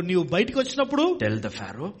released, ఇదిగో నీవు బయటికి వచ్చినప్పుడు tell the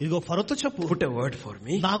Pharaoh, ఇదిగో ఫరోతో చెప్పు, put a word for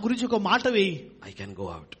me, నా గురించి ఒక మాట వేయి, I can go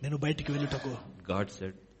out. నేను బయటికి వెళ్ళుటకు. God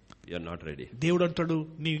said, you are not ready. దేవుడు అంటాడు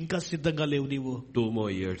నీవు ఇంకా సిద్ధంగా లేవు, నీవు 2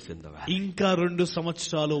 more years in the valley. ఇంకా 2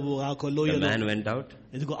 సంవత్సరాలు ఆ లోయలో. The man went out,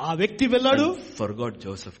 ఇదిగో ఆ వ్యక్తి వెళ్ళాడు, forgot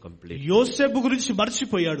Joseph completely. యోసేపు గురించి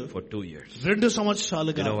మర్చిపోయాడు for 2 years. 2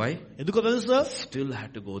 సంవత్సరాలుగా. You know why? ఎందుకో తెలుసా? Still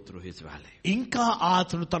had to go through his valley. ఇంకా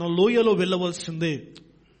అతను తన లోయలో వెళ్ళవలసిందే.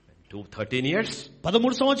 13 years,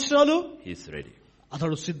 13 సంవత్సరాలు he is ready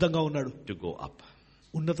అతడు సిద్ధంగా ఉన్నాడు to go up.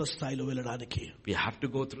 ఉన్నత స్థాయిలో వెళ్ళడానికి. We have to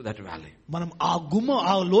go through that valley. మనం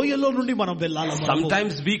ఆ లోయలో నుండి మనం వెళ్ళాలి.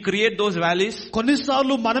 Sometimes we create those valleys.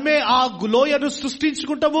 కొన్నిసార్లు మనమే ఆ లోయను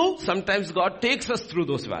సృష్టించుకుంటాము. Sometimes God takes us through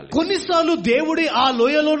those valleys. కొన్నిసార్లు దేవుడి ఆ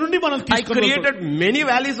లోయలో నుండి మనం I created many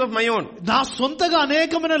valleys of my own. నా సొంతగా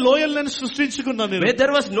అనేకమైన లోయలు నేను సృష్టించుకున్నాను. Where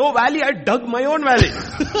there was no valley, I dug my own valley.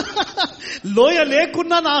 లోయ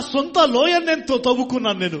లేకున్నా నా సొంత లోయను నేను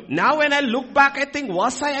తవ్వుకున్నాను నేను. Now when I look back, I think,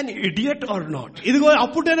 was I an idiot or not? ఇదిగో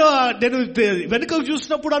అప్పుడు నేను వెనుకకు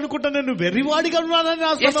చూసినప్పుడు అనుకుంటా నేను వెర్రివాడిగా ఉన్నానని.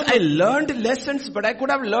 Yes, I learned lessons, but I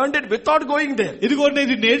could have learned it without going there. ఇదిగో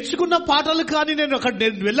నేను నేర్చుకున్న పాఠాలు కానీ నేను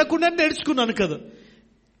అక్కడ వెళ్ళకుండా నేర్చుకున్నాను కదా.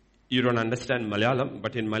 You don't understand Malayalam,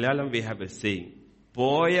 but in Malayalam we have a saying,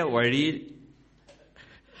 പോയ വഴി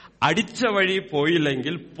അടിച്ച വഴി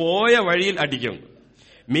പോയില്ലെങ്കിൽ പോയ വഴിയിൽ അടിക്കും.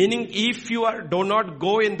 Meaning, if you do not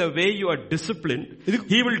go in the way you are disciplined,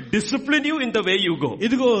 he will discipline you in the way you go.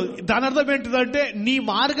 ఇదిగో దాని అర్థం ఏంటిదంటే నీ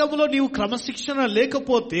మార్గంలో నీవు క్రమశిక్షణ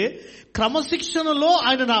లేకపోతే క్రమశిక్షణలో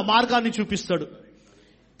ఆయన నా మార్గాన్ని చూపిస్తాడు.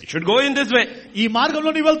 You should go in this way. ఈ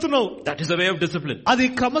మార్గంలో నీవు వెళ్తున్నావు. That is the way of discipline. అది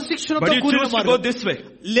క్రమశిక్షణతో కూడిన మార్గం. But you choose to go this way.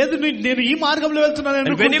 లేదు నేను ఈ మార్గంలో వెళ్తున్నాను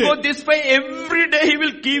అనుకుంటే, and when you go this way, every day he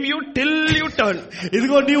will give you till you turn.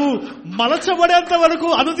 ఇదిగో నీవు మలచబడేంత వరకు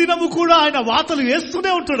అనుదినము కూడా ఆయన వాతలు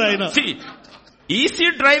వేస్తూనే ఉంటాడు ఆయన. See, easy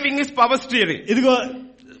driving is power steering. ఇదిగో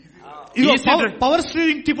పవర్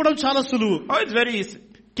స్టీరింగ్ తిప్పడం చాలా సులువు. Oh, it's very easy.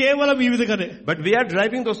 కేవలం ఈ విధంగానే. But we are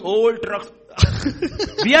driving those old trucks.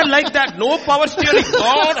 We are like that. No power steering.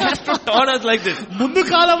 God has to turn us like this. ముందు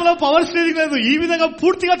కాలంలో power steering లేదు, ఈ విధంగా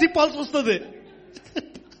పూర్తిగా తిప్పాల్సి వస్తుంది.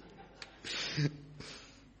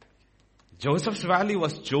 Joseph's valley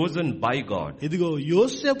was chosen by God. ఇదిగో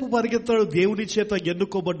యోసేపు పరిగెత్తాడు దేవుని చేత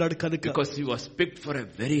ఎన్నుకోబడ్డాడు కనుక. Because he was picked for a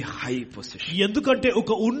very high position. ఎందుకంటే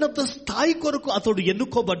ఒక ఉన్నత స్థాయి కొరకు అతడు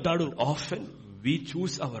ఎన్నుకోబడ్డాడు. Often we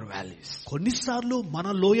choose our valleys. కొన్నిసార్లు మన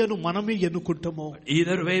లోయను మనమే ఎన్నుకుంటాము.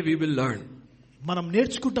 Either way we will learn. మనం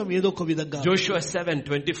నేర్చుకుంటాం ఏదో ఒక విధంగా. Joshua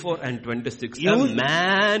 7:24 and 26. A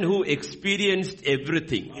man who experienced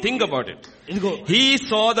everything. Think about it. He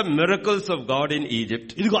saw the miracles of God in Egypt.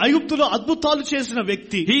 ఇదిగో ఐగుప్తులో అద్భుతాలు చేసిన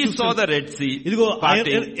వ్యక్తి. He saw the Red Sea. ఇదిగో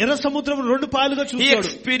ఎర్ర సముద్రం 2 పాయలుగా చూశాడు. He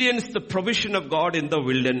experienced the provision of God in the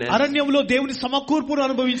wilderness. అరణ్యంలో దేవుని సమకూర్పును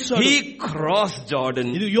అనుభవించాడు. He crossed Jordan.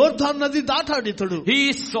 ఇది యోర్దాను నది దాటాడు ఇతడు. He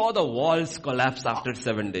saw the walls collapse after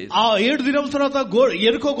 7 days. ఆ 7 దినాల తర్వాత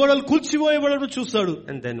ఎరుకో గోడలు కూల్చివేయబడడం చూశాడు.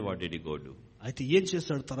 And then what did he go do? అయితే ఏం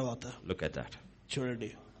చేశాడు తర్వాత? Look at that. చూడండి.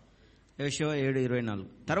 యెహోషువ 7:24.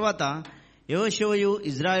 తర్వాత యెహోషువయు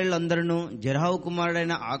ఇశ్రాయేలు అందరూ జెరహావు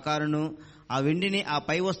కుమారుడైన ఆకారును, ఆ వెండిని, ఆ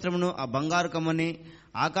పై వస్త్రమును, ఆ బంగారు కమ్మని,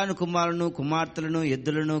 ఆకాను కుమారులను, కుమార్తెలను,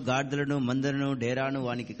 ఎద్దులను, గాడిదలను, మందలను, డేరాను,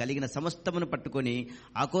 వానికి కలిగిన సమస్తమును పట్టుకొని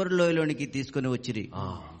అకోరు లోయలోనికి తీసుకొని వచ్చిరి.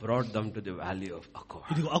 Brought them to the valley of Akor.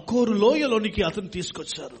 అకోరు లోయలోనికి అతను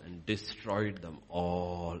తీసుకొచ్చారు. And destroyed them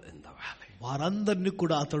all in the valley. వారందరినీ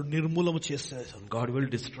కూడా అతడు నిర్మూలన చేస్తాడు. God will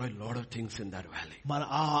destroy a lot of things in that valley. మన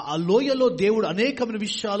ఆ లోయలో దేవుడు అనేకమైన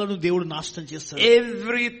విషయాలను దేవుడు నాశనం చేస్తాడు.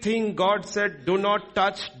 Everything God said, do not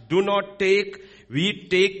touch, do not take. We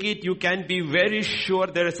take it. You can be very sure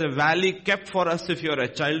there is a valley kept for us if you are a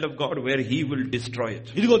child of God where He will destroy it.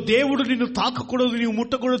 ఇదిగో దేవుడు నిన్ను తాకకూడదు, నీవు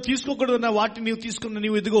ముట్టకూడదు, తీసుకోకూడదు అన్న వాటిని నీవు తీసుకున్న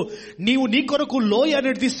నీవు ఇదిగో నీవు నీ కొరకు లోయ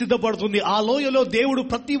అనేది సిద్ధపడుతుంది. ఆ లోయలో దేవుడు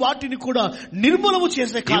ప్రతి వాటిని కూడా నిర్మూలన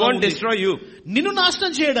చేసే కాలం. He won't destroy you. నిన్ను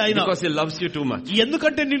నాశనం చేయడు ఆయన. Because He loves you too much.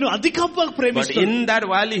 ఎందుకంటే నిన్ను అధికంగా ప్రేమిస్తాడు. But in that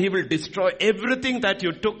valley He will destroy everything that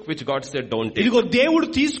you took which God said don't take. ఇదిగో దేవుడు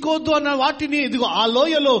తీసుకోవద్దు అన్న వాటిని ఇదిగో ఆ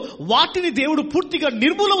లోయలో వాటిని దేవుడు పూర్తిగా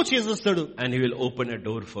నిర్మూలన చేసేస్తాడు. And He will open a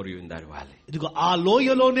door for you in that valley. ఇదిగో ఆ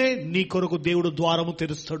లోయలోనే నీ కొరకు దేవుడు ద్వారము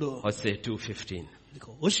తెరుస్తాడు. Hosea 2:15.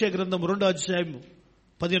 ఇదిగో హోషేయ గ్రంథం 2వ అధ్యాయం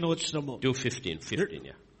 15వ వచనము. 2:15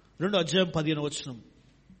 yeah. 2వ అధ్యాయం 15వ వచనం.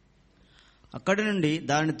 అక్కడి నుండి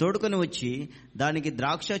దాన్ని తోడుకొని వచ్చి దానికి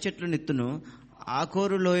ద్రాక్ష చెట్లు నెత్తును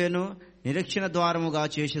ఆకోరు లోయను నిరీక్షణ ద్వారముగా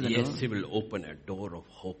చేసేదను. Yes, He will open a door of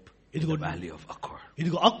hope in the valley of Achor.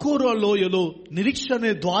 ఇదిగో అక్కోరు లోయలో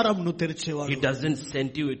నిరీక్షణ ద్వారమును తెరిచేవాడు. He doesn't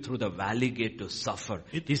send you through the valley gate to suffer.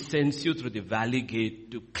 He sends you through the valley gate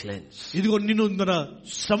to cleanse. ఇదిగో నిన్ను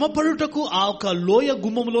శ్రమపడుటకు ఆ ఒక లోయ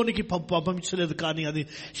గుమ్మములోనికి పంపించలేదు, కానీ అది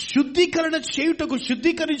శుద్ధీకరణ చేయుటకు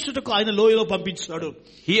శుద్ధీకరించుటకు ఆయన లోయలో పంపించాడు.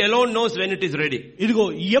 He alone knows when it is ready. ఇదిగో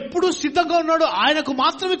ఎప్పుడు సిద్ధంగా ఉన్నాడో ఆయనకు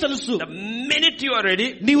మాత్రమే తెలుసు. The minute you are ready,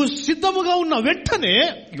 నీవు సిద్ధముగా ఉన్న వెంటనే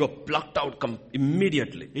you are plucked out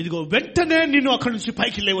immediately. ఇదిగో వెంటనే నిన్ను అక్కడి నుంచి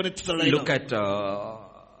పైకి లేవనెత్తుతాడు. Look at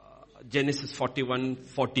Genesis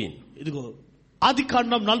 41:14. ఇదిగో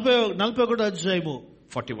ఆదికాండం 41వ అధ్యాయము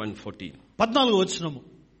 41:14. 14వ వచనము.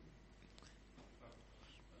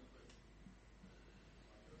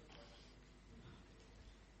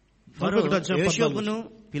 యోసేపును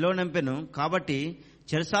పిలువనంపెను కాబట్టి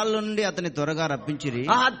చెరసాలలో నుండి అతని త్వరగా రప్పించిరి.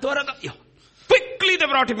 త్వరగా quickly they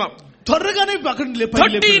brought him up. త్వరగానే అక్కడ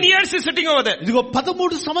 13 years is sitting over there. ఇదిగో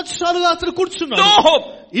 13 సంవత్సరాలుగా అతను కూర్చున్నాడు. No hope.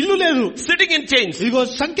 ఇల్లు లేదు. Sitting in chains. ఇదిగో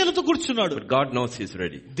సంఖ్యలతో కూర్చున్నాడు. But God knows he's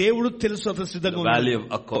ready. దేవుడు తెలుసు అతను సిద్ధంగా ఉన్నాడు. The valley of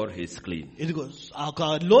Achor is clean. ఇదిగో ఆ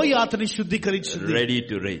లోయ అతని శుద్ధీకరించింది. Ready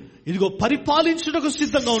to reign. ఇదిగో పరిపాలించుటకు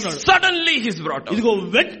సిద్ధంగా ఉన్నాడు. Suddenly he's brought up. ఇదిగో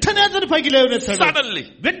వెంటనే అతని పైకి లేవనెత్తాడు. Suddenly.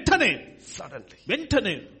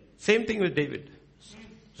 వెంటనే. Same thing with David.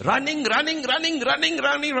 Running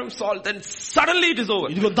from Saul. Then suddenly it is over.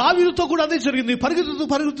 ఇదిగో దావీదుతో కూడా అదే జరిగింది.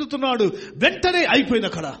 పరిగెత్తుతున్నాడు, వెంటనే అయిపోయింది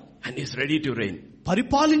అక్కడ. And he's ready to reign.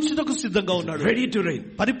 పరిపాలించుటకు సిద్ధంగా ఉన్నాడు. Ready to reign.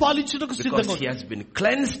 పరిపాలించుటకు సిద్ధంగా. Because he has been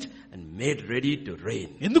cleansed and made ready to reign.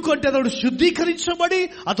 ఎందుకంటే అతడు శుద్ధీకరించబడి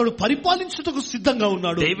అతడు పరిపాలించుటకు సిద్ధంగా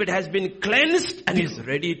ఉన్నాడు. David has been cleansed and is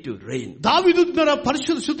ready to reign. దావీదు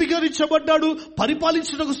శుద్ధీకరించబడ్డాడు,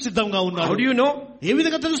 పరిపాలించుటకు సిద్ధంగా ఉన్నాడు. How do you know? ఏ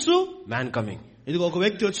విధంగా తెలుసు? Man coming. ఇదిగో ఒక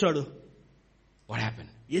వ్యక్తి వచ్చాడు. What happened?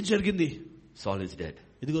 ఏం జరిగింది? Saul is dead.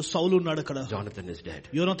 ఇదిగో సౌలు ఉన్నాడు అక్కడ. Jonathan is dead.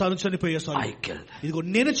 యోనాతాను చనిపోయాడు. I killed. ఇదిగో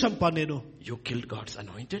నేను చంపాను. నేను. You killed God's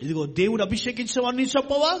anointed. ఇదిగో దేవుడు అభిషేకించిన వాడిని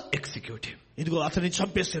చంపవా? Execute him. ఇదిగో అతన్ని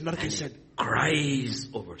చంపేస్తాడు, నరికేస్తాడు. Cries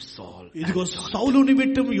over Saul. ఇదిగో సౌలు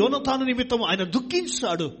నిమిత్తం యోనాతాను నిమిత్తం ఆయన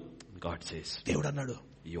దుఃఖించాడు. God says, దేవుడు అన్నాడు,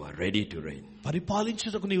 you are ready to reign.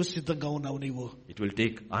 పరిపాలించుటకు నీవు సిద్ధంగా ఉన్నావు. నీవు. It will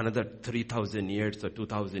take another 3,000 years or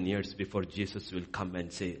 2,000 years before Jesus will come and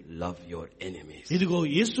say, love your enemies. ఇదిగో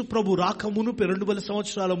యేసు ప్రభు రాక మునుపే 2000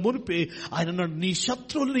 సంవత్సరాల మునుపే ఆయన అన్నాడు, నీ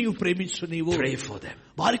శత్రువులను నీవు ప్రేమించు. నీవు pray for them.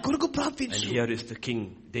 వారి కొరకు ప్రార్థించు. And here is the king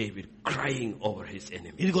David crying over his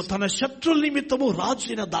enemies. ఇదిగో తన శత్రువుల నిమిత్తము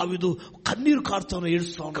రాజైన దావీదు కన్నీరు కారుతూ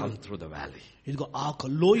ఏడుస్తాడు. Come through the valley. ఇదిగో ఆ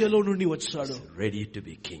లోయలో నుండి వచ్చాడు. Ready to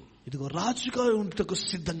be king. ఇదిగో రాజుగా ఉండటకు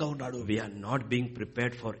సిద్ధంగా ఉన్నాడు. We are not being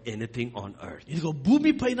prepared for anything on earth. ఇదిగో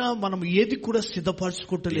భూమి పైన మనం ఏది కూడా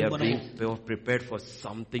సిద్ధపరచుకుంటలేము. We are being prepared for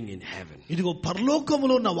something in heaven. ఇదిగో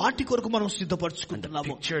పరలోకములో ఉన్న వాటి కొరకు మనం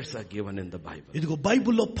సిద్ధపరచుకుంటున్నాము. Pictures are given in the Bible. ఇదిగో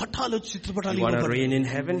బైబిల్లో పటాలు, చిత్రపటాలు. You want to reign in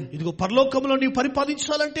heaven? ఇదిగో పరలోకములో నీవు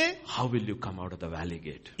పరిపాలించాలంటే how will you come out of the valley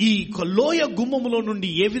gate? ఈ లోయ గుమ్మములో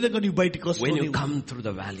నుండి ఏ విధంగా నీవు బయటికి వస్తావు? When you come through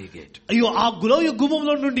the valley gate, అయ్యో ఆ లోయ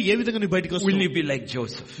గుమ్మములో నుండి ఏ విధంగా నీవు బయటికి వస్తావు? will you be like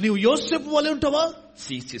Joseph? నీవు యోసేపు వలె ఉంటావా?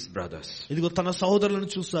 Sees his brothers. ఇదిగో తన సహోదరులను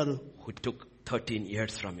చూశారు. Who took 13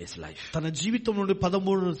 years from his life. తన జీవితం నుండి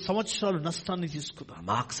 13 సంవత్సరాలు నష్టాన్ని తీసుకున్నారు.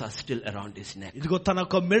 Marks are still around his neck. ఇదిగో తన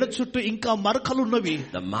ఒక మెడ చుట్టూ ఇంకా మరకలు ఉన్నవి.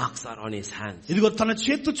 The marks are on his hands. ఇదిగో తన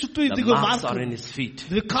చేతు చుట్టూ ఇదిగో marks are in his feet.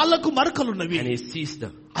 ఇదిగో కాళ్ళకు మరకలు ఉన్నవి. And he sees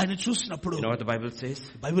them. ఆయన చూసినప్పుడు, you know what the Bible says?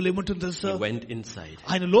 Bible ఏమంటుంది తెలుసా? He went inside.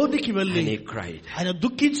 ఆయన లోనికి వెళ్ళి and he cried. ఆయన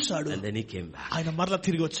దుఃఖించాడు. And then he came back. ఆయన మరలా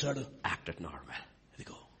తిరిగి వచ్చాడు. Acted normal.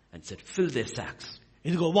 ఇదిగో and said, fill their sacks.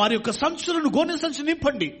 ఇదిగో వారి యొక్క సంచులను, గోనె సంచి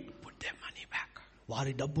నింపండి. Put their money back.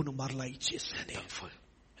 వారి డబ్బును మరలా ఇచ్చేసేయండి. full.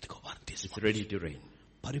 ఇదిగో వారిని తీసుకోండి. It's ready to reign.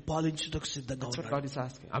 పరిపాలించుటకు సిద్ధంగా That's what ఉన్నాడు. God is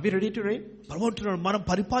asking. Are we ready to reign? ప్రభువుంటున్నాడు, మనం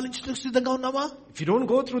పరిపాలించుటకు సిద్ధంగా ఉన్నామా? If you don't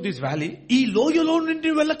go through this valley, ఈ లోయలో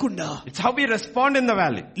నుండి వెళ్లకుండా it's how we respond in the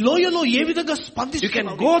valley. లోయలో ఏ విధంగా You can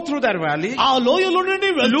స్పందిస్తున్నాము? go through that valley, ఆ లోయలో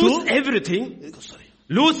నుండి వెళ్తూ lose everything,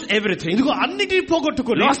 lose everything, ఇదిగో అన్నిటిని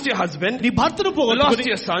పోగొట్టుకుని, lost your husband, నీ భర్తను lost పోగొట్టుకుని,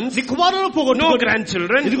 your sons, నీ కుమారులను no పోగొట్టుకుని,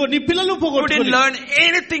 grandchildren, ఇదిగో నీ పిల్లలు you didn't పోగొట్టుకుని, learn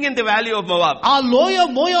anything in the valley of Moab. ఆ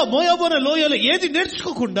మోయాబు అనే లోయలో ఏది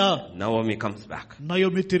నేర్చుకోకుండా Naomi comes back.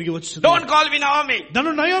 నయోమి తిరిగి వచ్చింది. Don't call me Naomi.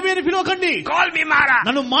 నన్ను నయోమి అని పిలవకండి, Call me Mara.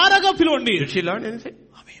 నన్ను మారాగా పిలవండి. Did she learn anything?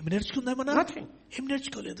 ఆమె ఏమి నేర్చుకుందామన్నా? Nothing. ఏం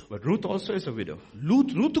నేర్చుకోలేదు. But Ruth also is a widow.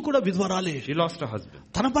 Ruth కూడా విధవరాలే. She lost her husband.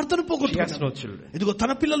 తన భర్తను She has పోగొట్టుకున్నాడు. no children. ఇదిగో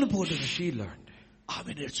తన పిల్లలను పోగొట్టుకున్నాడు. She learned.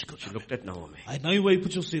 ఆమె She నేర్చుకున్నాడు. looked at Naomi. ఆయన నయోమి వైపు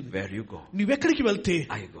చూసింది. Where you go, నువ్వెక్కడికి వెళ్తే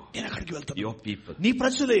I go. నేను అక్కడికి వెళ్తాను. Your people, నీ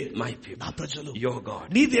ప్రజలే my people, నా ప్రజలు, your God,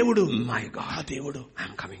 నీ దేవుడు my నా God. దేవుడు.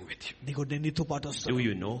 I'm coming with you. నీకు నేను నీతో పాటు Do వస్తాను.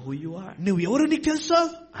 you know who you are? నువ్వు ఎవరు నీకు తెలుసా?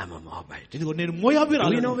 I'm a Moabite. ఇదిగో నేను Do you know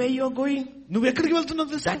మోయాబీరాలను. where you're going? నువ్వు ఎక్కడికి వెళ్తున్నావు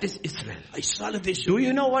తెలుసా? That is Israel. ఇశ్రాయేలు దేశం. Do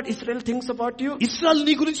you know what Israel thinks about you? ఇశ్రాయేలు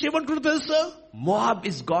నీ గురించి ఏమంటున్నాడు తెలుసా? Moab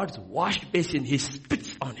is God's wash basin. He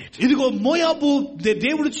spits on it. ఇదిగో మోయాబు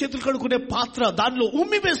దేవుడు చేతులు కడుక్కునే పాత్ర, దానిలో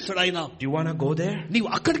ఉమ్మి వేస్తాడు ఆయన. Do you want to go there? నీవు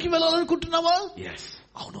అక్కడికి వెళ్ళాలనుకుంటున్నావా? Yes.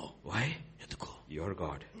 అవును. Why? ఎందుకు? Your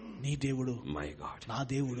God, నీ దేవుడు, my God. నా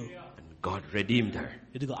దేవుడు. And God redeemed her.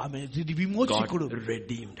 ఇదిగో ఆమె God విమోచకుడు.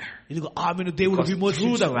 redeemed her. ఇదిగో ఆమెను దేవుడు Because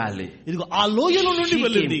through the విమోచించాడు. valley, ఇదిగో ఆ లోయలో నుండి she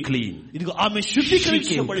వెళ్ళింది. came clean. ఇదిగో ఆమె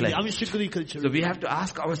శుద్ధీకరించబడింది. clean. ఆమె So శుద్ధీకరించబడింది. we have to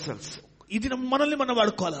ask ourselves, ఇది మనల్ని మనం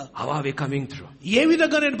వాడుకోవాలా? how are we coming through? ఏ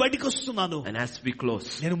విధంగా నేను బయటికి వస్తున్నాను? And as we close,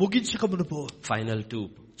 నేను ముగించక మునుపు final 2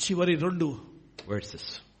 చివరి రెండు verses.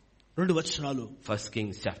 వచనాలు. 1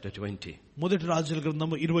 Kings chapter 20 మొదటి రాజుల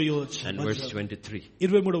గ్రంథము 20వ and verse 23.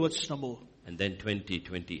 23వ వచనము, And then 20,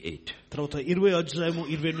 28. తర్వాత 20వ అధ్యాయము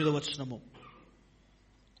 28వ వచనము.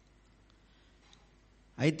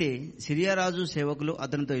 అయితే సిరియా రాజు సేవకులు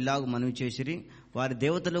అతనితో ఇలాగ మనవి చేసిరి, వారి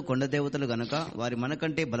దేవతలు కొండ దేవతలు గనక వారి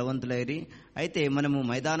మనకంటే బలవంతులైరి. అయితే మనము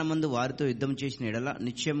మైదానమందు వారితో యుద్ధం చేసిన ఎడల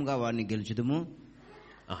నిశ్చయముగా వారిని గెలుచుదుము.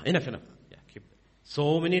 Enough. Yeah, keep. So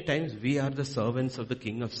many times we are the servants of the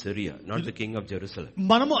king of Syria, not the king of Jerusalem.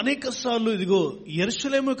 మనము అనేక సార్లు ఇదిగో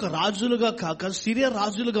యెరూషలేము యొక్క రాజులుగా కాక సిరియా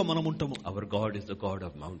రాజులుగా మనం ఉంటాము. Our God is the God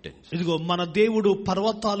of mountains. ఇదిగో మన దేవుడు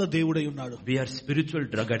పర్వతాల దేవుడై ఉన్నాడు. We are spiritual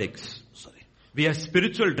drug addicts. We are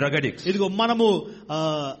spiritual drug addicts. ఇదిగో మనము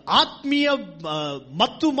ఆత్మీయ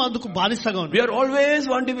మత్తు మందుకు బానిసగా ఉన్నాం. We are always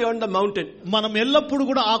want to be on the mountain. మనం ఎల్లప్పుడు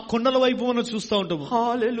కూడా ఆ కొండల వైపు మనం చూస్తూ ఉంటాము.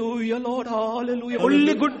 Hallelujah, Lord, hallelujah.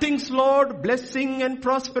 Only good things, Lord. Blessing and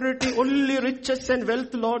prosperity. Only riches and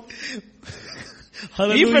wealth, Lord.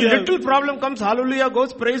 If a little problem comes, hallelujah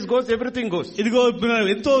goes, praise goes, everything goes. ఇదిగో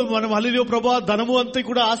ఎంతో మనం హల్లెలూయా ప్రభువా, ధనము అంతా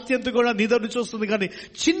కూడా, ఆస్తి అంతా కూడా నీ దగ్గర నుంచి వస్తుంది. కానీ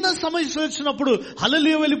చిన్న సమస్య వచ్చినప్పుడు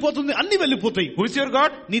హల్లెలూయా వెళ్ళిపోతుంది, అన్ని వెళ్ళిపోతాయి. Who is your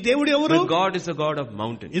God? నీ దేవుడు ఎవరు? The God is a God of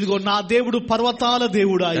mountains. ఇదిగో నా దేవుడు పర్వతాల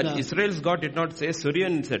దేవుడు ఆయన. That Israel's God did not say,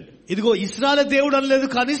 Syrian said. ఇదిగో ఇశ్రాయేలు దేవుడు అనలేదు,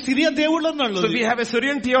 కానీ సిరియా దేవుడు అన్నాడు. So we have a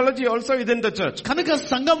Syrian theology also within the church. కనుక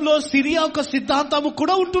సంఘంలో సిరియా యొక్క సిద్ధాంతము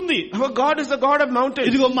కూడా ఉంటుంది. Our God is a God of mountains.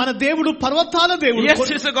 ఇదిగో మన దేవుడు పర్వతాల దేవుడు. Yes,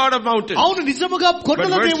 he is a God of mountains. అవును, నిజముగా కొండల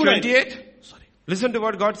But verse దేవుడు. 28, listen to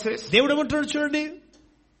what God says. దేవుడు ఏమంటాడు చూడండి.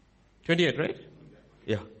 28, right?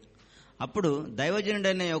 Yeah. అప్పుడు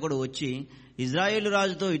దైవజనుడైన ఒకడు వచ్చి ఇజ్రాయేలు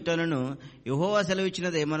రాజుతో ఇట్టనను, యెహోవా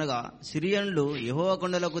సెలవిచ్చినది ఏమనగా, సిరియన్లు యెహోవా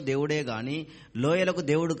కొండలకు దేవుడే గాని లోయలకు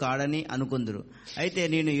దేవుడు కాడని అనుకుందురు. అయితే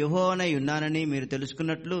నేను యెహోవానై ఉన్నానని మీరు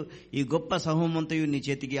తెలుసుకున్నట్లు ఈ గొప్ప సమూహమంతయు నీ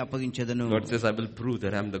చేతికి అప్పగించెదను. God says, I will prove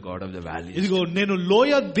that I am the God of the valley. ఇదిగో నేను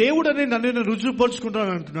లోయ దేవుడని నన్ను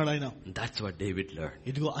రుజువుపరుచుకుంటాను అంటున్నాడు ఆయన. That's what David learned.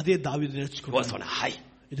 ఇదిగో అదే దావీదు He was నేర్చుకున్నాడు. on a high.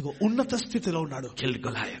 ఇదిగో ఉన్నత స్థితిలో ఉన్నాడు. Killed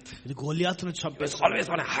Goliath. ఇది గోలియాతును He was చంపేశాడు. always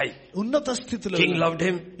on a high. ఉన్నత స్థితిలో King loved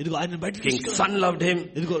him. ఇదిగో ఆయన బయట King's son loved him.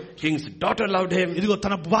 ఇదిగో King's daughter loved him. ఇదిగో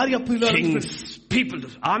తన భార్య పిల్లలు, King's people,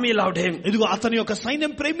 army loved him. ఇదిగో అతని యొక్క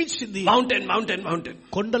సైన్యం ప్రేమించింది. Mountain, mountain, mountain.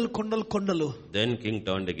 కొండలు కొండలు కొండలు. Then king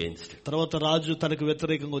turned against him. తర్వాత రాజు తనకు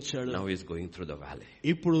వ్యతిరేకంగా వచ్చాడు. Now he is going through the valley.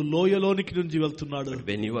 ఇప్పుడు లోయలోనికి నుంచి వెళ్తున్నాడు. But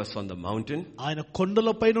when he was on the mountain, ఆయన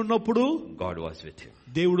కొండల పైన ఉన్నప్పుడు God was with him.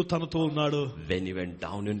 దేవుడు తనతో ఉన్నాడు. When he went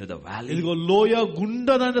down into the valley, ఇదిగో లోయ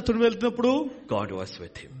గుండనైన అతను వెళ్తున్నప్పుడు God was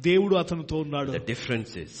with him. దేవుడు అతనితో ఉన్నాడు. The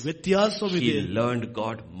difference is, వ్యత్యాసం he ఇదే. learned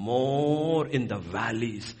God more in the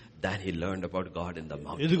valleys than he learned about God in the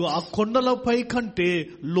mountains. ఇదిగో ఆ కొండలపై కంటే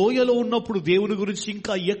లోయలో ఉన్నప్పుడు దేవుని గురించి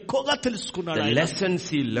ఇంకా ఎక్కువగా తెలుసుకున్నాడు. The ఆయన. lessons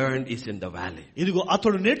he learned is in the valley. ఇదిగో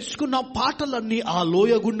అతడు నేర్చుకున్న పాటలన్నీ ఆ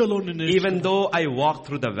లోయ గుండెలో Even though I walk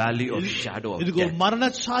through the valley of shadow of ఇదిగో death, మరణ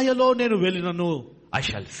ఛాయలో నేను వెళ్ళినను, I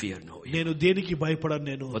shall fear no you. నేను దేనికి భయపడను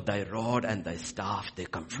నేను. For thy rod and thy staff, they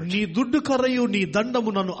comfort నీ me. దుడ్డు కర్రయు నీ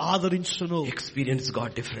దండము నన్ను ఆదరించును. Experience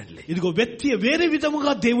God differently. ఇదిగో వ్యక్తి వేరే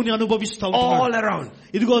విధముగా దేవుని అనుభవిస్తా ఉంటాడు. All around.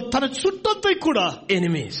 ఇదిగో తన చుట్టంతా కూడా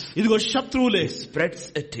Enemies. ఇదిగో శత్రువులే. He spreads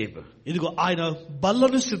a table. ఇదిగో ఆయన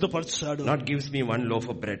బల్లను సిద్ధపరచాడు. Not gives me one loaf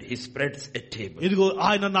of bread. He spreads a table. ఇదిగో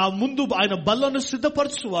ఆయన నా ముందు ఆయన బల్లను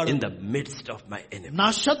సిద్ధపరచువాడు. In the midst of my enemy. నా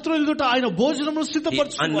శత్రువు ఎదుట ఆయన భోజనమును He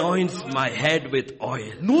సిద్ధపరచువాడు. anoints my head with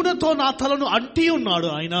oil. నూనెతో నా తలను అంటి ఉన్నాడు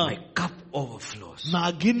ఆయన. My cup overflows. నా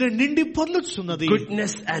గిన్నె నిండి పొర్లుచున్నది.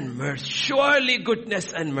 Goodness and mercy. Surely goodness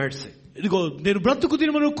and mercy. ఇదిగో నేను బ్రతుకు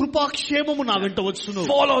దినమును కృపాక్షేమము నా వెంట వచ్చును.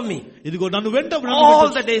 Follow me. ఇదిగో నన్ను వెంట All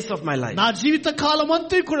the days of my life. నా జీవిత కాలం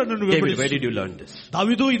అంతా కూడా నన్ను David, where వెంబడిస్తుంది. did you learn this?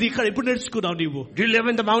 దావీదు ఇది ఇక్కడ ఎప్పుడు నేర్చుకున్నావు నీవు? Do you live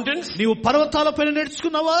in the mountains? నీవు పర్వతాలపైన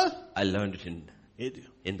నేర్చుకున్నావా? I learned it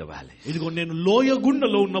in the valley. ఇదిగో నేను లోయ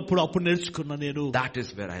గుండెలో ఉన్నప్పుడు అప్పుడు నేర్చుకున్నా నేను. That is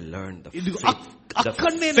where I learned ఇదిగో the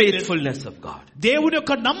అక్కడనే faithfulness of God. దేవుని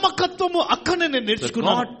యొక్క నమ్మకత్వము అక్కడనే నేను So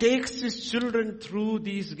నేర్చుకున్నాను. God takes His children through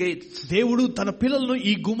these gates దేవుడు తన పిల్లలను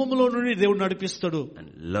ఈ గుమ్మములో నుండి దేవుడు నడిపిస్తాడు. and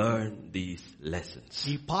learn these lessons.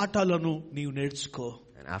 ఈ పాఠాలను నీవు నేర్చుకో.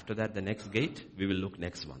 And after that, the next gate, we will look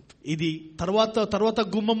next month. ఇది తర్వాత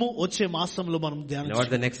గుమ్మము వచ్చే మాసంలో మనం You know ధ్యానం.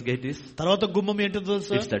 what the next gate is? తర్వాత గుమ్మం ఏంటో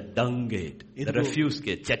తెలుసా? It's the dung gate, the refuse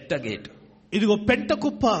gate, chetta gate. ఇదిగో పెంట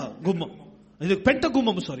కుప్ప గుమ్మం. ఇది పెంట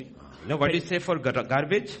గుమ్మము sorry. You know what do you say for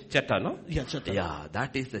garbage? Chetta, no? చెత్త. Yeah,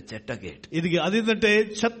 that is the chetta gate. ఇది అదేంటంటే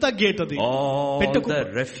చెత్త గేట్ అది. All పెంట కుప్ప.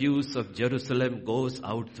 the refuse of Jerusalem goes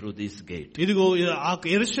out through this gate. ఇదిగో ఆ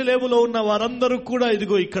యెరూషలేములో ఉన్న వారందరూ కూడా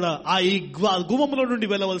ఇదిగో ఇక్కడ ఆ ఈ గుమ్మములో నుండి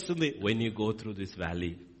వెళ్ళవలసింది. When you go through this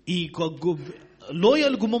valley, ఈ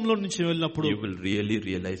లోయల గుమ్మంలో నుంచి వెళ్ళినప్పుడు you will really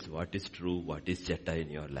realize what is true, what is chetta in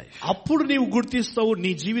your life. అప్పుడు నీవు గుర్తిస్తావు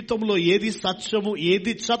నీ జీవితంలో ఏది సత్యము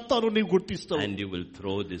ఏది చెత్తను నీవు గుర్తిస్తావు. And you will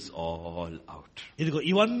throw this all out. ఇదిగో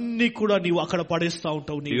ఇవన్నీ కూడా నీవు అక్కడ పడేస్తా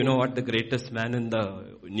ఉంటావు. Do you know what the greatest man in the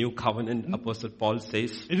new covenant, Apostle Paul,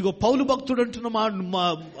 says? ఇదిగో పౌలు భక్తుడు అంటున్న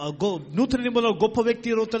నూతన నిబంధనలో గొప్ప వ్యక్తి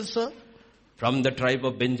ఎవరో తెలుసా? From the tribe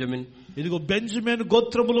of Benjamin, ఇదిగో బెంజమిన్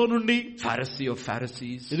గోత్రములో నుండి, Pharisee of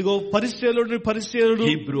Pharisees, ఇదిగో పరిసయ్యుల నుండి పరిసయ్యుడు,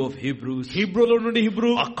 Hebrew of Hebrews, హీబ్రూలో నుండి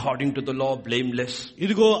Hebrew, according to the law blameless.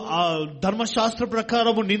 ఇదిగో ఆ ధర్మశాస్త్ర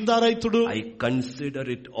ప్రకారము నిందారహితుడు. I consider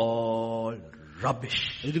it all rubbish.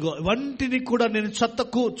 ఇదిగో వంటిని కూడా నేను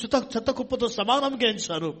చెత్త కుప్పతో సమానంగా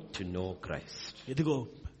ఎంచాను. To know Christ. ఇదిగో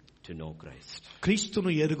To know Christ. క్రీస్తును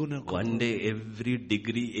ఎరుగున. One day every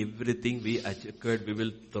degree, everything we acquired, we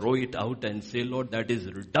will throw it out and say, Lord, that is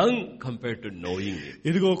dung compared to knowing you.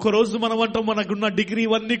 ఇదిగో ఒక రోజు మనం అంటాం మనకున్న డిగ్రీ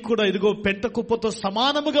ఇవన్నీ కూడా ఇదిగో పెంట కుప్పతో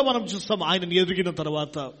సమానముగా మనం చూస్తాం ఆయనను ఎరిగిన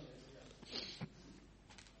తర్వాత.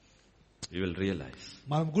 You will realize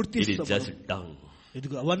మనం it is గుర్తిస్తాం just dung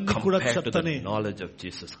ఇదిగో అవన్నీ కూడా compared to the చెత్తనే. knowledge of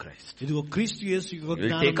Jesus Christ. ఇదిగో క్రీస్తు యేసు He will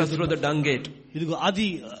take us through the dung gate. ఇదిగో అది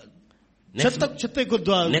Next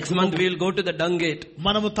month we will go to the dung gate.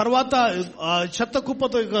 మనము తర్వాత చెత్త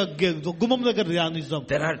కుప్పతో గుమ్మం దగ్గర ధ్యానిస్తాం.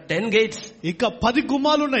 There are 10 gates. ఇంకా 10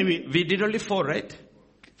 గుమ్మాలు ఉన్నాయి. We did only 4, right?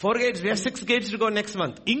 4 gates. We have 6 gates to go next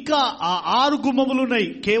month. ఇంకా 6 గుమ్మములు ఉన్నాయి.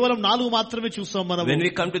 కేవలం 4 మాత్రమే చూస్తాం మనం. When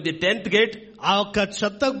we come to the 10th gate, ఆ యొక్క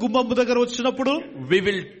చెత్త గుమ్మము దగ్గర వచ్చినప్పుడు we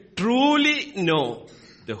will truly know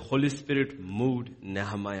the Holy Spirit moved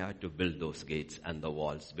Nehemiah to build those gates and the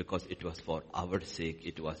walls because it was for our sake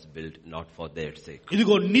it was built, not for their sake.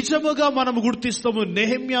 ఇదిగో నిజముగా మనం గుర్తిస్తాము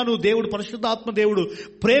నెహెమ్యాను దేవుడు పరిశుద్ధాత్మ దేవుడు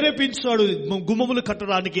ప్రేరేపించాడు గుమ్మములు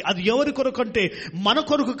కట్టడానికి. అది ఎవరి కొరకు అంటే మన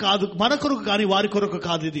కొరకు కాదు, మన కొరకు కానీ వారి కొరకు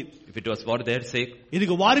కాదు. ఇది If it was for their sake,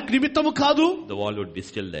 ఇదిగో వారికి నిమిత్తము కాదు, the wall would be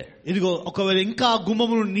still there. ఇదిగో ఒకవేళ ఇంకా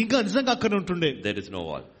గుమ్మములు నిజంగా అక్కడ ఉంటుండే. There is no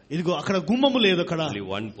wall. ఇదిగో అక్కడ గుమ్మము లేదు. అక్కడ Only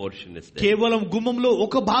one portion is there. కేవలం గుమ్మంలో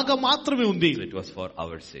ఒక భాగం మాత్రమే ఉంది. So it was for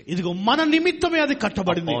our sake. ఇదిగో మన నిమిత్తమే అది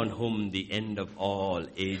కట్టబడింది. On whom the end of all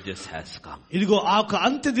ages has come. ఇదిగో ఆ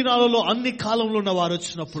అంత్య దినాలలో అన్ని కాలంలో ఉన్న వారు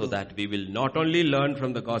వచ్చినప్పుడు, So that we will not only learn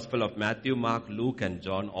from the gospel of Matthew, Mark, Luke and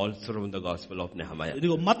John, also from the gospel of Nehemiah.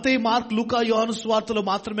 ఇదిగో మత్తయి, మార్క్, లూకా, యోహాను సువార్తలు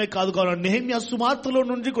మాత్రమే కాదు కాదు నెహెమ్యా సువార్తలో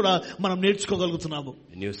నుండి కూడా మనం నేర్చుకోగలుగుతున్నాము.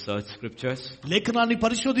 When you search scriptures, లేఖనాన్ని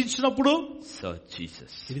పరిశోధించినప్పుడు search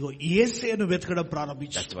Jesus. ఇదిగో యేసును వెతకడం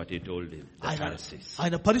ప్రారంభించాడు. That's what he told him, the Pharisees.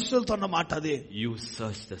 ఆయన పరిశోధనతో అన్న మాట అదే. You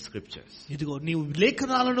search the scriptures. ఇదిగో నీవు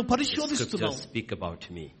లేఖనాలను The scriptures పరిశోధిస్తున్నావు. speak about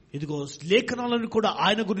me. ఇదిగో లేఖనాలను కూడా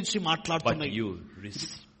ఆయన గురించి But మాట్లాడుతున్నాయి. you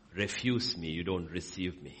refuse me, you don't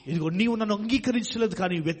receive me. ఇదిగో నీవు నన్ను అంగీకరించలేదు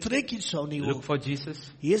కానీ వ్యతిరేకించావు నీవు. Look for Jesus.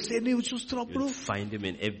 యేసే నీవు చూస్తున్నప్పుడు You'll find him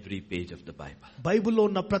in every page of the Bible. బైబిల్లో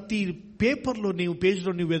ఉన్న ప్రతి పేపర్ లో నీవు పేజ్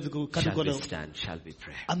లో నీవు వెతుకు Shall we కనుగొనవు. stand? Shall we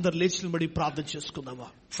pray? అందరు లేచి నిలబడి ప్రార్థన చేసుకుందామా?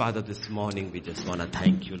 Father, this morning we just want to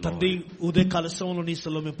thank you, తండ్రి Lord. ఉదయకాల సమయంలో నీ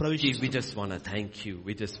సన్నిధిలో మేము We ప్రవేశిస్తున్నాం. just want to thank you.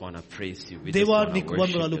 We just want to praise you. We just దేవా want to నీకు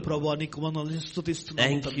వందనాలు worship you. ప్రభువా, నీకు వందనాలు స్తుతిస్తున్నాము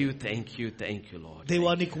Thank తండ్రి. you, thank you, thank you, Lord.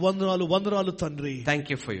 దేవా నీకు వందనాలు తండ్రి. Thank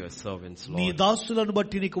you for your servants, నీ Lord. దాసులను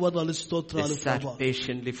బట్టి నీకు వందనాలు They స్తోత్రాలు sat ప్రభువా.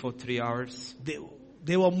 patiently for 3 hours.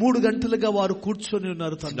 దేవా 3 గంటలుగా వారు కూర్చొని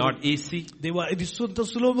ఉన్నారు It's తండ్రి. not easy, దేవా ఇది సొంత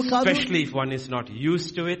సులభం కాదు. especially if one is not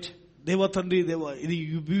used to it. దేవా తండ్రి దేవా ఇది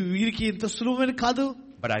వీరికి ఇంత సులభమైన కాదు.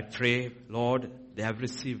 But I pray, Lord, they have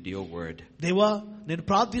received your word. దేవా నేను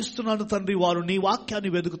ప్రార్థిస్తున్నాను తండ్రి, వారు నీ వాక్యాన్ని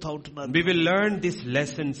వెతుకుతా ఉంటున్నారు. We will learn these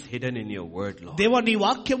lessons hidden in your word, Lord. దేవా నీ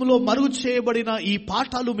వాక్యములో మరుగు చేయబడిన ఈ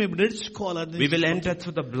పాఠాలు మేము నేర్చుకోవాలని. We will enter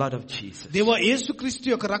through the blood of Jesus. దేవా యేసుక్రీస్తు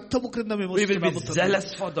యొక్క రక్తము క్రింద మేము We will be వస్తున్నాము తండ్రి. zealous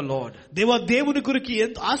for the Lord. దేవా దేవుని గురించి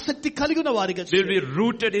ఎంత ఆసక్తి కలిగిన వారిగా We will be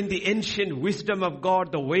rooted in the ancient wisdom of God,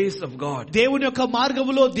 the ways of God. దేవుని యొక్క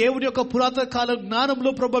మార్గములో దేవుని యొక్క పురాతన కాల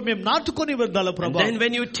జ్ఞానంలో ప్రభా మేము నాటుకొని వెళ్దాల And ప్రభా. then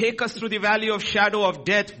when you take us through the valley of shadow of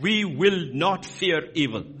death, we will not fear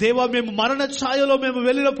evil. దేవా మేము మరణ ఛాయలో మేము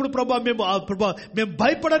వెళ్ళినప్పుడు ప్రభా మేము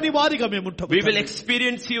భయపడని వారిగా మేము ఉంటాము. We will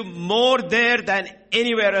experience you more there than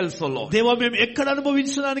anywhere else, O Lord. దేవా మేము ఎక్కడ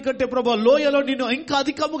అనుభవించడానికంటే ప్రభా లోయలో నిన్ను ఇంకా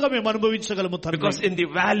అధికముగా మేము అనుభవించగలము తండ్రి. Because in the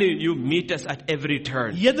valley you meet us at every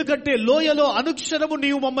turn. ఎందుకంటే లోయలో అనుక్షణము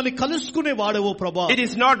నీవు మమ్మల్ని కలుసుకునే వాడవు ప్రభా. It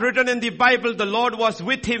is not written in the Bible the Lord was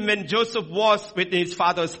with him when Joseph was with his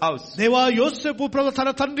father's house. దేవా యోసేపు ప్రభా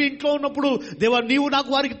తన తండ్రి ఇంట్లో ఉన్నప్పుడు దేవా నీవు నాకు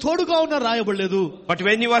వారికి తోడుగా ఉన్న రాయబడలేదు. But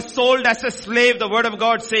when he was sold as a slave, the word of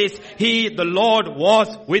God says, the Lord was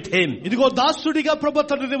with him. ఇదిగో దాసుడిగా ప్రభా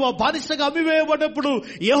తండ్రి దేవా బానిసగా అమ్మివేయబడినప్పుడు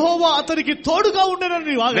యెహోవా అతనికి తోడుగా ఉండెనని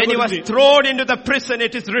When he was రాయబడింది. thrown into the prison,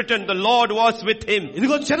 it is written, the Lord was with him.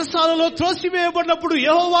 ఇదిగో చెరసాలలో త్రోసివేయబడినప్పుడు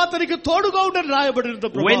యెహోవా అతనికి తోడుగా ఉండని రాయబడినది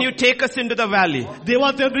ప్రభా. When you take us into the valley, దేవా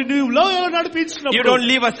తండ్రి నీవు లోయలో you నడిపించినప్పుడు don't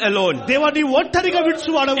leave us alone. దేవా నీవు ఒంటరిగా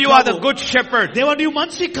విడిచివాడవు You are the కాదు. good shepherd. దేవా నీవు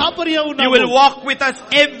మంచి కాపరియా You ఉన్నావు. will walk with us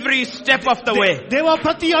every step of the way. దేవా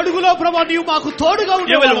ప్రతి అడుగులో ప్రభా నీవు మాకు తోడుగా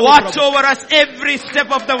You will ఉండేవాడవు watch ప్రభా. over us every step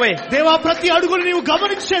of the way. దేవా ప్రతి అడుగును నీవు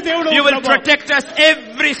గమనించే దేవుడు You will protect us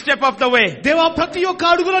every step of the way. దేవా ప్రతి ఒక్క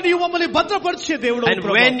అడుగులో నీవు మమ్మల్ని భద్రపరిచే దేవుడు And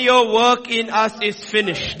when your work in us is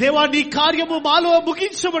finished, దేవా నీ కార్యము మాలో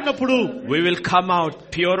ముగించబడినప్పుడు we will come out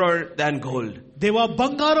purer than gold. దేవా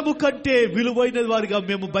బంగారము కంటే విలువైన వారిగా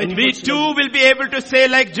మేము And బయటకు we వచ్చాము. too will be able to say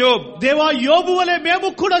like Job, దేవా యోబు వలె మేము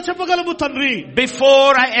కూడా చెప్పగలము తండ్రి,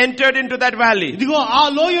 before I entered into that valley, ఇదిగో ఆ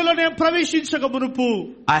లోయలో నేను ప్రవేశించక మునుపు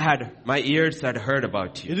my ears had heard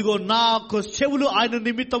about you. ఇదిగో నాకు చెవులు ఆయన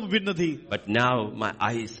నిమిత్తం విన్నది, But now my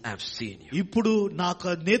eyes have seen you. ఇప్పుడు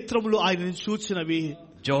నాకు నేత్రములు ఆయనను చూచినవి.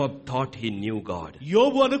 Job thought he knew God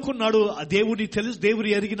యోబు అనుకున్నాడు ఆ దేవుని దేవుని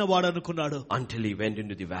ఎరిగిన వాడు అనుకున్నాడు, until he went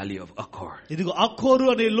into the valley of Achor. ఇదిగో అక్కోరు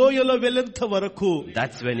అనే లోయలో వెళ్ళేంత వరకు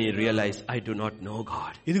That's when he realized, I do not know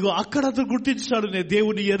God. ఇదిగో అక్కడ అతను గుర్తించాడు, నేను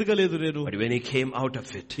దేవుని ఎరగలేదు నేను. But when he came out of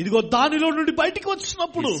it, ఇదిగో దానిలో నుండి బయటికి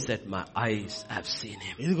వచ్చినప్పుడు he said, my eyes have seen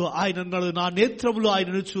him. ఇదిగో ఆయన అన్నాడు నా నేత్రములు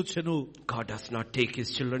ఆయనను చూచెను. God does not take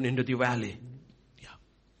his children into the valley,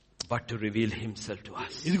 but to reveal himself to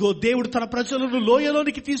us. ఇదిగో దేవుడు తన ప్రజలను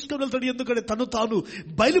లోయలోనికి తీసుకుని వెళ్తాడు, ఎందుకంటే తను తాను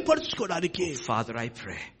బయలుపరచుకోవడానికి. Father, I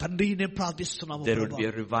pray తండ్రి నేను ప్రార్థిస్తున్నాము there would be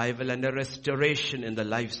a revival and a restoration in the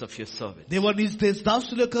lives of your servants. దేవా నీ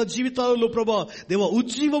దాసుల యొక్క జీవితాలలో ప్రభా దేవా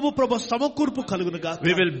ఉజ్జీవము ప్రభా సమకూర్పు కలుగును గాక.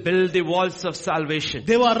 We will build the walls of salvation,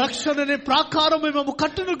 దేవా రక్షణ అనే ప్రాకారం మేము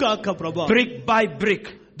కట్టును గాక ప్రభా. brick by brick,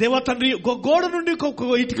 దేవా తండ్రి గోడ నుండి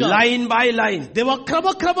ఇటుక line by line, దేవా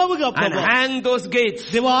క్రమక్రమముగా and ప్రభా hang those gates.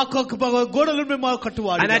 దేవా గోడలను మేము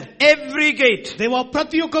కట్టువాడు. And at every gate, దేవా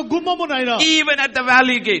ప్రతి ఒక్క గుమ్మమునైనా even at the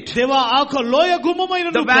valley gate, దేవా ఆ లోయ గుమ్మమైన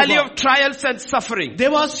the valley of trials and suffering,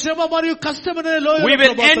 దేవా శ్రమ మరియు కష్టమైన లోయ we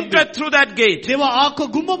will enter through that gate దేవా ఆ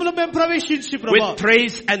గుమ్మములో మేము ప్రవేశించి ప్రభా with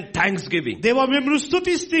praise and thanksgiving. దేవా మేము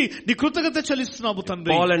స్తుతిస్తూ నీ కృతజ్ఞత చెల్లిస్తున్నాము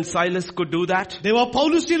తండ్రి. Paul and Silas could do that. దేవా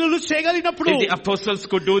పౌలు శీలులు చేయగలిగినప్పుడు, If the apostles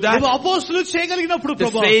could do that, దేవా అపోస్తలులు చేయగలిగినప్పుడు the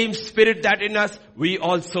ప్రభా same spirit that in us, we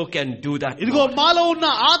also can do that. ఇదిగో Lord. మాలో ఉన్న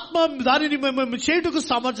ఆత్మ దానిని మేము చేయుటకు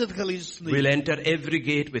సామర్థ్యత కలిగిస్తుంది. We'll enter every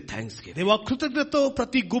gate with thanksgiving. దేవా కృతజ్ఞతతో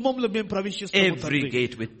ప్రతి గుమ్మంలో మేము ప్రవేశిస్తాము Every తండ్రి.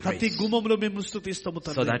 gate with ప్రతి praise. గుమ్మంలో మేము స్తుతిస్తాము So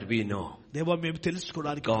తండ్రి. that we know దేవా మేము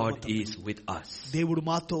తెలుసుకోవడానికి God తండ్రి. is with us దేవుడు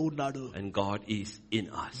మాతో ఉన్నాడు, and God is in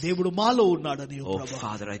us. దేవుడు మాలో ఉన్నాడని Oh ప్రభా.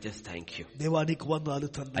 Father, I just thank you. దేవా నీకు వందనాలు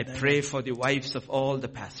I తండ్రి. pray for the wives of all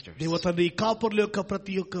the pastors. దేవ తండ్రి ఈ కాపర్ల యొక్క ప్రతి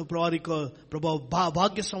ఒక్క వారి ప్రభా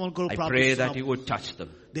భాగ్య సమాన కొరకు I pray that you ప్రార్థిస్తున్నాము. would touch them.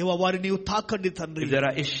 దేవా వారి నీవు తాకండి తండ్రి. If there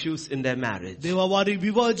are issues in their marriage, దేవా వారి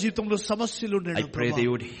వివాహ జీవితంలో సమస్యలు I ఉన్నాయి pray they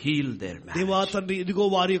would heal their దేవా marriage. తండ్రి ఇదిగో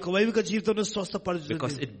వారి యొక్క వైవిక జీవితంలో Because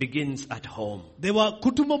స్వస్థపరచండి it begins at home. దేవా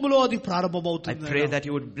కుటుంబంలో అది I ప్రారంభమవుతుంది pray that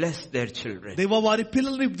you would bless their children. దేవా వారి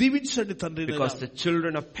పిల్లల్ని దీవించండి తండ్రి. Because the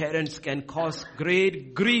children of parents can cause great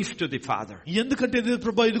grief to the father. ఎందుకంటే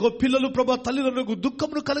ప్రభా ఇదిగో పిల్లలు ప్రభా తల్లిదండ్రులకు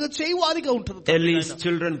దుఃఖమును కలగ చేయి వారిగా ఉంటారు. Eli's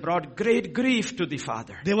children brought great grief to the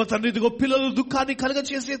father. దేవ తండ్రి ఇదిగో పిల్లలు దుఃఖాన్ని కలగ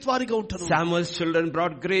చేసే వారిగా ఉంటారు. Samuel's children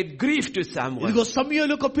brought great grief to Samuel. ఇదిగో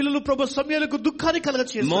సమూయేలు యొక్క పిల్లలు ప్రభా సమూయేలుకు దుఃఖాన్ని కలగ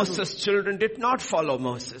చేశారు. Moses' children did not follow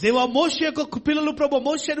Moses. దేవా మోషే యొక్క పిల్లలు ప్రభా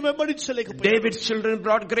మోషేను వెంబడించలేకపోయారు. David's children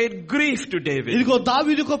brought great grief to David. ఇదిగో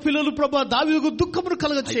దావీదు యొక్క పిల్లలు ప్రభా దావీదుకు దుఃఖమును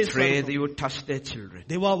కలగ I pray చేశారు. that you would touch their children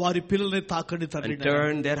దేవా వారి పిల్లల్ని తాకండి తండ్రి. and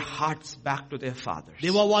turn their hearts back to their fathers.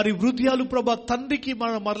 దేవా వారి హృదయాలు ప్రభా తండ్రికి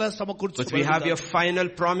మరలా Because సమకూర్చు. we have your final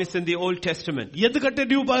promise in the Old Testament. ఎందుకంటే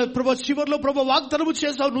నీవు ప్రభా చివర్లో ప్రభా వాగ్దానము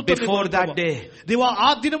చేశావు నూతన Before that day, దేవా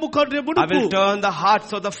ఆ దినము కంటే I మునుపు will turn the hearts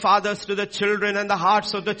of the fathers to the children and the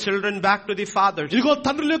hearts of the children back to the fathers. ఇదిగో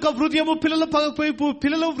తండ్రుల యొక్క హృదయము పిల్లల వైపు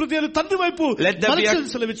పిల్లల హృదయాలు తండ్రి వైపు Let there be a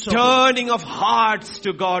మలచలించు. turning of hearts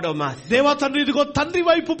to God, O Master. దేవా తండ్రి ఇదిగో తండ్రి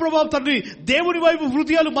వైపు ప్రభా తండ్రి దేవుని వైపు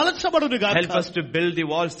హృదయాలు మలచబడును గాక. Help us to build the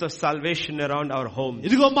walls of salvation around our homes.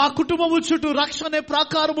 ఇదిగో మా కుటుంబము చుట్టూ రక్షణ అనే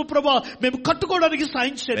ప్రాకారము ప్రభా మేము కట్టుకోవడానికి సాయం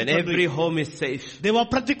When చేయండి. every home is safe, దేవా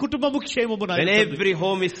ప్రతి కుటుంబము క్షేమము నాయన when తండ్రి. every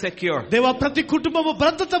home is secure, దేవా ప్రతి కుటుంబము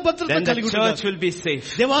భద్రత then the కలిగి church ఉండుగాక. will be safe.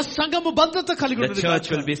 దేవా సంఘము భద్రత కలిగి The ఉండుగాక. church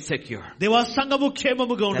will be secure. దేవా సంఘము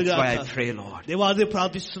క్షేమముగా That's why I ఉండుగాక. pray, Lord. దేవా అదే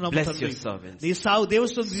ప్రార్థిస్తున్నాము Bless తండ్రి. your servants. నీ సావు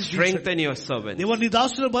దేవస్థానం Strengthen your servants. దేవా నీ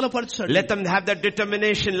దాసులను బలపరచండి. Let them have that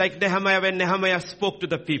determination like Nehemiah when Nehemiah spoke to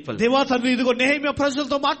the people. దేవా తండ్రి ఇదిగో నెహెమ్యా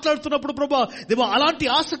ప్రజలతో మాట్లాడుతున్నప్పుడు ప్రభా దేవా అలాంటి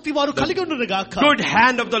ఆసక్తి వారు కలిగి ఉండరు గాక. Good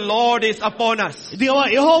hand of the Lord is upon us. దేవా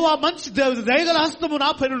యెహోవా మంచి దయగల హస్తము నా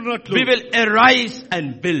పైన ఉన్నట్లు We will arise and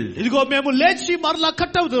build. ఇదిగో మేము లేచి మరలా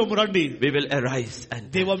కట్టవుదాము రండి. We will arise and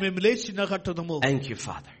build. దేవా మేము లేచి కట్టదాము. Thank you,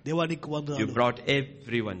 Father. దేవా నీకు You వందనాలు. brought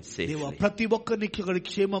everyone దేవా safely. ప్రతి ఒక్కరిని ఇక్కడికి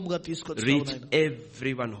క్షేమముగా తీసుకొచ్చావు Reach నాయన.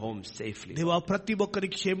 everyone home safely. దేవా ప్రతి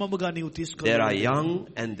ఒక్కరికి క్షేమముగా నీవు There are తీసుకొచ్చావు. young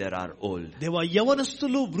and there are old. దేవా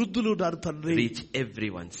యవనస్తులు వృద్ధులు ఉన్నారు తండ్రి. Reach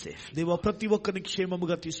everyone safely. దేవా ప్రతి ఒక్కరిని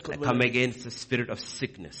క్షేమముగా I తీసుకొని come against the spirit of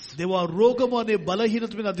sickness. దేవా రోగము అనే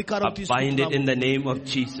బలహీనత మీద అధికారం I bind it తీసుకుంటున్నాము. in the name of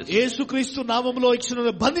Jesus. యేసుక్రీస్తు నామములో ఇచ్చిన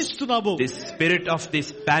బంధిస్తున్నాము. The spirit of this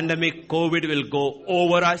pandemic COVID will go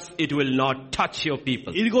over us. It will not touch your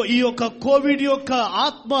people. ఇదిగో ఈ యొక్క కోవిడ్ యొక్క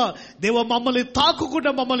ఆత్మ దేవ మమ్మల్ని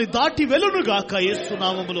తాకుకుండా మమ్మల్ని దాటి వెలును గాక యేసు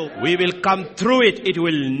నామములో. We will come through it. It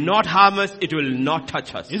will not harm us. It will not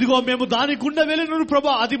touch us. ఇదిగో మేము దాని గుండా వెళ్ళను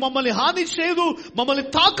ప్రభా, అది మమ్మల్ని హాని చేయదు, మమ్మల్ని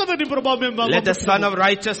తాకదని ప్రభా. మేము Let the Son of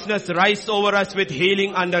Righteousness rise over us with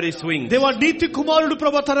healing under His wings. దేవా నీతి కుమారుడు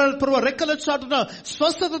ప్రభా తన ప్రభా రెక్కల చాటున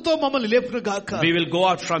స్వస్థతతో మమ్మల్ని లేపును గాక. We will go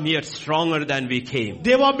out from here stronger than we came.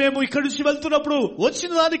 దేవా మేము ఇక్కడి నుంచి వెళ్తున్నప్పుడు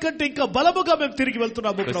వచ్చిన దానికంటే ఇంకా బలముగా మేము తిరిగి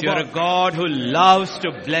వెళ్తున్నాము Because you ప్రభా. are a God who loves to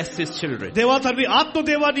bless His children. దేవా తండ్రి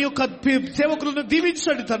ఆత్మదేవాని యొక్క సేవకులను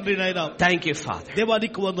దీవించండి తండ్రి నాయన. Thank you, Father. దేవా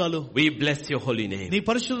నీకు వందనాలు. We bless your holy name. నీ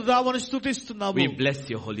పరిశుద్ధ నామాన్ని స్తుతిస్తున్నాము. We bless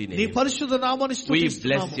your holy నీ name. పరిశుద్ధ నామాన్ని We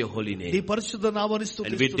స్తుతిస్తున్నాము. bless your holy నీ name. పరిశుద్ధ నామాన్ని And we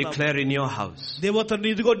స్తుతిస్తున్నాము. declare in your house, దేవా తండ్రి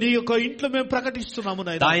ఇదిగో నీ యొక్క ఇంట్లో మేము ప్రకటిస్తున్నాము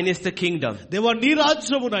నాయన. Thine is the kingdom, దేవా నీ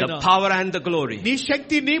రాజ్యము నాయన, the power and the glory, నీ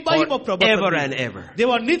శక్తి నీ మహిమ ప్రభా forever తండ్రి. and ever.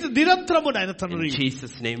 దేవా నిరంతరము నాయన తండ్రి. In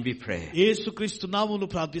Jesus' name we pray. యేసుక్రీస్తు నామములో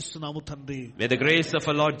ప్రార్థిస్తున్నాము తండ్రి. May the grace of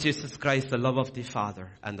our Lord Jesus Christ, the love of the Father,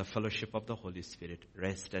 and the fellowship of the Holy Spirit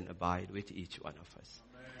rest and abide with each one of us.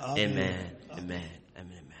 Amen. Amen.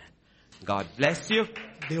 Amen. God bless you.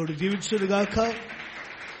 దేవుడు దీవించును గాక.